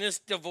Kardashian. This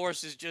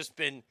divorce has just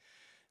been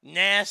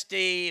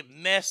nasty,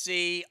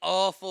 messy,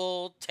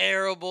 awful,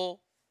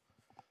 terrible.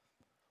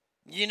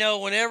 You know,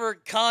 whenever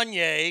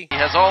Kanye... He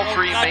has all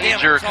three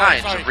major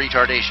kinds of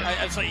retardation.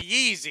 I'm sorry,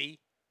 Yeezy,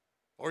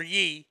 or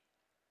Yee.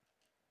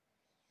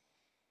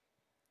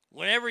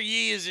 Whenever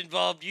Yee is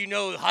involved, you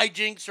know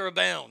hijinks are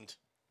abound.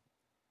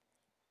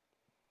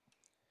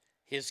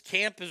 His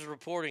camp is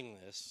reporting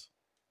this.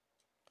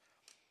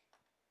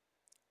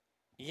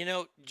 You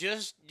know,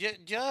 just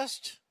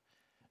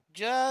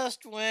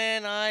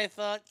when I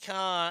thought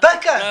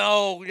Becca!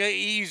 No,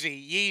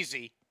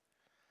 easy.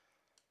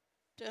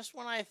 Just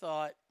when I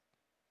thought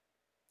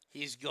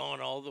he's gone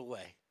all the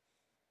way,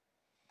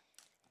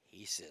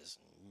 he says,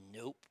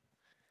 nope,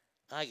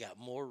 I got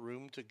more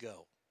room to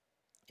go.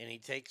 And he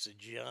takes a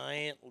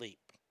giant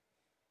leap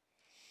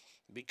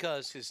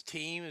because his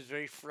team is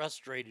very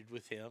frustrated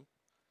with him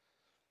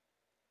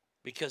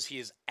because he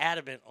is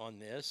adamant on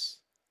this.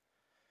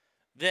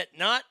 That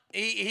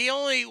this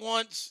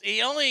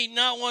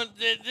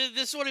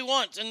is what he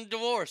wants in a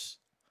divorce.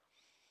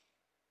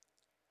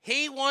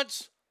 He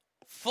wants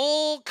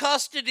full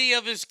custody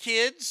of his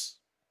kids,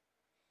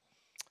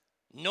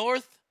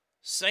 North,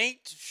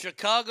 Saint,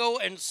 Chicago,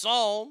 and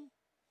Psalm.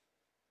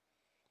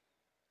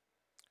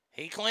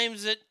 He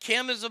claims that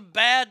Kim is a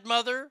bad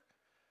mother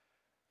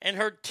and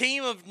her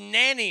team of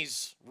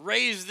nannies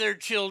raise their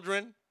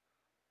children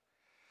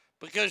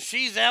because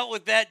she's out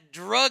with that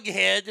drug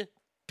head,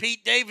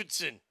 Pete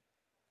Davidson.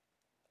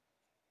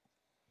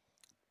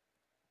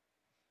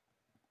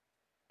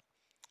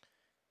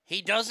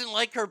 He doesn't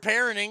like her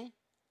parenting.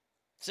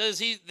 Says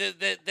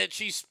that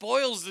she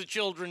spoils the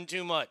children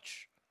too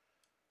much.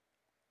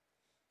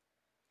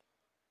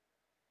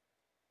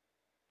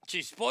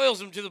 She spoils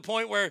them to the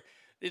point where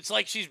it's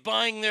like she's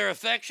buying their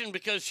affection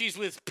because she's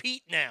with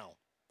Pete now.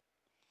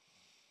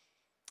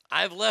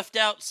 I've left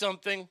out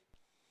something.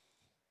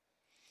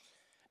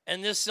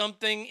 And this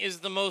something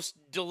is the most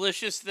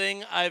delicious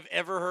thing I've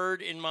ever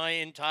heard in my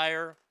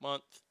entire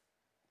month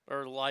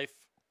or life.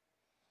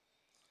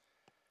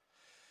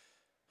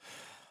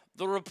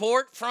 The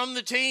report from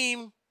the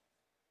team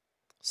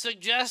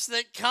suggests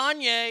that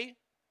Kanye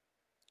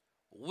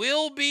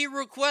will be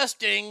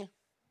requesting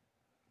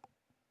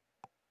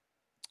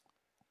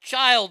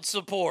child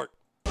support.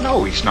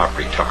 No, he's not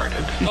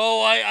retarded.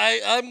 Oh,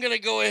 I'm going to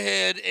go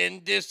ahead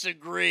and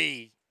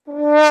disagree.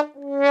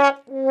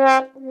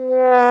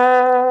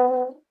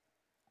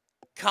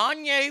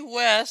 Kanye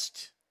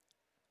West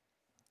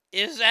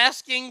is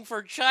asking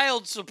for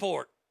child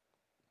support.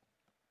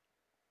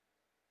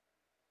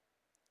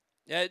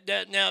 Now,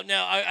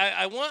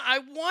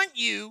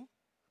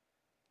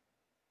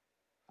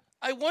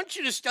 I want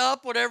you to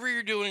stop whatever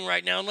you're doing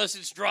right now, unless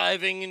it's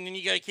driving, and then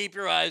you got to keep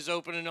your eyes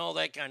open and all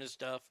that kind of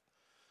stuff.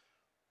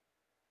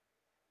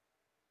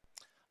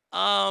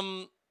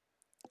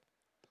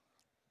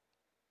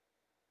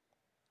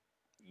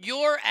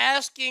 You're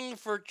asking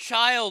for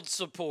child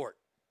support.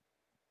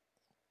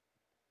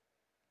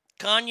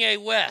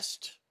 Kanye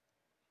West.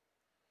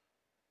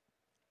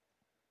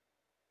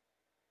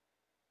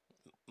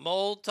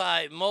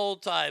 Multi,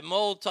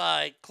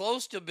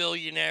 close to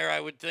billionaire,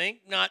 I would think.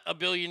 Not a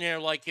billionaire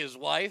like his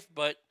wife,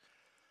 but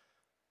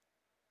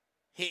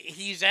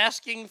he's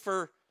asking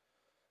for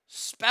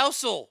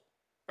spousal.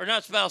 Or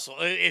not spousal.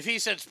 If he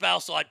said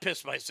spousal, I'd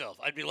piss myself.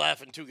 I'd be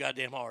laughing too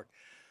goddamn hard.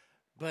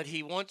 But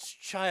he wants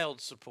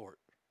child support.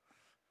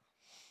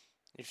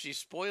 If she's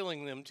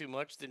spoiling them too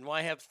much, then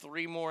why have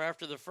 3 more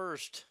after the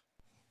first?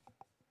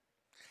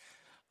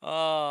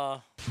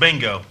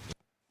 Bingo.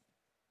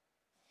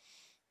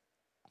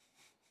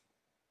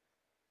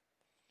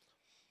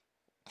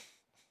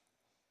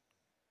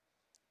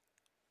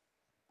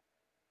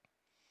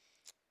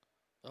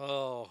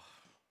 Oh.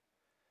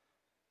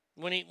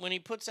 When he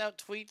puts out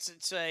tweets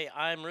that say,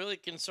 I'm really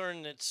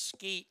concerned that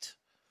Skeet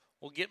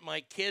will get my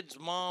kid's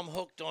mom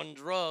hooked on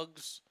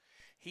drugs.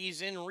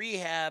 He's in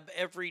rehab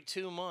every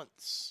 2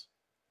 months.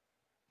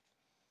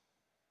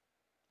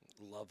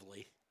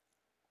 Lovely.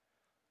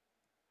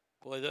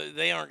 Boy,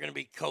 they aren't going to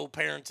be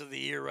co-parents of the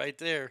year right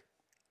there.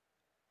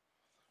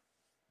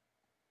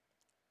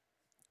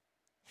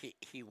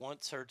 He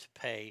wants her to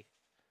pay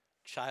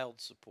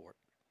child support.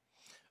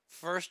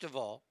 First of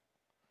all,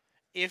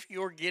 if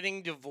you're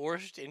getting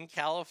divorced in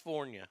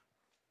California,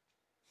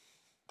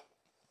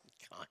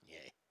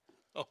 Kanye.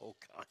 Oh,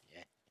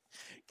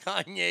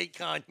 Kanye.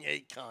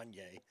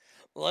 Kanye.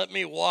 Let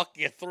me walk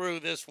you through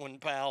this one,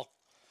 pal.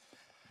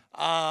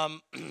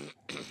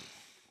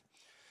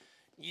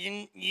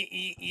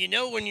 You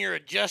know when you're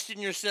adjusting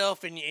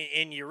yourself and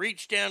you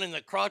reach down in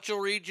the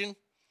crotchal region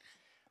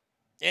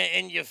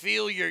and you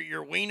feel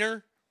your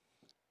wiener?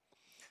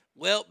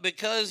 Well,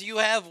 because you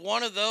have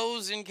one of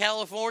those in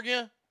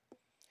California,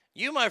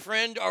 you, my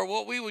friend, are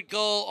what we would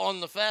call on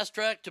the fast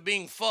track to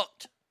being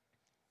fucked.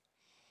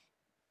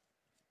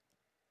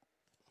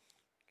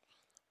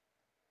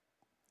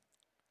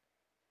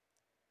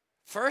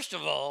 First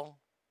of all,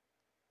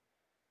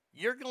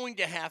 you're going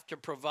to have to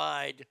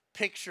provide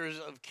pictures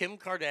of Kim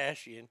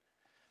Kardashian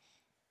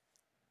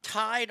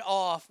tied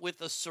off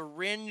with a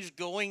syringe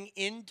going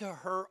into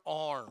her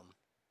arm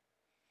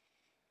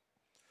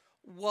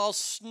while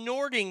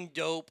snorting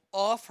dope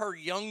off her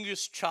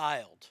youngest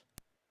child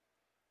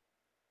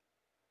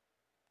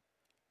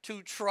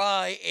to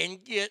try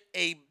and get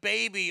a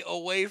baby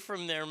away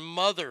from their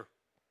mother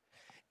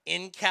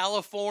in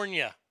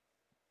California.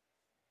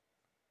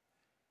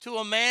 To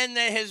a man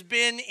that has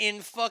been in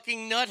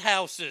fucking nut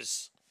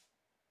houses.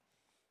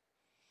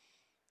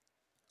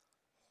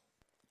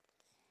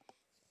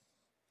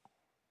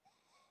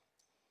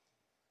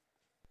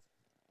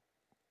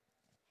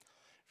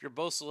 If you're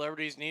both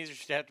celebrities, neither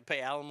should have to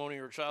pay alimony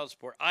or child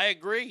support. I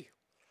agree.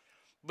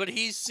 But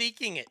he's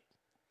seeking it.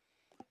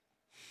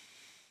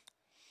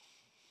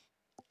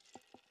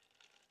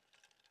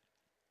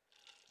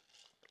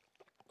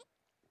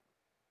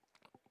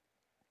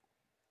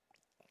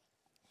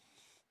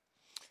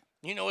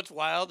 You know what's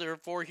wild? There are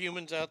 4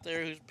 humans out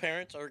there whose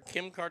parents are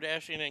Kim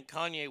Kardashian and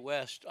Kanye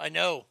West. I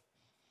know.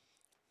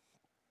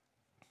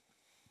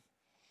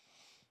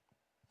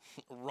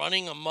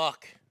 Running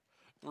amok.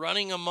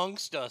 Running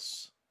amongst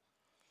us.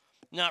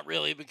 Not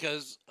really,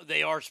 because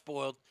they are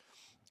spoiled.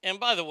 And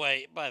by the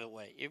way,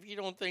 if you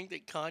don't think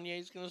that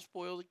Kanye's going to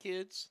spoil the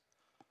kids,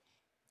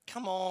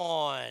 come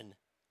on.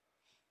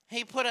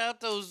 He put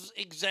out those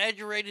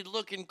exaggerated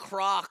looking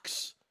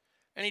Crocs,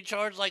 and he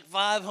charged like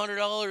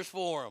 $500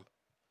 for them.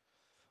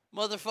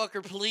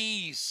 Motherfucker,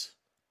 please.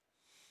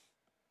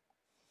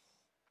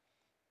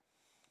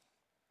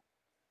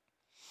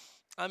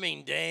 I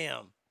mean,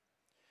 damn.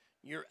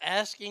 You're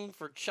asking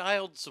for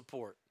child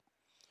support.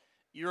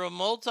 You're a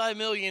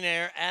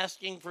multimillionaire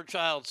asking for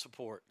child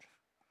support.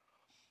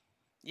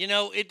 You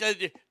know,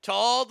 to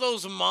all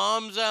those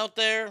moms out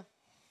there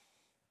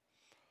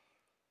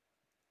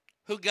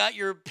who got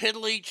your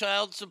piddly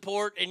child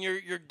support and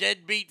your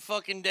deadbeat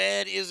fucking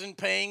dad isn't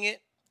paying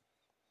it,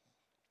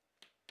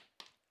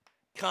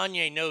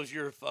 Kanye knows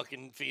your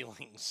fucking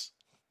feelings.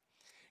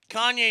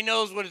 Kanye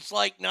knows what it's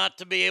like not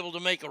to be able to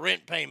make a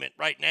rent payment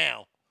right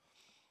now.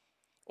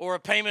 Or a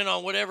payment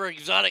on whatever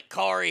exotic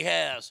car he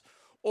has.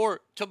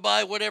 Or to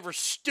buy whatever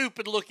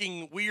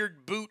stupid-looking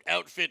weird boot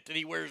outfit that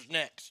he wears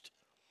next.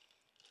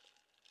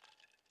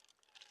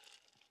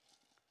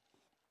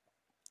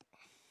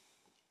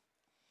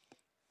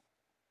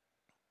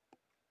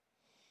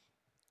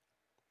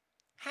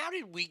 How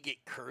did we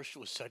get cursed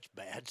with such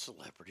bad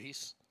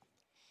celebrities?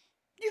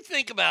 You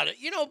think about it.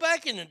 You know,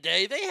 back in the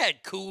day, they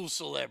had cool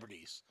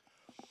celebrities.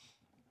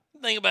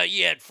 Think about it.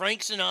 You had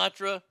Frank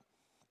Sinatra.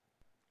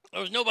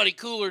 There was nobody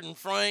cooler than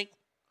Frank.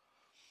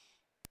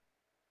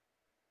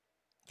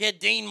 You had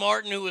Dean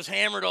Martin, who was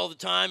hammered all the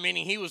time,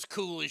 meaning he was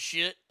cool as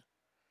shit.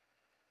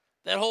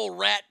 That whole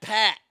Rat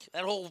Pack,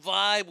 that whole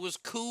vibe was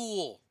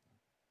cool.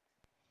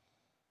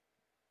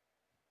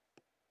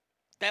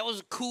 That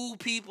was cool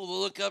people to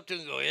look up to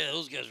and go, yeah,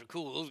 those guys are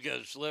cool. Those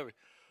guys are celebrities.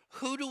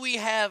 Who do we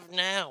have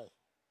now?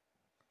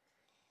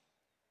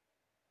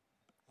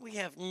 We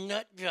have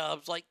nut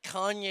jobs like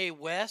Kanye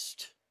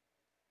West.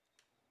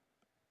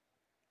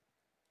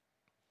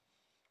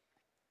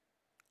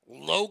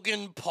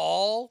 Logan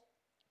Paul.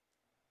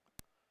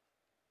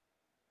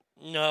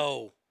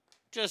 No.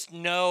 Just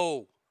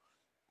no.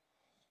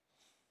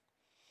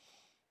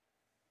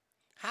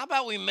 How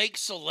about we make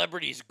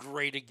celebrities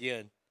great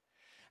again?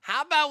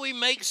 How about we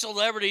make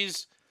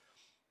celebrities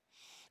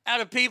out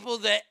of people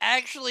that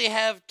actually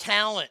have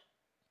talent?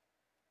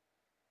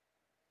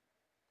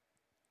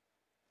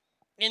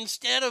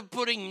 Instead of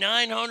putting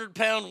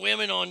 900-pound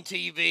women on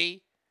TV,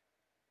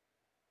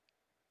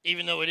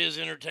 even though it is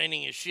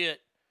entertaining as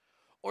shit,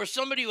 or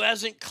somebody who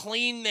hasn't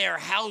cleaned their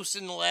house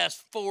in the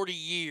last 40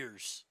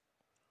 years.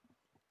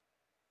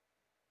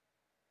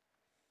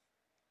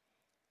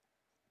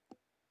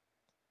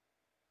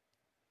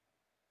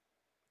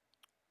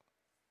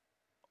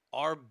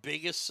 Our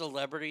biggest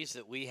celebrities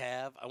that we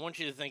have, I want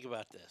you to think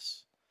about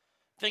this.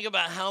 Think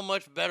about how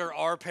much better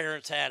our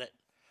parents had it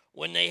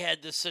when they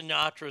had the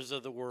Sinatras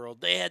of the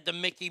world. They had the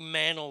Mickey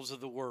Mantles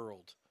of the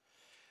world.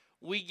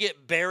 We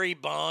get Barry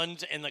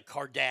Bonds and the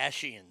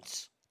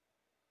Kardashians.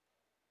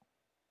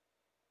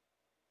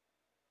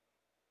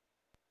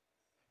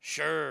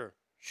 Sure.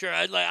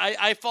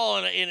 I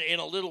fall in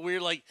a little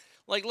weird, like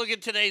look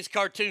at today's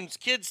cartoons.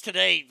 Kids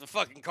today, the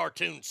fucking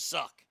cartoons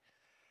suck.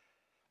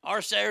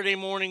 Our Saturday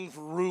mornings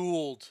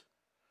ruled.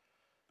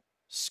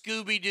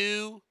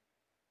 Scooby-Doo,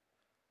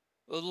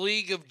 The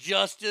League of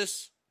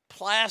Justice,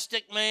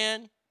 Plastic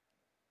Man.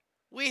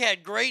 We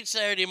had great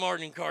Saturday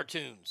morning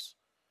cartoons.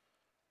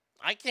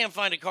 I can't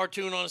find a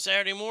cartoon on a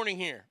Saturday morning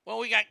here. Well,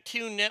 we got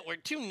Toon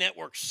Network. Toon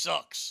Network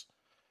sucks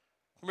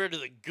compared to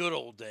the good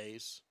old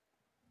days.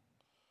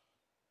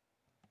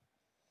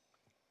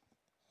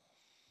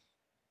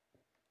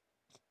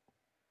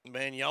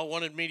 Man, y'all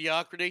wanted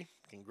mediocrity?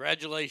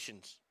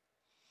 Congratulations.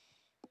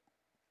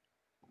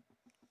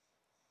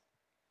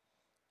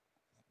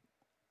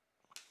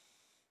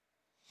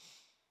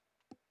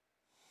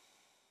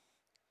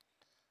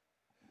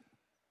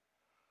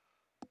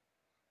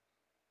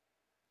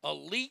 A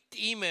leaked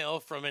email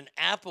from an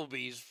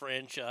Applebee's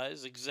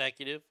franchise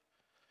executive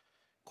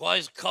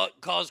caused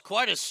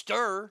quite a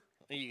stir.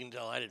 You can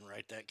tell I didn't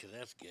write that because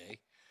that's gay.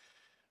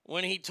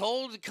 When he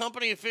told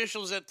company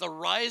officials that the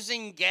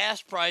rising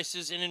gas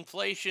prices and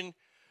inflation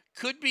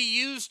could be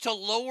used to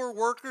lower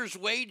workers'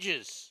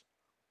 wages.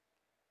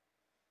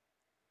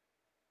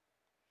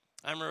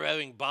 I remember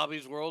having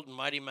Bobby's World and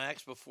Mighty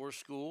Max before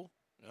school.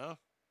 Yeah.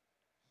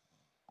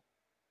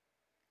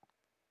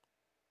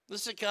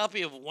 This is a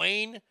copy of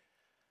Wayne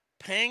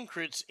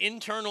Pankrat's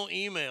internal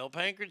email.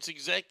 Pankrat's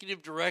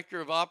executive director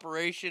of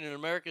operation in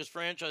America's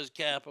franchise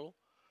capital.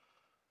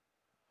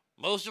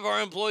 Most of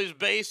our employees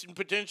base and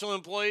potential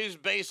employees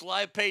base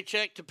live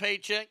paycheck to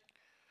paycheck.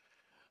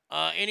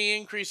 Any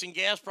increase in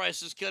gas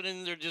prices cut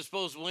in their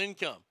disposable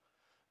income.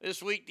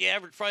 This week, the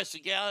average price of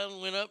a gallon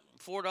went up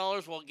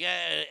 $4, while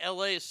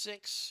LA is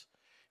 $6.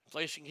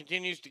 Inflation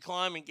continues to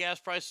climb and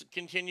gas prices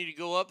continue to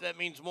go up. That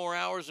means more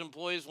hours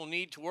employees will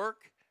need to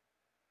work.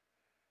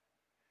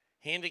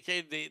 He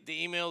indicated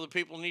the email the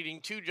people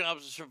needing 2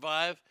 jobs to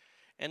survive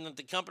and that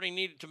the company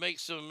needed to make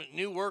some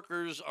new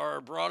workers are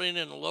brought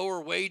in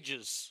lower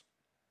wages.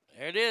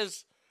 There it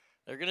is.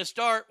 They're going to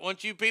start.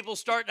 Once you people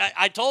start,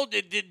 I told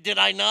you, did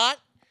I not?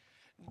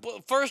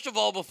 First of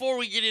all, before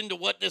we get into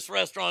what this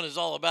restaurant is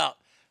all about,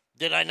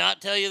 did I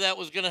not tell you that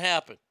was going to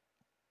happen?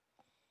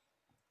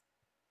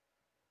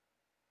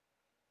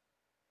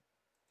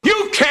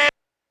 You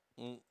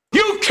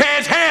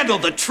can't handle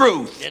the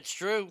truth. It's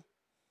true.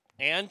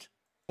 And?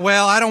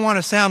 Well, I don't want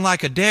to sound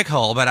like a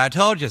dickhole, but I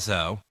told you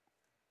so.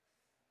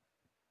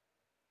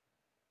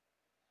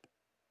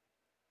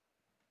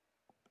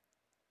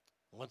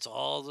 Once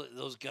all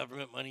those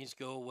government monies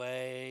go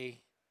away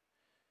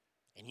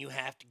and you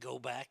have to go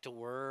back to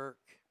work.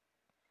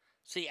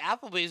 See,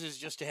 Applebee's is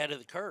just ahead of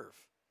the curve.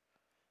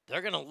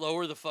 They're going to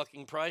lower the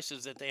fucking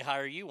prices that they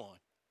hire you on.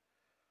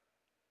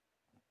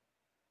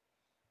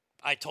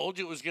 I told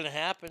you it was going to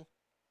happen.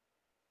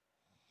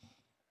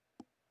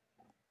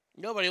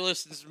 Nobody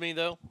listens to me,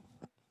 though.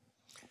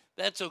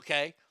 That's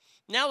okay.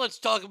 Now let's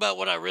talk about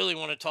what I really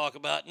want to talk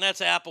about, and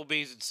that's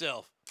Applebee's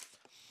itself.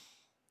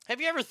 Have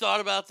you ever thought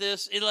about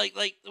this? Like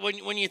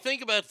when you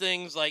think about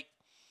things like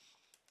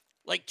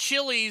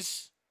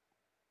Chili's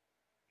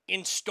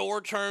in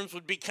store terms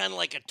would be kind of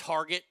like a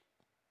Target,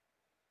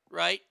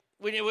 right?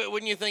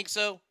 Wouldn't you think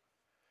so?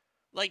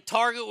 Like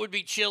Target would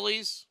be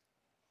Chili's.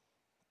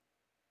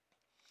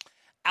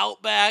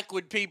 Outback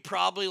would be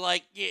probably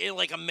like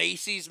a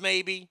Macy's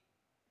maybe.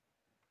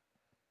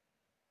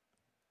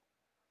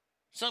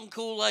 Something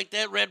cool like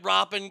that. Red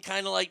Robin,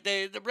 kind of like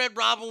that. The Red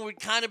Robin would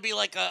kind of be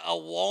like a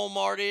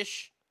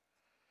Walmart-ish.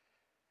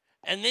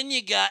 And then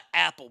you got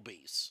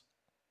Applebee's.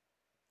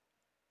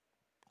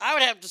 I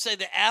would have to say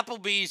that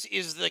Applebee's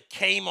is the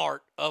Kmart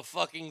of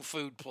fucking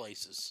food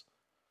places.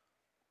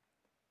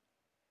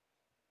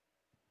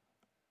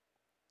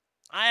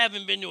 I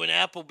haven't been to an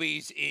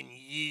Applebee's in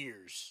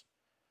years.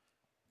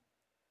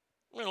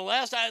 You know,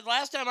 last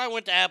time I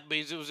went to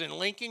Applebee's, it was in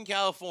Lincoln,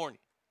 California.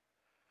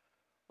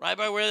 Right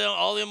by where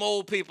all them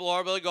old people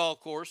are by the golf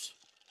course.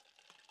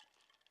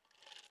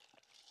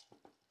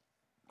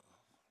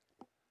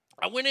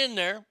 I went in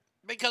there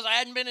because I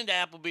hadn't been into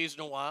Applebee's in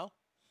a while.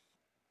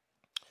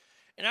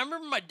 And I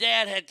remember my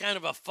dad had kind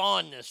of a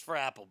fondness for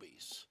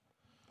Applebee's.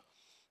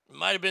 It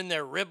might have been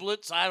their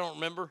riblets, I don't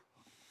remember.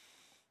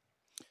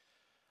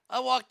 I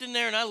walked in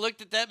there and I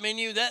looked at that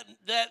menu.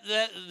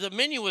 The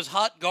menu was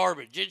hot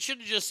garbage. It should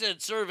have just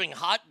said serving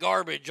hot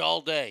garbage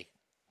all day.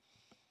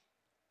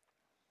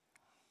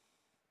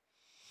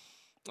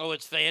 Oh,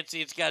 it's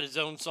fancy. It's got its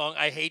own song.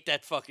 I hate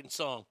that fucking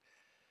song.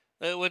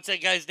 What's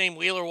that guy's name?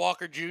 Wheeler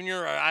Walker Jr.?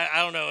 Or I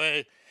don't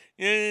know.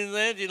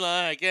 Let you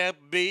like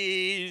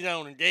Applebee's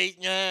on a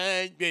date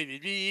night.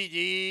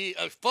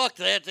 Fuck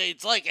that.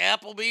 It's like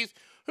Applebee's.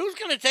 Who's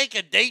going to take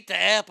a date to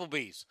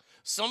Applebee's?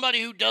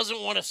 Somebody who doesn't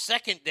want a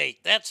second date.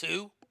 That's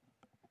who.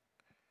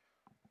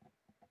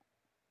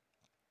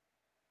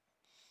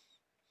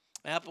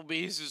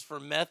 Applebee's is for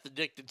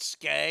meth-addicted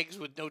skags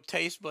with no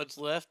taste buds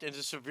left and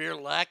a severe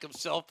lack of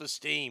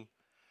self-esteem.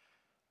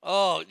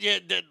 Oh, yeah,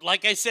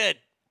 like I said,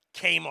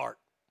 Kmart.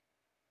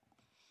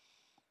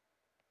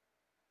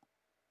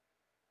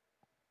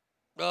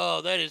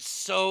 Oh, that is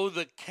so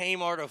the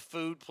Kmart of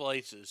food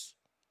places.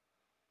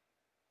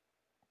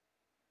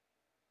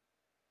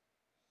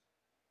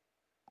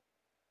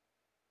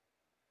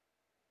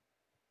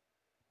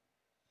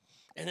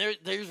 And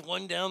there's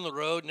one down the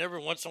road, and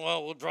every once in a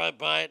while we'll drive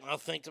by it, and I'll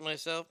think to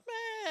myself,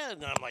 man,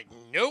 and I'm like,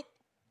 nope.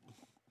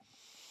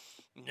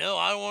 No,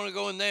 I don't want to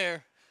go in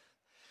there.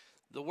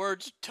 The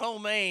words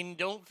ptomaine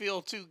don't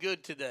feel too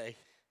good today.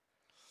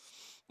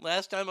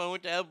 Last time I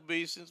went to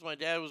Applebee's, since my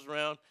dad was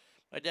around,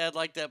 my dad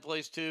liked that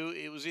place too.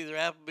 It was either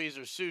Applebee's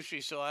or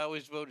sushi, so I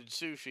always voted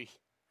sushi.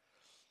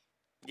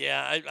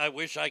 Yeah, I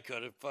wish I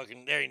could have.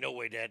 Fucking, there ain't no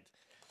way, Dad.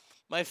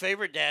 My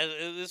favorite dad,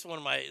 this is one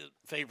of my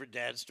favorite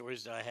dad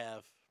stories that I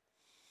have.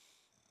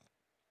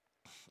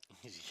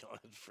 He's yelling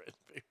at Fred's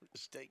favorite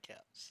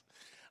steakhouse.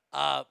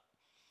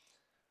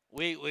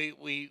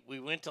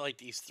 We went to like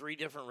these 3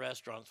 different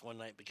restaurants one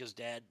night because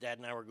Dad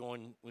and I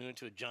we went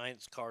to a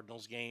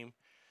Giants-Cardinals game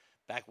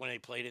back when they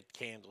played at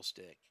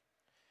Candlestick.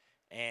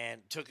 And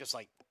it took us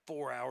like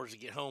 4 hours to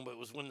get home, but it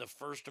was when the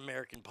first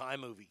American Pie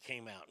movie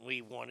came out, and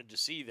we wanted to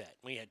see that.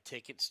 We had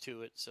tickets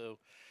to it, so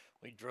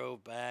we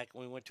drove back,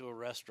 and we went to a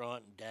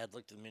restaurant, and Dad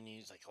looked at the menu,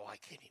 he's like, oh, I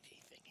can't eat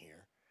anything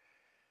here.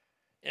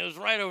 And it was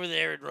right over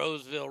there in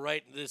Roseville,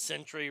 right in the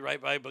Century,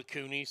 right by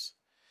Bakunis.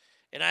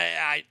 And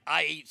I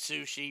eat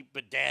sushi,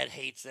 but Dad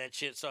hates that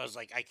shit, so I was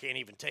like, I can't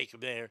even take him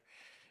there.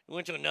 We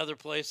went to another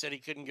place, said he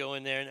couldn't go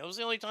in there, and it was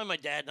the only time my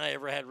dad and I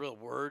ever had real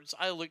words.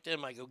 I looked at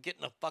him, I go, get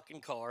in the fucking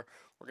car.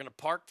 We're going to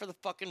park for the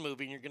fucking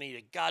movie, and you're going to eat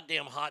a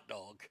goddamn hot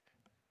dog.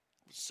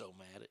 I was so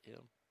mad at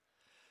him.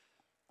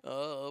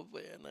 Oh,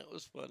 man, that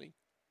was funny.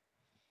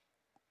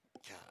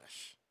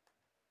 Gosh.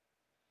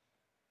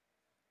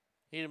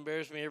 He'd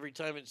embarrass me every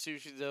time at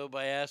sushi, though,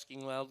 by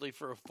asking loudly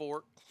for a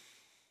fork.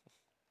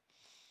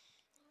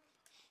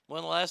 One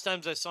of the last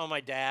times I saw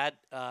my dad,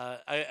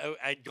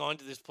 I'd gone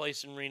to this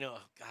place in Reno.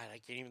 Oh, God, I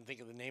can't even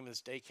think of the name of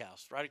the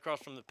steakhouse. Right across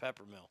from the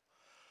Pepper Mill.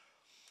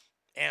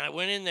 And I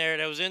went in there,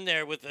 and I was in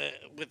there with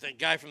a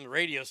guy from the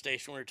radio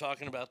station. We were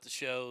talking about the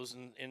shows,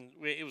 and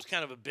it was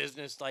kind of a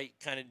business-like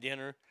kind of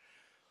dinner.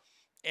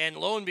 And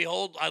lo and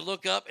behold, I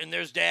look up, and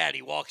there's Dad.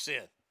 He walks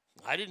in.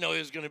 I didn't know he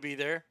was going to be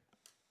there.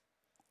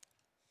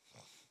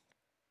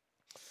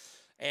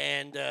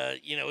 And,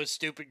 his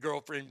stupid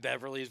girlfriend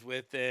Beverly's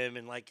with him,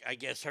 and, I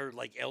guess her,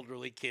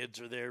 elderly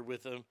kids are there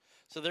with him.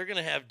 So they're going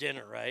to have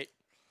dinner, right?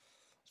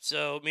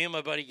 So me and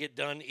my buddy get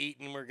done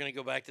eating. We're going to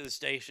go back to the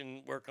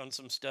station, work on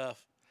some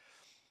stuff.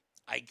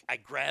 I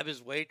grab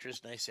his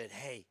waitress, and I said,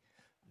 hey,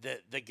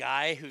 the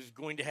guy who's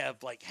going to have,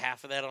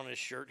 half of that on his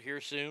shirt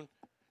here soon,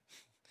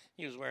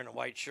 he was wearing a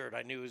white shirt.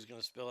 I knew he was going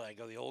to spill it. I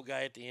go, the old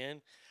guy at the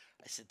end?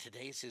 I said,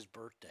 today's his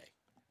birthday.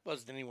 It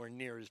wasn't anywhere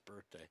near his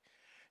birthday.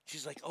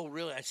 She's like, oh,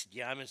 really? I said,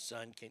 yeah, I'm his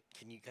son.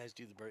 Can you guys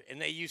do the birthday?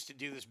 And they used to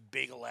do this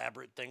big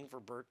elaborate thing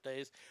for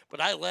birthdays. But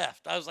I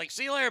left. I was like,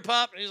 see you later,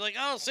 Pop. And he's like,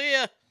 oh, see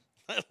ya.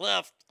 I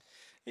left.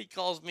 He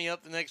calls me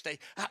up the next day.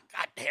 Oh,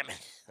 God damn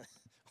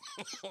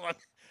it.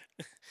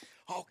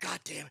 Oh, God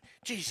damn it.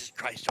 Jesus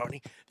Christ,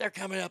 Arnie. They're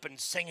coming up and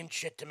singing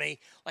shit to me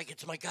like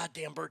it's my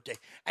goddamn birthday.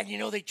 And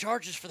they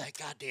charge us for that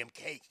goddamn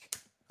cake.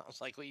 I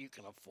was like, well, you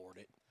can afford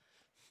it.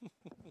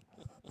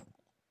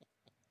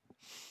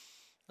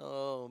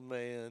 Oh,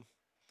 man.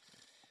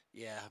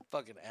 Yeah,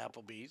 fucking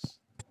Applebee's.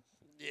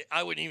 Yeah,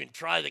 I wouldn't even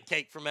try the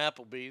cake from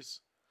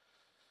Applebee's.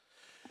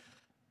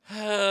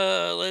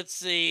 Let's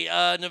see.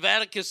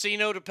 Nevada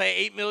casino to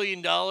pay $8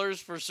 million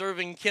for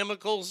serving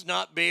chemicals,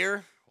 not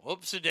beer.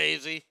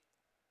 Whoops-a-daisy.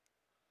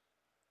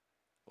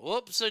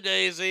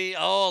 Whoops-a-daisy.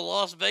 Oh, a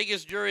Las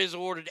Vegas jury has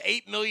awarded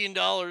 $8 million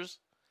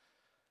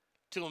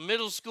to a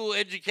middle school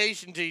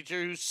education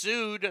teacher who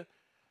sued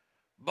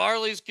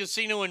Barley's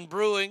Casino and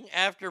Brewing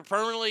after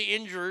permanently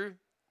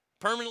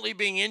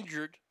being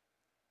injured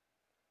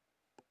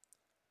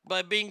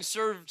by being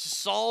served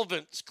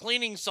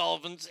cleaning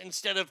solvents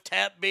instead of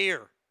tap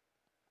beer.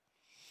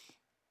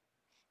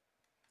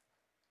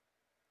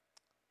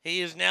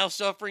 He is now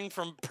suffering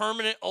from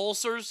permanent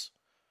ulcers,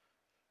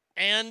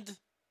 and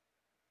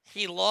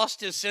he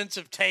lost his sense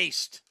of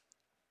taste.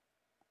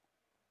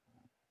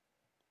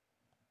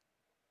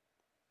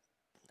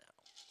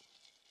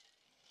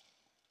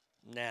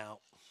 Now,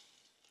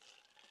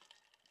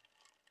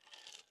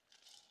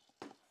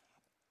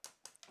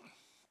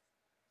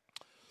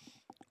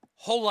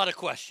 whole lot of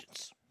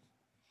questions.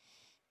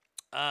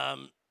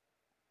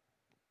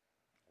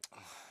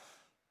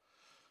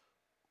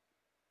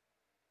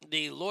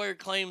 The lawyer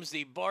claims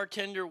the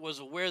bartender was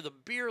aware the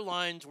beer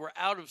lines were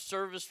out of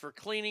service for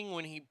cleaning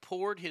when he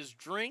poured his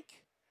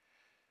drink.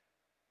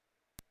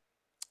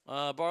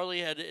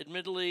 Barley had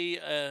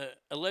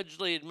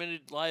allegedly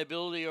admitted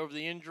liability over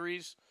the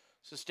injuries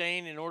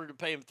sustained in order to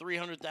pay him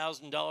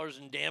 $300,000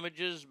 in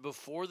damages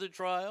before the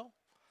trial.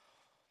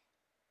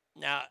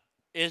 Now,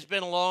 it's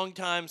been a long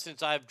time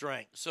since I've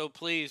drank, so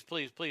please,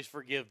 please, please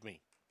forgive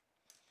me.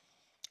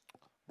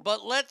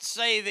 But let's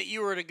say that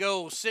you were to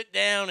go sit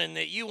down and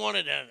that you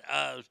wanted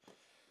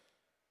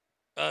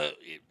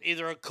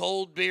either a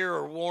cold beer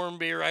or warm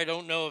beer. I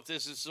don't know if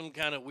this is some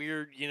kind of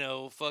weird,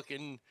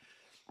 fucking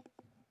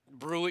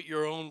brew at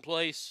your own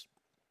place.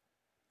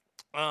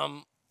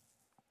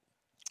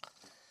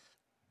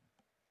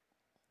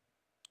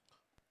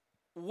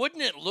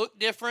 Wouldn't it look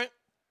different?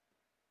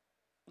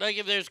 Like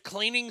if there's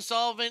cleaning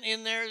solvent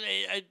in there,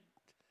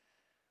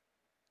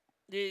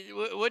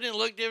 wouldn't it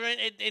look different?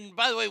 And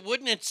by the way,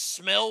 wouldn't it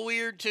smell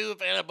weird too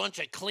if it had a bunch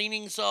of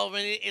cleaning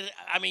solvent?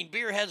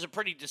 Beer has a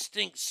pretty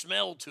distinct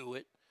smell to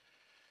it.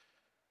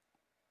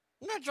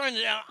 I'm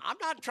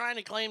not trying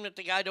to claim that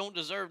the guy don't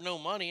deserve no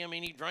money. I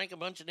mean, he drank a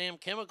bunch of damn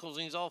chemicals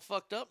and he's all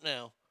fucked up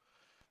now.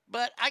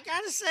 But I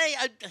gotta say,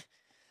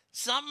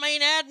 something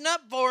ain't adding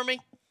up for me.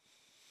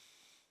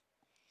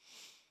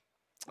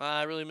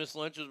 I really miss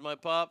lunch with my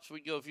pops.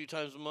 We'd go a few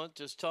times a month,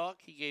 just talk.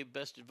 He gave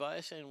best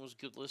advice and was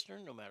a good listener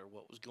no matter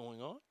what was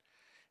going on.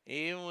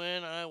 Even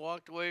when I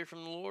walked away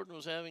from the Lord and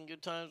was having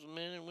good times with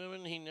men and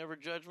women, he never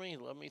judged me. He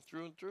loved me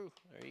through and through.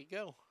 There you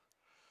go.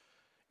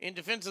 In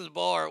defense of the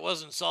bar, it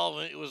wasn't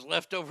solvent. It was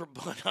leftover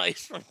Bud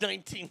Ice from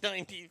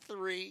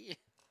 1993.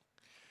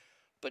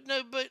 But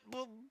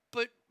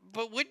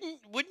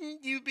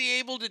wouldn't you be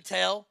able to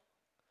tell?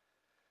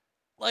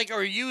 Like,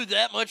 are you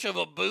that much of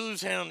a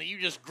booze hound that you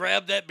just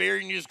grab that beer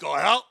and you just go,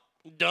 out,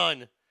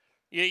 done?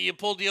 You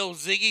pulled the old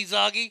Ziggy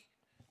Zoggy?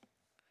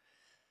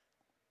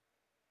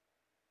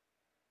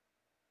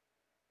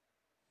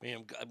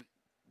 Man, I'm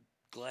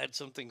glad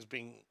something's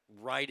being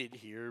righted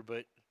here,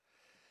 but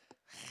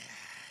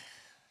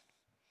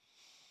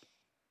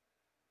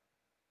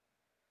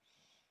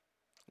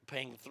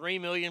paying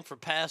 $3 million for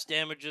past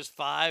damages,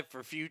 $5 million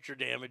for future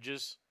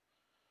damages.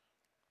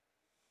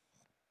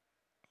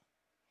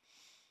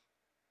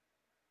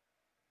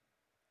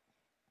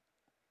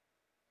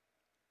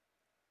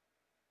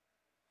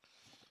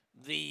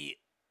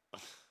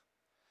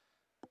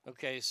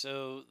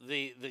 So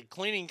the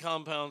cleaning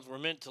compounds were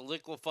meant to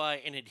liquefy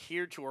and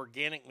adhere to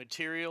organic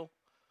material.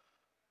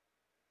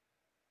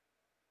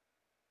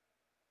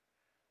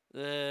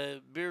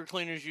 The beer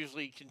cleaners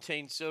usually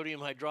contain sodium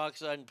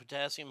hydroxide and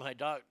potassium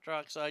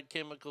hydroxide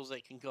chemicals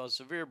that can cause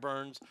severe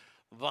burns,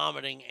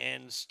 vomiting,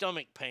 and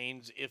stomach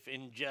pains if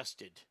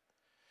ingested.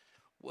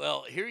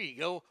 Well, here you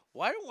go.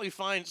 Why don't we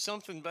find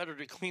something better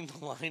to clean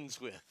the lines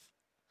with?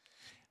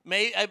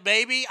 Maybe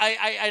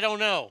I don't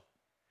know.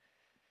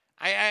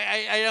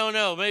 I don't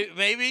know.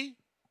 Maybe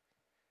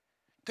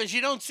because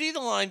you don't see the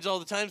lines all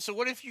the time. So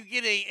what if you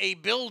get a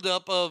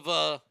buildup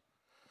of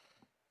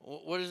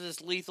what is this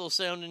lethal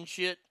sounding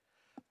shit?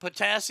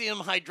 Potassium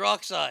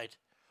hydroxide.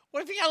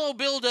 What if you got a little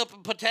buildup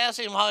of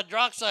potassium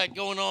hydroxide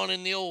going on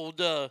in the old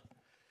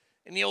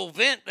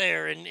vent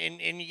there, and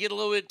you get a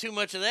little bit too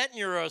much of that in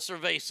your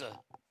cerveza?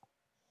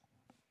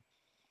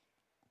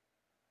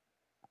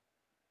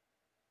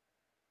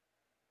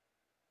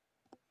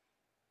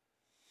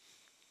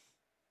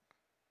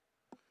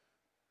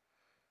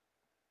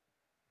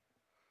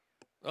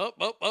 Oh,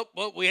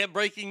 we have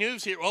breaking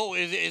news here. Oh,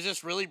 is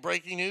this really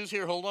breaking news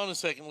here? Hold on a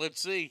second.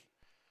 Let's see.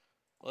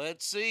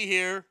 Let's see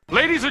here.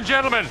 Ladies and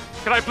gentlemen,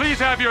 can I please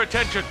have your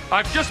attention?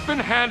 I've just been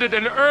handed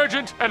an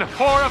urgent and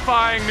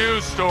horrifying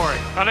news story,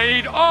 and I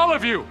need all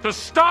of you to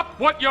stop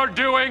what you're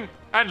doing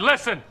and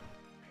listen.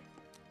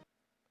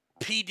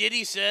 P.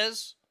 Diddy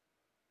says,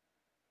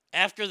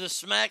 after the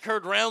smack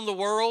heard round the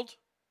world,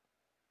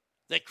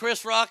 that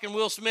Chris Rock and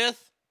Will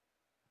Smith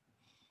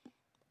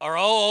are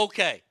all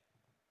okay.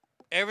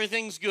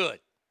 Everything's good.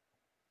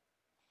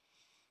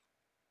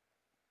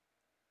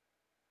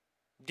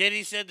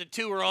 Diddy said the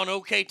two are on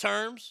okay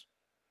terms.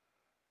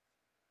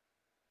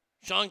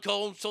 Sean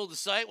Combs told the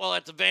site while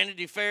at the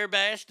Vanity Fair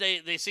bash,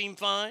 they seem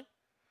fine.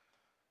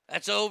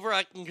 That's over.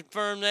 I can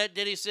confirm that,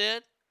 Diddy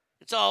said.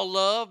 It's all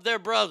love. They're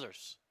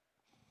brothers.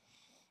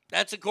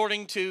 That's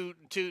according to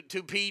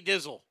P.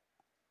 Dizzle,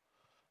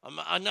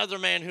 another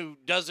man who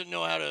doesn't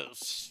know how to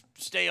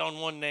stay on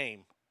one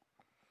name.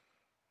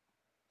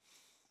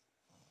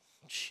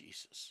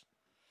 Jesus.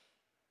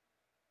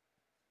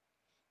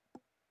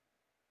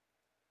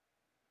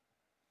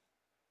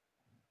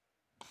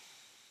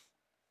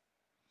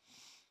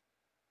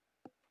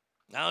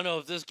 I don't know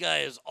if this guy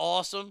is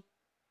awesome.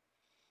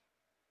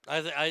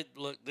 I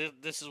look,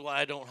 this is why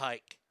I don't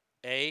hike.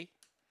 A,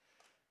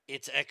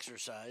 it's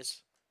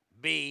exercise.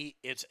 B,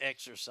 it's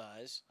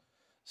exercise.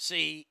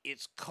 C,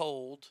 it's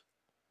cold.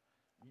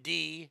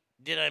 D,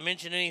 did I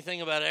mention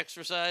anything about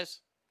exercise?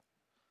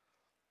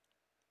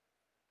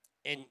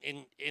 And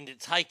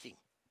it's hiking.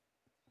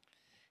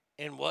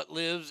 And what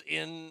lives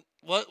in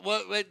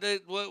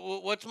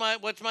what's my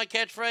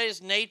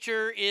catchphrase?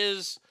 Nature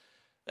is,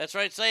 that's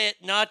right, say it,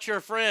 not your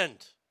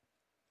friend.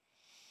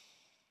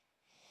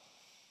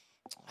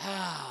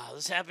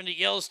 This happened at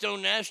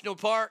Yellowstone National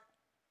Park.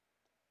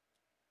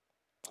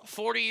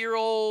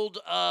 40-year-old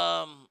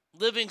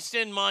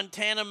Livingston,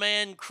 Montana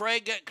man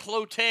Craig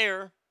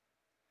Clotaire.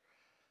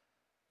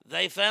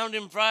 They found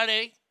him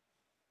Friday,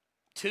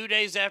 2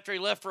 days after he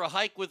left for a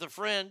hike with a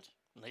friend,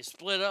 and they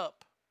split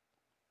up.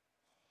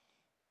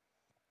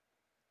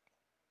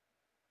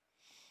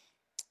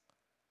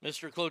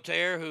 Mr.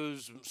 Clotaire,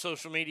 whose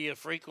social media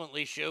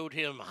frequently showed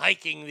him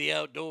hiking the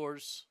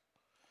outdoors,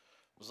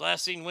 was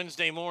last seen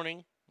Wednesday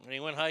morning when he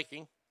went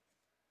hiking.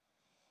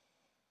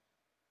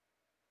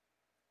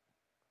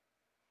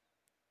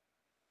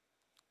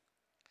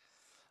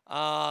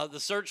 The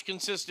search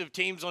consisted of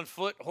teams on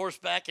foot,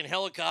 horseback, and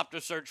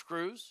helicopter search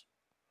crews.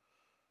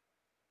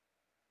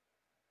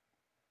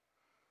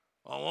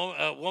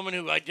 A woman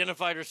who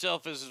identified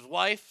herself as his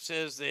wife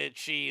says that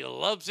she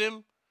loves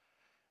him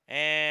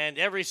and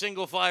every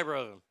single fiber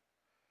of him.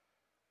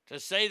 To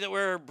say that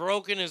we're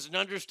broken is an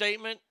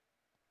understatement.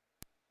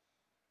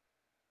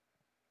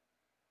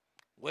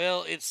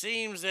 Well, it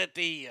seems that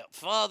the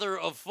father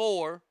of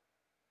 4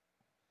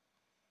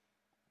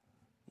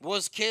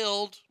 was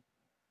killed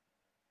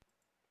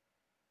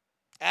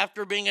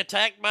after being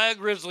attacked by a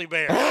grizzly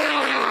bear.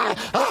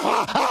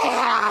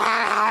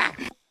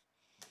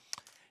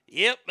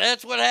 Yep,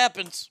 that's what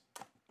happens.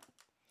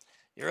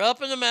 You're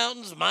up in the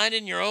mountains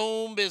minding your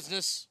own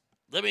business.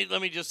 Let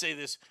me just say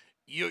this.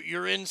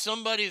 You're in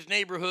somebody's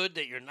neighborhood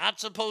that you're not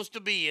supposed to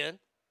be in.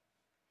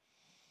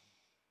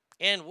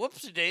 And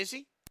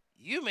whoopsie-daisy,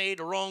 you made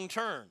a wrong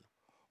turn.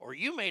 Or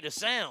you made a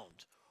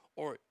sound.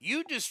 Or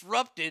you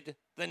disrupted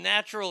the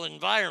natural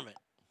environment.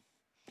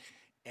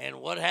 And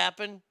what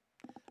happened?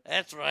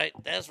 That's right.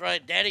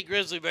 Daddy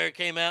Grizzly Bear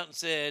came out and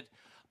said,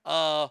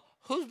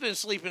 who's been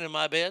sleeping in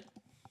my bed?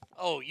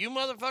 Oh, you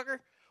motherfucker?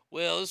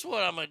 Well, this is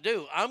what I'm going to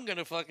do. I'm going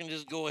to fucking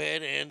just go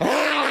ahead and...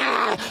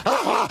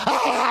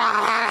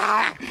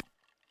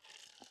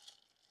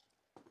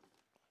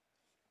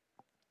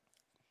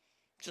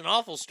 It's an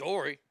awful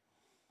story.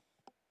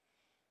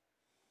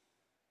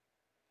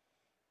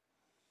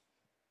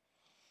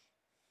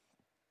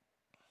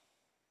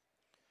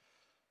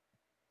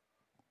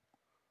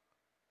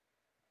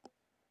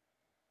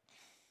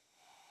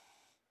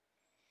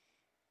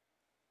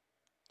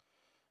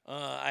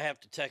 I have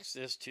to text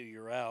this to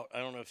your out. I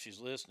don't know if she's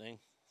listening.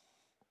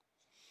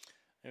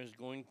 There's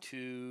going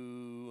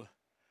to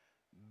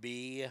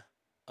be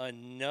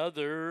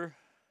another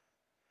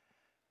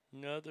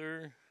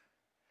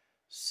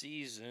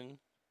season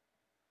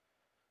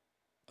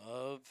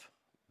of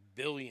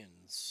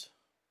Billions.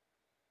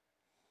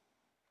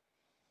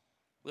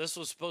 This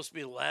was supposed to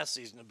be the last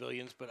season of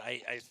Billions, but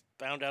I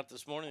found out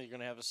this morning they're going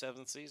to have a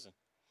 7th season.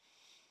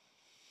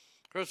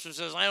 Christopher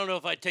says, I don't know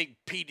if I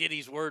take P.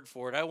 Diddy's word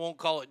for it. I won't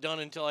call it done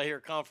until I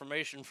hear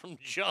confirmation from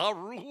Ja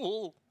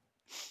Rule.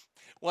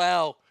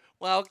 Wow.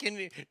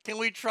 Can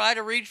we try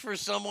to reach for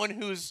someone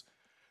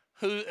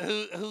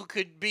who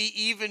could be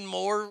even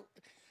more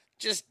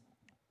just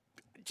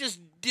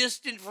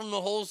distant from the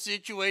whole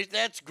situation?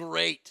 That's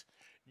great.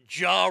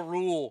 Ja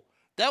Rule.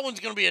 That one's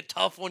going to be a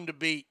tough one to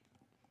beat.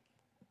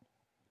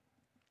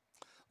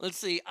 Let's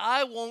see.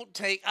 I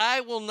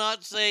will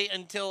not say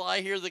until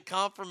I hear the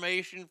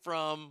confirmation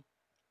from...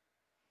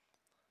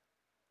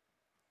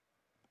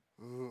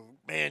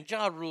 Man,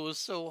 Ja Rule is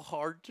so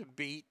hard to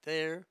beat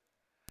there.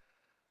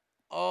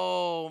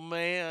 Oh,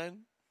 man.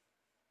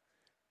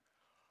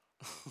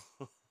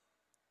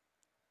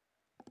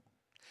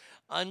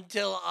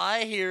 Until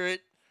I hear it,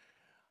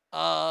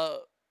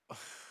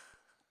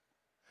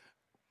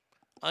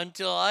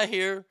 until I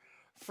hear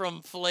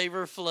from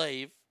Flavor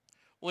Flav.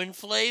 When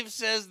Flav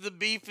says the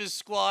beef is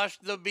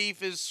squashed, the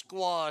beef is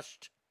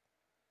squashed.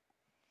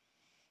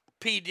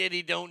 P.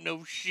 Diddy don't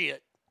know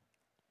shit.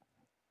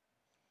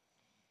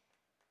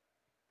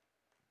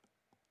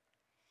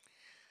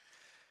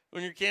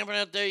 When you're camping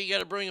out there, you got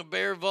to bring a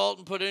bear vault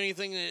and put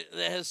anything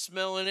that has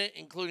smell in it,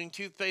 including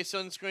toothpaste,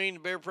 sunscreen. The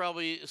bear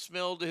probably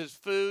smelled his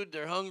food.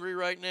 They're hungry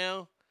right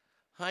now.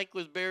 Hike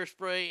with bear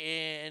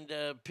spray and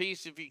a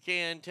piece if you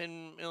can,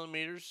 10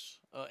 millimeters,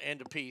 and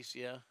a piece,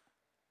 yeah.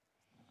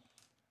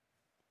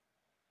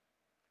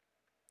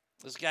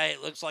 This guy,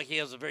 it looks like he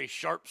has a very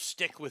sharp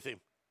stick with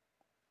him.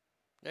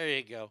 There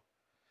you go.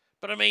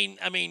 But I mean,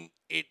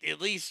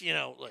 at least,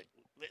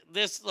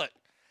 look.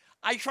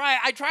 I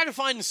try to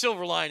find the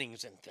silver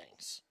linings in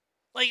things.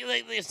 Like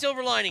the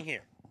silver lining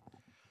here.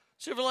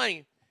 Silver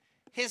lining.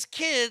 His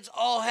kids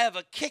all have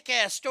a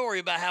kick-ass story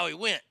about how he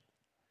went.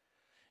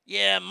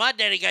 Yeah, my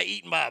daddy got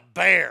eaten by a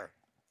bear.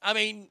 I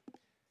mean,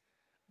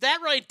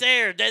 that right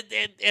there, that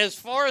as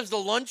far as the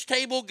lunch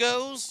table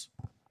goes,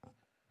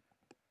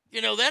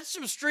 that's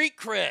some street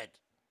cred.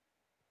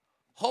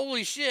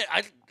 Holy shit.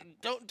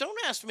 Don't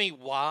ask me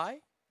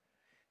why.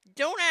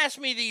 Don't ask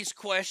me these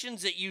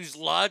questions that use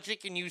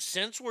logic and use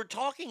sense. We're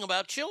talking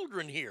about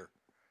children here.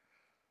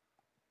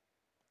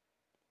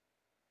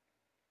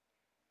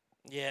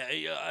 Yeah,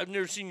 I've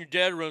never seen your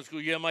dad around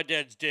school. Yeah, my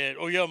dad's dead.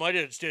 Oh, yeah, my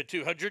dad's dead,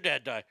 too. How'd your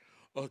dad die?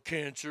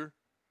 Cancer.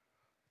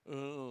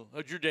 Oh,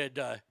 how'd your dad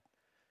die?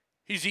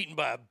 He's eaten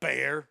by a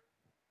bear.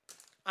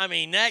 I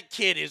mean, that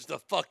kid is the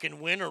fucking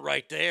winner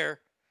right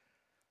there.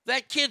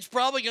 That kid's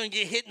probably going to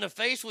get hit in the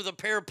face with a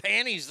pair of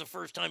panties the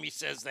first time he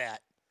says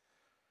that.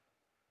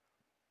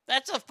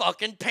 That's a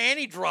fucking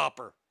panty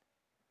dropper.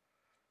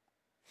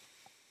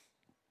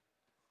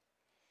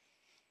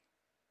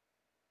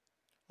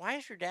 Why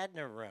is your dad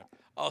never around?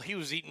 Oh, he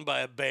was eaten by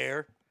a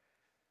bear.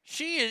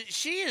 She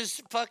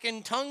is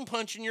fucking tongue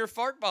punching your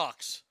fart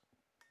box.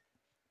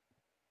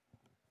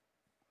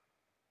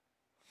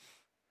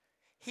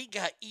 He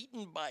got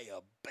eaten by a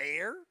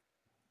bear?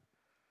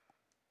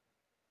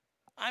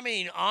 I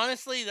mean,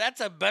 honestly, that's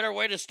a better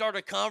way to start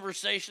a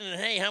conversation than,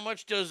 hey, how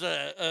much does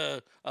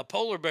a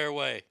polar bear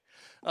weigh?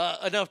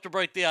 Enough to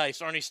break the ice.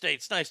 Arnie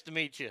States, nice to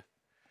meet you.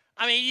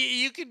 I mean,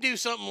 you could do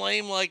something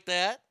lame like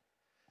that.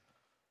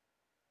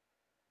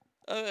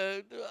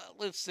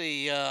 Let's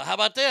see. How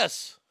about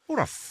this? Who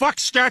the fuck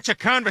starts a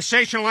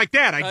conversation like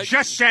that? I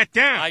just sat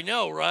down. I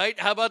know, right?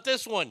 How about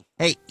this one?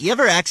 Hey, you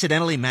ever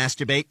accidentally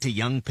masturbate to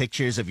young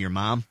pictures of your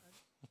mom?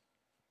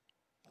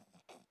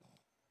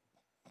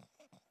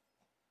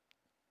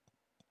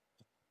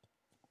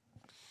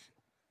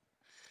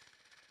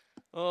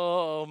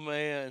 Oh,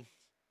 man.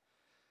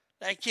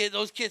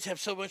 Those kids have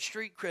so much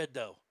street cred,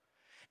 though.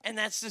 And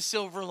that's the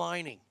silver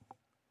lining.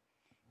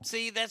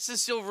 See, that's the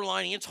silver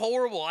lining. It's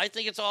horrible. I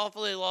think it's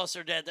awful they lost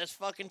their dad. That's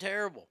fucking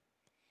terrible.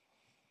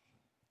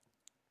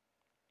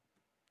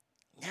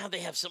 Now they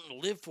have something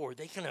to live for.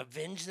 They can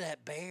avenge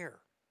that bear.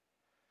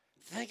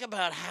 Think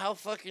about how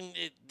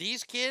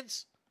these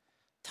kids,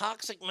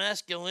 toxic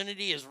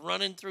masculinity is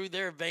running through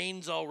their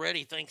veins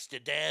already thanks to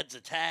dad's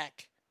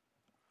attack.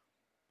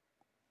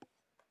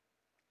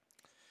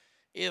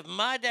 If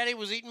my daddy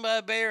was eaten by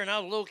a bear and I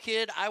was a little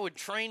kid, I would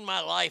train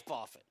my life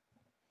off it.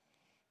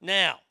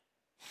 Now,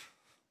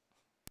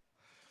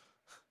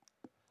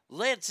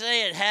 let's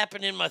say it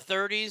happened in my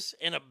 30s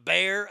and a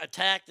bear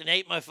attacked and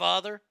ate my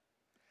father.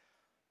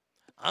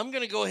 I'm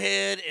going to go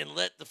ahead and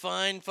let the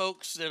fine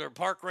folks that are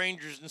park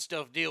rangers and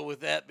stuff deal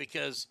with that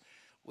because,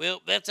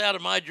 well, that's out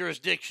of my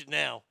jurisdiction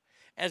now.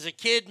 As a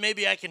kid,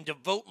 maybe I can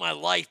devote my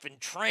life and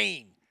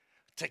train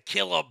to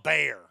kill a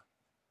bear.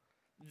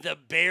 The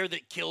bear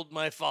that killed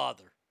my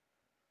father.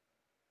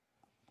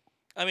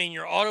 I mean,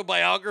 your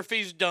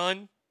autobiography's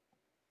done.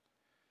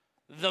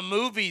 The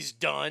movie's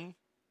done.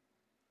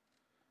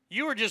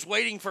 You were just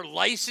waiting for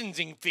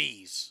licensing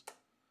fees.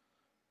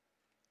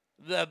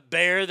 The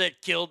bear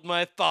that killed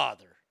my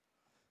father.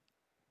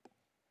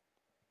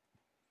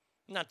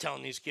 I'm not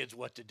telling these kids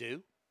what to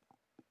do.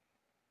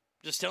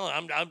 Just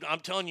telling I'm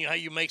telling you how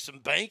you make some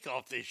bank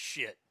off this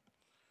shit.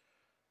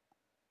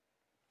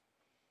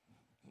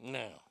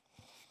 Now,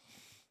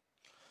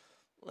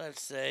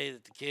 let's say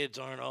that the kids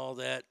aren't all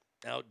that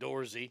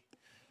outdoorsy.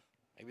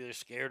 Maybe they're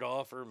scared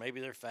off or maybe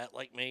they're fat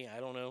like me.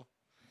 I don't know.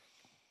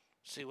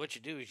 See, what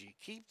you do is you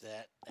keep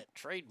that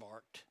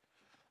trademarked.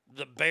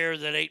 The bear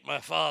that ate my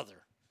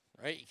father.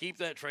 Right? You keep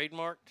that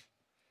trademarked.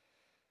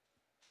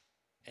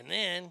 And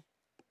then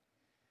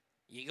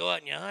you go out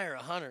and you hire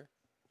a hunter.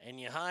 And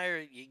you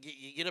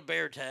get a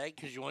bear tag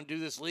because you want to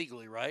do this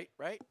legally, right?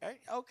 Right?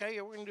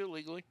 Okay, we're going to do it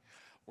legally.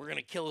 We're going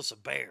to kill us a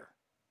bear.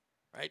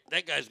 Right?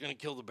 That guy's going to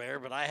kill the bear,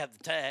 but I have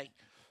the tag.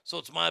 So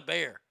it's my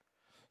bear.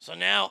 So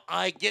now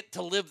I get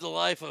to live the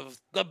life of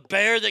the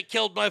bear that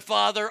killed my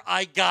father.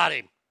 I got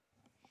him.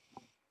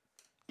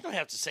 You don't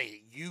have to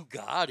say you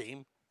got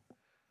him.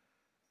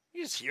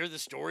 You just hear the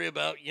story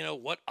about,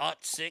 what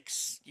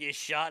 .6 you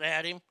shot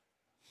at him.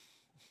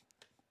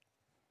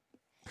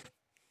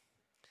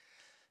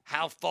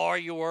 How far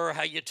you were,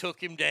 how you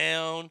took him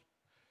down.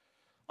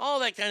 All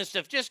that kind of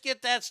stuff. Just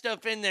get that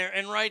stuff in there.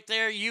 And right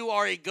there, you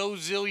are a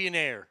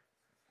gozillionaire.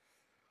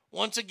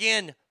 Once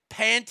again,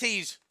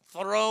 panties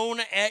thrown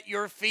at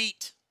your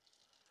feet.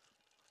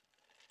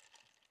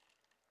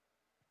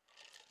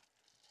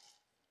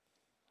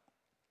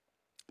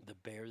 The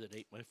bear that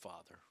ate my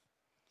father.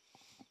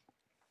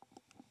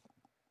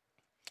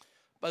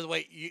 By the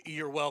way,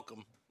 you're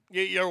welcome.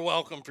 You're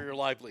welcome for your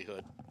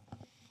livelihood.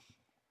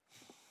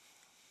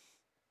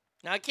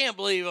 Now, I can't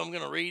believe I'm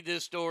going to read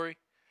this story,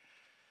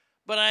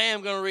 but I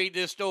am going to read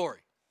this story.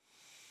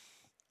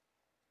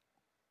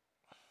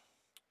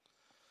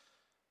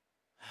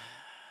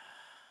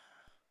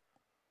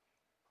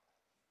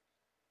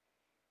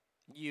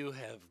 You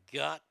have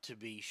got to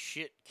be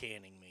shit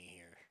canning me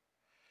here.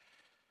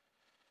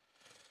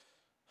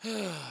 Do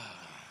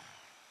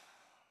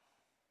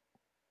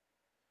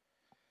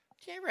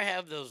you ever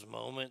have those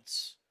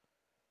moments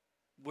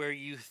where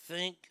you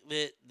think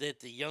that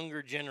the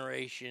younger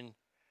generation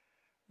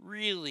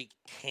really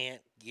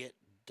can't get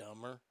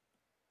dumber?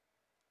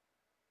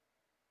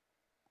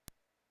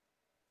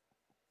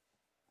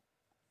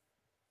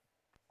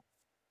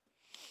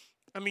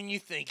 I mean, you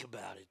think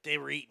about it. They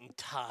were eating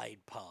Tide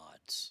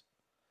Pods.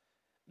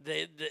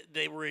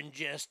 They were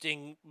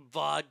ingesting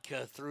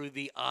vodka through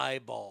the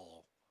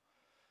eyeball.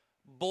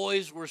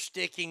 Boys were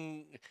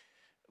sticking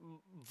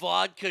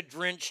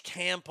vodka-drenched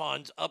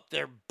tampons up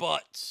their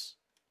butts.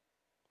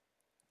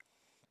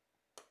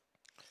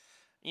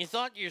 You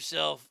thought to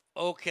yourself,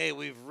 okay,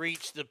 we've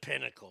reached the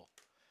pinnacle.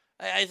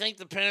 I think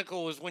the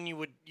pinnacle was when you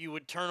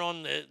would turn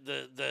on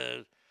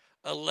the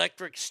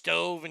electric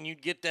stove and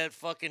you'd get that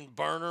fucking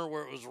burner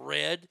where it was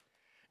red,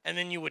 and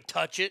then you would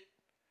touch it.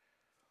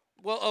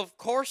 Well, of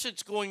course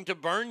it's going to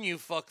burn you,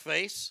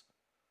 fuckface.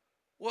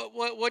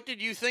 What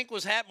did you think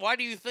was happening? Why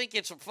do you think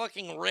it's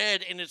fucking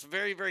red and it's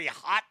very, very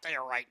hot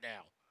there right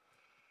now?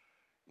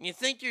 You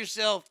think to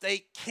yourself,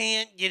 they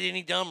can't get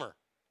any dumber.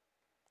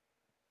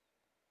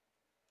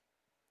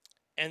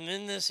 And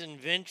then this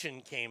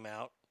invention came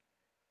out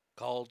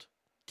called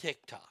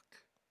TikTok.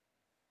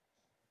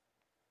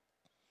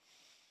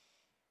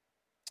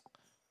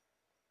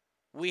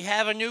 We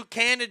have a new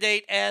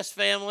candidate, Ass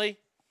Family.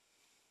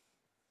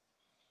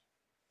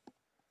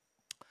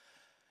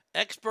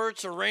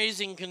 Experts are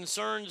raising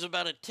concerns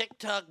about a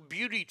TikTok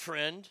beauty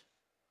trend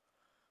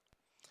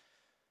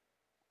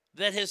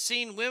that has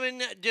seen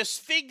women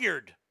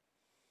disfigured.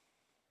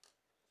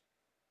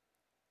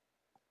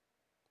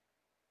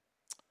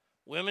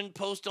 Women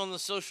post on the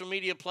social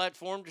media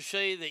platform to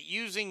say that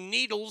using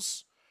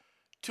needles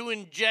to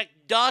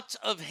inject dots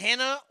of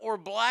henna or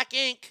black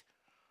ink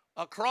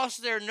across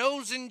their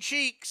nose and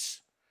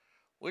cheeks,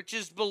 which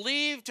is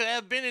believed to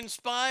have been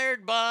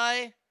inspired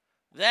by,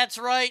 that's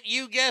right,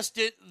 you guessed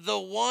it, the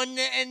one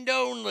and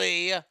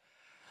only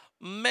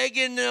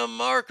Meghan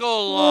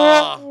Markle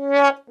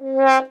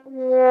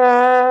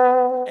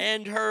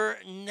and her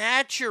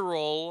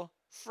natural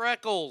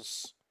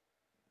freckles.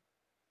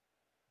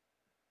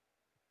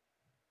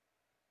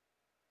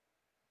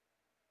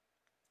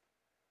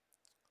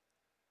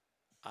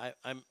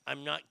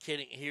 I'm not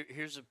kidding.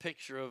 Here's a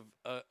picture of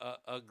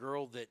a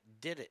girl that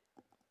did it.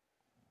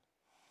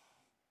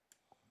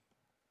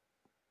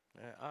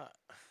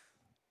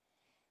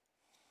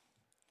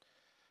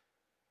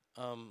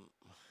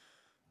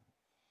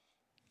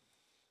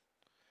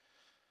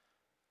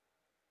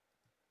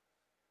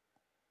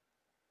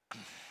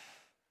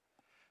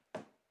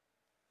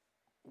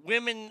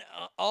 Women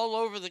all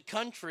over the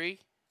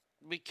country,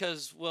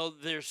 because, well,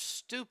 they're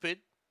stupid.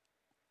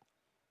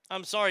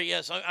 I'm sorry,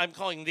 yes, I'm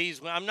calling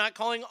these, I'm not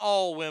calling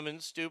all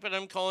women stupid,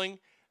 I'm calling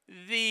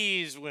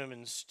these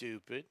women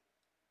stupid.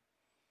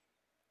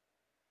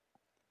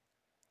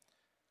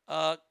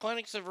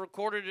 Clinics have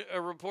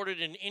reported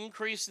an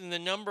increase in the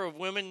number of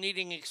women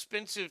needing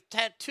expensive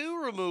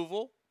tattoo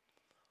removal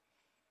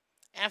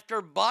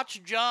after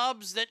botched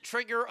jobs that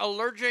trigger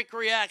allergic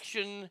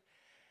reaction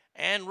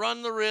and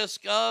run the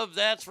risk of,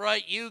 that's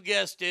right, you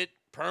guessed it,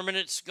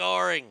 permanent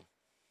scarring.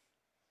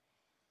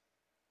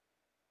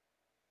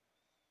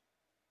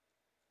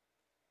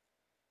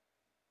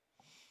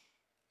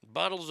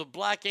 Bottles of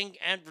black ink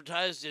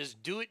advertised as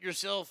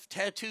do-it-yourself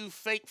tattoo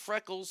fake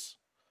freckles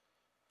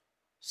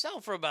sell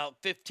for about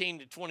 $15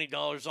 to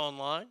 $20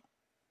 online.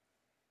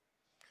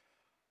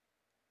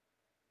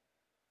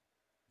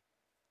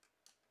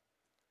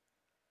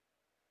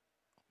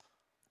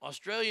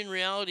 Australian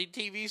reality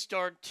TV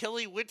star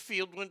Tilly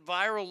Whitfield went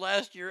viral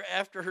last year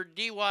after her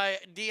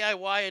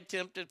DIY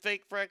attempt at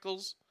fake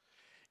freckles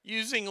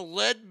using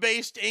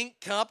lead-based ink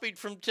copied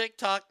from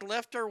TikTok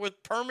left her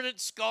with permanent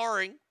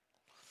scarring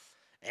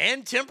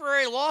and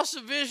temporary loss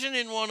of vision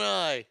in one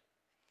eye.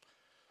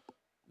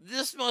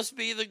 This must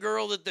be the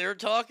girl that they're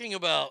talking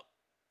about.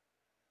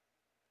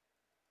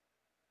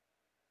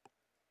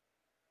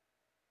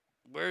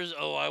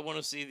 I want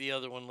to see the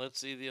other one. Let's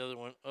see the other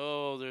one.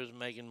 Oh, there's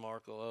Meghan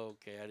Markle.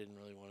 Okay, I didn't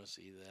really want to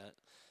see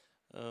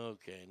that.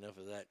 Okay, enough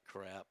of that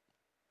crap.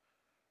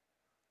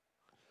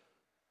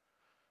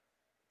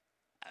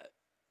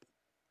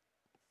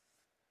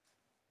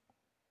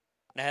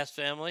 Ass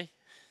Family.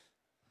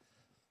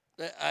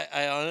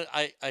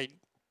 I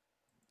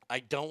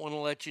don't want to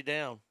let you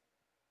down.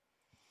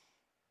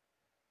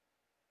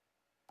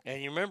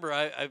 And you remember,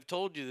 I've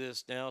told you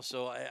this now,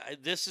 so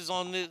this is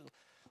on the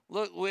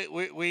look.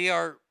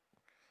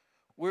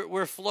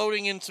 We're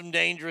floating in some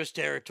dangerous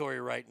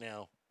territory right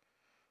now.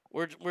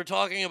 We're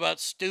talking about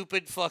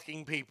stupid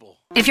fucking people.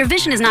 If your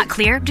vision is not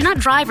clear, do not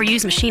drive or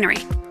use machinery.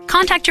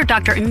 Contact your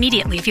doctor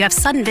immediately if you have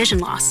sudden vision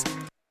loss.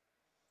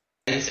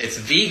 It's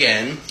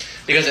vegan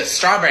because it's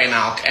strawberry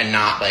milk and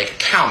not like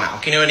cow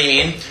milk. You know what I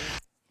mean?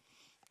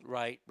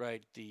 Right.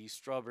 The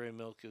strawberry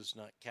milk is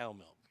not cow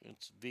milk.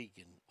 It's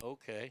vegan.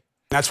 Okay.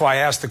 That's why I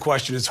asked the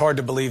question. It's hard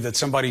to believe that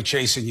somebody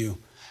chasing you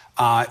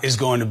is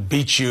going to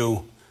beat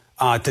you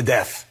to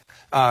death.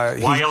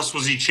 Why else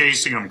was he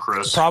chasing him,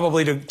 Chris?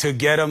 Probably to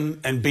get him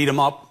and beat him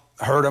up,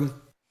 hurt him.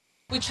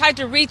 We tried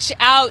to reach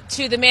out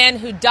to the man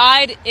who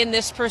died in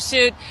this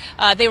pursuit.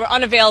 They were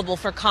unavailable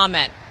for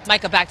comment.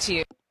 Micah, back to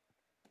you.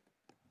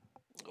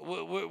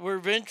 We're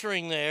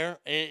venturing there,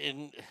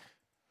 and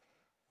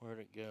where'd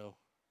it go?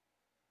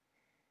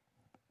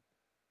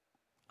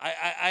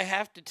 I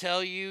have to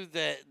tell you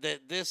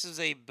that this is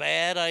a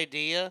bad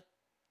idea.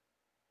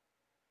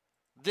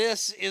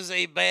 This is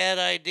a bad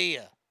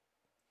idea.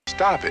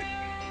 Stop it.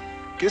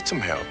 Get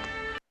some help.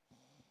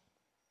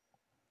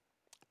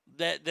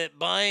 That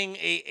buying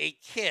a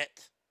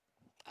kit,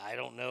 I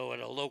don't know, at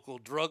a local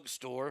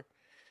drugstore,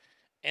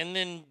 and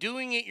then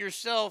doing it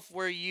yourself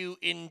where you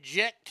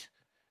inject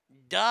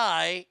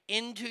dye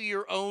into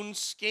your own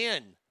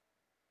skin.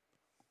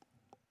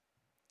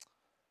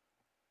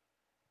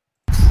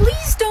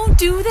 Please don't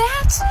do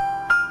that.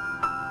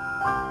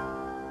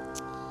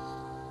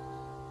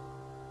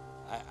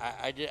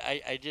 I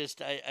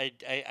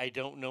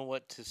don't know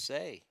what to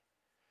say.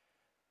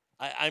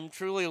 I'm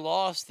truly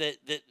lost that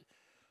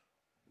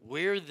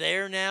we're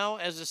there now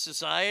as a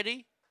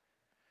society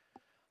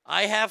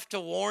I have to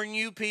warn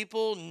you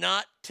people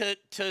not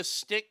to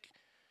stick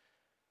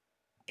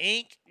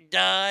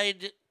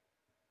ink-dyed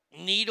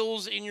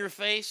needles in your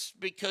face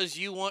because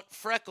you want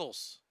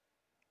freckles.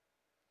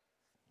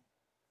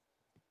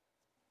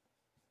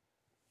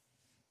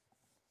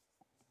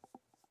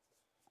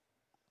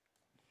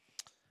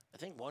 I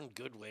think one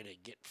good way to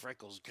get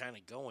freckles kind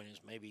of going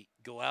is maybe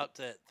go out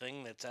to that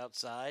thing that's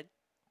outside.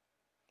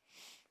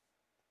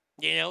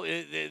 You know,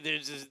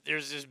 there's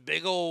this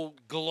big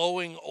old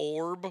glowing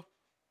orb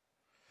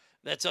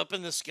that's up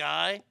in the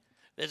sky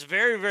that's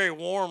very, very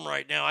warm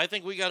right now. I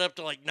think we got up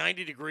to like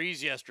 90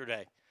 degrees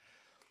yesterday.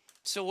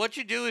 So what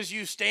you do is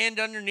you stand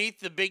underneath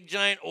the big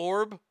giant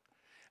orb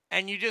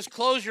and you just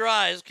close your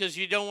eyes because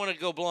you don't want to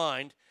go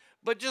blind,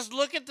 but just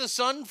look at the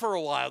sun for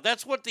a while.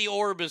 That's what the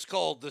orb is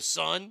called, the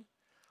sun.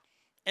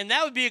 And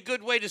that would be a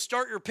good way to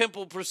start your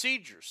pimple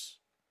procedures.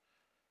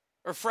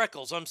 Or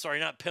freckles. I'm sorry,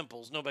 not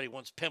pimples. Nobody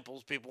wants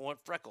pimples. People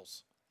want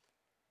freckles.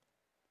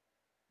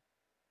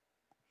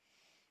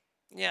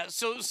 Yeah,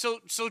 so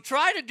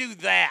try to do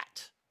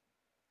that.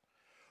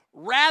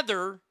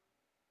 Rather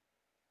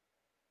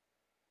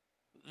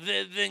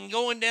than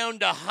going down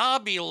to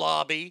Hobby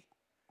Lobby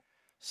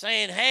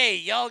saying, hey,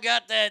 y'all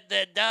got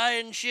that dye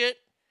and shit?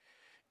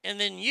 And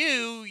then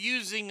you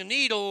using the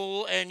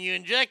needle and you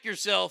inject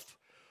yourself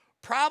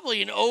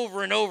probably and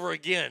over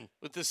again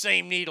with the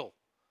same needle,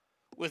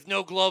 with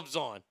no gloves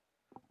on,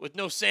 with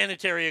no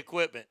sanitary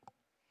equipment.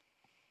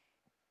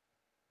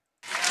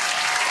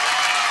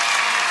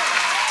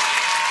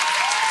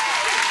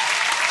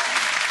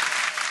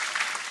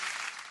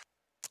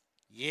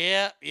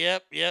 Yep.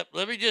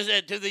 Let me just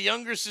add to the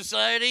younger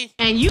society.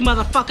 And you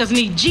motherfuckers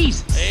need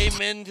Jesus.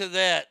 Amen to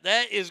that.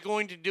 That is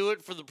going to do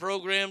it for the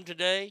program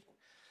today.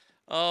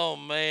 Oh,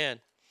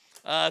 man.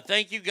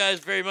 Thank you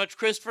guys very much.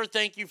 Christopher,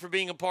 thank you for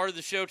being a part of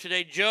the show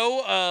today.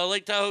 Joe,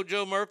 Lake Tahoe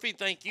Joe Murphy,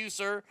 thank you,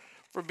 sir,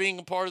 for being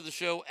a part of the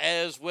show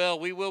as well.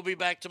 We will be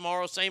back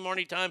tomorrow, same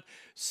Arnie time,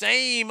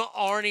 same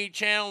Arnie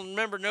channel.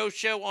 Remember, no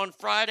show on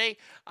Friday.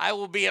 I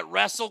will be at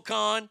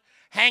WrestleCon,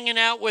 hanging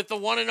out with the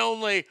one and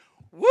only,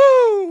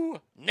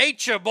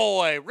 Nature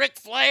Boy, Ric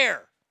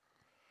Flair.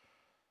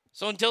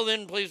 So until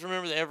then, please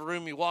remember that every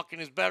room you walk in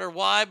is better.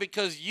 Why?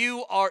 Because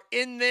you are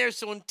in there.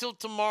 So until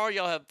tomorrow,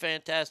 y'all have a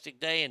fantastic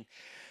day, and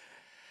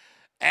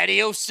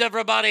adios,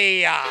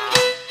 everybody.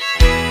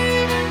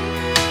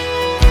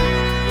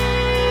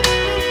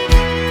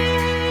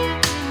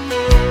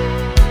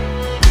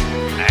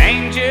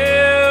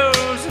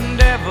 Angels and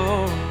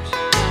devils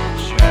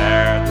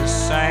share the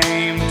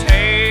same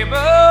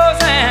tables,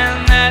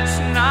 and that's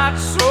not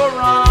so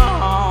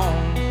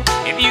wrong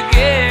if you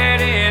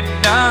get it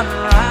done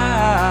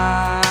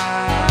right.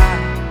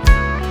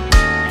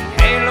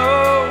 And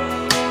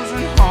halos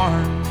and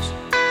horns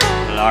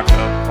lock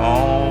up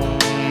on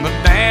the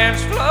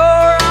dance floor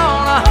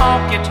on a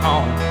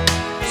honky-tonk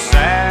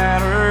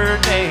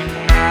Saturday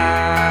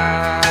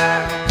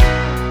night.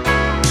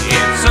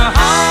 It's a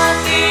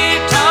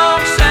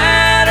honky-tonk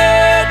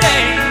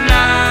Saturday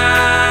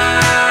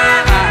night.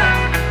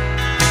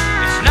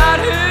 It's not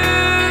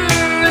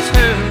who's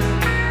who,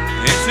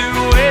 it's who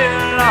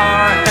will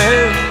or who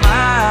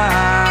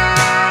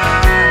might.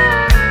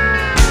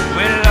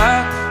 With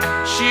luck,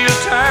 she'll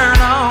turn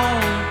on,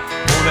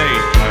 or they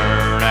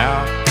turn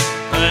out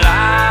the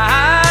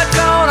lights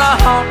on a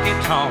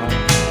honky-tonk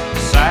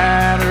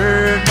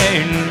Saturday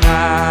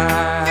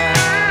night.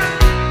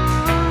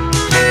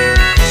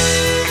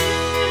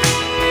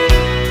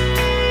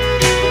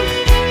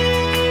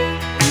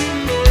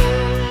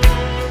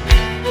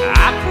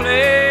 I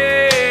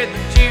played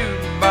the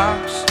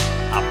jukebox,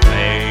 I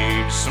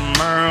played some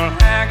Merle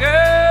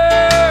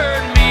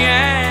Haggard. Me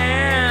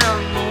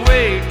and the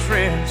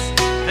waitress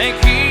think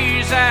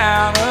he's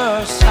out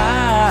of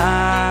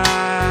sight.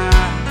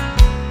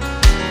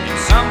 And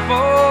some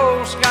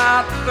folks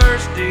got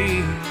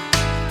thirsty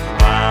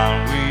while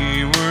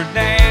we were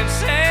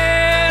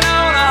dancing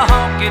on a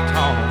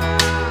honky-tonk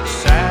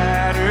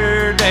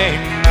Saturday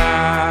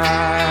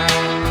night.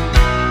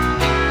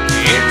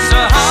 It's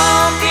a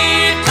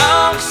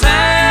honky-tonk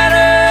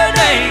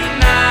Saturday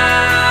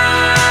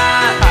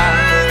night.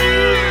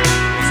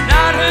 It's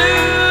not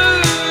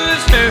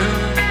who's who,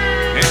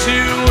 it's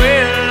who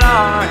will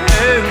or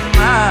who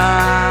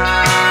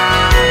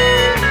might.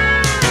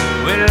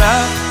 With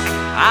luck,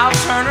 I'll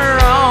turn her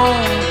on,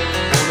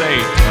 or they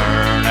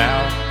turn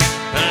out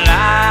the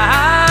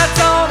lights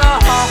on a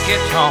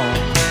honky-tonk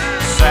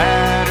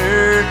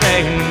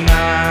Saturday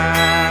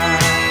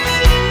night.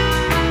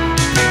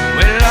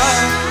 With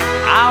luck,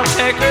 I'll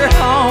take her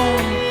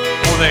home,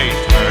 or they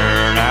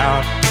turn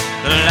out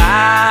the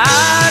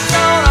lights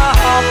on a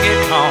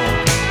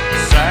honky-tonk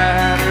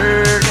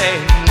Saturday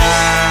night.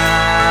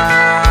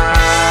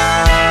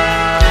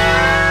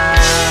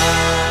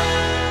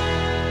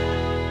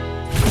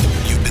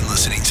 You've been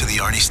listening to The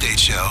Arnie State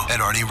Show at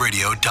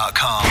ArnieRadio.com. Stop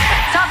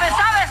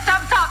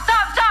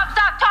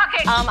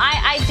talking.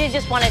 I did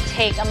just want to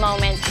take a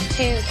moment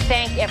to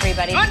thank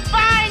everybody.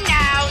 Goodbye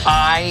now.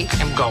 I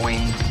am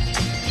going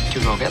to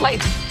go get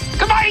laid.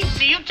 Goodbye.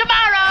 See you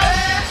tomorrow.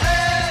 Hey,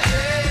 hey,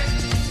 hey.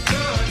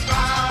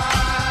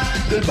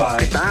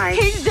 Goodbye. Bye.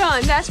 He's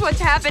done. That's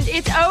what's happened.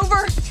 It's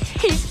over.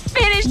 He's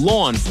finished.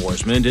 Law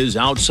enforcement is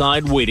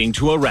outside waiting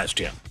to arrest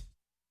him.